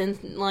Wiis,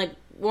 and like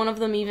one of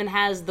them even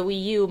has the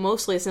Wii U,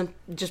 mostly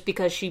just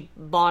because she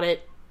bought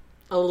it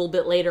a little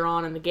bit later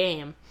on in the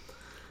game.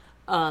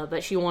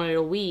 But she wanted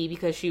a Wii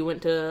because she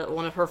went to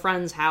one of her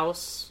friends'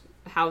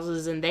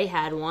 houses, and they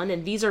had one,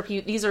 and these are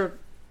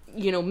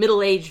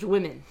middle-aged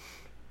women.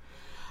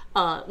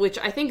 Which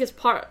I think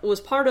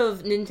was part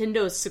of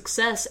Nintendo's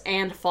success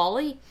and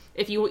folly,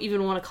 if you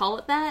even want to call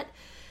it that.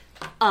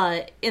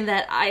 In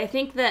that I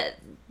think that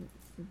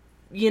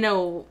they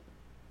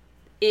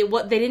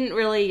didn't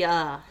really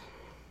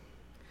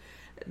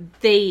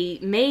they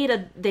made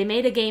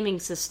a gaming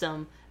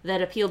system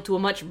that appealed to a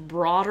much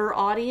broader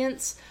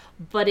audience,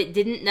 but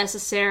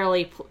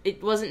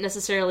it wasn't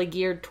necessarily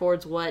geared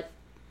towards what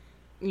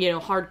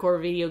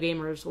hardcore video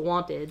gamers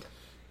wanted.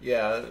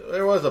 Yeah,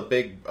 there was a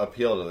big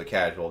appeal to the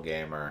casual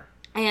gamer.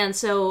 And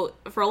so,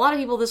 for a lot of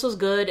people, this was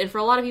good, and for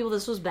a lot of people,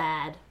 this was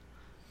bad.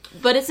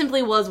 But it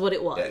simply was what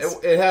it was.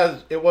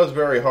 It was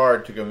very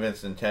hard to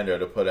convince Nintendo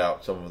to put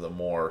out some of the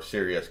more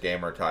serious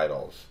gamer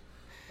titles.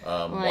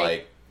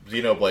 Like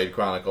Xenoblade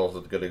Chronicles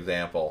is a good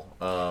example.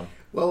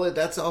 Well,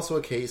 that's also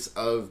a case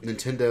of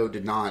Nintendo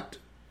did not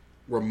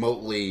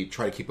remotely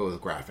try to keep up with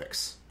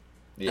graphics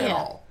at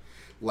all.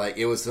 Like,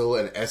 it was still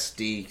an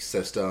SD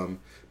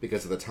system,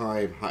 because at the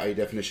time,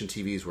 high-definition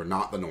TVs were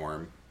not the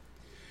norm.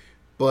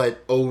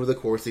 But over the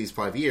course of these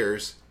 5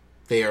 years,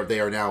 they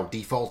are now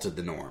defaulted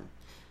the norm.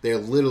 They're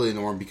literally the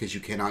norm because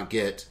you cannot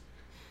get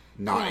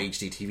not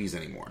HD TVs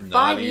anymore.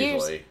 Not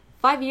easily.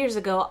 5 years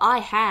ago, I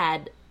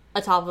had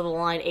a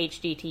top-of-the-line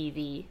HD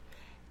TV.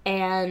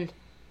 And,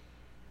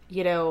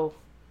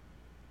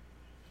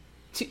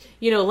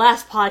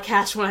 last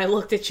podcast when I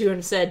looked at you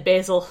and said,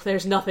 Basil,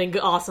 there's nothing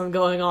awesome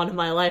going on in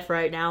my life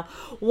right now.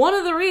 One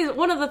of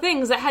the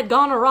things that had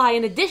gone awry,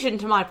 in addition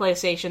to my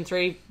PlayStation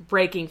 3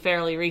 breaking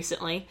fairly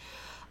recently,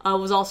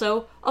 was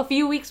also a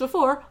few weeks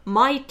before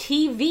my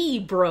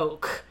TV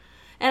broke,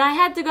 and I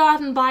had to go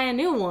out and buy a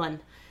new one.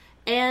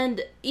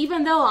 And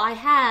even though I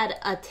had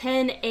a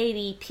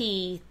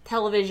 1080p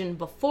television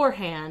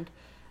beforehand,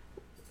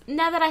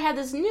 now that I had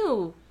this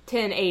new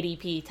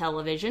 1080p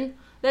television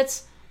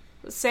that's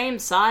the same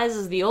size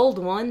as the old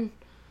one,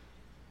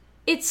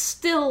 it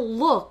still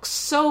looks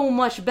so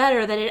much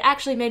better that it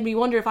actually made me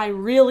wonder if I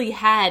really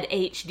had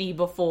HD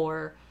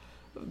before.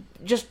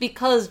 Just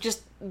because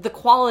the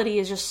quality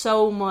is just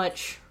so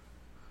much...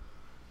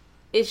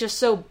 It's just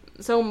so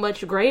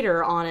much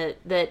greater on it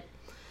that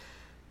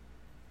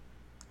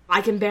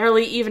I can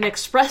barely even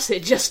express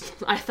it.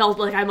 I felt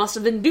like I must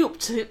have been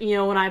duped,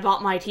 when I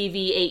bought my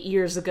TV 8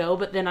 years ago,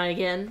 but then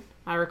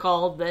I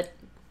recalled that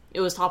it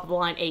was top of the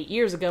line 8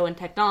 years ago, and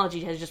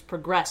technology has just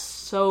progressed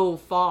so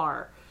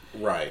far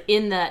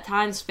in that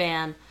time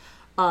span.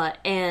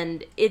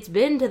 And it's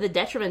been to the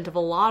detriment of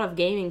a lot of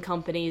gaming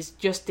companies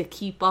just to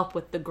keep up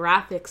with the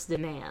graphics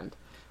demand.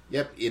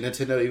 Yep,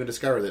 Nintendo even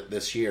discovered it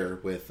this year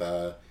with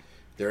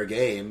there are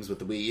games with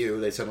the Wii U,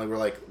 they suddenly were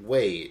like,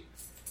 wait,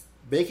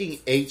 making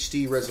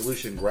HD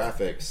resolution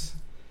graphics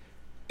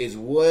is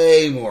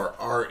way more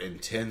art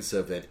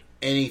intensive than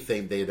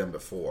anything they've done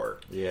before.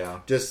 Yeah.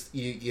 Just,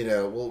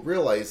 we'll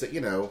realize that,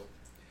 you're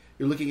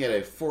looking at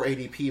a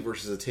 480p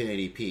versus a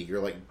 1080p.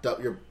 You're like,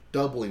 you're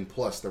doubling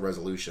plus the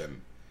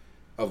resolution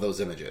of those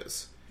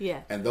images.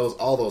 Yeah. And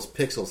all those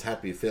pixels have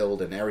to be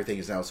filled, and everything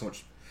is now so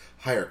much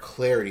higher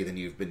clarity than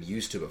you've been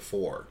used to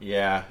before.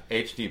 Yeah,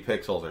 HD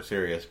pixels are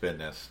serious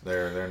business.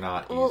 They're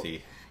not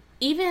easy.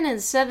 Even in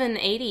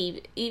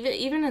 780,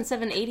 even in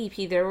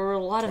 780p, there were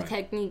a lot of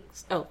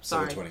techniques. Oh,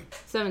 sorry,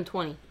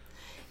 720.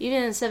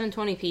 Even in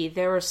 720p,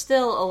 there were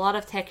still a lot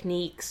of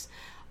techniques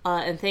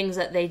and things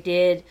that they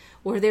did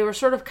where they were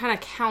sort of kind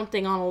of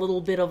counting on a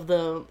little bit of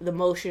the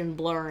motion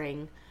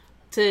blurring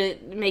to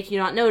make you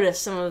not notice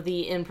some of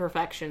the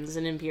imperfections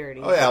and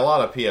impurities. Oh yeah, a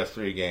lot of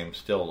PS3 games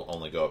still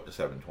only go up to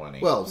 720.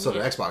 Well, so do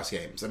Xbox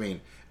games. I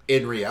mean,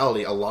 in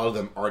reality, a lot of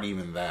them aren't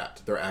even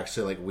that. They're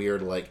actually like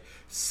weird, like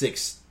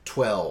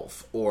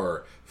 612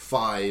 or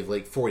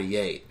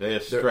 548. They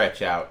just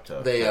stretch out.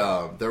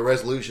 The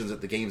resolutions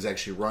that the game's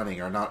actually running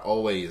are not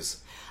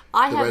always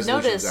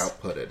resolutions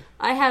outputted.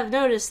 I have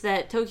noticed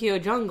that Tokyo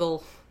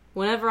Jungle,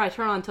 whenever I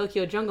turn on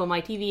Tokyo Jungle,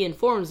 my TV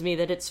informs me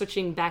that it's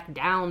switching back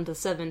down to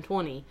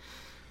 720.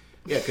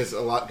 Yeah,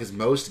 because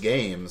most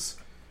games,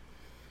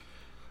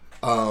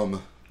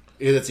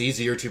 it's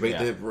easier to make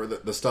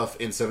the stuff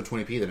in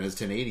 720p than it is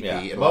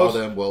 1080p, and a lot of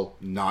them will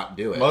not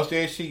do it. Most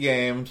HD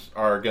games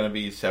are going to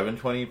be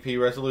 720p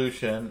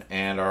resolution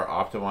and are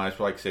optimized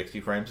for like 60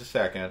 frames a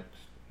second.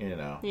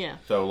 Yeah.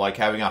 So like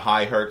having a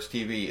high hertz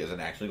TV isn't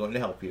actually going to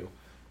help you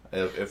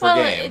for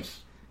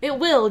games. It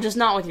will, just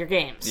not with your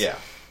games. Yeah.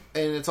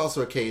 And it's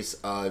also a case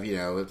of,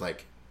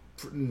 like,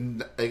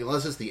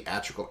 unless it's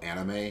theatrical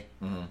anime,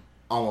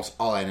 almost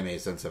all anime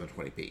is done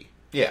 720p.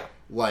 Yeah.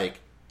 Like,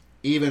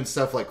 even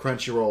stuff like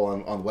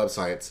Crunchyroll on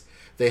websites,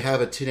 they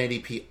have a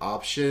 1080p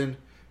option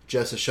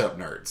just to shut up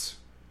nerds.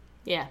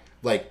 Yeah.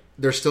 Like,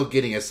 they're still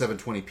getting a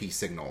 720p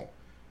signal.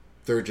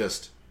 They're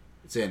just,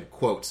 it's in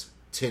quotes,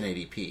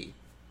 1080p,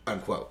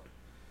 unquote.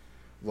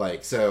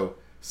 Like, so,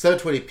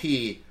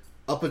 720p,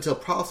 up until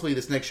possibly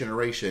this next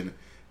generation,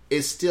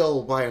 is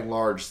still, by and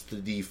large, the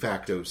de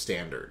facto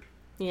standard.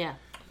 Yeah.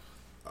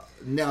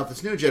 Now,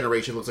 this new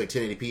generation looks like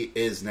 1080p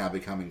is now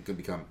could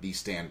become the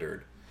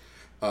standard.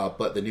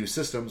 But the new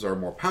systems are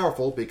more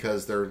powerful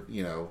because they're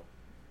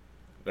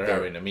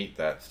having to meet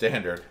that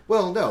standard.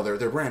 Well, no,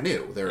 they're brand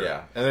new. And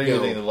they're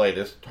using the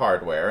latest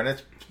hardware, and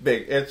it's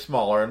big, it's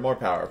smaller and more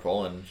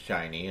powerful and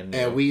shiny.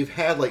 And we've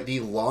had like the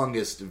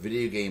longest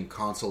video game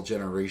console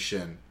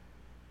generation,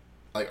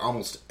 like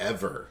almost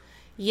ever.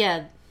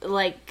 Yeah,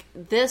 like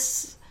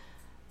this.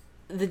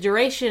 The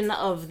duration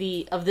of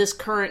this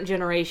current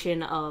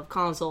generation of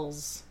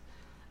consoles,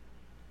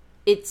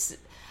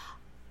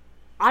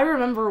 I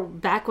remember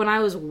back when I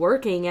was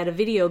working at a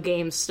video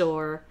game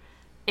store,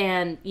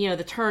 and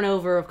the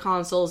turnover of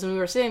consoles, and we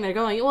were sitting there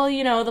going, well,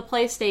 the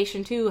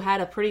PlayStation 2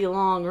 had a pretty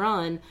long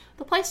run.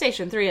 The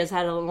PlayStation 3 has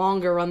had a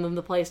longer run than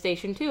the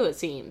PlayStation 2, it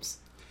seems.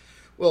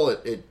 Well,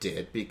 it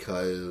did,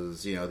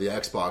 because the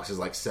Xbox is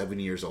like 7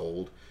 years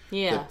old.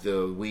 Yeah.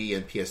 The Wii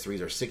and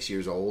PS3s are 6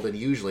 years old, and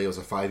usually it was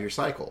a 5-year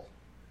cycle.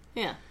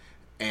 Yeah.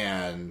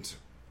 And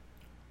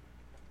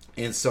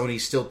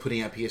Sony's still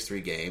putting out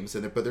PS3 games,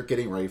 but they're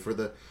getting ready for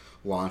the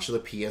launch of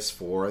the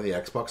PS4 and the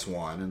Xbox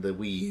One, and the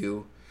Wii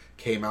U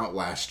came out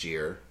last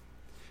year,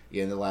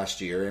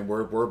 and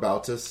we're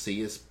about to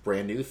see this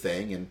brand new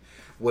thing. And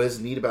what is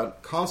neat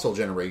about console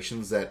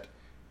generations that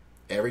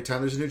every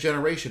time there's a new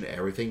generation,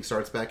 everything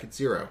starts back at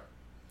zero.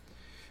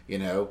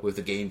 With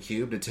the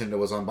GameCube, Nintendo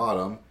was on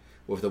bottom.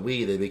 With the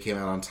Wii, they became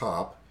out on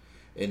top.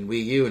 And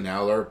Wii U,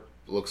 now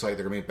looks like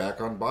they're going to be back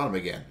on bottom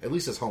again. At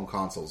least as home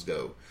consoles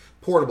go.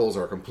 Portables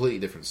are a completely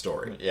different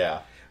story.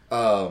 Yeah.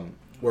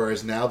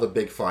 Whereas now the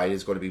big fight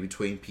is going to be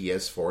between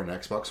PS4 and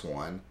Xbox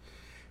One.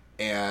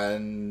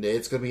 And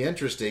it's going to be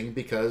interesting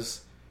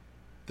because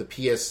the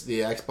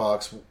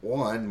Xbox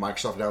One,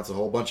 Microsoft announced a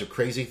whole bunch of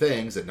crazy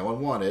things that no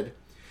one wanted.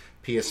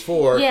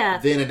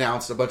 PS4 then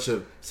announced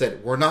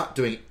said, we're not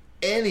doing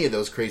any of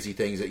those crazy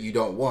things that you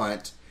don't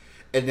want.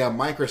 And now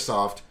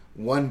Microsoft,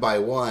 one by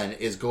one,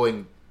 is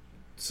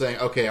saying,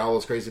 okay, all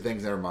those crazy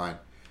things, never mind.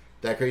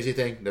 That crazy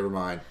thing, never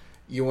mind.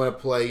 You want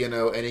to play,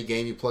 any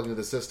game you plug into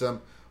the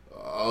system?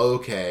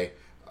 Okay.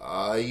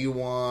 You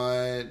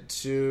want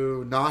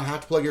to not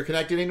have to plug your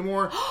Kinect in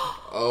anymore?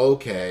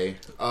 Okay.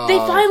 They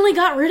finally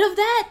got rid of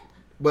that?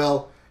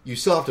 Well, you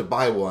still have to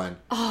buy one.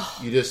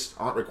 You just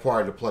aren't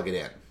required to plug it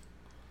in.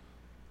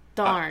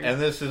 Darn. And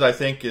this is, I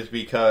think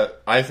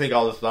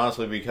all this is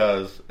honestly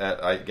because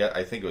I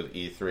think it was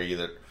E3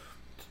 that.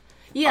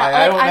 Yeah,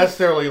 I don't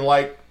necessarily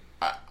like.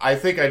 I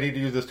think I need to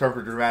use this term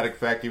for dramatic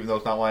effect, even though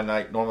it's not one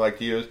I normally like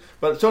to use.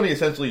 But Sony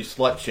essentially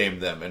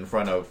slut-shamed them in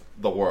front of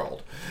the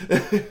world.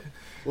 And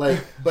I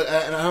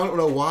don't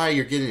know why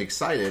you're getting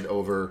excited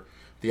over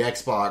the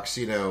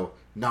Xbox,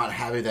 not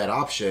having that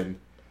option,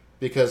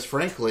 because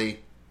frankly,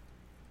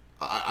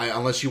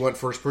 unless you want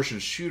first-person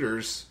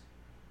shooters,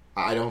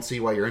 I don't see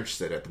why you're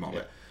interested at the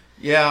moment.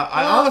 Yeah,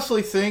 I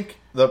honestly think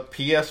the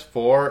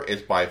PS4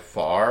 is by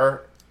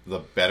far the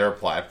better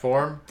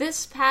platform.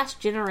 This past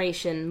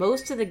generation,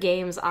 most of the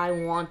games I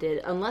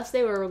wanted, unless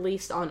they were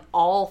released on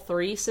all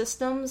 3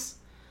 systems,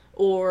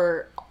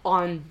 or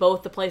on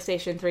both the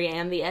PlayStation 3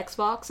 and the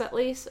Xbox at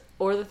least,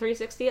 or the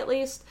 360 at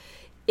least,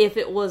 if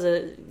it was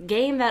a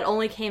game that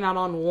only came out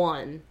on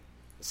one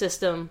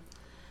system,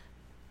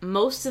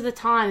 most of the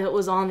time it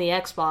was on the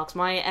Xbox.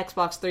 My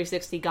Xbox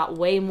 360 got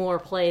way more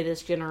play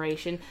this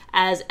generation,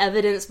 as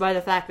evidenced by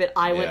the fact that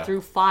I went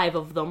through 5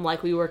 of them,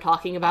 like we were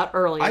talking about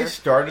earlier. I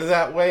started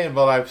that way,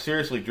 but I've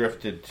seriously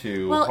drifted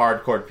to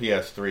hardcore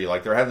PS3.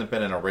 Like, there hasn't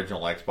been an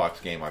original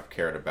Xbox game I've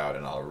cared about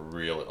in over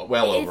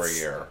a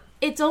year.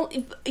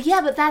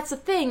 But that's the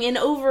thing. In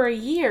over a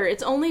year,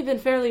 it's only been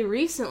fairly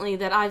recently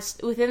that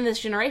within this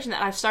generation,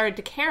 that I've started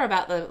to care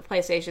about the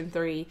PlayStation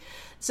 3.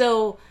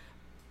 So,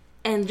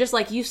 and just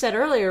like you said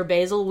earlier,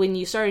 Basil, when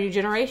you start a new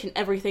generation,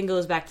 everything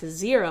goes back to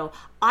 0.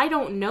 I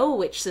don't know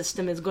which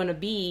system is going to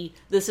be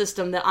the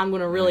system that I'm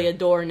going to really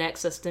adore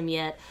next system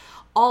yet.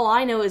 All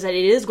I know is that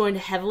it is going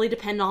to heavily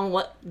depend on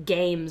what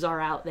games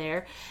are out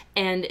there.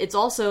 And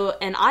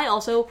I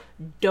also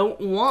don't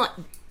want...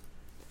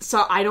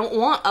 So I don't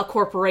want a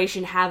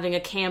corporation having a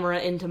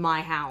camera into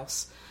my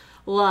house.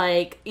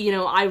 Like,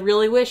 I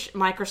really wish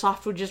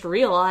Microsoft would just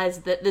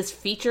realize that this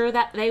feature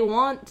that they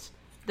want,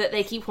 that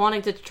they keep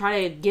wanting to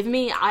try to give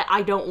me,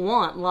 I don't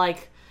want.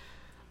 Like,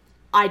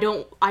 I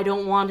don't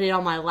want it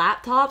on my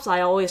laptops.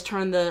 I always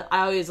turn off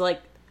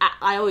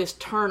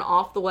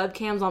the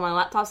webcams on my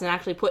laptops and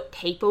actually put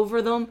tape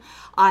over them.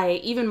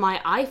 Even my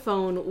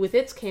iPhone with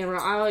its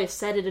camera, I always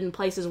set it in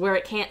places where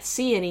it can't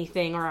see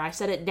anything, or I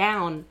set it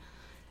down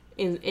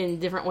in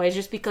different ways,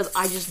 just because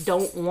I just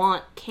don't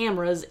want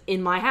cameras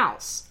in my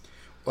house.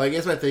 Well, I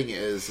guess my thing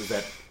is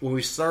that when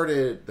we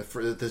started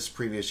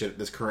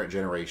this current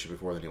generation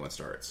before the new one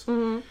starts,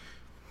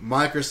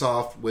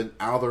 Microsoft went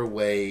out of their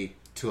way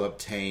to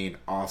obtain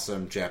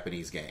awesome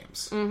Japanese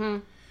games.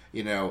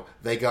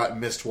 They got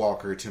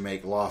Mistwalker to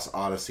make Lost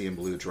Odyssey and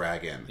Blue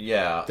Dragon.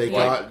 Yeah, they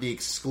got the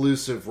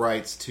exclusive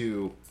rights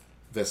to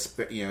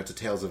to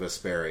Tales of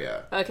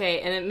Vesperia. Okay,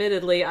 and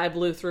admittedly, I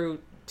blew through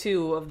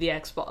 2 of the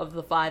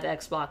 5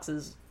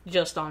 Xboxes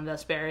just on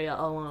Vesperia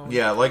alone.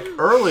 Yeah, like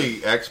early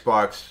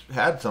Xbox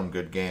had some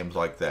good games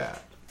like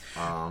that.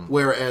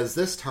 Whereas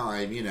this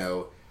time,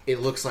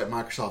 it looks like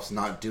Microsoft's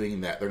not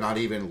doing that. They're not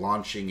even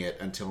launching it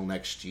until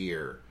next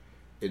year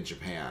in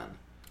Japan.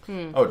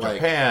 Oh,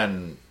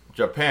 Japan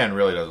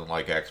really doesn't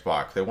like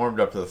Xbox. They warmed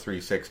up to the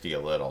 360 a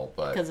little,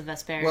 but because of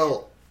Vesperia.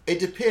 Well, it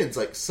depends.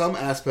 Like, some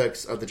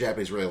aspects of the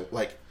Japanese really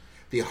like.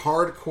 The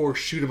hardcore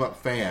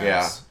shoot-'em-up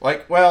fans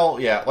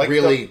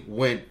really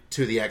went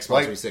to the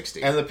Xbox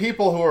 360. And the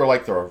people who are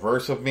like the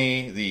reverse of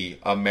me, the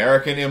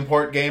American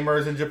import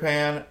gamers in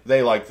Japan,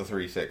 they like the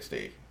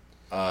 360.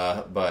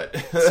 But by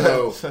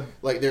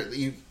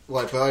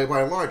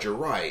and large, you're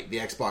right. The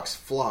Xbox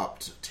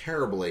flopped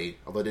terribly,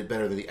 although it did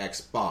better than the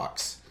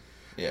Xbox.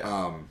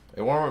 Yeah,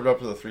 it warmed up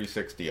to the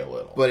 360 a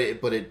little, but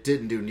it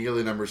didn't do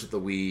nearly the numbers that the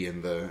Wii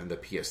and the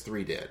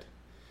PS3 did.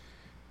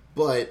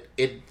 But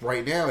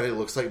right now, it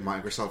looks like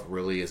Microsoft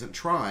really isn't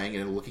trying,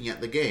 and looking at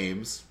the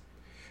games.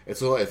 And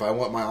so, if I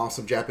want my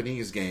awesome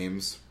Japanese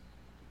games,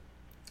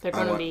 they're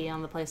going to be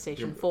on the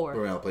PlayStation 4.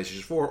 Or on the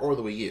PlayStation 4 or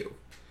the Wii U.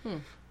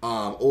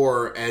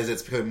 Or, as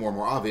it's becoming more and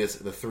more obvious,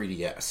 the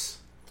 3DS.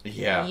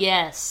 Yeah.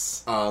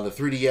 Yes. The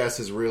 3DS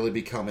is really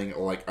becoming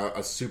like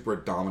a super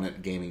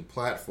dominant gaming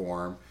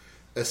platform,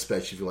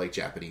 especially if you like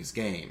Japanese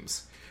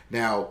games.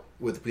 Now,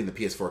 when the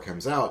PS4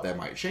 comes out, that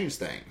might change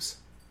things.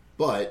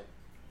 But...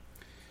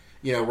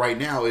 right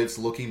now it's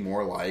looking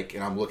more like,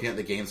 and I'm looking at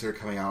the games that are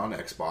coming out on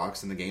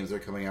Xbox and the games that are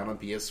coming out on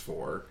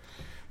PS4.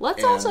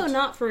 Let's also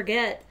not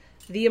forget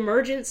the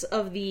emergence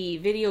of the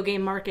video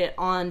game market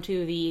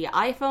onto the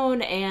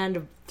iPhone,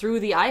 and through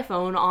the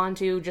iPhone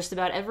onto just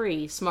about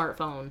every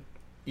smartphone.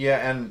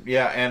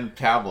 And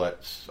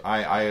tablets.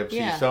 I have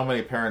seen so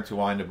many parents who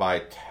wanted to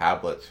buy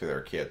tablets for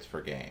their kids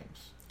for games.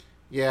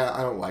 Yeah,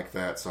 I don't like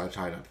that, so I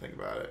try not to think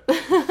about it.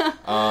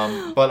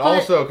 But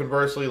also,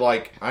 conversely,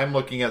 like, I'm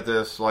looking at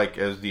this, like,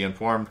 as the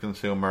informed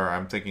consumer,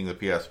 I'm thinking the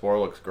PS4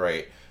 looks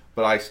great,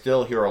 but I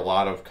still hear a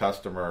lot of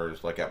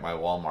customers, like, at my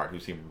Walmart, who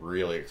seem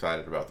really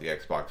excited about the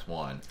Xbox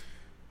One.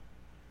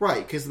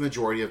 Right, because the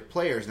majority of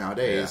players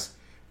nowadays,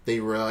 they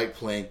really like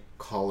playing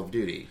Call of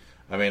Duty.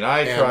 I mean,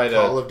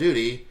 Call of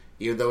Duty,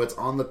 even though it's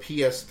on the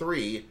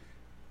PS3,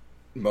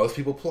 most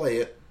people play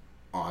it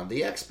on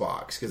the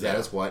Xbox, because that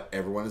is what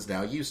everyone is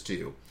now used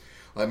to.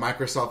 Like,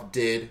 Microsoft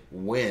did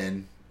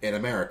win in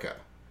America.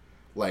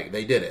 Like,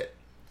 they did it.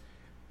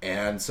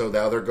 And so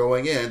now they're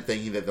going in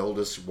thinking that they'll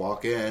just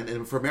walk in,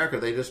 and for America,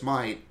 they just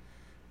might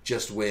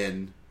just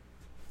win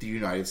the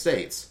United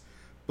States.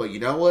 But you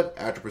know what?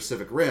 After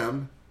Pacific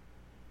Rim,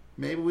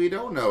 maybe we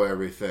don't know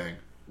everything,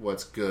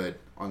 what's good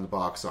on the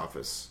box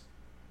office.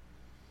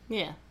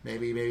 Yeah.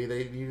 Maybe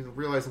they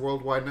realize the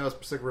worldwide knows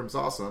Pacific Rim's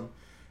awesome,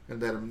 and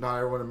that not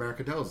everyone in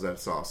America knows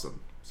that's awesome.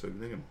 So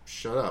they can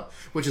shut up.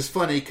 Which is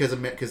funny, because the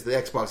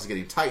Xbox is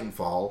getting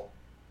Titanfall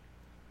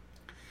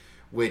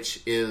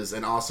which is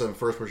an awesome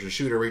first-person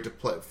shooter where you have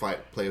to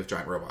play with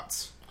giant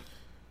robots.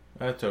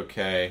 That's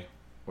okay.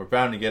 We're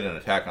bound to get an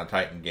Attack on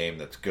Titan game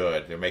that's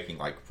good. They're making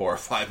like 4 or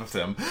 5 of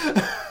them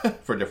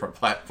for different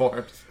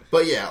platforms.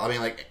 But yeah, I mean,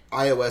 like,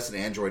 iOS and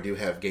Android do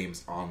have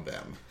games on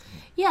them.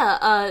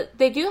 Yeah,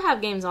 they do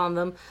have games on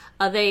them.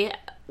 They,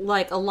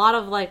 like, a lot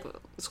of, like,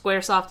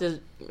 Squaresoft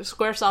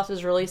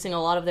is releasing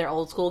a lot of their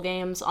old school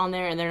games on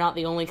there, and they're not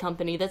the only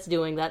company that's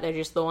doing that. They're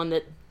just the one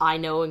that I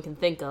know and can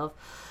think of.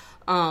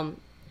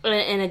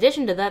 In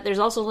addition to that, there's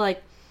also,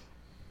 like,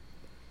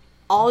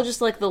 all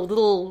just, like, the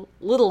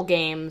little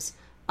games.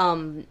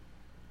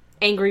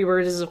 Angry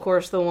Birds is, of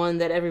course, the one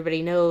that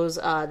everybody knows.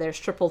 There's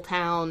Triple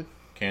Town.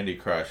 Candy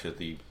Crush is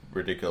the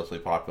ridiculously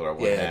popular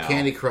one Yeah, now.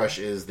 Candy Crush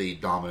is the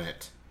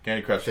dominant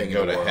Candy Crush thing can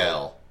go in the to world.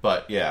 hell.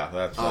 But yeah,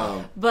 that's...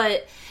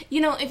 But,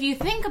 you know, if you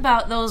think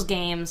about those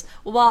games,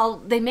 while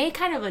they may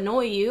kind of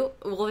annoy you,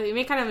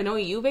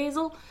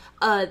 Basil,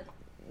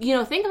 you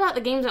know, think about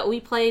the games that we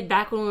played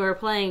back when we were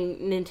playing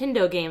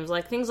Nintendo games,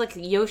 like things like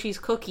Yoshi's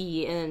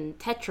Cookie and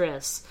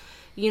Tetris.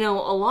 You know,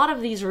 a lot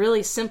of these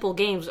really simple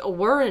games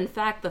were, in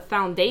fact, the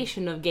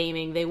foundation of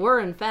gaming. They were,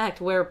 in fact,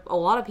 where a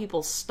lot of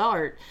people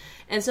start.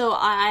 And so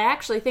I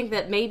actually think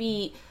that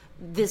maybe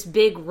this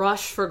big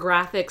rush for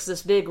graphics,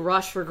 this big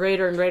rush for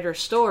greater and greater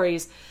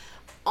stories,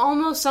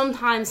 almost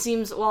sometimes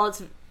seems, while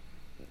it's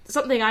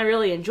something I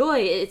really enjoy,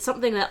 it's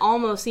something that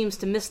almost seems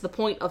to miss the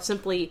point of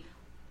simply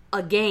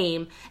a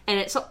game, and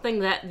it's something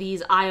that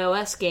these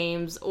iOS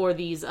games or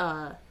these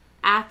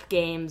app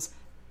games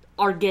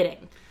are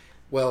getting.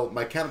 Well,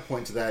 my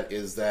counterpoint to that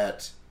is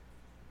that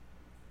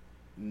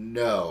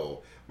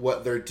no.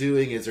 What they're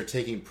doing is they're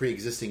taking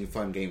pre-existing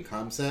fun game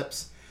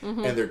concepts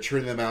and they're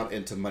turning them out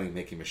into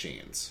money-making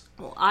machines.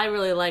 Well, I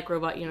really like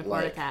Robot Unicorn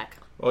Like- Attack.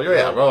 Well,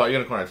 yeah, Robot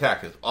Unicorn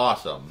Attack is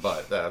awesome,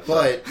 but that's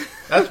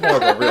more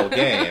of a real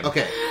game.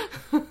 Okay,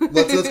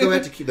 let's go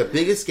back to the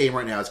biggest game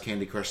right now is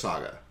Candy Crush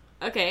Saga.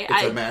 Okay,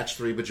 It's a match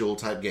 3 Bejeweled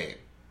type game.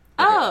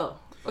 Oh,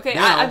 okay.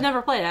 Now- I've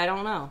never played it. I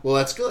don't know. Well,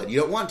 that's good.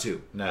 You don't want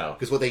to. No.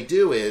 Because what they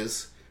do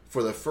is,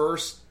 for the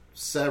first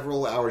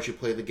several hours you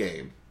play the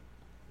game,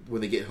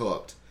 when they get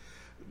hooked,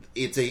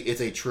 it's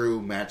a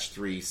true match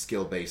 3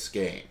 skill-based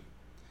game.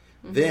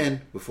 Mm-hmm.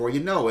 Then, before you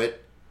know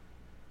it,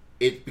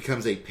 it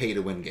becomes a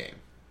pay-to-win game.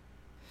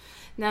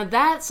 Now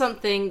that's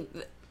something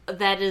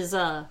that is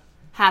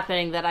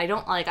happening that I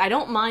don't like. I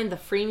don't mind the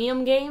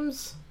freemium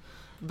games,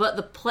 but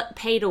the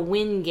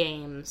pay-to-win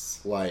games.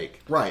 Right,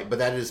 but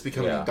that is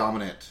becoming Yeah. the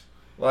dominant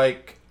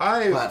Like,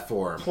 I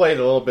platform. played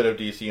a little bit of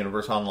DC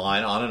Universe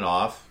Online on and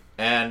off,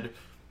 and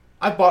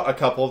I bought a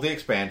couple of the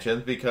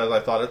expansions because I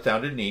thought it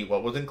sounded neat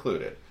what was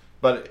included.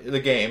 But the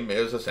game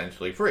is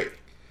essentially free.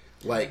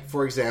 Like,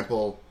 for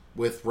example,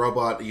 with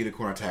Robot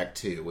Unicorn Attack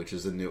 2, which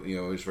is the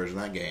newest version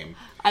of that game,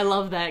 I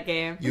love that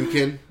game. you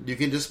can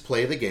just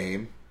play the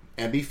game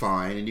and be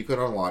fine, and you can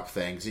unlock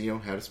things, and you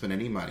don't have to spend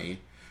any money.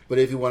 But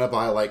if you want to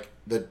buy like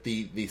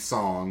the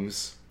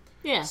songs,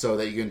 Yeah. so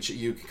that you can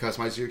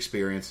customize your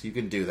experience, you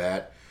can do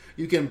that.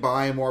 You can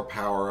buy more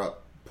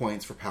power-up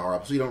points for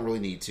power-ups, so you don't really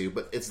need to,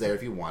 but it's there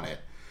if you want it.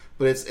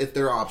 But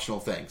they're optional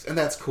things, and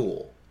that's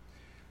cool.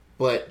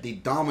 But the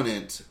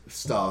dominant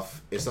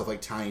stuff is stuff like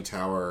Tiny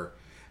Tower,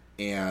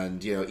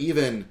 and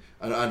even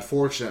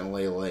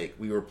unfortunately, like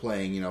we were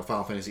playing,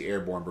 Final Fantasy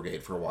Airborne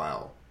Brigade for a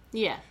while,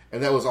 Yeah.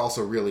 and that was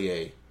also really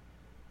a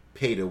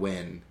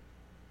pay-to-win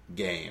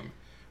game,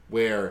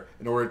 where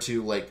in order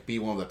to like be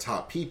one of the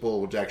top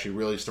people, would actually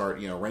really start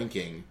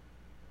ranking.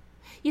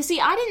 You see,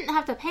 I didn't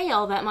have to pay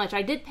all that much.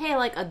 I did pay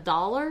like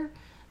 $1,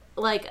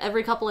 like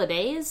every couple of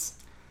days.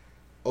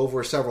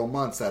 Over several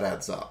months, that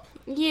adds up.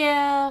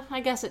 Yeah, I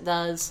guess it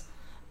does.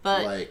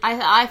 But Like-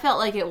 I felt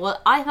like it was.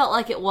 I felt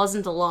like it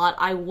wasn't a lot.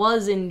 I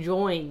was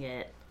enjoying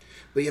it.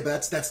 But yeah,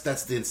 that's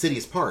the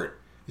insidious part.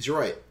 Because you're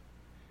right.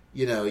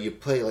 You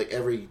play like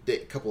every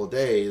couple of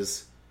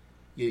days.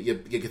 You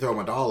can throw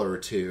them $1 or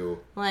 $2.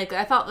 Like,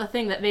 I thought the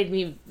thing that made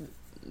me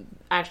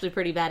actually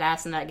pretty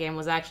badass in that game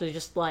was actually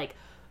just like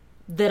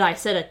that I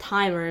set a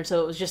timer, and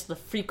so it was just the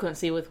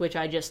frequency with which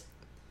I just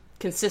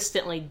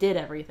consistently did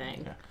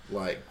everything.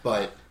 Like,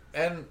 but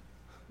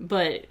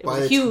But it By was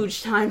a the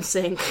huge time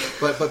sink.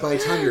 but by the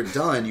time you're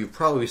done, you've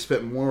probably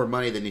spent more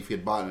money than if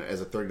you'd bought it as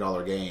a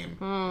 $30 game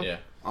Yeah.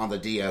 on the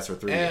DS or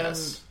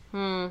 3DS.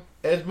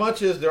 As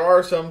much as there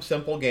are some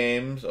simple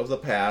games of the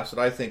past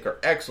that I think are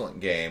excellent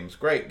games,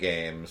 great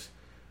games,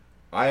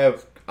 I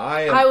was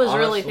really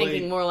honestly-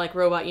 thinking more like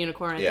Robot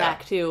Unicorn Yeah.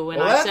 Attack too when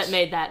Well, I that's-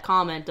 made that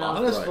comment of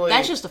honestly,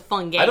 that's just a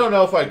fun game. I don't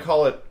know if I'd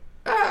call it.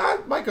 I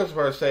might go so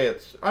far as to say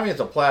it's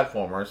a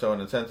platformer, so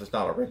in a sense it's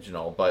not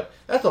original, but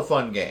that's a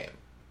fun game.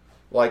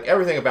 Like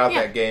everything about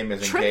Yeah. that game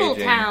is Triple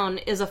engaging. Town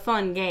is a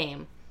fun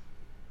game.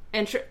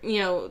 And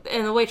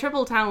and the way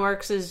Triple Town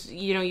works is,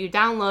 you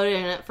download it,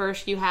 and at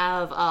first you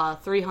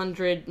have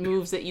 300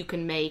 moves that you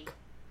can make.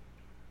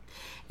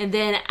 And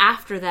then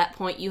after that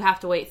point, you have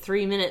to wait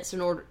 3 minutes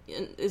in order...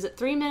 Is it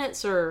 3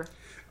 minutes or...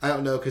 I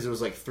don't know, because it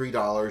was like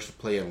 $3 to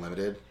play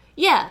unlimited.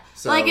 Yeah,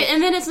 So-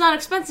 and then it's not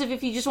expensive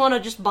if you just want to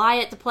just buy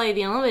it to play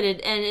the unlimited.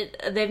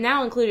 And they've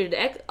now included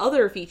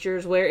other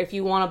features where if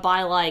you want to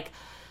buy like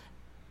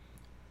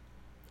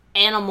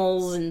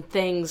animals and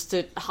things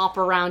to hop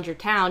around your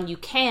town, you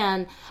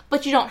can,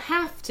 but you don't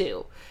have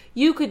to.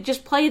 You could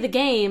just play the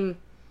game.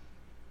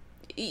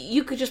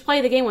 You could just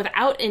play the game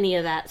without any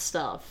of that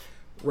stuff.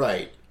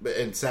 Right,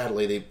 and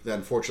sadly,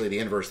 unfortunately, the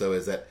inverse though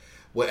is that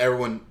what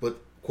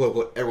quote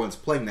unquote everyone's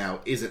playing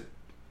now isn't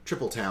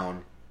Triple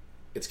Town,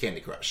 it's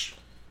Candy Crush.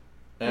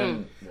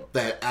 And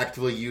That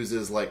actively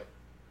uses like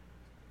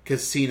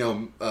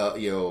casino,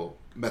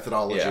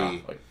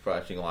 methodology, like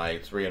flashing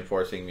lights,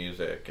 reinforcing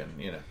music,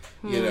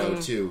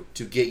 and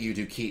to get you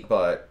to keep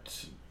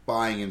But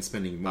buying and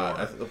spending more.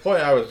 the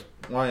point I was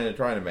trying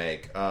to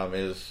make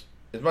is,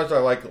 as much as I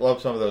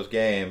love some of those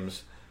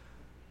games,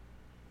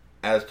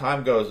 as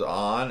time goes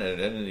on, and it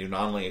didn't even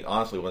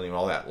honestly wasn't even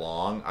all that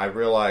long, I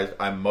realized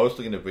I'm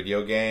mostly into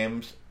video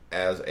games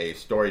as a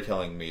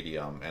storytelling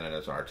medium and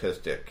as an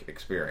artistic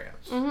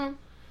experience. Mm-hmm.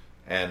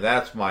 And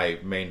that's my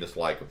main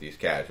dislike of these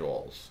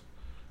casuals.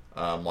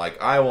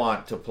 I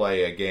want to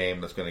play a game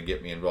that's going to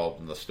get me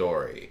involved in the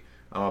story.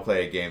 I want to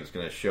play a game that's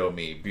going to show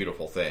me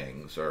beautiful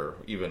things, or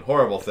even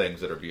horrible things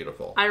that are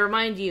beautiful. I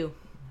remind you,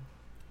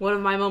 one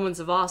of my moments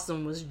of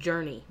awesome was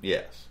Journey.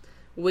 Yes.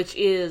 Which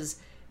is,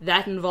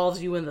 that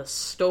involves you in the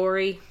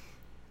story.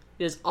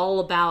 It is all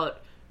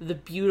about the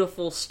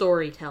beautiful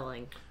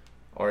storytelling.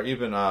 Or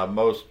even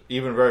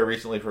very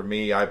recently for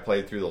me, I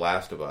played through The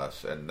Last of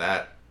Us, and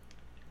that's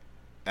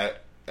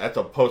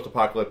a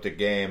post-apocalyptic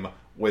game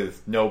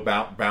with no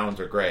bounds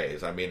or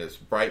grays. I mean, it's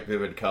bright,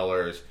 vivid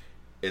colors.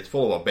 It's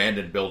full of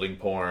abandoned building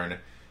porn.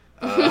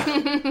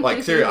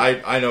 Seriously,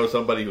 I know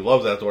somebody who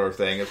loves that sort of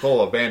thing. It's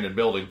full of abandoned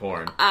building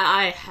porn.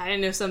 I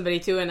know somebody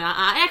too, and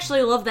I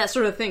actually love that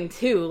sort of thing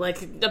too.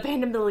 Like,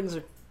 abandoned buildings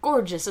are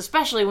gorgeous,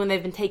 especially when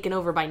they've been taken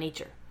over by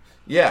nature.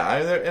 Yeah,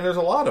 and there's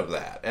a lot of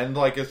that. And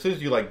as soon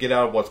as you get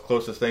out of what's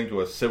closest thing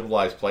to a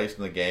civilized place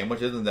in the game,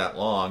 which isn't that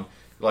long,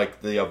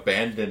 the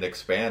abandoned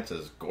expanse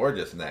is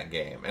gorgeous in that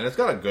game, and it's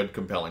got a good,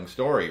 compelling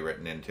story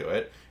written into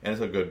it, and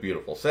it's a good,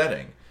 beautiful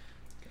setting.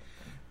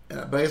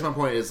 But I guess my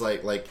point is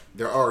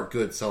there are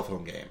good cell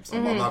phone games.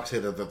 I'm not going to say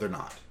that they're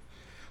not.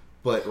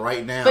 But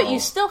right now... But you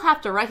still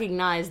have to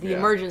recognize the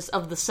emergence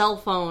of the cell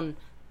phone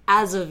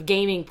as a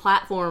gaming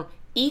platform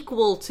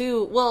equal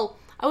to... Well,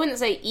 I wouldn't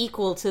say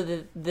equal to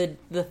the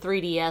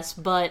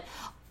 3DS, but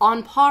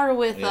on par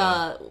with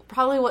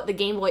probably what the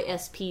Game Boy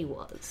SP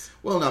was.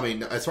 Well, no, I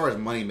mean, as far as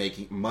money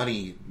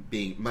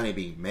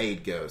being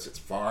made goes, it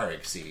far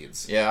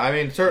exceeds. Yeah, I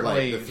mean,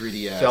 certainly the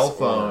 3DS, cell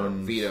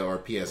phone, or Vita, or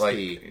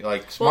PSP,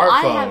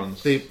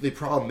 smartphones. The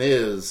problem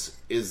is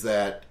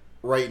that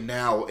right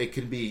now it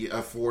can be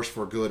a force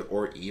for good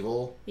or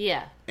evil.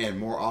 Yeah, and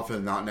more often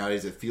than not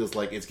nowadays, it feels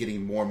like it's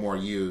getting more and more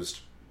used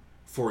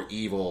for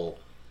evil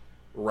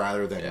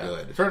rather than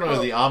good. Certainly,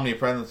 with the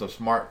omnipresence of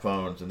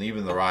smartphones and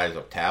even the rise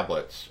of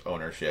tablets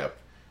ownership,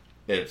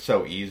 it's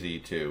so easy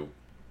to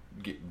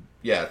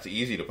it's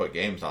easy to put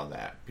games on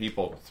that.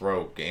 People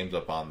throw games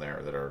up on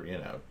there that are,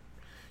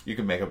 you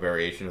can make a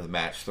variation of the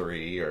Match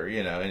 3 or,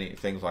 any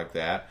things like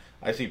that.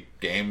 I've seen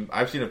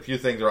a few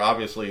things that are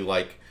obviously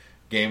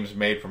games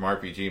made from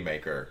RPG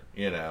Maker,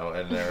 and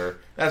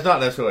that's not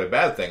necessarily a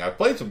bad thing. I've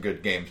played some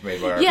good games made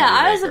by RPG Maker. Yeah,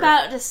 I was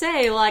about to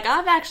say,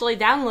 I've actually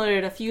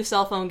downloaded a few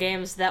cell phone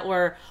games that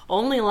were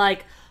only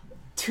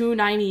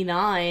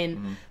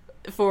 $2.99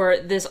 for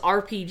this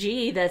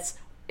RPG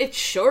it's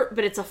short,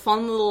 but it's a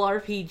fun little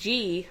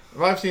RPG.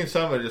 Well, I've seen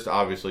some that are just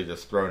obviously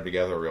just thrown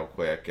together real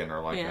quick and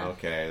are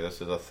okay,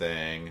 this is a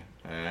thing.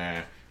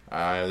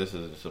 This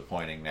is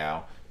disappointing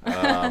now.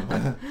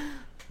 But,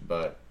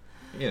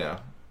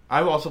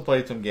 I've also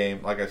played some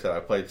games. Like I said, I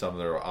played some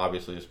that are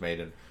obviously just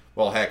made in...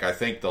 Well, heck, I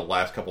think the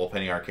last couple of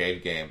Penny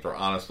Arcade games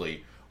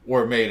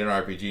were made in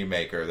RPG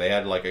Maker. They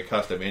had a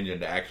custom engine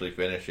to actually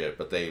finish it,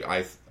 but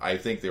I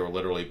think they were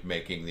literally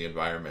making the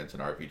environments in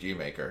RPG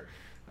Maker.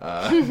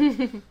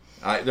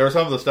 There was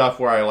some of the stuff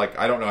where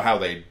I don't know how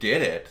they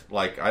did it.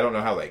 I don't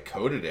know how they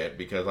coded it,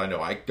 because I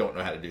know I don't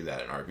know how to do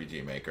that in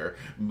RPG Maker.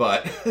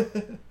 But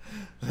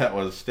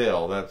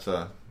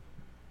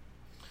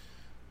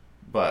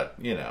But,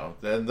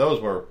 then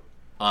those were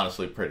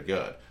honestly pretty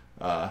good.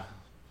 But,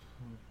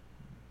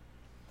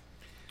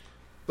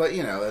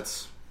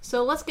 that's...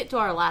 So let's get to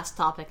our last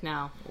topic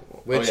now.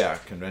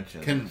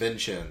 Conventions.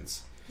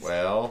 Conventions.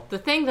 Well... The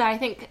thing that I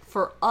think,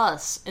 for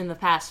us, in the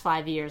past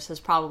 5 years,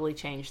 has probably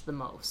changed the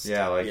most.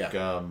 Yeah,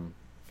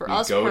 for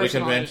us go personally, to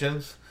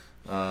conventions?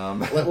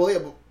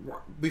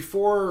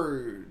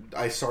 Before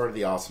I started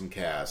the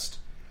OSMcast,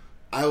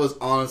 I was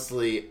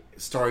honestly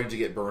starting to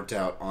get burnt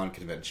out on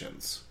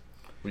conventions.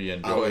 We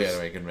enjoy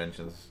anime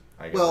conventions.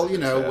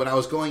 When I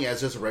was going as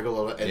just a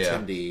regular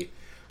attendee,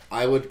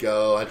 I'd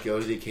go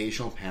to the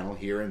occasional panel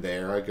here and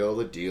there. I'd go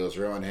to the deals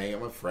room and hang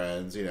out with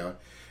friends, and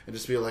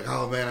just be like,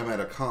 oh man, I'm at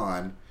a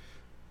con.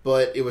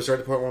 But it was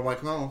starting to the point where I'm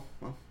like, well,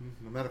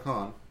 I'm at a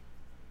con.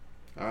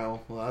 Oh,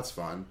 well, that's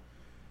fun.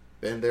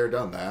 Been there,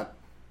 done that.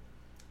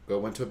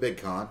 Went to a big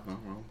con. Oh,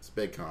 well, it's a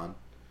big con.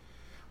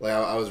 Like,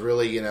 I was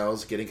really, I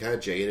was getting kind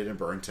of jaded and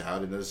burnt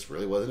out, and I just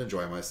really wasn't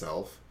enjoying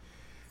myself.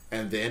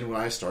 And then when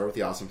I started with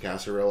the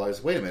OSMcast, I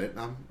realized, wait a minute,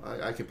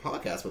 I can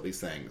podcast about these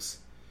things.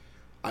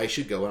 I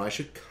should go and I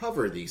should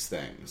cover these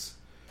things.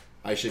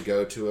 I should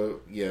go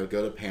to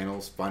go to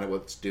panels, find out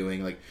what's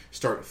doing, like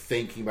start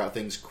thinking about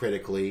things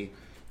critically.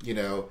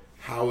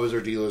 How is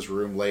our dealer's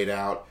room laid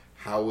out?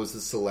 How was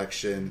the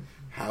selection?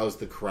 How's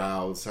the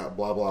crowds?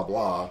 Blah blah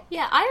blah.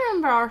 Yeah, I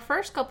remember our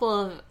first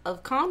couple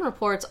of con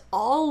reports.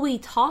 All we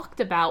talked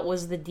about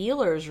was the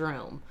dealer's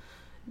room.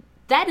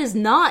 That is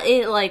not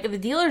it. Like, the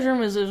dealer's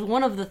room is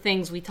one of the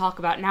things we talk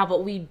about now,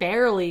 but we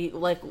barely,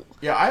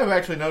 Yeah, I have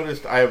actually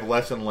noticed I have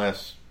less and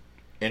less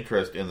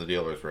interest in the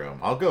dealer's room.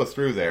 I'll go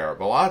through there,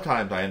 but a lot of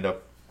times I end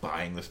up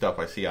buying the stuff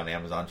I see on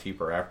Amazon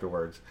cheaper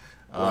afterwards.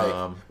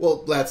 Right.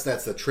 Well, that's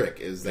the trick,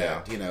 is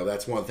that,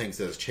 that's one of the things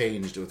that has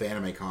changed with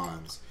anime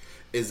cons,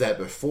 is that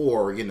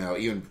before,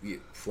 even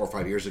 4 or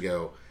 5 years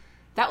ago...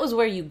 That was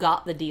where you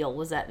got the deal,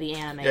 was at the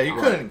anime con. Yeah, you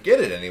couldn't get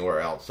it anywhere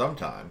else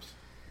sometimes.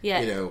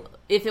 Yeah,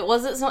 if it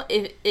wasn't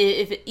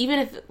even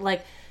if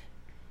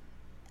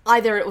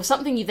either it was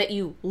something that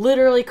you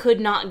literally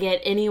could not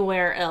get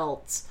anywhere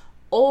else,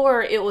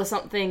 or it was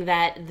something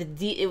that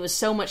it was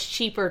so much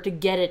cheaper to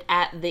get it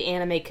at the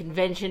anime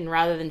convention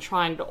rather than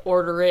trying to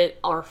order it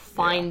or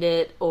find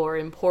it or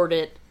import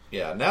it.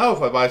 Yeah, now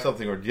if I buy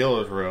something from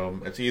dealer's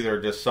room, it's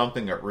either just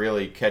something that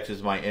really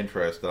catches my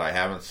interest that I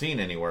haven't seen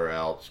anywhere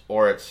else,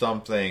 or it's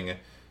something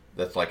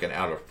that's like an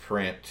out of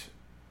print,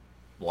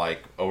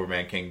 like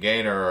Overman King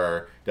Gainer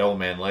or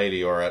Devilman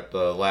Lady, or at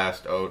the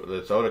last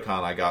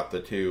Otakon I got the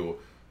two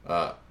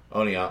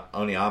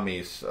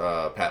Oniami's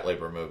Pat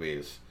Labor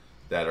movies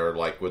that are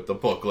like with the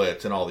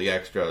booklets and all the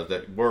extras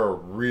that were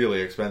really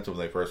expensive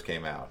when they first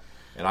came out,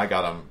 and I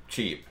got them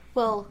cheap.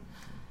 Well,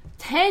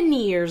 10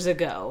 years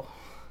ago,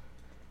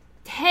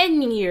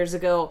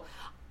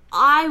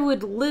 I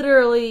would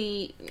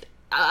literally...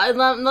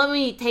 let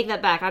me take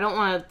that back. I don't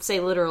want to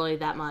say literally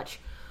that much.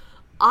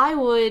 I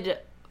would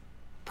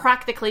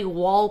practically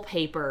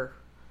wallpaper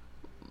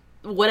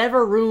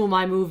whatever room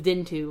I moved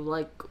into,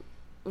 like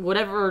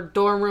whatever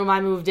dorm room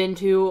I moved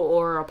into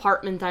or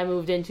apartment I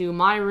moved into.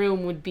 My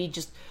room would be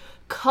just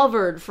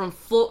covered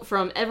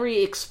from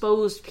every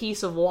exposed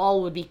piece of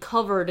wall would be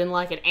covered in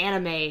like an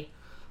anime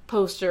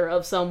poster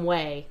of some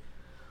way,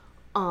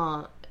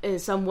 in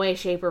some way,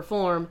 shape, or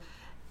form.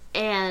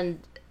 And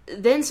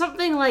then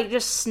something like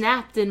just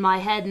snapped in my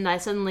head, and I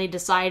suddenly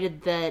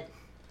decided that,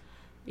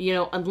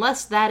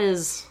 unless that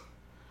is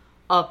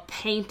a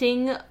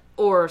painting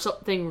or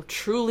something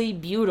truly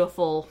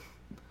beautiful,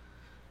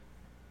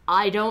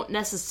 I don't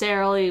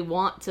necessarily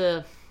want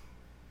to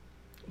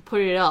put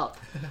it up.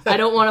 I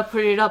don't want to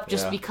put it up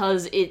just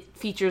because it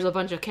features a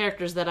bunch of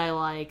characters that I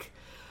like.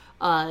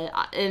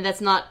 And that's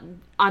not...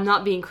 I'm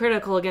not being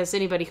critical against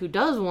anybody who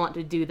does want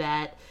to do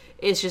that.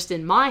 It's just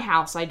in my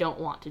house, I don't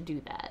want to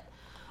do that.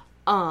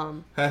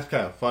 That's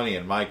kind of funny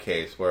in my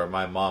case, where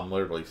my mom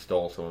literally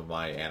stole some of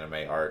my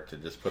anime art to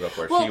just put up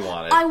where she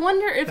wanted. I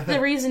wonder if the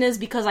reason is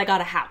because I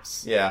got a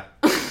house. Yeah.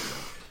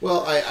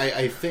 Well,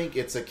 I think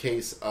it's a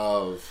case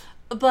of...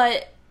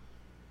 But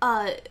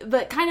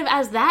kind of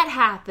as that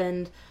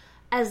happened,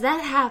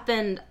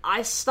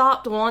 I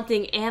stopped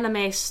wanting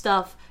anime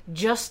stuff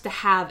just to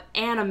have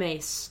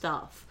anime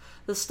stuff.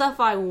 The stuff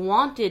I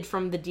wanted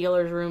from the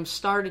dealer's room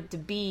started to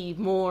be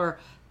more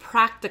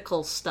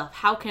practical stuff.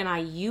 How can I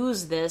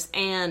use this?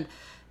 And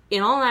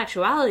in all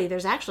actuality,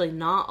 there's actually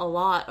not a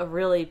lot of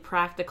really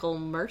practical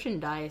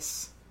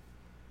merchandise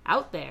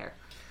out there.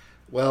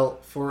 Well,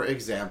 for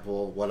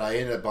example, what I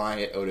ended up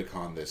buying at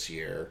Otakon this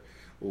year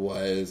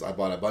was I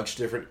bought a bunch of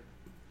different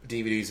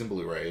DVDs and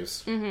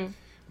Blu-rays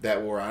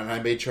that were, and I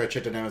made sure I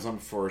checked on Amazon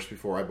first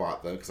before I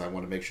bought them because I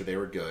wanted to make sure they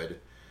were good.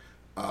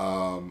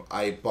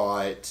 I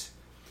bought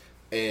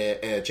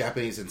a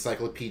Japanese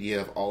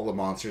encyclopedia of all the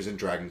monsters in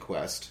Dragon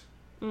Quest.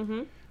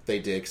 Mm-hmm. They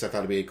did, because I thought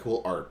it'd be a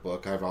cool art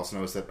book. I've also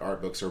noticed that art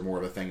books are more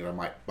of a thing that I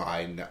might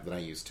buy than I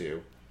used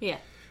to. Yeah.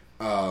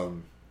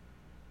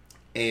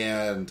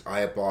 And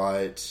I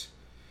bought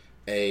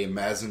a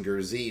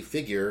Mazinger Z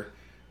figure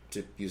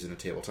to use in a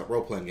tabletop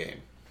role-playing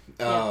game.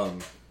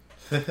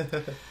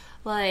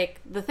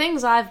 Like, the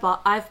things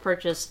I've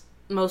purchased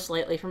most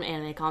lately from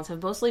anime cons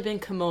have mostly been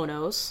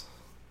kimonos,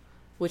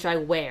 which I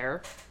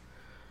wear.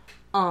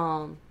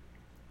 Mostly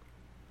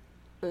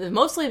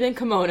been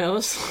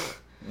kimonos.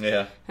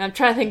 Yeah. And I'm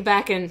trying to think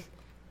back, and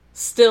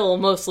still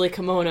mostly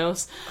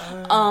kimonos.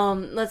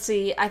 Let's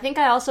see. I think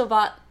I also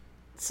bought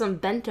some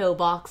bento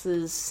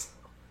boxes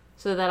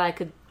so that I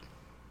could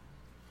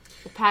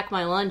pack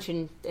my lunch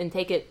and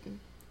take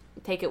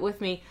it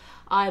with me.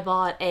 I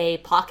bought a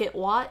pocket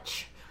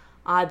watch.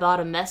 I bought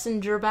a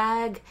messenger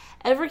bag.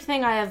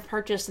 Everything I have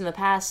purchased in the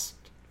past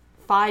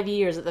 5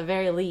 years, at the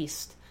very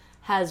least,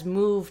 has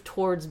moved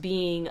towards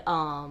being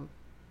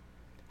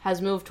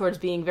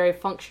very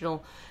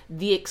functional.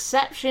 The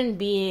exception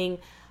being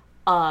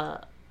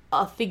a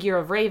figure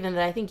of Raven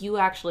that I think you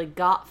actually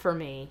got for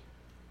me.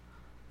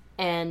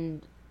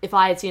 And if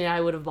I had seen it, I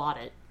would have bought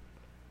it.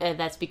 And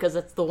that's because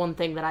that's the one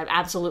thing that I'm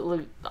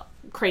absolutely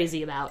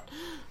crazy about.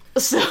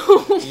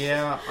 So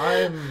yeah,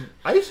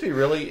 I used to be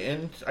really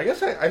into. I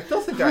guess I still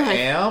think I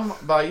am,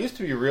 but I used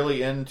to be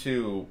really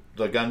into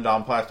the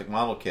Gundam plastic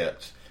model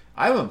kits.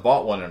 I haven't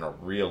bought one in a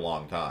real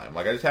long time.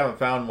 Like I just haven't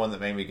found one that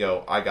made me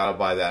go, I gotta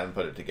buy that and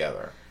put it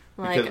together.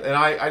 Because, and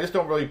I just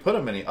don't really put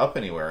them up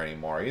anywhere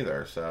anymore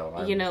either. So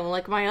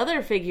like my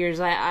other figures,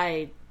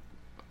 I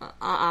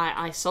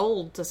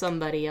sold to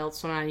somebody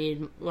else when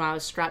I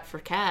was strapped for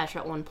cash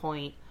at one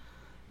point,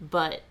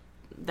 but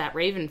that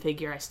Raven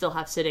figure I still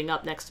have sitting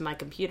up next to my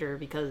computer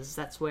because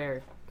that's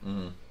where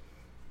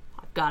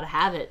I've got to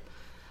have it.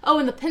 Oh,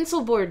 and the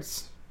pencil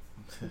boards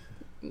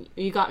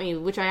you got me,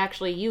 which I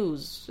actually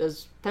use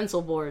as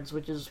pencil boards,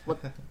 which is what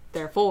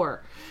they're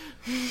for.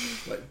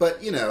 But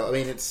I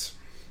mean,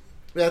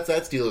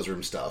 that's dealer's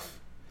room stuff.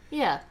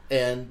 Yeah,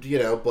 and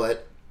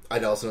but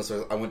I'd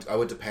also I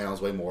went to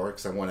panels way more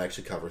because I want to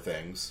actually cover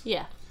things.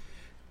 Yeah,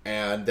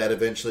 and that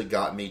eventually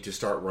got me to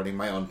start running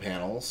my own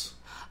panels.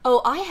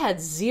 Oh, I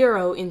had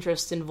zero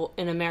interest in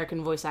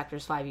American voice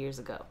actors 5 years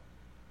ago.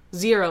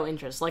 Zero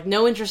interest. Like,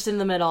 no interest in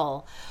them at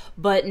all.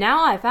 But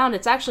now I found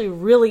it's actually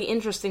really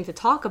interesting to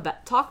talk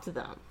to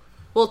them.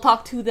 Well,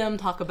 talk to them,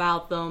 talk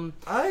about them.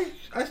 I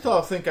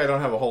still think I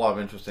don't have a whole lot of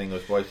interest in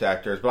English voice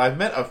actors, but I've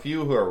met a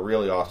few who are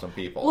really awesome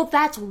people. Well,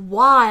 that's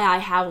why I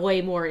have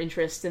way more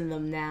interest in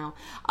them now.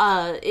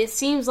 It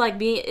seems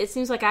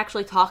like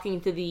actually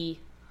talking to the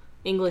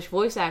English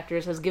voice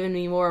actors has given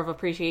me more of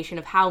appreciation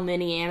of how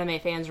many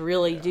anime fans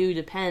really do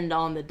depend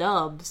on the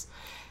dubs.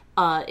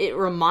 It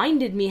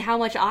reminded me how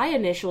much I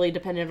initially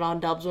depended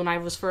on dubs when I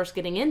was first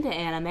getting into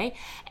anime,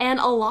 and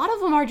a lot of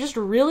them are just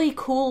really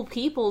cool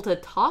people to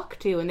talk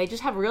to, and they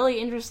just have really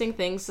interesting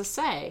things to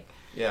say.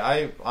 Yeah,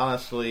 I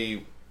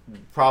honestly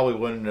probably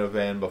wouldn't have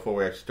been before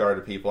we actually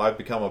started people. I've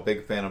become a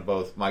big fan of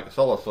both Micah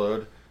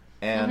Solasud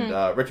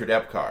and Richard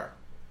Epcar,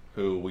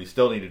 who we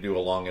still need to do a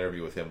long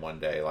interview with him one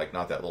day, like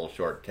not that little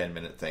short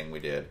 10-minute thing we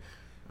did.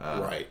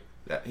 Right.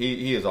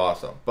 He is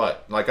awesome,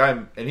 but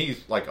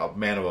he's like a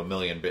man of a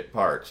million bit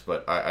parts.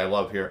 But I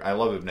love him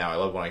now. I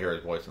love when I hear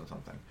his voice in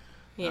something.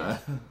 Yeah.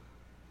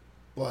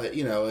 But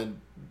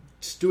and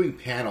just doing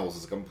panels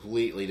is a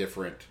completely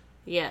different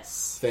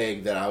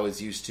thing that I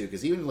was used to.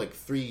 Because even like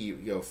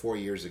 4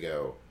 years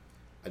ago,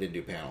 I didn't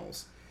do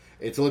panels.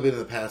 It's only been in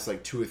the past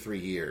like 2 or 3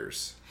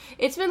 years.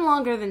 It's been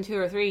longer than 2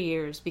 or 3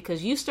 years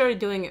because you started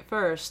doing it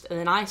first, and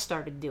then I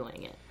started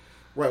doing it.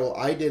 Right. Well,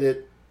 I did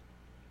it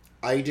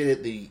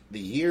the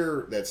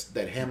year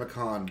that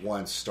Hamicon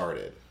 1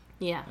 started.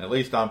 Yeah. At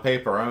least on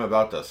paper, I'm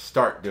about to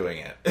start doing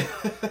it.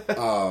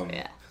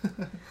 Yeah.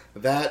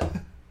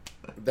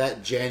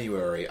 That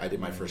January, I did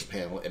my first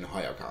panel in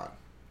Hoyokon.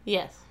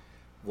 Yes.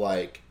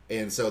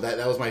 And so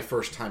that was my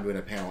first time doing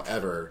a panel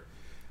ever.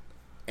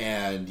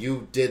 And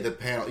you did the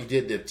panel. You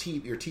did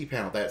your T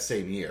panel that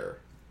same year.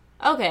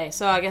 Okay,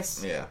 so I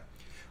guess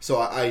So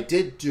I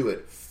did do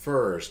it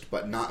first,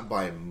 but not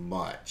by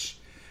much.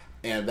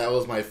 And that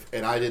was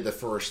and I did the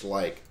first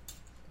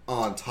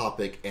on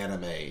topic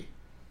anime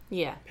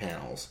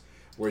panels,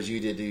 whereas you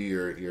did do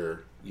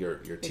your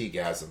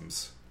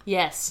T-gasms.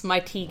 Yes, my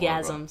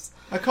T-gasms.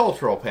 A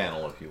cultural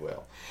panel, if you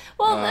will.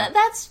 Well,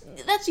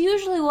 that's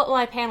usually what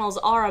my panels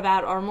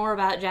are more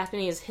about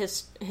Japanese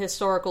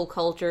historical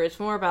culture. It's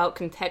more about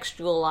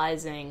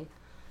contextualizing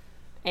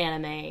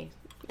anime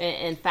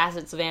and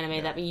facets of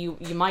anime that you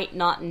might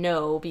not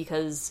know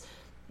because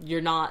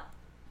you're not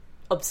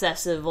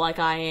obsessive like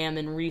I am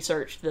and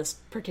research this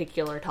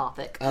particular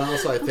topic. And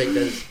also I think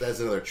that's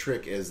another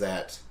trick is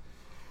that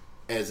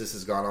as this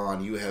has gone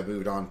on, you have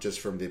moved on just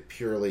from the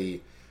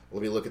purely,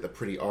 let me look at the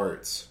pretty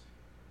arts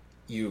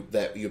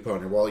that you put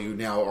on your wall. You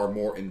now are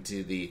more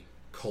into the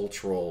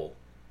cultural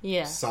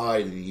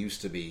side than you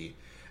used to be.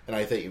 And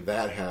I think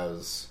that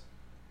has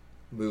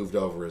moved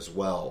over as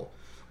well.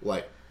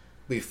 Like,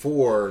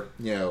 before,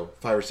 5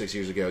 or 6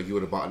 years ago, you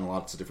would have bought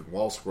lots of different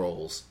wall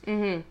scrolls.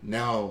 Mm-hmm.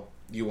 Now,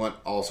 you want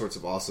all sorts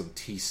of awesome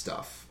tea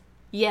stuff.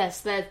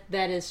 Yes, that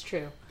is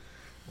true.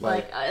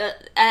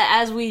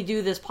 As we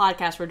do this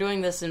podcast, we're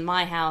doing this in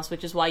my house,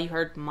 which is why you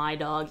heard my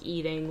dog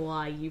eating,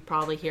 why you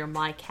probably hear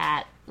my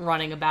cat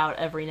running about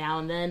every now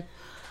and then.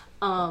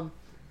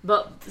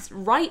 But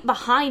right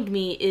behind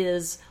me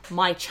is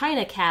my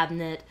china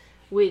cabinet,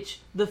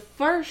 which the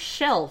first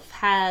shelf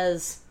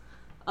has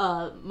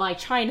my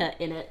china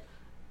in it.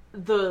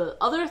 The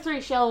other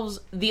three shelves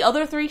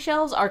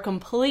are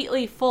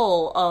completely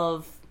full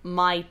of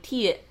my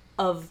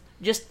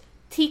just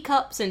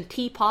teacups and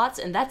teapots,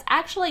 and that's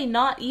actually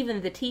not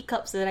even the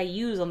teacups that I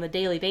use on the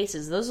daily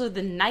basis. Those are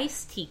the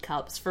nice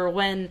teacups for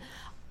when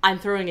I'm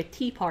throwing a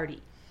tea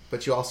party.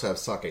 But you also have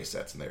sake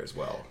sets in there as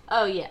well.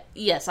 Oh, yeah.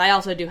 Yes, I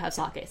also do have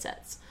sake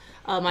sets.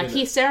 My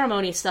tea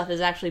ceremony stuff is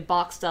actually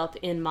boxed up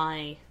in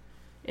my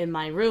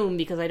room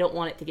because I don't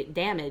want it to get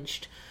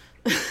damaged.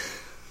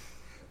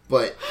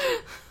 But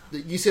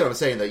you see what I'm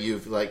saying? That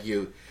you've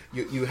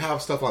you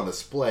have stuff on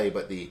display,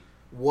 but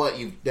what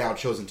you've now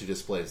chosen to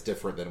display is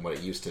different than what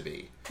it used to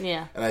be.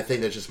 Yeah. And I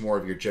think that's just more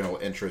of your general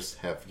interests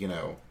have,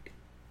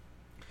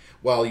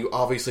 while you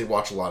obviously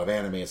watch a lot of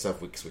anime and stuff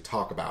because we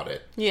talk about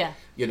it, Yeah.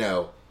 you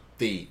know,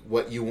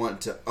 what you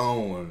want to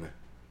own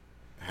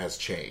has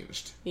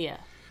changed. Yeah.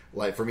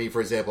 Like, for me, for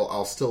example,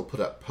 I'll still put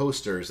up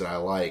posters that I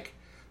like,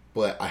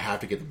 but I have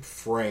to get them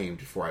framed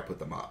before I put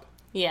them up.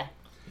 Yeah.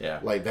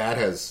 Yeah. Like,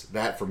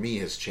 that for me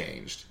has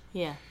changed.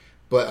 Yeah.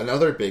 But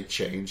another big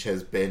change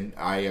has been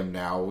I am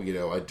now, you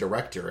know, a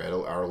director at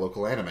our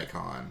local anime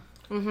con.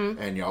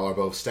 Mm-hmm. And y'all are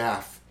both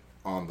staff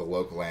on the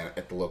local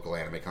at the local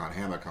anime con,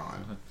 HamaCon.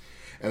 Mm-hmm.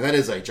 And that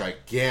is a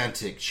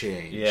gigantic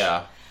change.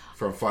 Yeah.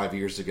 From 5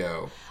 years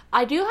ago.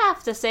 I do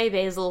have to say,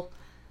 Basil,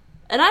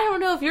 and I don't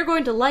know if you're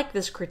going to like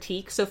this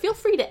critique, so feel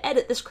free to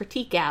edit this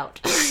critique out.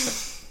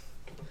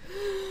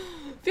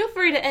 Feel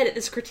free to edit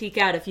this critique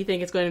out if you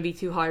think it's going to be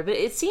too hard, but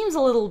it seems a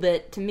little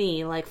bit, to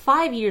me, like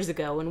 5 years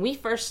ago when we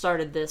first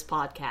started this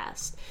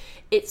podcast,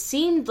 it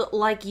seemed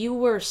like you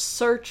were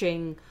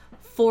searching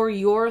for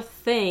your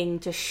thing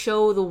to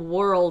show the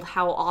world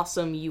how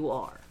awesome you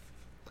are.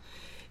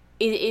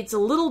 It's a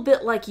little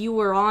bit like you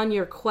were on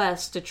your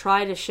quest to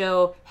try to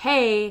show,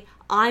 hey,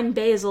 I'm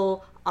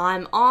Basil,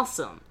 I'm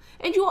awesome.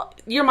 And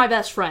you're my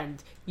best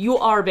friend. You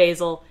are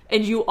Basil,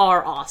 and you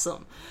are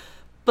awesome.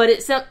 But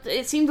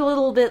it seemed a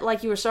little bit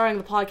like you were starting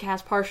the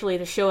podcast partially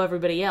to show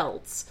everybody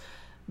else.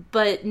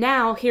 But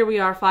now, here we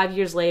are 5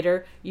 years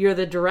later, you're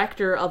the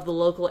director of the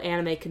local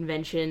anime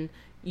convention,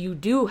 you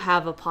do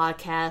have a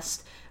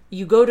podcast,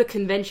 you go to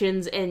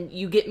conventions, and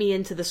you get me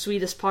into the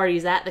sweetest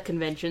parties at the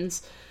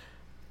conventions.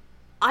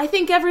 I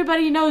think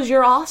everybody knows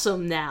you're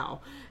awesome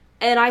now.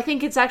 And I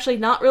think it's actually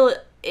not really...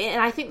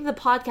 And I think the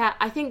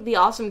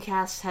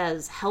OSMcast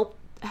has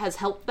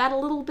helped that a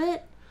little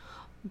bit.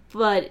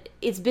 But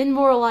it's been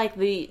more like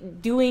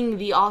doing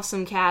the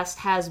OSMcast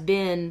has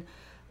been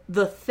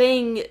the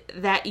thing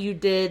that you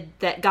did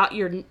that got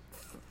your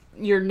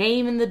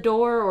name in the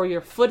door or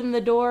your foot in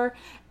the door,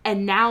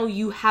 and now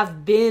you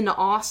have been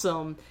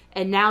awesome,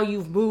 and now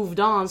you've moved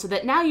on, so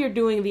that now you're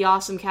doing the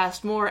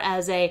OSMcast more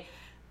as and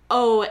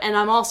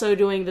I'm also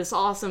doing this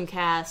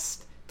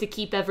OSMcast to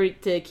keep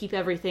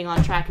everything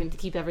on track and to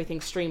keep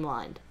everything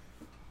streamlined.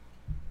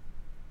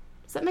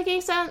 Does that make any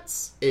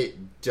sense?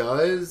 It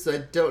does. I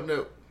don't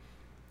know.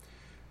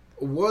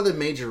 One of the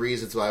major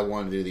reasons why I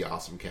wanted to do the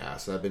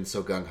OSMcast, and I've been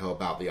so gung-ho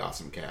about the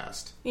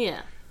OSMcast,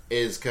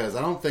 is because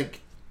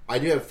I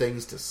do have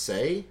things to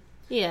say.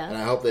 Yeah. And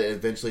I hope that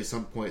eventually at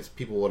some point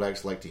people would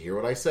actually like to hear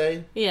what I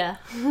say. Yeah.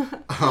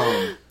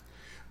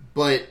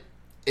 But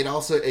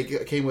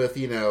it came with,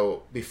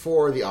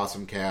 before the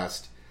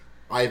OSMcast,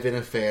 I've been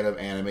a fan of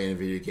anime and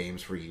video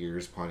games for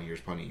years upon years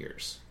upon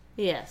years.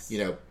 Yes.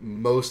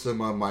 Most of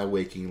them on my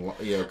waking,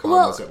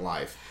 cognizant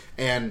life.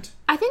 And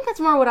I think that's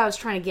more what I was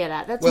trying to get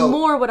at.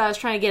 More what I was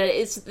trying to get at.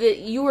 It's that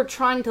you were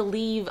trying to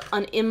leave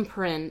an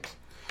imprint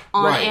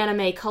on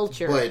anime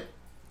culture. But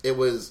it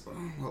was,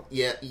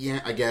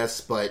 I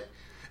guess, but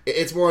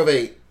it's more of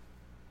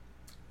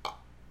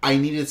I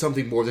needed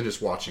something more than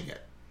just watching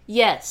it.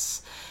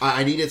 Yes.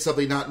 I needed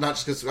something, not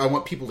just because I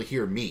want people to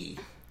hear me,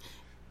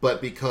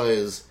 but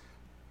because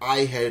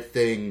I had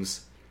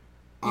things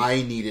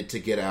I needed to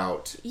get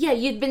out. Yeah,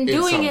 you'd been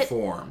doing it.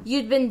 Form.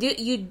 You'd been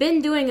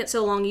doing it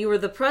so long. You were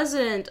the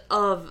president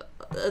of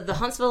the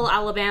Huntsville,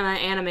 Alabama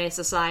Anime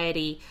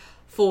Society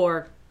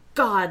for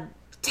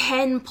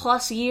 10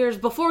 plus years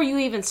before you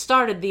even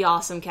started the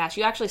OSMcast.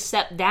 You actually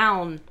stepped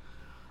down,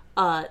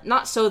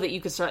 not so that you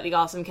could start the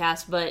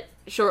OSMcast, but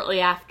shortly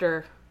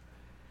after.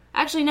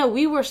 Actually, no,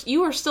 you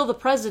were still the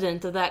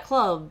president of that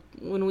club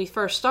when we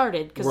first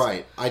started.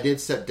 Right, I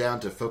did step down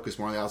to focus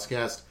more on the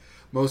OSMcast.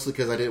 Mostly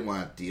because I didn't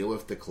want to deal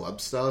with the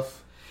club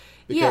stuff.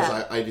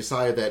 Because I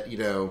decided that,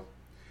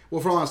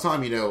 for a long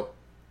time,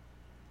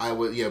 I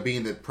was,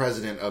 being the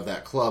president of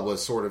that club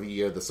was sort of,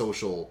 the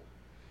social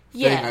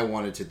thing I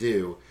wanted to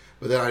do.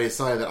 But then I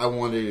decided that I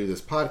wanted to do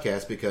this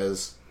podcast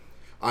because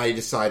I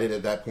decided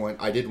at that point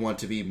I did want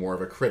to be more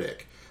of a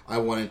critic. I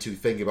wanted to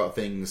think about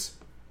things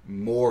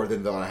more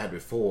than I had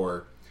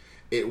before.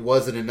 It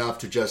wasn't enough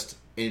to just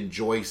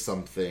enjoy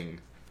something.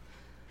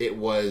 It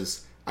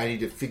was, I need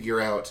to figure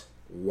out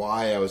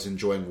why I was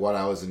enjoying what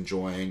I was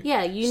enjoying.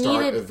 Yeah, you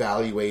start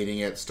evaluating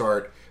it,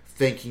 start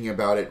thinking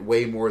about it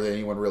way more than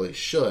anyone really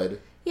should.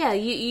 Yeah,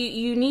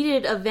 you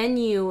needed a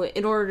venue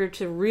in order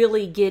to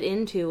really get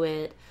into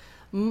it,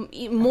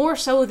 more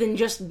so than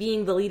just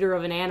being the leader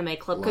of an anime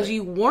club, because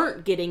you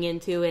weren't getting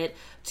into it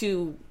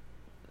to...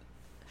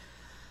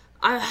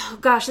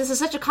 gosh, this is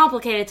such a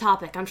complicated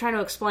topic. I'm trying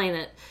to explain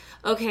it.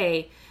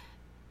 Okay,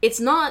 it's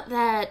not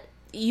that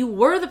you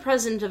were the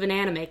president of an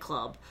anime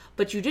club,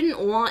 but you didn't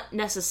want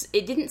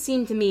it didn't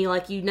seem to me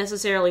like you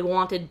necessarily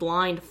wanted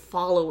blind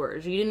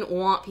followers. You didn't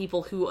want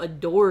people who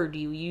adored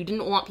you. You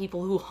didn't want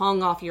people who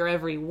hung off your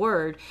every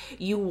word.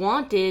 You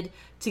wanted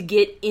to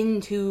get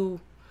into,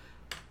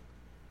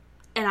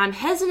 and I'm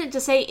hesitant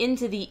to say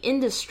into the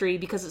industry,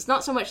 because it's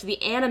not so much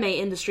the anime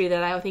industry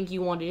that I think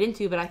you wanted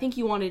into, but I think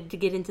you wanted to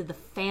get into the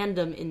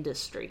fandom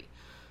industry.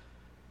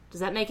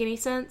 Does that make any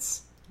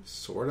sense?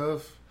 Sort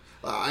of.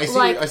 I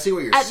see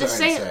what you're trying to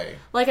say.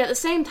 Like, at the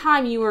same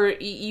time, you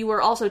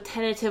were also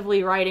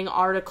tentatively writing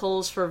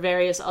articles for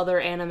various other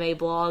anime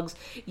blogs.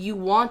 You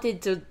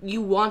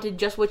wanted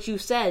just what you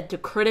said, to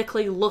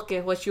critically look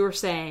at what you were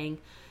saying,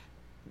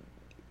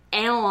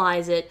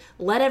 analyze it,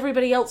 let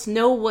everybody else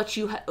know what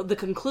the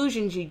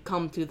conclusions you'd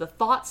come to, the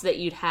thoughts that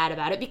you'd had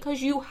about it,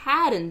 because you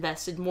had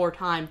invested more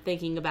time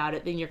thinking about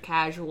it than your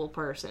casual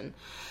person.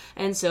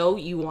 And so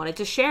you wanted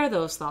to share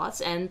those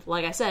thoughts, and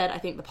like I said, I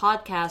think the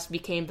podcast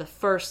became the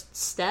first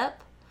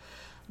step,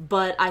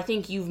 but I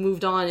think you've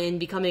moved on in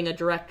becoming a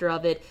director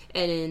of it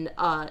and in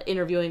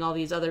interviewing all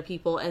these other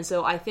people, and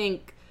so I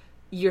think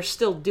you're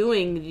still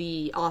doing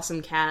the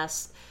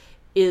OSMcast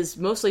is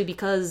mostly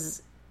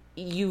because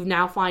you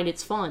now find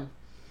it's fun.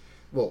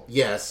 Well,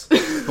 yes,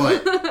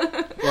 but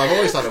I've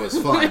always thought it was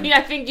fun. Yeah,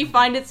 I think you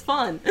find it's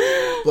fun.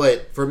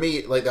 But for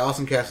me, like, the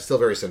OSMcast is still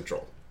very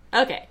central.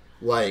 Okay.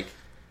 Like,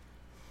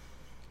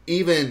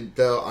 even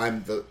though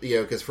I'm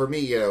because for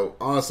me,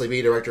 honestly,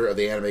 being director of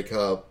the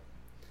Anime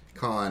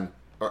Con,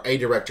 or a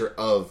director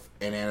of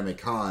an anime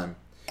con,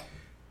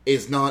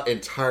 is not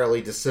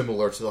entirely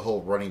dissimilar to the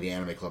whole running the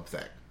anime club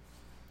thing.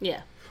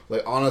 Yeah.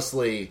 Like,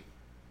 honestly,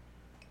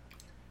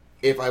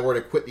 if I were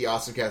to quit the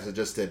OSMcast and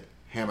just did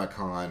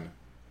HamaCon,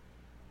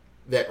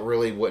 that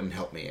really wouldn't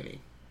help me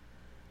any.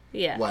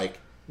 Yeah. Like,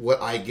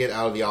 what I get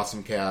out of the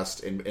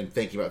OSMcast and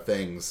thinking about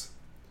things,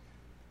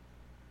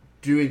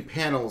 doing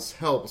panels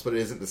helps, but it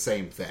isn't the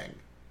same thing.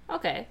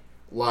 Okay.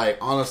 Like,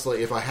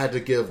 honestly, if I had to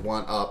give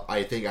one up,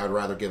 I think I'd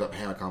rather give up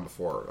HamaCon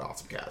before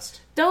OSMcast.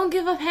 Don't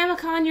give up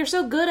HamaCon, you're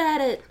so good at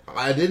it.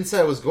 I didn't say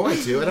I was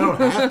going to, and I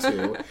don't have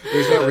to.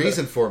 There's no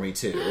reason for me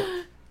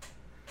to.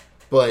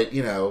 But,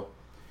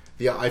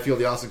 I feel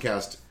the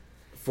OSMcast,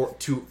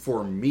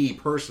 for me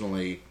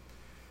personally,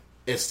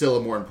 is still a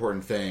more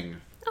important thing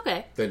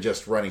than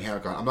just running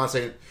HamaCon. I'm not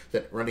saying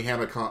that running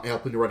HamaCon,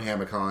 helping to run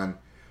HamaCon,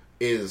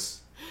 is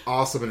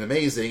awesome and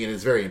amazing, and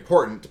it's very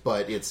important,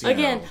 but it's,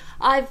 Again,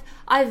 I've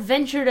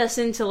ventured us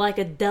into, like,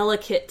 a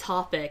delicate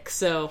topic,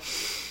 so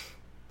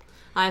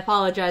I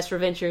apologize for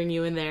venturing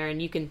you in there,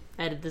 and you can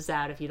edit this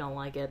out if you don't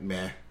like it.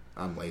 Meh,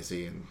 I'm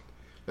lazy, and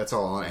that's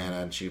all on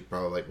Anna, and she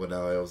probably like, well,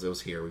 no, it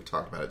was here. We've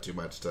talked about it too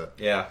much to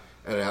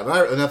edit out.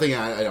 But nothing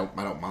I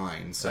don't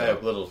mind. So I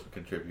have little to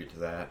contribute to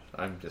that.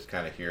 I'm just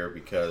kind of here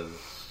because,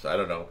 I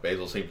don't know,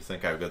 Basil seems to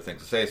think I have good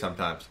things to say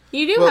sometimes.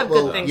 You do have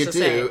good things to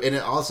say. You do, and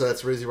also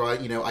that's the reason why,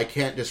 I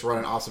can't just run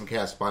an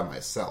OSMcast by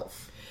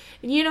myself.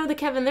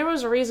 Kevin, there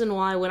was a reason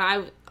why when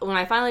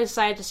I finally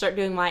decided to start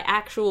doing my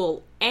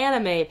actual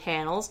anime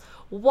panels,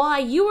 why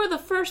you were the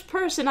first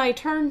person I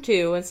turned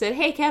to and said,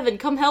 "Hey, Kevin,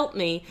 come help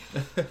me."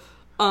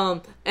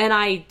 And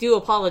I do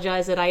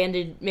apologize that I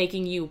ended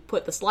making you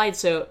put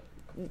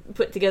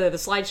together the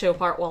slideshow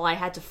part while I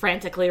had to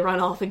frantically run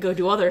off and go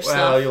do other stuff.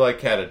 Well,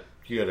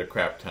 you had a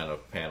crap ton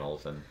of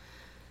panels, and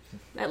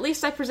at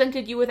least I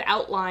presented you with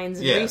outlines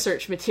and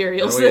research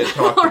materials and that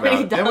I've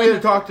already done. And we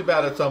had talked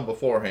about it some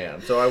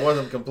beforehand, so I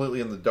wasn't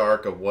completely in the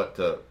dark of what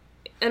to.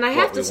 And I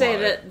have to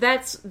say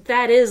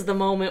that is the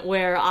moment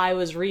where I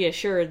was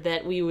reassured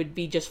that we would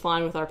be just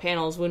fine with our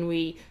panels, when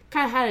we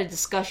kind of had a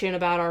discussion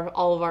about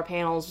all of our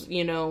panels,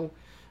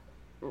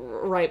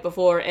 right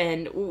before,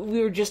 and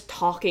we were just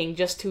talking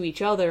just to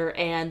each other,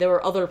 and there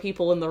were other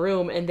people in the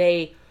room, and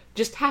they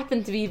just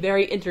happened to be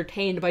very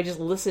entertained by just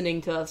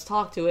listening to us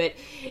talk to it.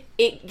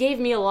 It gave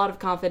me a lot of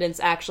confidence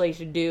actually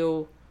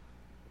to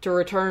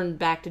return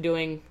back to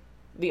doing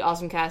the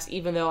OSMcast,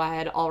 even though I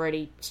had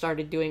already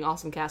started doing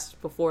OSMcast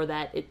before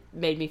that. It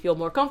made me feel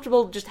more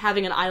comfortable just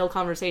having an idle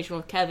conversation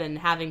with Kevin,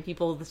 having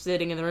people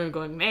sitting in the room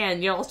going,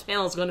 "Man, y'all's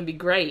panel is going to be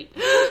great."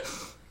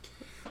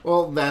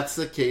 Well, that's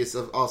the case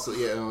of also,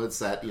 it's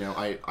that,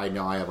 I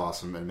know I have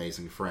awesome and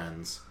amazing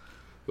friends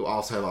who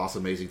also have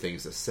awesome, amazing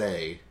things to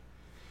say.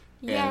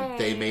 Yay. And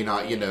they may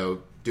not,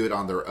 do it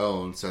on their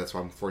own, so that's why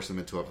I'm forcing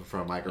them into up in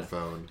front of a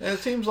microphone. And it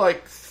seems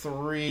like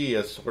 3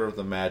 is sort of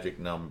the magic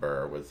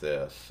number with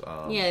this.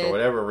 For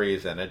whatever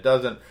reason. It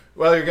doesn't...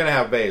 Well, you're going to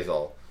have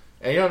Basil.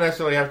 And you don't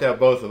necessarily have to have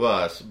both of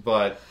us,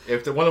 but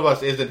if one of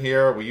us isn't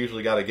here, we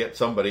usually got to get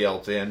somebody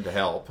else in to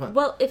help.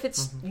 Well, if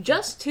it's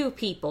just 2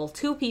 people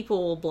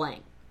will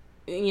blank.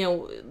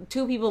 2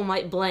 people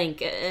might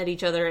blank at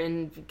each other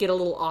and get a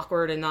little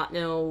awkward and not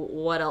know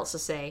what else to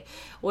say.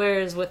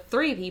 Whereas with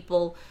 3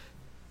 people,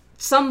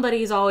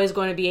 somebody's always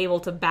going to be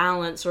able to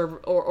balance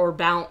or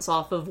bounce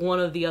off of one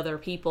of the other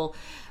people.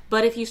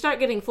 But if you start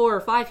getting 4 or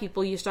 5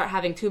 people, you start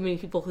having too many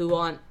people who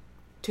want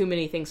too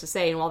many things to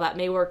say. And while that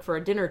may work for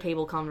a dinner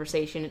table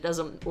conversation, it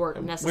doesn't work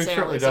necessarily We've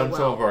certainly so done well.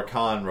 some of our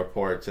con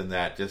reports in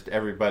that just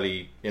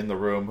everybody in the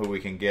room who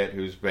we can get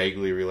who's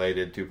vaguely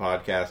related to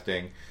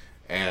podcasting.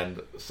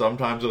 And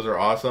sometimes those are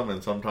awesome,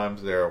 and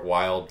sometimes they're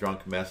wild,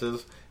 drunk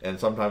messes, and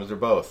sometimes they're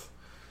both.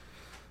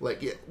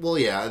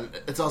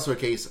 It's also a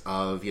case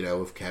of,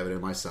 with Kevin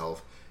and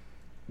myself,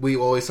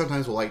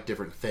 sometimes we'll like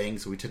different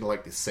things, so we tend to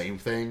like the same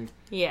thing.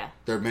 Yeah.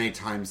 There are many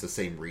times the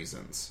same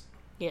reasons.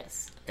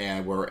 Yes.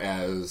 And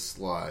whereas,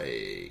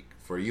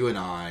 for you and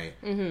I,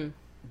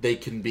 they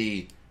can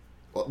be,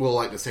 we'll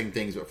like the same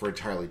things, but for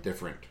entirely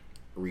different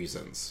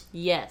reasons.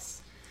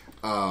 Yes.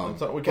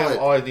 So we kind of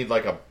always need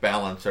like a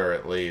balancer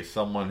at least,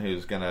 someone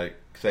who's going to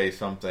say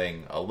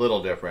something a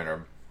little different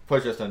or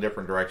push us in a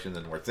different direction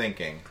than we're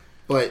thinking.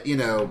 But,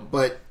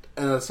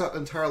 it's not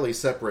entirely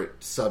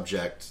separate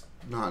subject.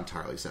 Not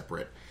entirely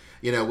separate.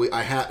 One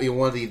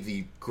of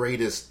the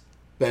greatest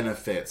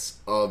benefits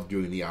of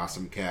doing the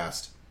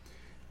OSMcast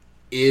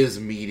is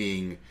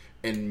meeting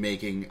and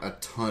making a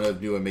ton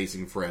of new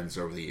amazing friends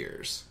over the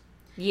years.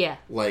 Yeah.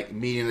 Like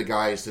meeting the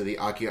guys to the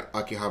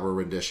Akihabara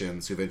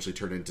renditions who eventually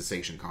turned into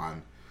Seishin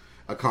Con,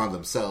 a con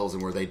themselves,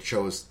 and where they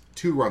chose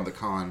to run the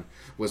con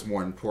was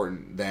more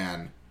important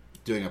than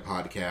doing a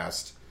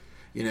podcast.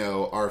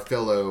 Our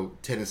fellow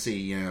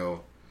Tennessee,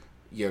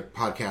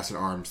 podcast in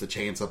arms, the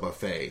Chainsaw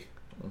Buffet.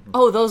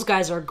 Oh, those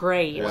guys are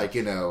great. Like,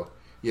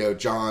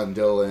 John,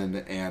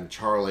 Dylan, and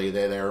Charlie,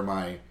 they are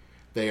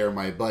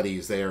my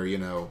buddies. They are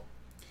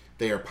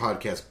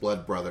podcast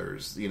blood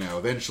brothers.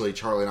 Eventually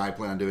Charlie and I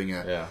plan on doing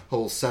a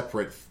whole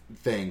separate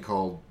thing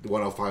called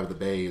 105 of the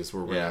Bays,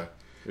 where we're going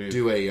to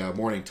do a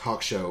morning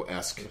talk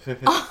show-esque thing.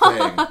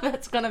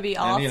 That's going to be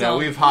awesome. And,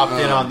 we've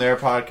hopped in on their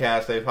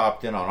podcast. They've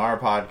hopped in on our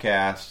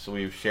podcasts.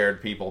 We've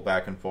shared people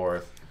back and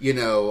forth.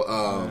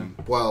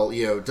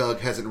 Doug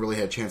hasn't really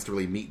had a chance to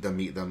really meet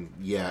them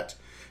yet.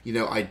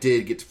 I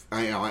did get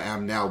I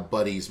am now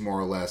buddies, more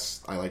or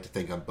less. I like to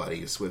think I'm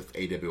buddies with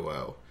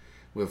AWO.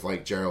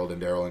 With, Gerald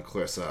and Daryl and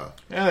Clarissa.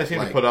 Yeah, they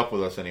seem to put up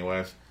with us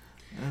anyways.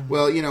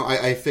 Well,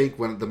 I think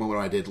the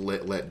moment I did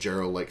let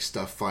Gerald,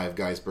 stuff Five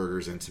Guys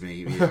burgers into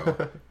me,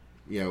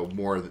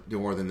 more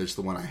than just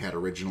the one I had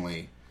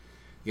originally,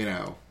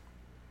 I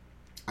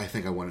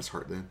think I won his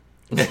heart then.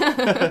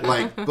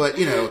 But,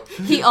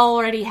 he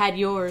already had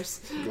yours.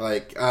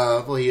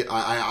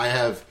 I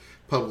have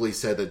publicly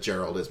said that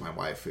Gerald is my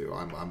waifu.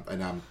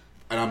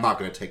 I'm not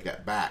going to take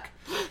that back.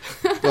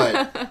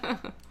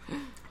 But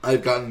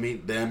I've gotten to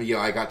meet them.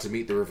 I got to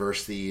meet the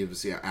Reverse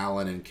Thieves,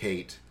 Alan and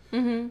Kate,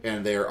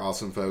 and they're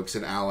awesome folks.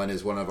 And Alan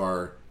is one of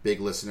our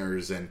big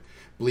listeners. And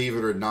believe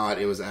it or not,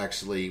 it was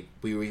actually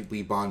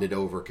we bonded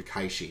over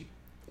Kakaishi.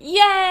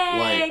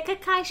 Yay,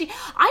 Kakaishi!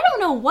 I don't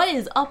know what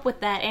is up with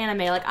that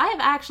anime. I have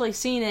actually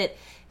seen it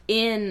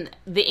in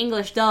the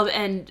English dub,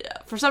 and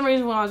for some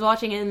reason when I was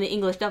watching it in the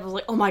English dub, I was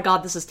like, oh my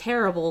god, this is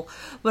terrible.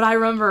 But I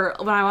remember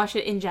when I watched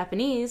it in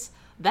Japanese,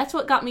 that's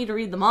what got me to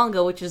read the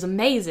manga, which is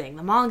amazing.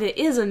 The manga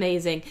is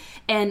amazing.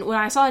 And when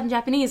I saw it in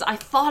Japanese, I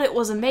thought it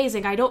was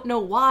amazing. I don't know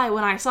why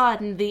when I saw it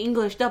in the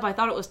English dub, I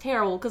thought it was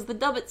terrible, because the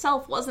dub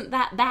itself wasn't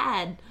that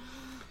bad.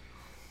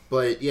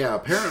 But yeah,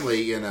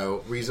 apparently,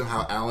 reason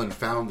how Alan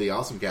found the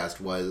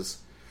OSMcast was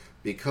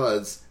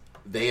because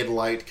they had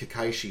liked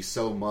Kakaishi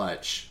so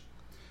much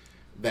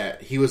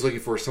that he was looking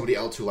for somebody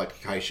else who liked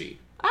Kakaishi.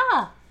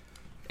 Ah,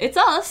 it's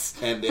us.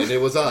 And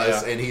it was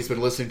us, and he's been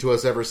listening to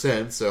us ever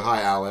since. So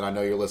hi, Alan, I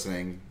know you're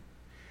listening.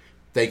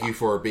 Thank you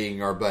for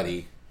being our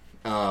buddy.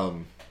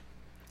 You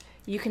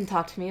can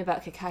talk to me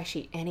about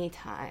Kakaishi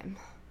anytime.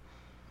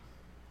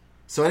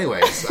 So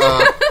anyways,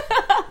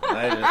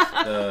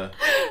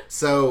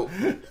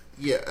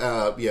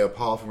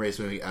 Paul from Race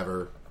Movie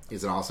Ever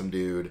is an awesome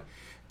dude,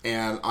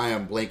 and I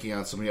am blanking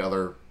on so many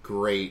other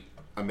great,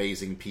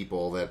 amazing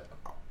people that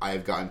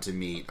I've gotten to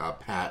meet.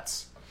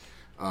 Pat's,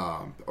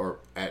 or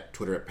at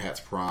Twitter at Pat's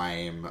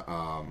Prime.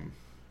 Oh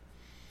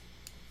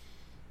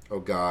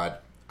God,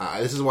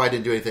 this is why I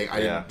didn't do anything. I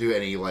didn't do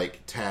any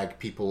tag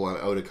people on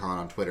Otakon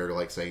on Twitter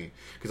saying,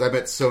 because I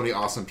met so many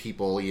awesome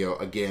people.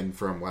 Again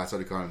from last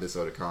Otakon and this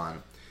Otakon.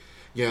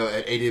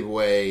 At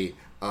AWA.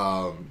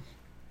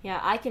 Yeah,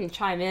 I can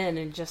chime in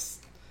and just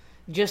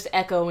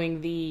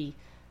echoing the...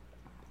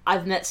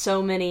 I've met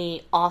so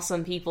many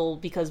awesome people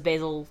because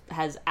Basil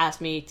has asked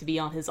me to be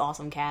on his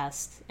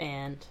OSMcast,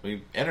 and...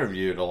 We've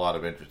interviewed a lot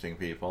of interesting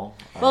people.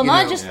 Well,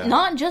 not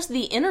just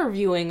the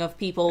interviewing of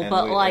people,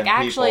 but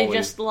actually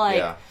just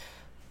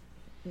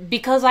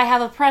because I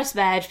have a press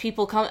badge,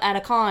 people come at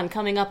a con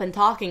coming up and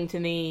talking to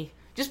me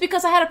just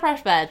because I had a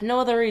press badge, no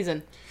other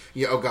reason.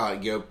 Yeah, oh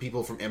god,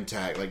 people from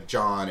MTAG, like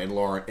John and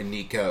Lauren and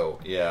Nico.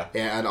 Yeah.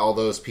 And all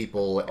those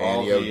people,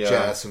 and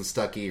Jess and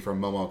Stucky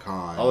from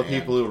MomoCon. All the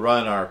people who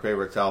run our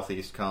favorite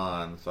Southeast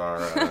cons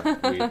are,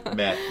 we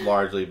met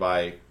largely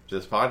by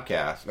this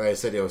podcast. Like I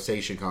said,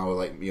 Station Con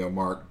with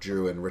Mark,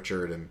 Drew, and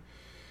Richard, and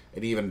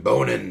even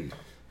Bonin.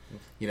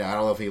 I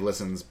don't know if he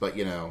listens, but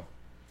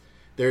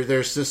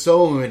there's just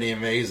so many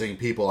amazing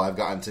people I've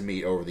gotten to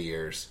meet over the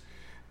years.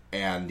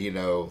 And,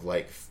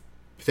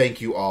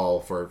 thank you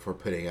all for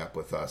putting up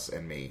with us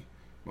and me.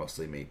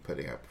 Mostly me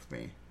putting up with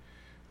me.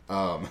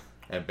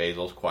 And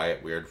Basil's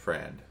quiet, weird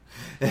friend.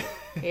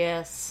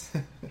 Yes.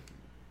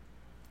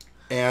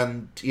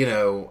 And,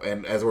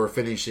 and as we're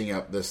finishing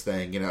up this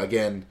thing,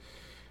 again,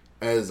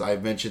 as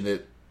I've mentioned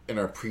it in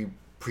our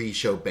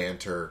pre-show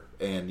banter,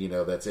 and,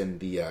 that's in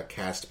the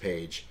cast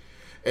page,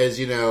 as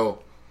we,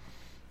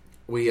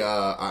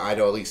 I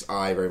know at least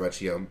I very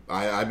much,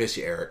 I miss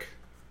you, Eric.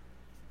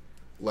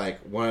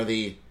 One of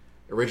the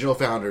original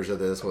founders of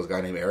this was a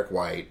guy named Eric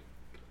White,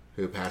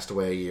 who passed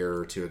away a year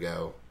or two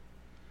ago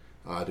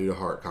due to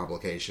heart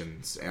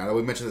complications. And I know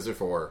we mentioned this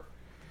before,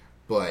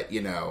 but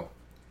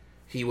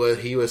he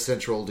was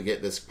central to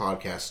get this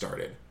podcast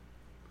started.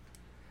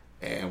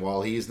 And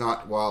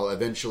while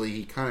eventually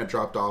he kind of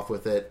dropped off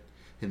with it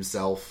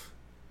himself,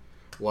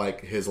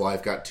 like his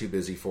life got too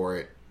busy for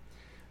it,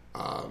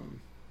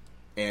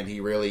 and he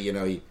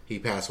really, he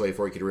passed away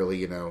before he could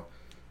really,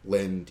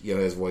 lend,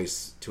 his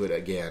voice to it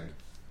again,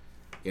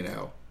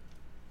 Yeah.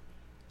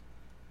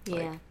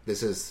 Like,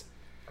 this is,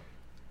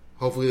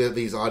 hopefully that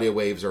these audio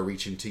waves are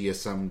reaching to you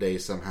someday,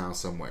 somehow,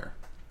 somewhere.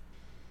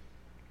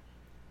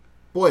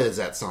 Boy, is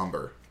that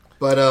somber.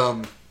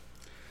 But,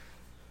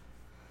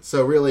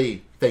 so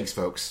really, thanks,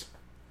 folks.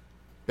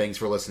 Thanks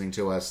for listening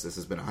to us. This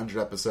has been 100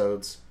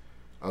 episodes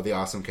of the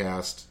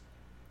OSMcast.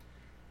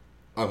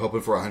 I'm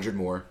hoping for 100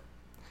 more.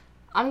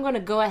 I'm going to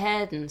go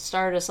ahead and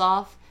start us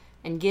off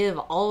and give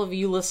all of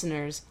you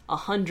listeners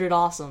 100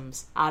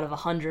 awesomes out of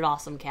 100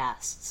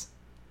 OSMcasts.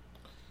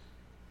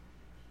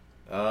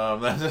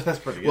 That's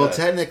pretty good. Well,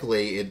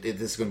 technically,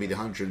 this is going to be the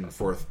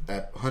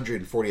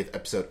 140th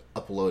episode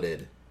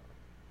uploaded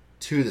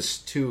to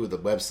the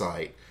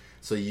website.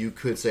 So you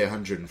could say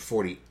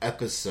 140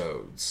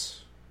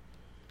 episodes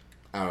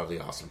out of the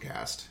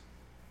OSMcast.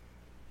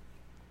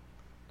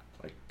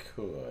 I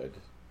could.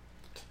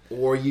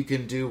 Or you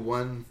can do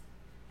one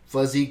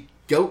fuzzy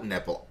goat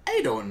nipple.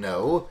 I don't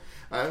know.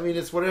 I mean,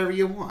 it's whatever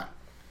you want.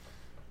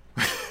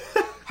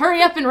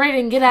 Hurry up and rate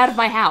and get out of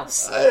my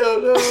house. I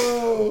don't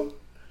know.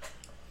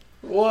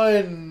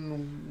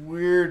 One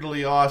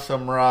weirdly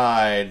awesome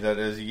ride that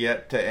is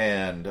yet to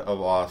end of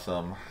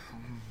awesome.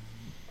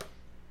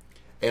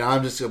 And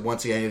I'm just,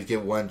 once again, going to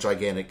give one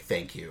gigantic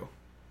thank you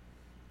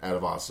out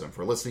of awesome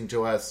for listening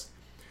to us.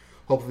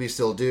 Hopefully you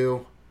still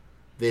do.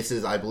 This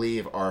is, I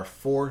believe, our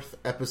 4th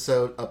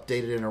episode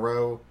updated in a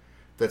row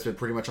that's been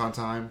pretty much on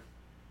time.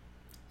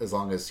 As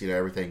long as,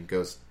 everything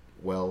goes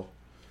well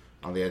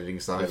on the editing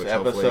side. This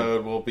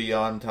episode will be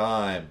on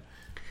time.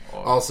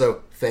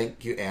 Also,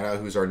 thank you, Anna,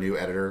 who's our new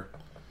editor.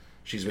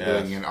 She's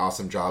been doing an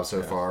awesome job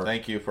so far.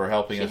 Thank you for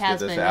helping us get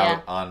this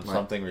out on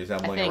something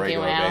resembling a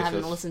regular basis. I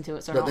haven't listened to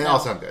it, so They all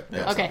sound good.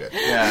 Okay.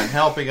 Yeah, and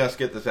helping us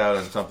get this out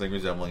on something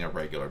resembling a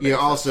regular basis. Yeah,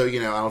 also, I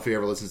don't know if he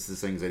ever listens to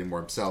these things anymore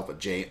himself, but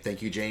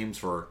thank you, James,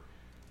 for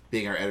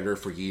being our editor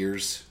for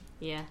years.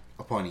 Yeah.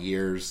 Upon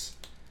years.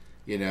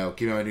 Give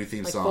me my new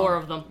theme song. 4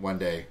 of them. One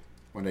day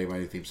my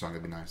new theme song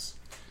would be nice.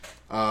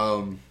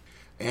 And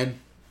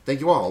thank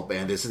you all.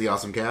 And this is the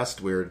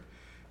OSMcast.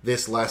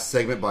 This last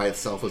segment by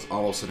itself was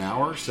almost an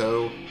hour.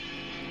 So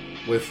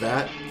with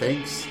that,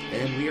 thanks,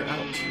 and we are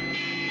out.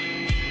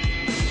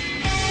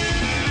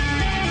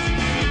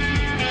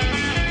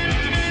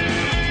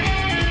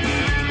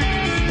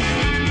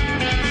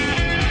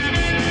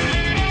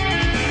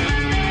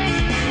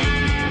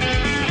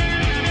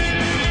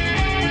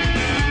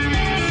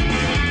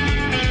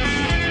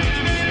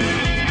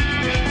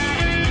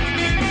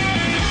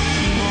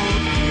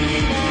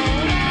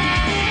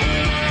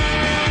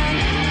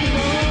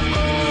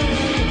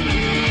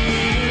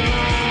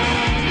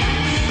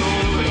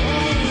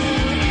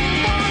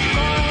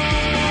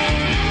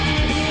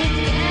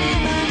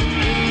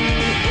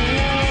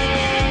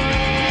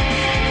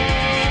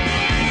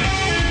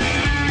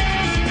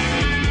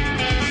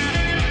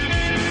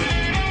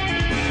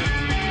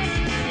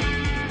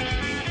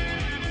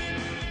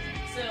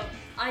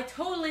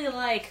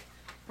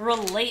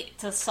 relate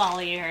to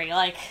Salieri.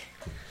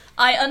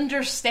 I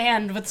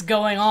understand what's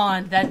going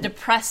on. That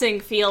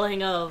depressing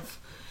feeling of,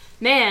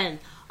 man,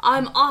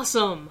 I'm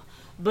awesome,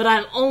 but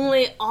I'm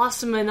only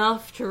awesome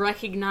enough to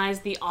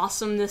recognize the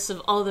awesomeness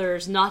of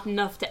others, not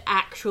enough to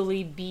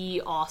actually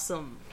be awesome.